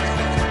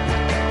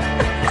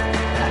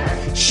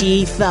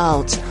 She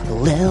felt a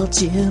little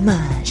too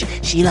much.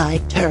 She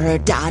liked her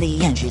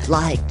daddy and she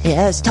liked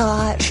his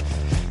touch.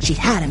 She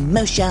had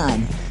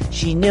emotion.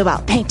 She knew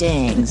about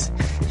paintings.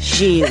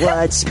 She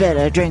would spit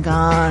a drink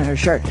on her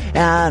shirt.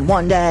 And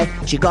one day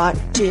she got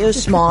too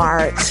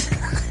smart.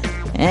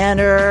 And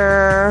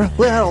her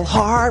little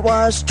heart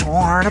was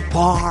torn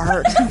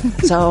apart.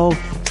 So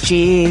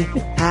she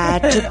had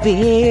to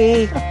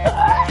be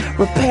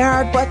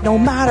repaired. But no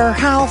matter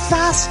how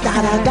fast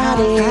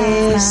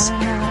Daddy's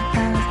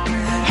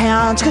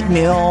hands could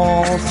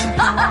move,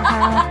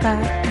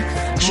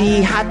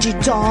 she had to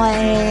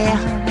die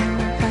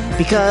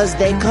because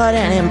they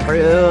couldn't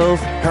improve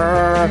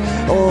her.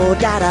 Oh,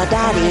 Daddy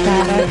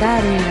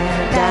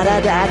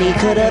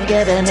could have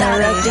given her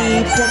a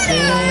deep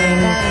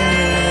ticking.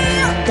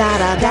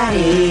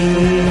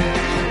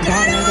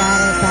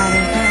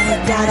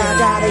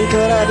 Daddy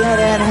could have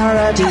given her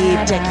a deep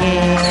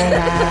ticking.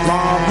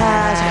 Lal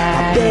has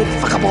a big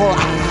fuckable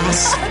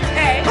ass.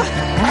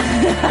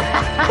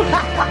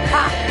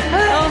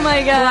 Oh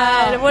my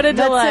god, what a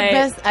delight.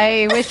 That's the best.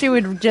 I wish you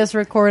would just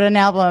record an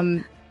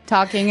album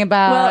talking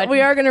about... Well, we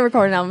are going to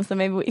record an album, so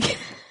maybe we can,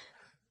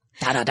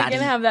 we can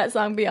have that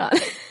song be on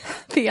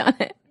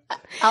it.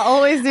 I'll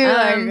always do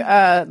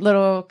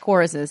little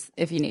choruses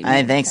if you need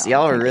me. Thanks.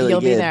 Y'all are really You'll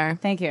good. Be there.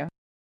 Thank you.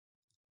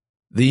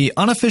 The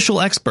Unofficial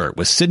Expert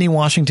with Sydney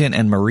Washington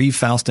and Marie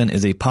Faustin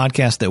is a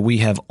podcast that we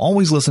have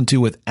always listened to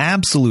with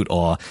absolute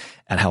awe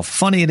at how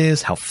funny it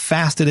is, how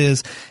fast it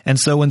is. And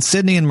so when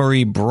Sydney and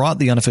Marie brought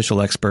The Unofficial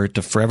Expert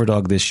to Forever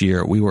Dog this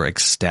year, we were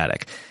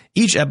ecstatic.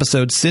 Each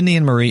episode, Sydney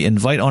and Marie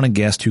invite on a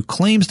guest who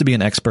claims to be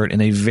an expert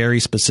in a very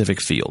specific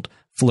field.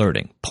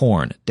 Flirting,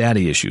 porn,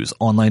 daddy issues,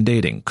 online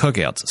dating,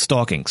 cookouts,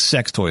 stalking,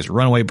 sex toys,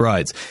 runaway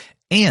brides.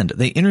 And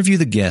they interview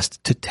the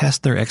guest to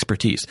test their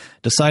expertise,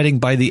 deciding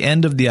by the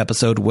end of the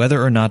episode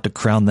whether or not to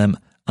crown them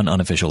an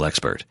unofficial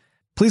expert.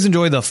 Please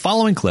enjoy the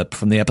following clip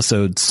from the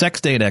episode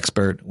Sex Date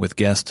Expert with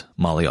guest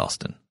Molly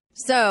Austin.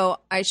 So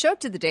I show up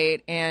to the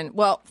date and,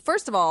 well,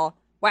 first of all,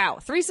 wow,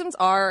 threesomes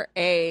are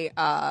a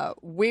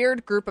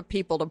weird group of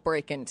people to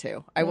break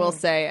into. I will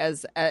say,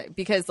 as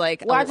because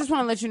like, well, I just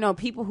want to let you know,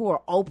 people who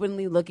are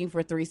openly looking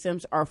for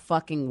threesomes are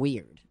fucking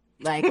weird.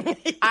 Like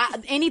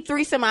any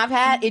threesome I've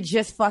had, it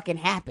just fucking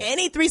happened.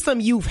 Any threesome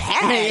you've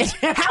had?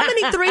 How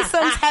many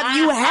threesomes have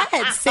you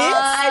had, sis?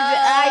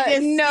 I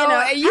just no.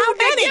 How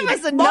many? Give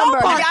us a number.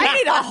 I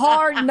need a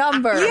hard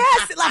number.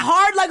 Yes,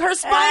 hard like her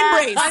spine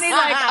brace. I need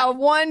like a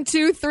 1,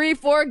 2, 3,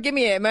 4. Give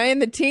me it. Am I in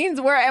the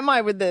teens? Where am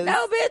I with this?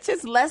 No, bitch.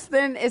 It's less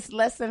than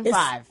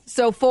 5.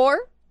 So 4.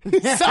 So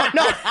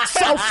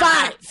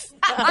 5.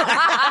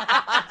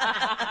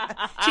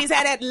 She's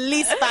had at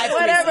least 5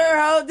 Whatever,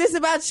 ho. This is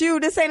about you.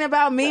 This ain't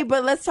about me,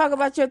 but let's talk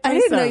about your threesome. I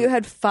didn't know you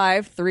had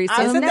 5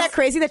 threesomes. Isn't that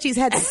crazy that she's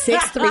had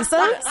 6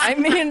 threesomes? I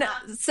mean,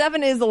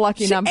 7 is the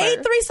lucky number. 8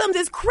 threesomes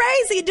is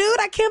crazy, dude.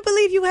 I can't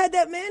believe you had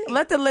that many.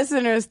 Let the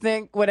listeners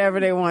think whatever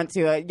they want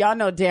to. Y'all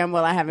know damn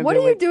well I haven't What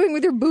been are you doing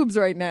with your boobs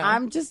right now?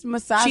 I'm just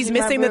massaging She's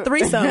missing the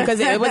threesome because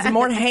it was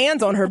more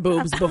hands on her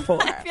boobs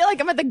before. I feel like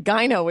I'm at the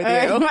gyno with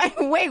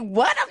you. Wait,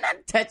 what? I'm not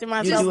touching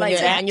myself doing like your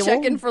that. annual?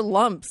 Checking for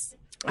lumps.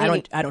 I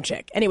don't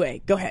check.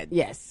 Anyway, go ahead.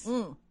 Yes.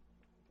 You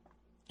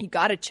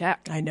gotta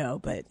check. I know,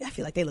 but I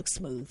feel like they look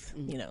smooth.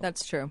 You know,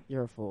 That's true.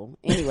 You're a fool.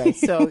 Anyway,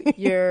 so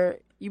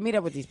you meet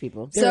up with these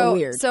people. They're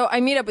weird. So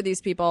I meet up with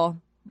these people,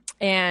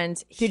 and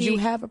Did you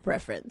have a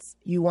preference?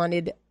 You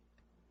wanted?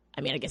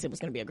 I mean, I guess it was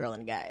going to be a girl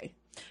and a guy.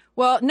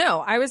 Well,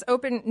 no, I was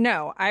open.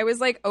 No, I was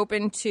like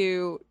open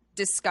to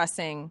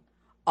discussing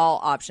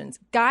all options.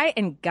 Guy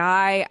and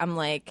guy, I'm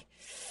like,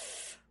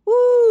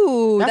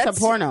 ooh, that's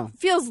a porno.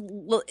 Feels,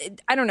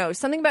 I don't know,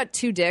 something about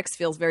 2 dicks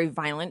feels very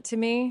violent to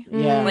me.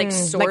 Yeah. Like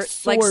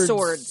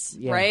swords,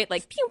 Yeah. right?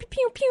 Like pew, pew,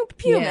 pew, pew,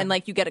 pew, Yeah. and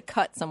like you get a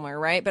cut somewhere,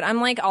 right? But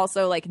I'm like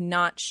also like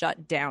not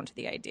shut down to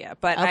the idea.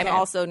 But I'm Okay.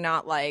 also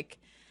not like,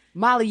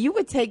 Molly, you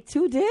would take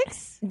 2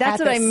 dicks? That's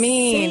at what I the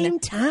mean. Same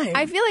time.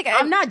 I feel like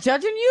I'm not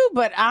judging you,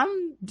 but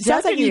I'm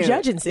Sounds like judging you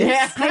judging, sis.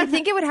 Yeah. I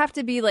think it would have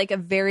to be like a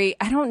very,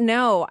 I don't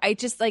know. I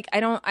just like, I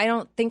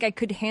don't think I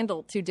could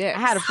handle 2 dicks. I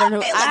had a friend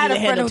who,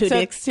 handle 2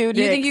 dicks. 2 dicks.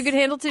 You think you could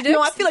handle 2 dicks?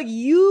 No, I feel like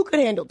you could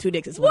handle 2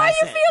 dicks. Is what Why I you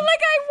said. feel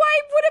like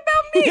what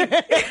about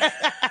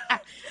me?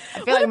 I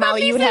feel like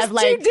Molly, you would have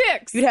like 2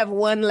 dicks? you'd have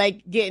one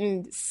like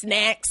getting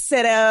snacks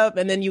set up,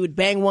 and then you would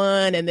bang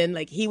one, and then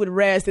like he would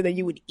rest, and then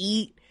you would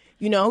eat.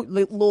 You know,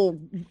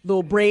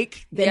 little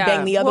break, then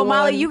bang the other well, one.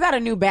 Molly, you got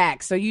a new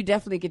back, so you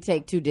definitely could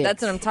take 2 dicks.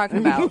 That's what I'm talking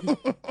about.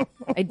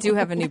 I do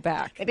have a new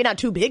back. Maybe not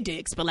 2 big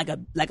dicks, but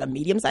like a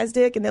medium sized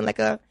dick, and then like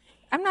a.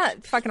 I'm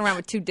not fucking around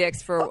with 2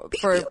 dicks for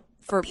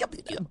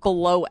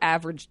below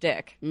average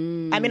dick. I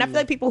mean, I feel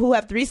like people who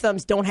have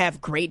threesomes don't have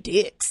great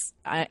dicks.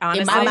 Honestly,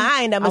 in my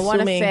mind, I'm I want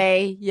to assuming.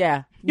 say,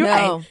 yeah. You're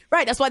No.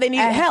 right. That's why they need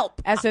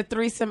help. As a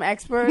threesome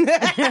expert,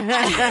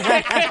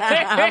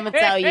 I'm going to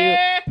tell you,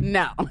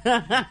 no.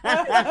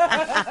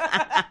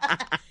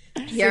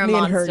 You're a Sydney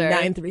and her monster.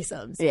 9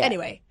 threesomes. Yeah.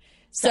 Anyway,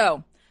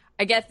 So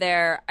I get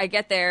there.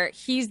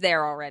 He's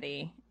there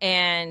already.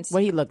 And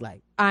What he look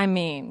like? I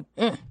mean,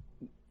 Tell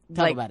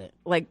like, about it.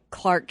 like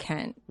Clark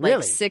Kent, Really?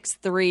 like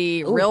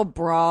 6'3", real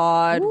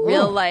broad,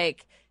 real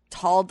like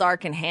tall,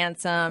 dark, and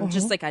handsome.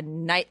 Just like a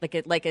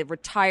like a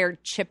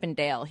retired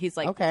Chippendale. He's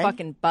like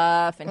fucking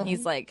buff, and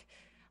he's like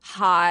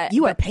hot.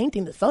 you are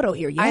painting the photo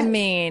here. Yes. I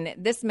mean,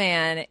 this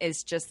man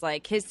is just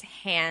like, his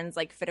hands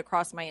like fit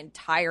across my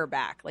entire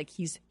back. Like,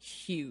 he's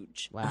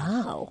huge.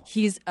 Wow.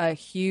 He's a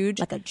huge,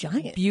 Like a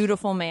giant.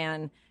 beautiful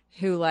man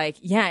who like,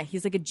 yeah,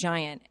 he's like a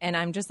giant. And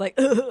I'm just like,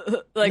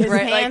 like, His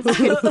right, hands- like,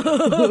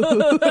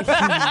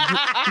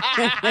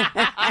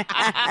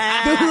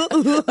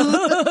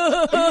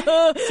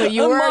 So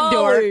you were a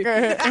dork.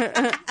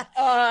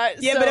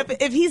 Yeah,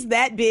 but if he's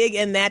that big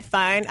and that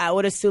fine, I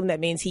would assume that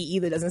means he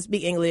either doesn't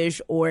speak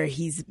English or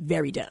he's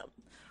very dumb.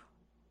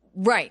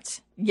 right.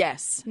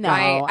 Yes. No,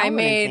 I wouldn't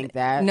made think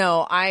that.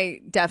 No,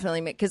 I definitely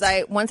made, because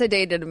once I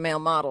dated a male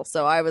model,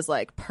 so I was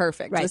like,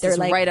 perfect. Right, This they're is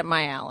like- right up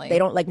my alley. They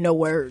don't like no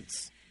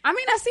words. I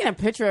mean, I seen a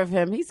picture of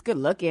him. He's good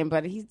looking,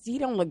 but he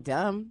don't look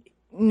dumb.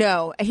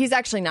 No, he's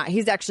actually not.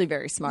 He's actually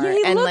very smart. Yeah,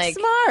 he and looks like,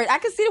 smart. I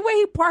can see the way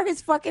he part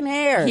his fucking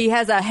hair. He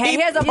has a part.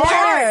 He has a part.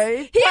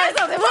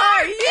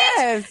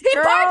 Yes, He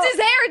girl. parts his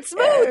hair. It's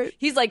smooth.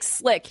 He's like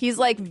slick. He's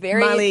like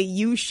very. Molly,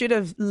 you should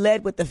have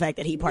led with the fact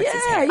that he parts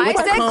his hair. I With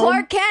a said comb.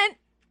 Clark Kent.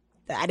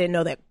 I didn't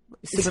know that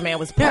Superman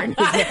was parting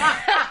his hair.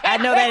 I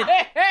know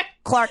that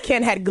Clark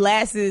Kent had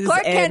glasses.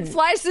 Clark Kent and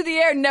flies through the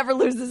air, and never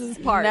loses his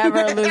part.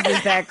 Never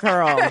loses that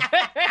curl.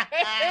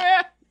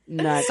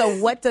 Nuts. So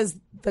what does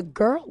the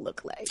girl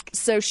look like?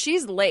 So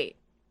she's late,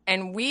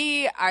 and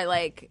we are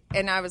like,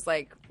 and I was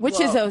like, Which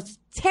whoa. is a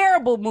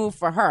terrible move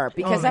for her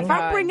because Oh, if my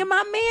I'm God. bringing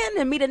my man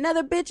to meet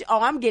another bitch,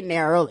 I'm getting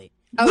there early.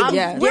 Oh,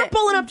 yeah. We're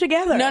pulling up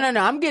together. No,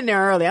 I'm getting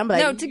there early. I'm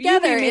like, No, you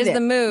together meet me is there.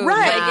 the move.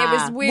 Right. Like, it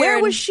was weird. Where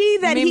was she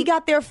that Me- he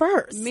got there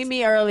first? Meet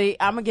me early.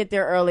 I'm gonna get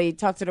there early.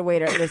 Talk to the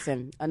waiter.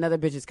 Listen, another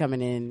bitch is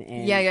coming in,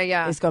 and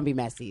Yeah. it's gonna be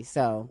messy.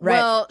 So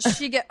Well,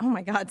 oh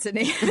my God,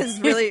 Sydney is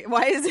really,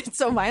 why is it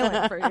so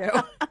violent for you?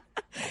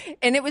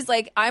 And it was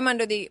like,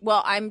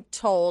 I'm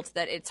told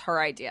that it's her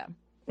idea.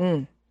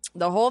 The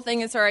whole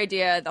thing is her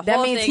idea. The that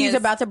whole means thing he's is,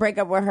 about to break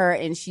up with her,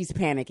 and she's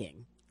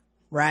panicking.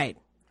 Right.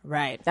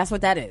 That's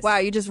what that is. Wow,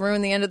 you just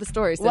ruined the end of the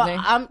story, Sydney.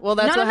 Well,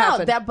 That's what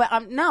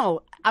happened.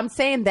 I'm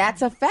saying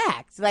that's a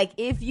fact. Like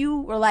if you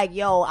were like,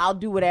 "Yo, I'll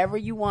do whatever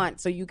you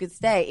want, so you could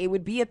stay," it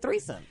would be a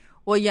threesome.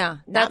 Well, yeah,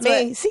 Not that's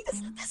me. what, See,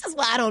 this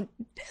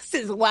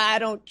is why I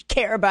don't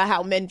care about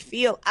how men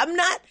feel. I'm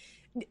not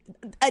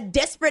a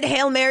desperate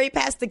Hail Mary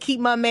pass to keep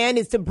my man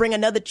is to bring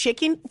another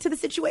chicken to the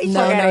situation.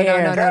 No. Girl,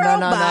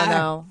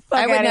 I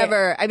fuck would outta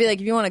never. I'd be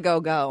like, if you want to go,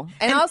 go.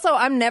 And also,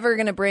 I'm never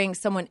gonna bring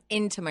someone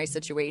into my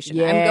situation.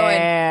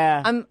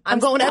 Yeah. I'm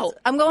going out.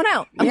 I'm going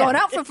out. I'm Yeah. going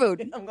out for food.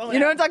 You know what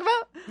I'm talking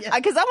about?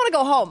 Because I want to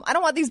go home. I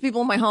don't want these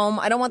people in my home.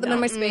 I don't want them in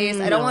my space.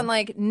 I don't want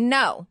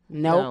no.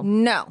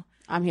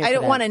 I'm here. I for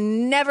don't that. want to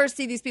never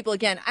see these people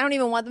again. I don't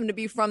even want them to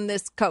be from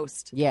this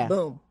coast. Yeah.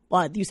 Boom.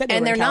 Well, you said they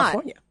And were in they're not.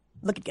 California.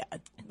 Look at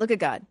God. Look at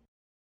God.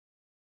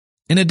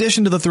 In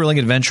addition to the Thrilling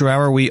Adventure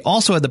Hour, we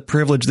also had the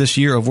privilege this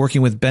year of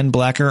working with Ben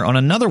Blacker on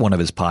another one of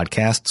his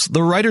podcasts,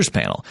 The Writers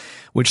Panel,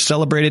 which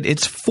celebrated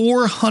its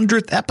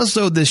 400th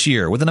episode this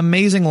year with an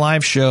amazing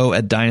live show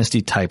at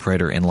Dynasty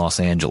Typewriter in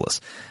Los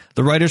Angeles.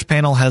 The Writers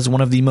Panel has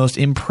one of the most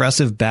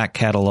impressive back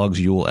catalogs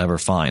you will ever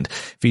find,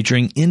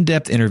 featuring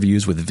in-depth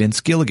interviews with Vince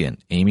Gilligan,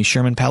 Amy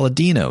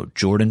Sherman-Palladino,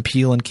 Jordan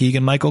Peele and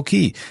Keegan-Michael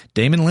Key,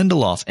 Damon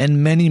Lindelof,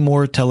 and many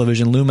more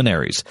television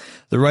luminaries.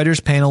 The Writers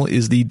Panel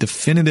is the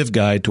definitive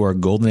guide to our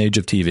golden age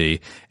of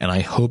TV, and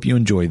I hope you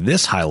enjoy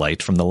this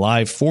highlight from the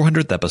live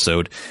 400th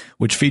episode,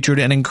 which featured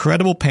an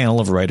incredible panel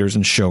of writers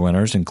and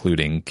showrunners,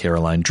 including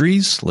Caroline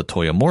Dries,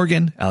 LaToya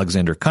Morgan,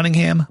 Alexander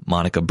Cunningham,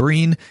 Monica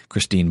Breen,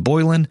 Christine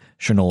Boylan,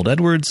 Chernold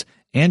Edwards,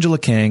 Angela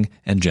Kang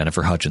and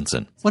Jennifer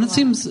Hutchinson. Well, it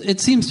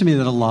seems to me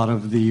that a lot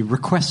of the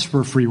requests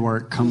for free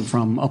work come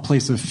from a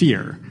place of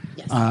fear.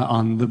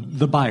 On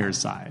the buyer's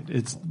side,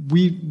 it's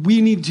we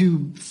need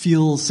to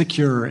feel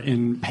secure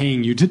in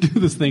paying you to do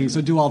this thing,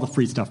 so do all the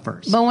free stuff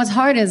first. But what's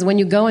hard is when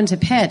you go into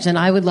pitch, and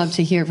I would love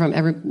to hear from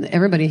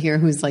everybody here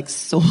who's like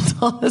sold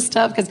all this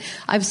stuff, because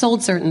I've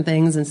sold certain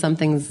things and some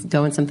things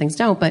go and some things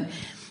don't, but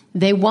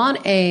they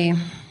want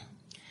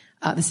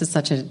this is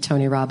such a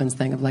Tony Robbins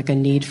thing of like a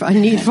need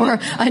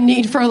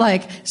for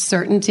like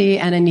certainty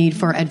and a need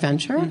for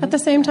adventure at the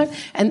same time.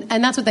 And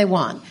that's what they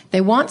want. They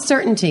want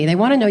certainty. They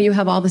want to know you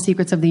have all the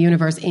secrets of the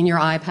universe in your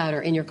iPad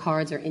or in your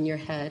cards or in your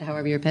head,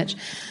 however you pitch.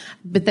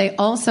 But they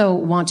also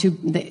want to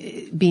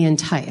be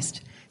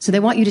enticed. So they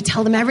want you to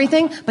tell them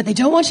everything, but they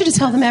don't want you to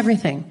tell them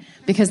everything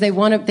because they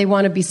want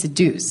to be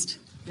seduced.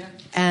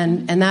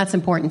 And that's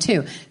important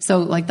too. So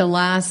like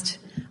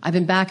I've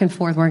been back and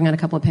forth working on a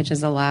couple of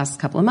pitches the last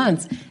couple of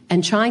months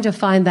and trying to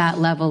find that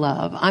level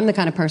of, I'm the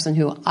kind of person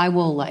who I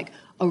will like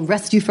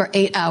arrest you for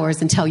 8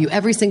 hours and tell you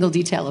every single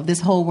detail of this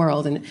whole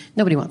world. And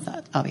nobody wants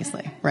that,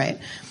 obviously, right?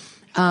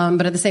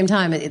 But at the same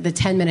time, the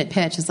 10-minute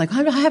pitch is like,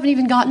 I haven't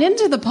even gotten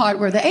into the part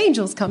where the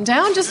angels come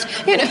down. Just,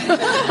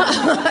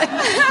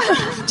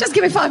 just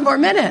give me 5 more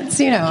minutes,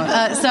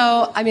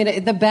 So, I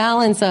mean, the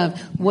balance of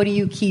what do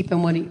you keep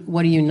and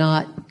what do you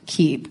not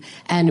keep?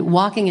 And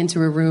walking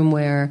into a room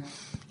where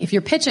if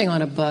you're pitching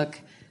on a book,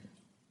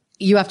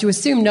 you have to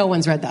assume no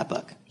one's read that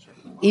book.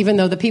 Even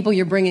though the people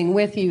you're bringing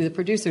with you, the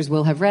producers,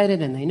 will have read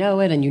it and they know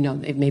it, and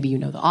maybe you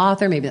know the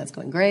author, maybe that's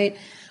going great.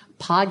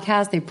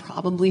 Podcast, they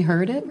probably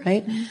heard it,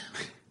 right?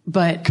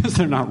 But because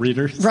they're not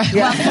readers, right?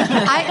 Well,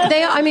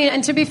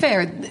 and to be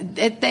fair,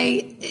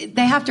 they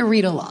have to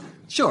read a lot.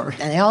 Sure,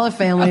 and they all have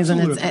families,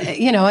 Absolutely.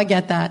 And it's I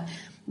get that,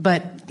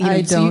 but I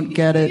don't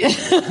get it.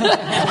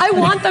 I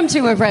want them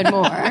to have read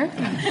more,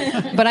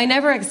 but I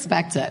never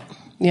expect it.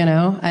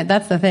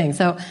 That's the thing.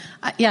 So,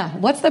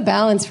 what's the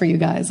balance for you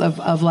guys of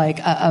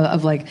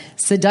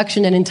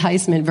seduction and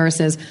enticement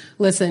versus,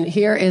 listen,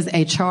 here is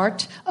a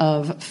chart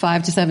of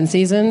 5 to 7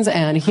 seasons,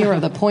 and here are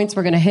the points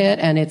we're going to hit,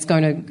 and it's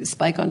going to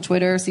spike on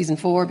Twitter season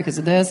 4 because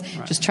of this.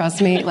 Right. Just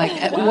trust me. Like,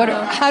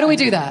 how do we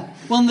do that?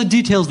 Well, and the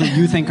details that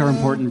you think are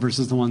important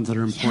versus the ones that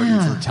are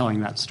important for telling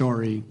that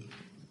story.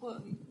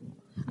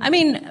 I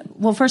mean,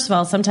 well, first of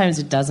all, sometimes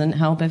it doesn't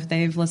help if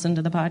they've listened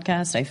to the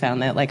podcast. I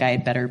found that, I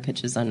had better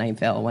pitches on Night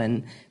Vale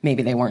when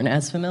maybe they weren't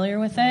as familiar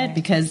with it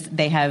because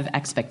they have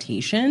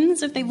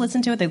expectations. If they've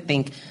listened to it, they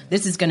think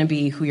this is going to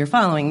be who you're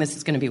following, this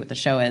is going to be what the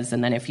show is,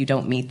 and then if you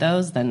don't meet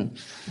those, then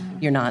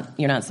you're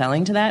not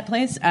selling to that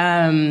place.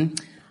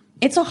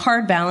 It's a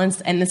hard balance,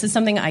 and this is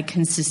something I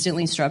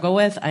consistently struggle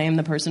with. I am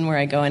the person where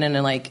I go in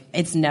and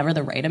it's never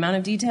the right amount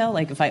of detail.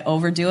 Like, if I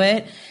overdo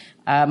it,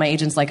 my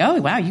agent's like, oh,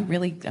 wow,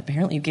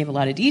 apparently you gave a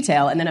lot of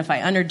detail. And then if I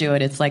underdo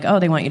it, it's like, oh,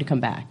 they want you to come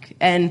back.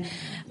 And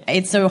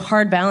it's a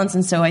hard balance.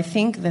 And so I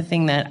think the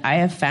thing that I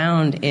have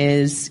found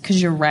is,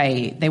 because you're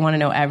right, they want to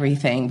know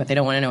everything, but they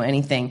don't want to know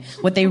anything.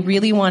 What they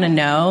really want to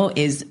know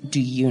is,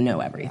 do you know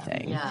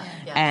everything? Yeah.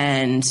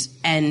 And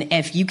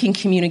if you can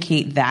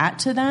communicate that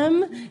to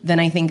them,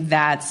 then I think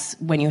that's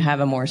when you have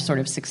a more sort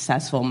of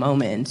successful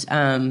moment.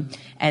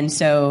 And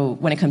so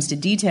when it comes to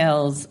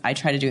details, I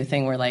try to do a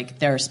thing where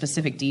there are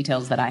specific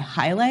details that I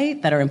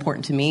highlight that are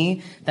important to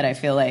me, that I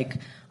feel like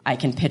I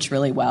can pitch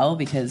really well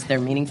because they're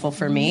meaningful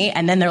for me.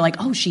 And then they're like,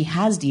 oh, she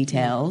has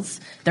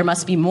details. There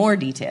must be more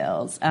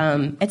details.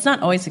 It's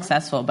not always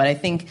successful, but I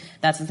think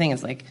that's the thing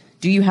is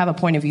do you have a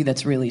point of view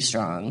that's really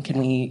strong? Can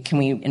we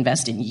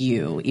invest in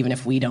you even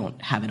if we don't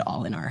have it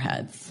all in our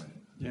heads?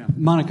 Yeah.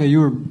 Monica,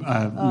 you were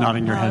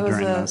nodding your head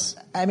during this.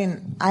 I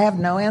mean, I have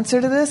no answer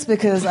to this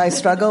because I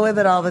struggle with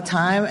it all the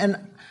time. And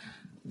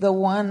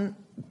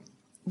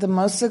the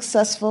most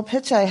successful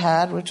pitch I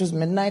had, which was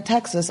Midnight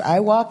Texas, I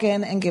walk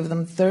in and give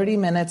them 30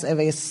 minutes of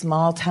a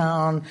small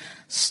town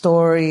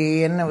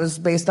story, and it was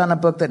based on a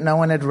book that no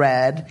one had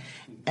read.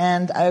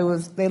 And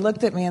they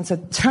looked at me and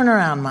said, turn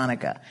around,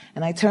 Monica.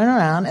 And I turn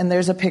around, and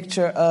there's a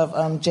picture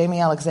of Jamie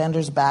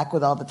Alexander's back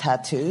with all the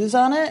tattoos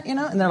on it,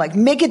 and they're like,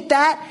 make it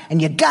that, and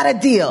you got a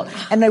deal.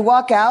 And they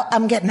walk out,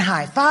 I'm getting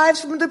high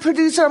fives from the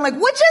producer. I'm like,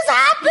 what just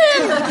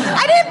happened?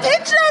 I didn't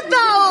pitch that,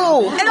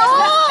 though, at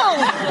all.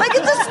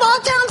 It's a small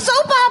town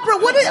soap opera.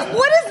 What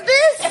is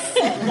this?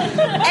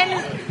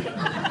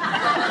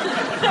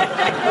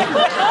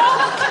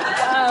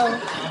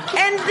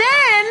 And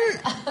then,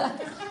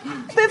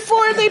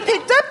 before they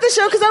picked up the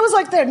show, because I was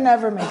like, they're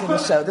never making the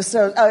show.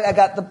 I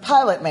got the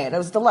pilot made. It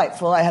was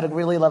delightful. I had a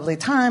really lovely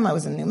time. I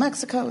was in New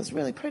Mexico. It was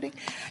really pretty.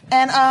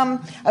 And I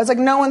was like,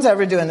 no one's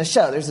ever doing the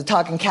show. There's a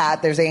talking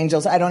cat. There's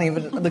angels.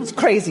 It's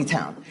crazy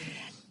town.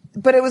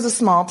 But it was a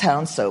small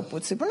town soap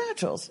with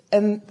supernaturals.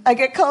 And I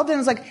get called in and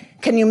it's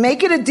like, can you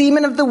make it a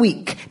demon of the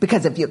week?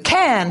 Because if you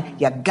can,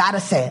 you gotta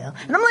sail.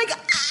 And I'm like,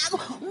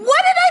 what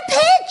did I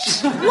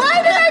pitch?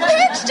 Why did I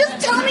pitch?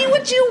 Just tell me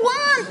what you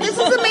want. This is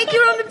a make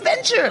your own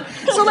adventure.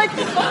 So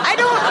I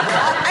don't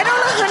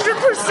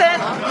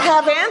 100%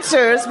 have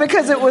answers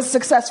because it was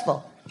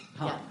successful.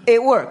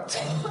 It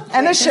worked.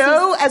 And the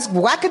show, as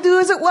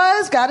wackadoo as it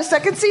was, got a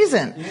second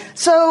season.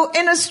 So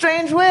in a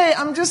strange way,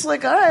 I'm just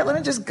like, all right, let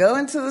me just go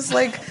into this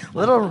like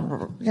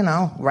little,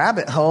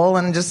 rabbit hole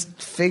and just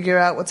figure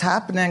out what's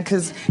happening,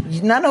 because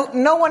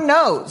no one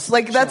knows.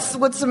 Like, that's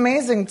what's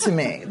amazing to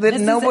me. That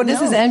This knows.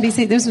 is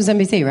NBC. This was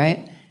NBC,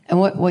 right? And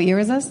what year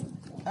was this?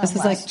 This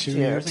was like 2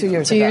 years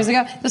ago. 2 years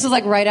ago. This was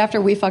like right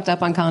after we fucked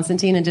up on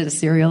Constantine and did a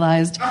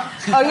serialized show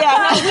with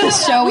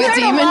heard a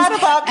demons. lot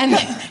about-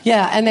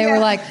 And they were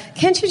like,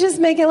 "Can't you just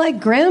make it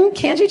like grim?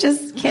 Can't you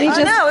just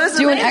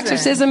do an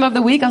exorcism of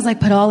the week?" I was like,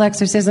 "But all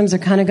exorcisms are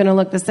kind of going to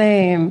look the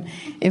same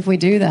if we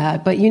do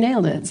that." But you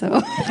nailed it.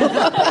 So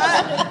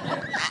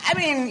I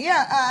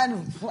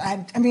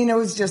mean, it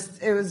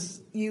was.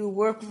 You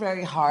work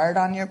very hard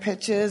on your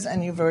pitches,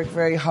 and you work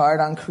very hard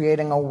on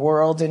creating a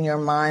world in your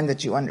mind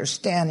that you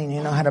understand, and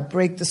you know how to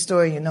break the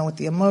story, you know what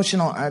the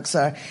emotional arcs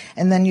are,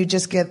 and then you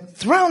just get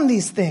thrown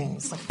these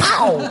things, like,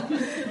 pow,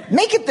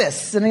 make it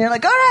this, and you're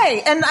like, all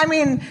right. And I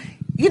mean,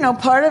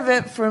 part of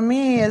it for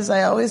me is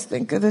I always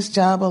think of this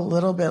job a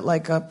little bit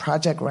like a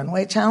Project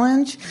Runway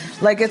challenge.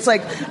 Like, it's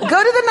like, go to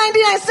the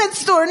 99-cent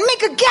store and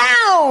make a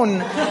gown.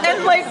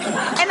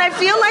 And I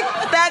feel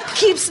like that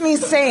keeps me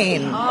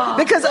sane,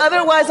 because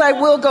otherwise I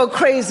will go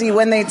crazy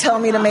when they tell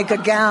me to make a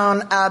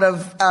gown out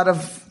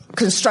of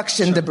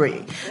construction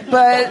debris.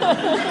 But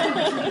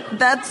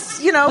that's,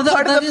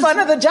 part of the fun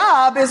of the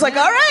job is like,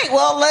 all right,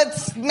 well,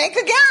 let's make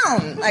a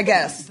gown, I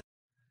guess.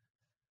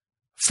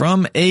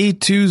 From A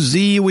to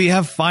Z, we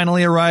have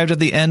finally arrived at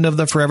the end of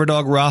the Forever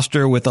Dog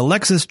roster with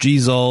Alexis G.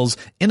 Zoll's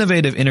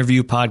innovative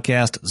interview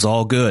podcast,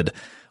 Zoll Good.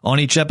 On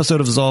each episode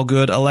of Zoll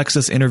Good,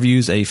 Alexis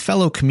interviews a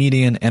fellow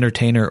comedian,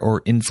 entertainer,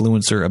 or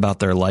influencer about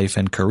their life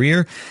and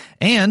career.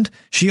 And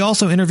she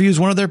also interviews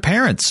one of their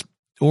parents,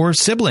 or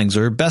siblings,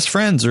 or best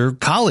friends, or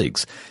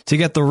colleagues to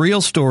get the real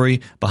story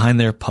behind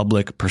their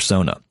public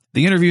persona.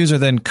 The interviews are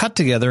then cut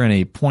together in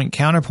a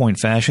point-counterpoint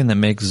fashion that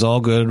makes Zoll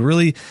Good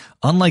really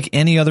unlike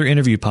any other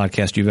interview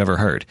podcast you've ever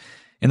heard.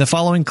 In the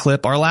following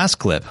clip, our last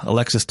clip,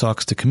 Alexis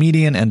talks to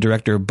comedian and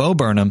director Bo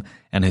Burnham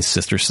and his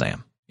sister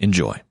Sam.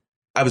 Enjoy.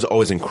 I was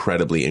always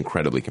incredibly,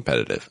 incredibly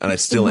competitive, and I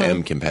still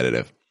am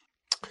competitive.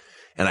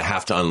 And I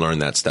have to unlearn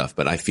that stuff,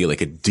 but I feel like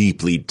a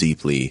deeply,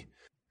 deeply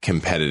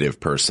competitive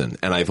person.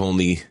 And I've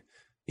only...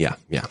 Yeah.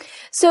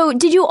 So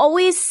did you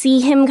always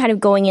see him kind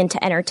of going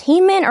into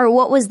entertainment, or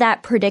what was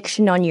that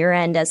prediction on your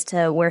end as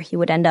to where he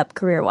would end up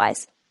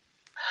career-wise?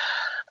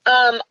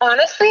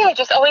 Honestly, I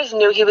just always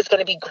knew he was going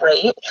to be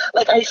great.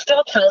 Like, I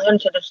still tell him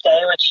to this day,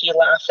 which he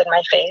laughs in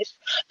my face,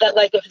 that,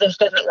 like, if this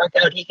doesn't work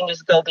out, he can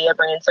just go be a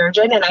brain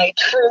surgeon. And I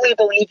truly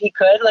believe he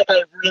could. Like,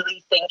 I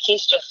really think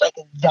he's just, like,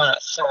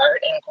 that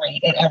smart and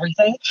great at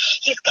everything.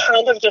 He's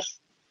kind of just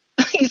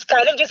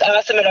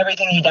awesome at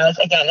everything he does.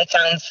 Again, that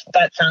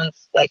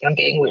sounds like I'm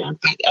being weird,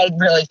 but I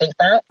really think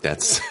that.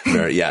 That's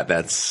very,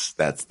 that's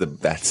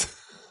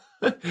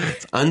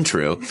it's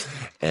untrue.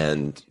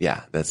 And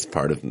that's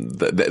part of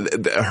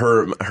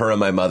her and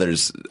my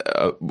mother's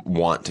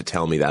want to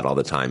tell me that all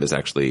the time is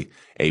actually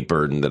a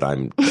burden that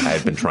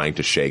I've been trying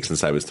to shake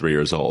since I was 3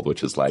 years old,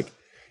 which is like,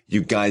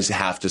 you guys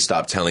have to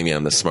stop telling me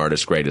I'm the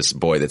smartest, greatest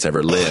boy that's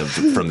ever lived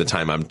from the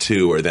time I'm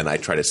 2, or then I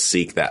try to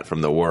seek that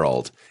from the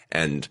world.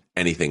 And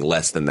anything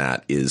less than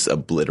that is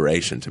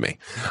obliteration to me.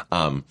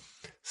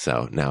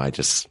 So now I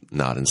just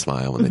nod and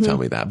smile when they tell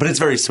me that. But it's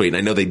very sweet.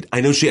 And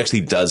I know she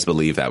actually does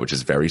believe that, which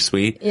is very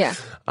sweet. Yeah.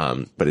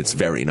 But it's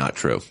very not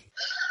true.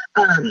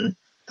 But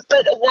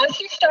once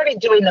you started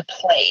doing the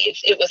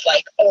plays, it was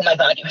like, oh my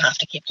God, you have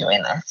to keep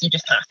doing this. You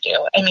just have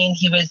to. I mean,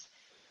 he was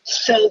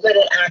so good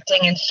at acting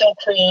and so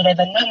creative.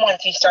 And then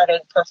once he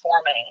started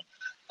performing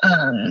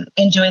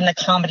and doing the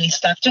comedy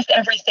stuff, just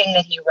everything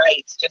that he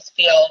writes just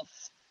feels,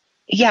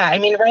 I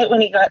mean, right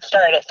when he got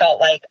started, it felt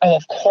like, oh,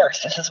 of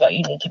course, this is what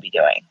you need to be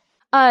doing.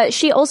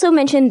 She also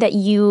mentioned that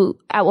you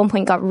at one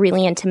point got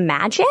really into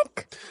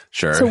magic.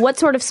 Sure. So what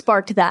sort of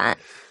sparked that?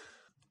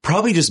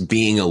 Probably just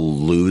being a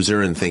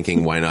loser and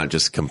thinking, why not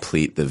just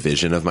complete the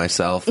vision of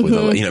myself? With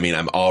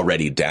I'm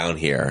already down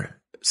here,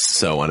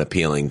 so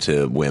unappealing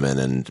to women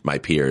and my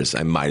peers.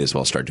 I might as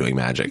well start doing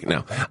magic.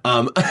 No,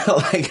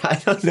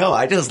 I don't know.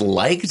 I just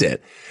liked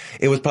it.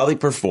 It was probably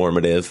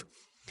performative.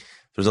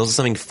 There's also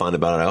something fun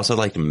about it. I also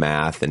liked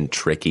math and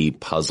tricky,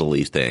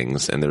 puzzly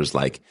things. And there's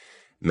like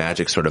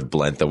magic sort of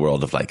blent the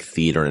world of like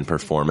theater and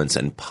performance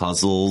and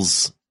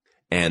puzzles.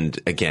 And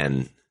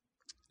again,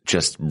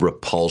 just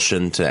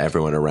repulsion to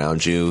everyone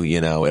around you.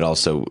 It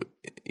also,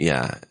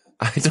 I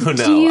don't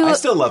know. I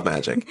still love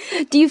magic.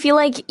 Do you feel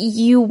like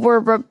you were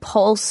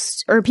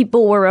repulsed, or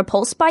people were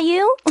repulsed by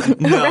you?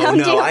 No.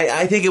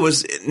 I think it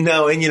was,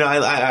 no. And,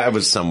 I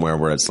was somewhere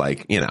where it's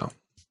like,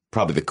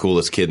 probably the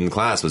coolest kid in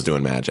class was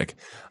doing magic.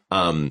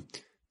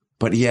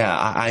 But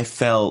I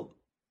felt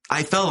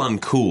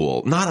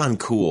uncool, not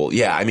uncool.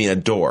 Yeah. I mean, a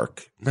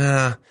dork.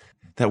 Nah,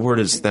 that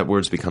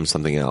word's become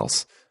something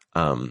else.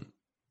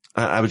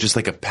 I was just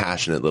like a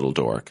passionate little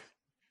dork.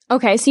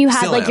 Okay. So you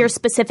had your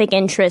specific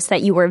interests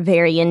that you were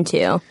very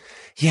into.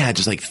 Yeah.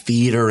 Just like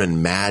theater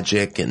and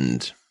magic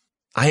and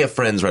I have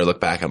friends where I look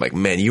back and I'm like,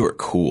 man, you were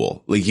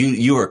cool. Like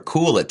you were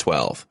cool at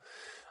 12.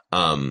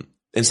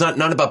 It's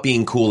not about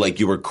being cool. Like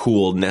you were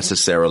cool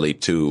necessarily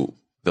to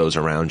those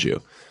around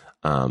you.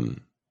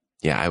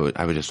 I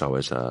would just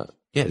always,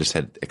 just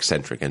had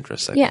eccentric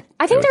interests.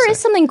 I think there is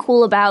something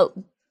cool about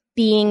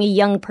being a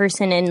young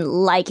person and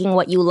liking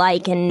what you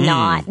like and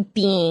not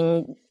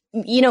being,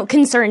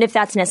 concerned if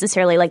that's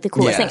necessarily like the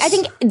coolest thing. I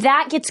think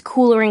that gets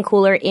cooler and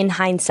cooler in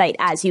hindsight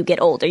as you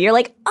get older. You're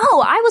like,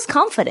 oh, I was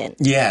confident.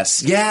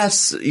 Yes. Yeah,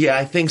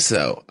 I think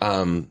so.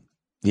 In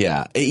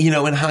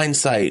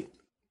hindsight,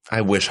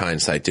 I wish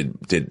hindsight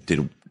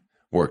did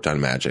worked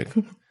on magic.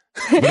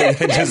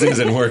 It just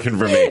isn't working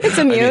for me. It's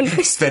immune.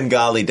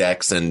 Svengali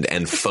decks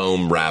and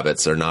foam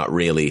rabbits are not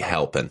really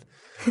helping.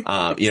 They're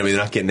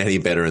not getting any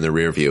better in the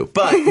rear view.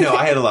 But no,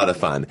 I had a lot of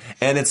fun.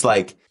 And it's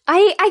like,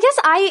 I guess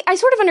I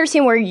sort of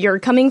understand where you're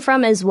coming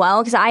from as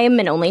well, because I am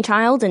an only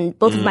child and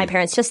both of my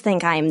parents just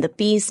think I'm the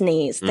bee's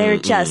knees. They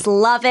just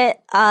love it.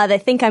 They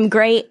think I'm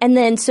great. And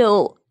then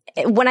so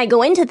when I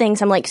go into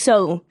things, I'm like,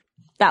 so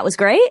that was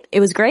great. It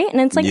was great. And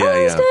it's like, it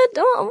was good.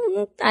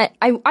 Oh,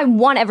 I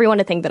want everyone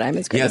to think that I'm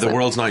as great. Yeah, as the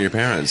world's not your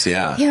parents.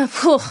 Yeah. Yeah.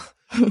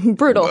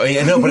 Brutal. But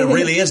it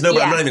really is. No,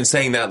 but I'm not even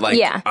saying that. Like,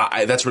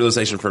 that's a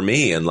realization for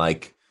me. And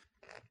like,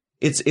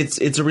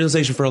 it's a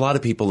realization for a lot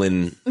of people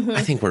in,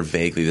 I think we're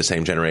vaguely the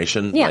same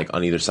generation, like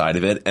on either side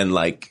of it. And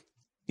like,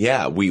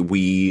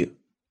 we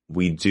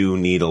do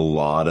need a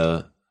lot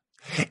of,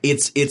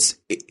 it's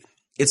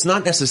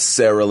not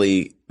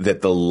necessarily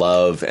that the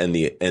love and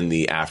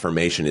the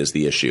affirmation is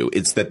the issue.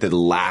 It's that the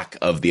lack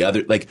of the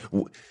other, like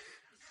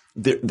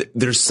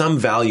there's some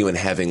value in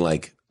having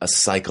like a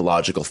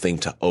psychological thing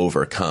to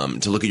overcome,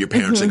 to look at your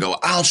parents and go,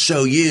 I'll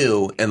show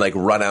you, and like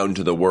run out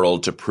into the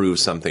world to prove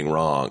something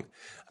wrong.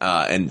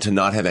 And to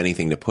not have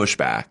anything to push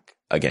back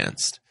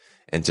against,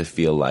 and to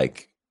feel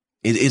like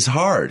it is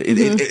hard.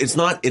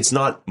 It's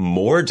not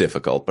more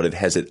difficult, but it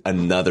has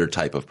another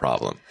type of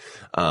problem.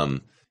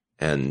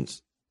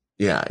 It's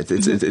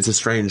a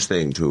strange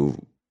thing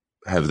to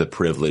have the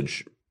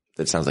privilege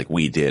that sounds like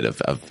we did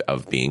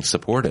of being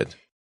supported.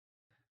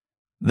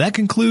 That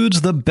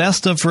concludes the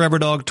Best of Forever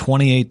Dog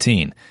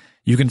 2018.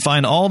 You can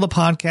find all the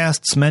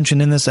podcasts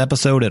mentioned in this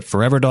episode at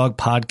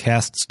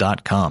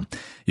foreverdogpodcasts.com.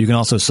 You can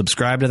also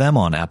subscribe to them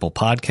on Apple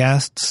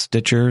Podcasts,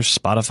 Stitcher,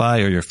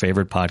 Spotify, or your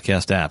favorite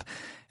podcast app.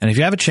 And if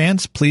you have a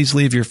chance, please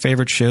leave your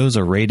favorite shows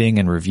a rating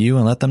and review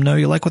and let them know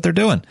you like what they're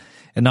doing.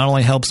 It not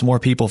only helps more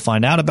people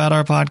find out about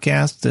our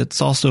podcasts, it's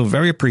also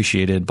very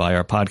appreciated by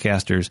our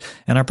podcasters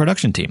and our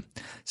production team.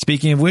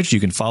 Speaking of which, you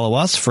can follow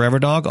us, Forever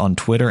Dog, on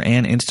Twitter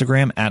and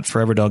Instagram at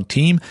Forever Dog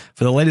Team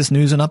for the latest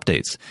news and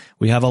updates.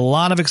 We have a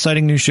lot of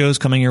exciting new shows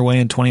coming your way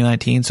in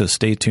 2019, so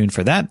stay tuned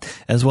for that,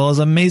 as well as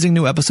amazing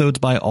new episodes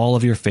by all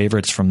of your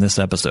favorites from this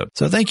episode.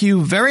 So thank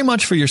you very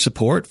much for your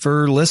support,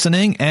 for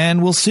listening,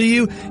 and we'll see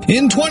you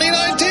in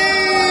 2019!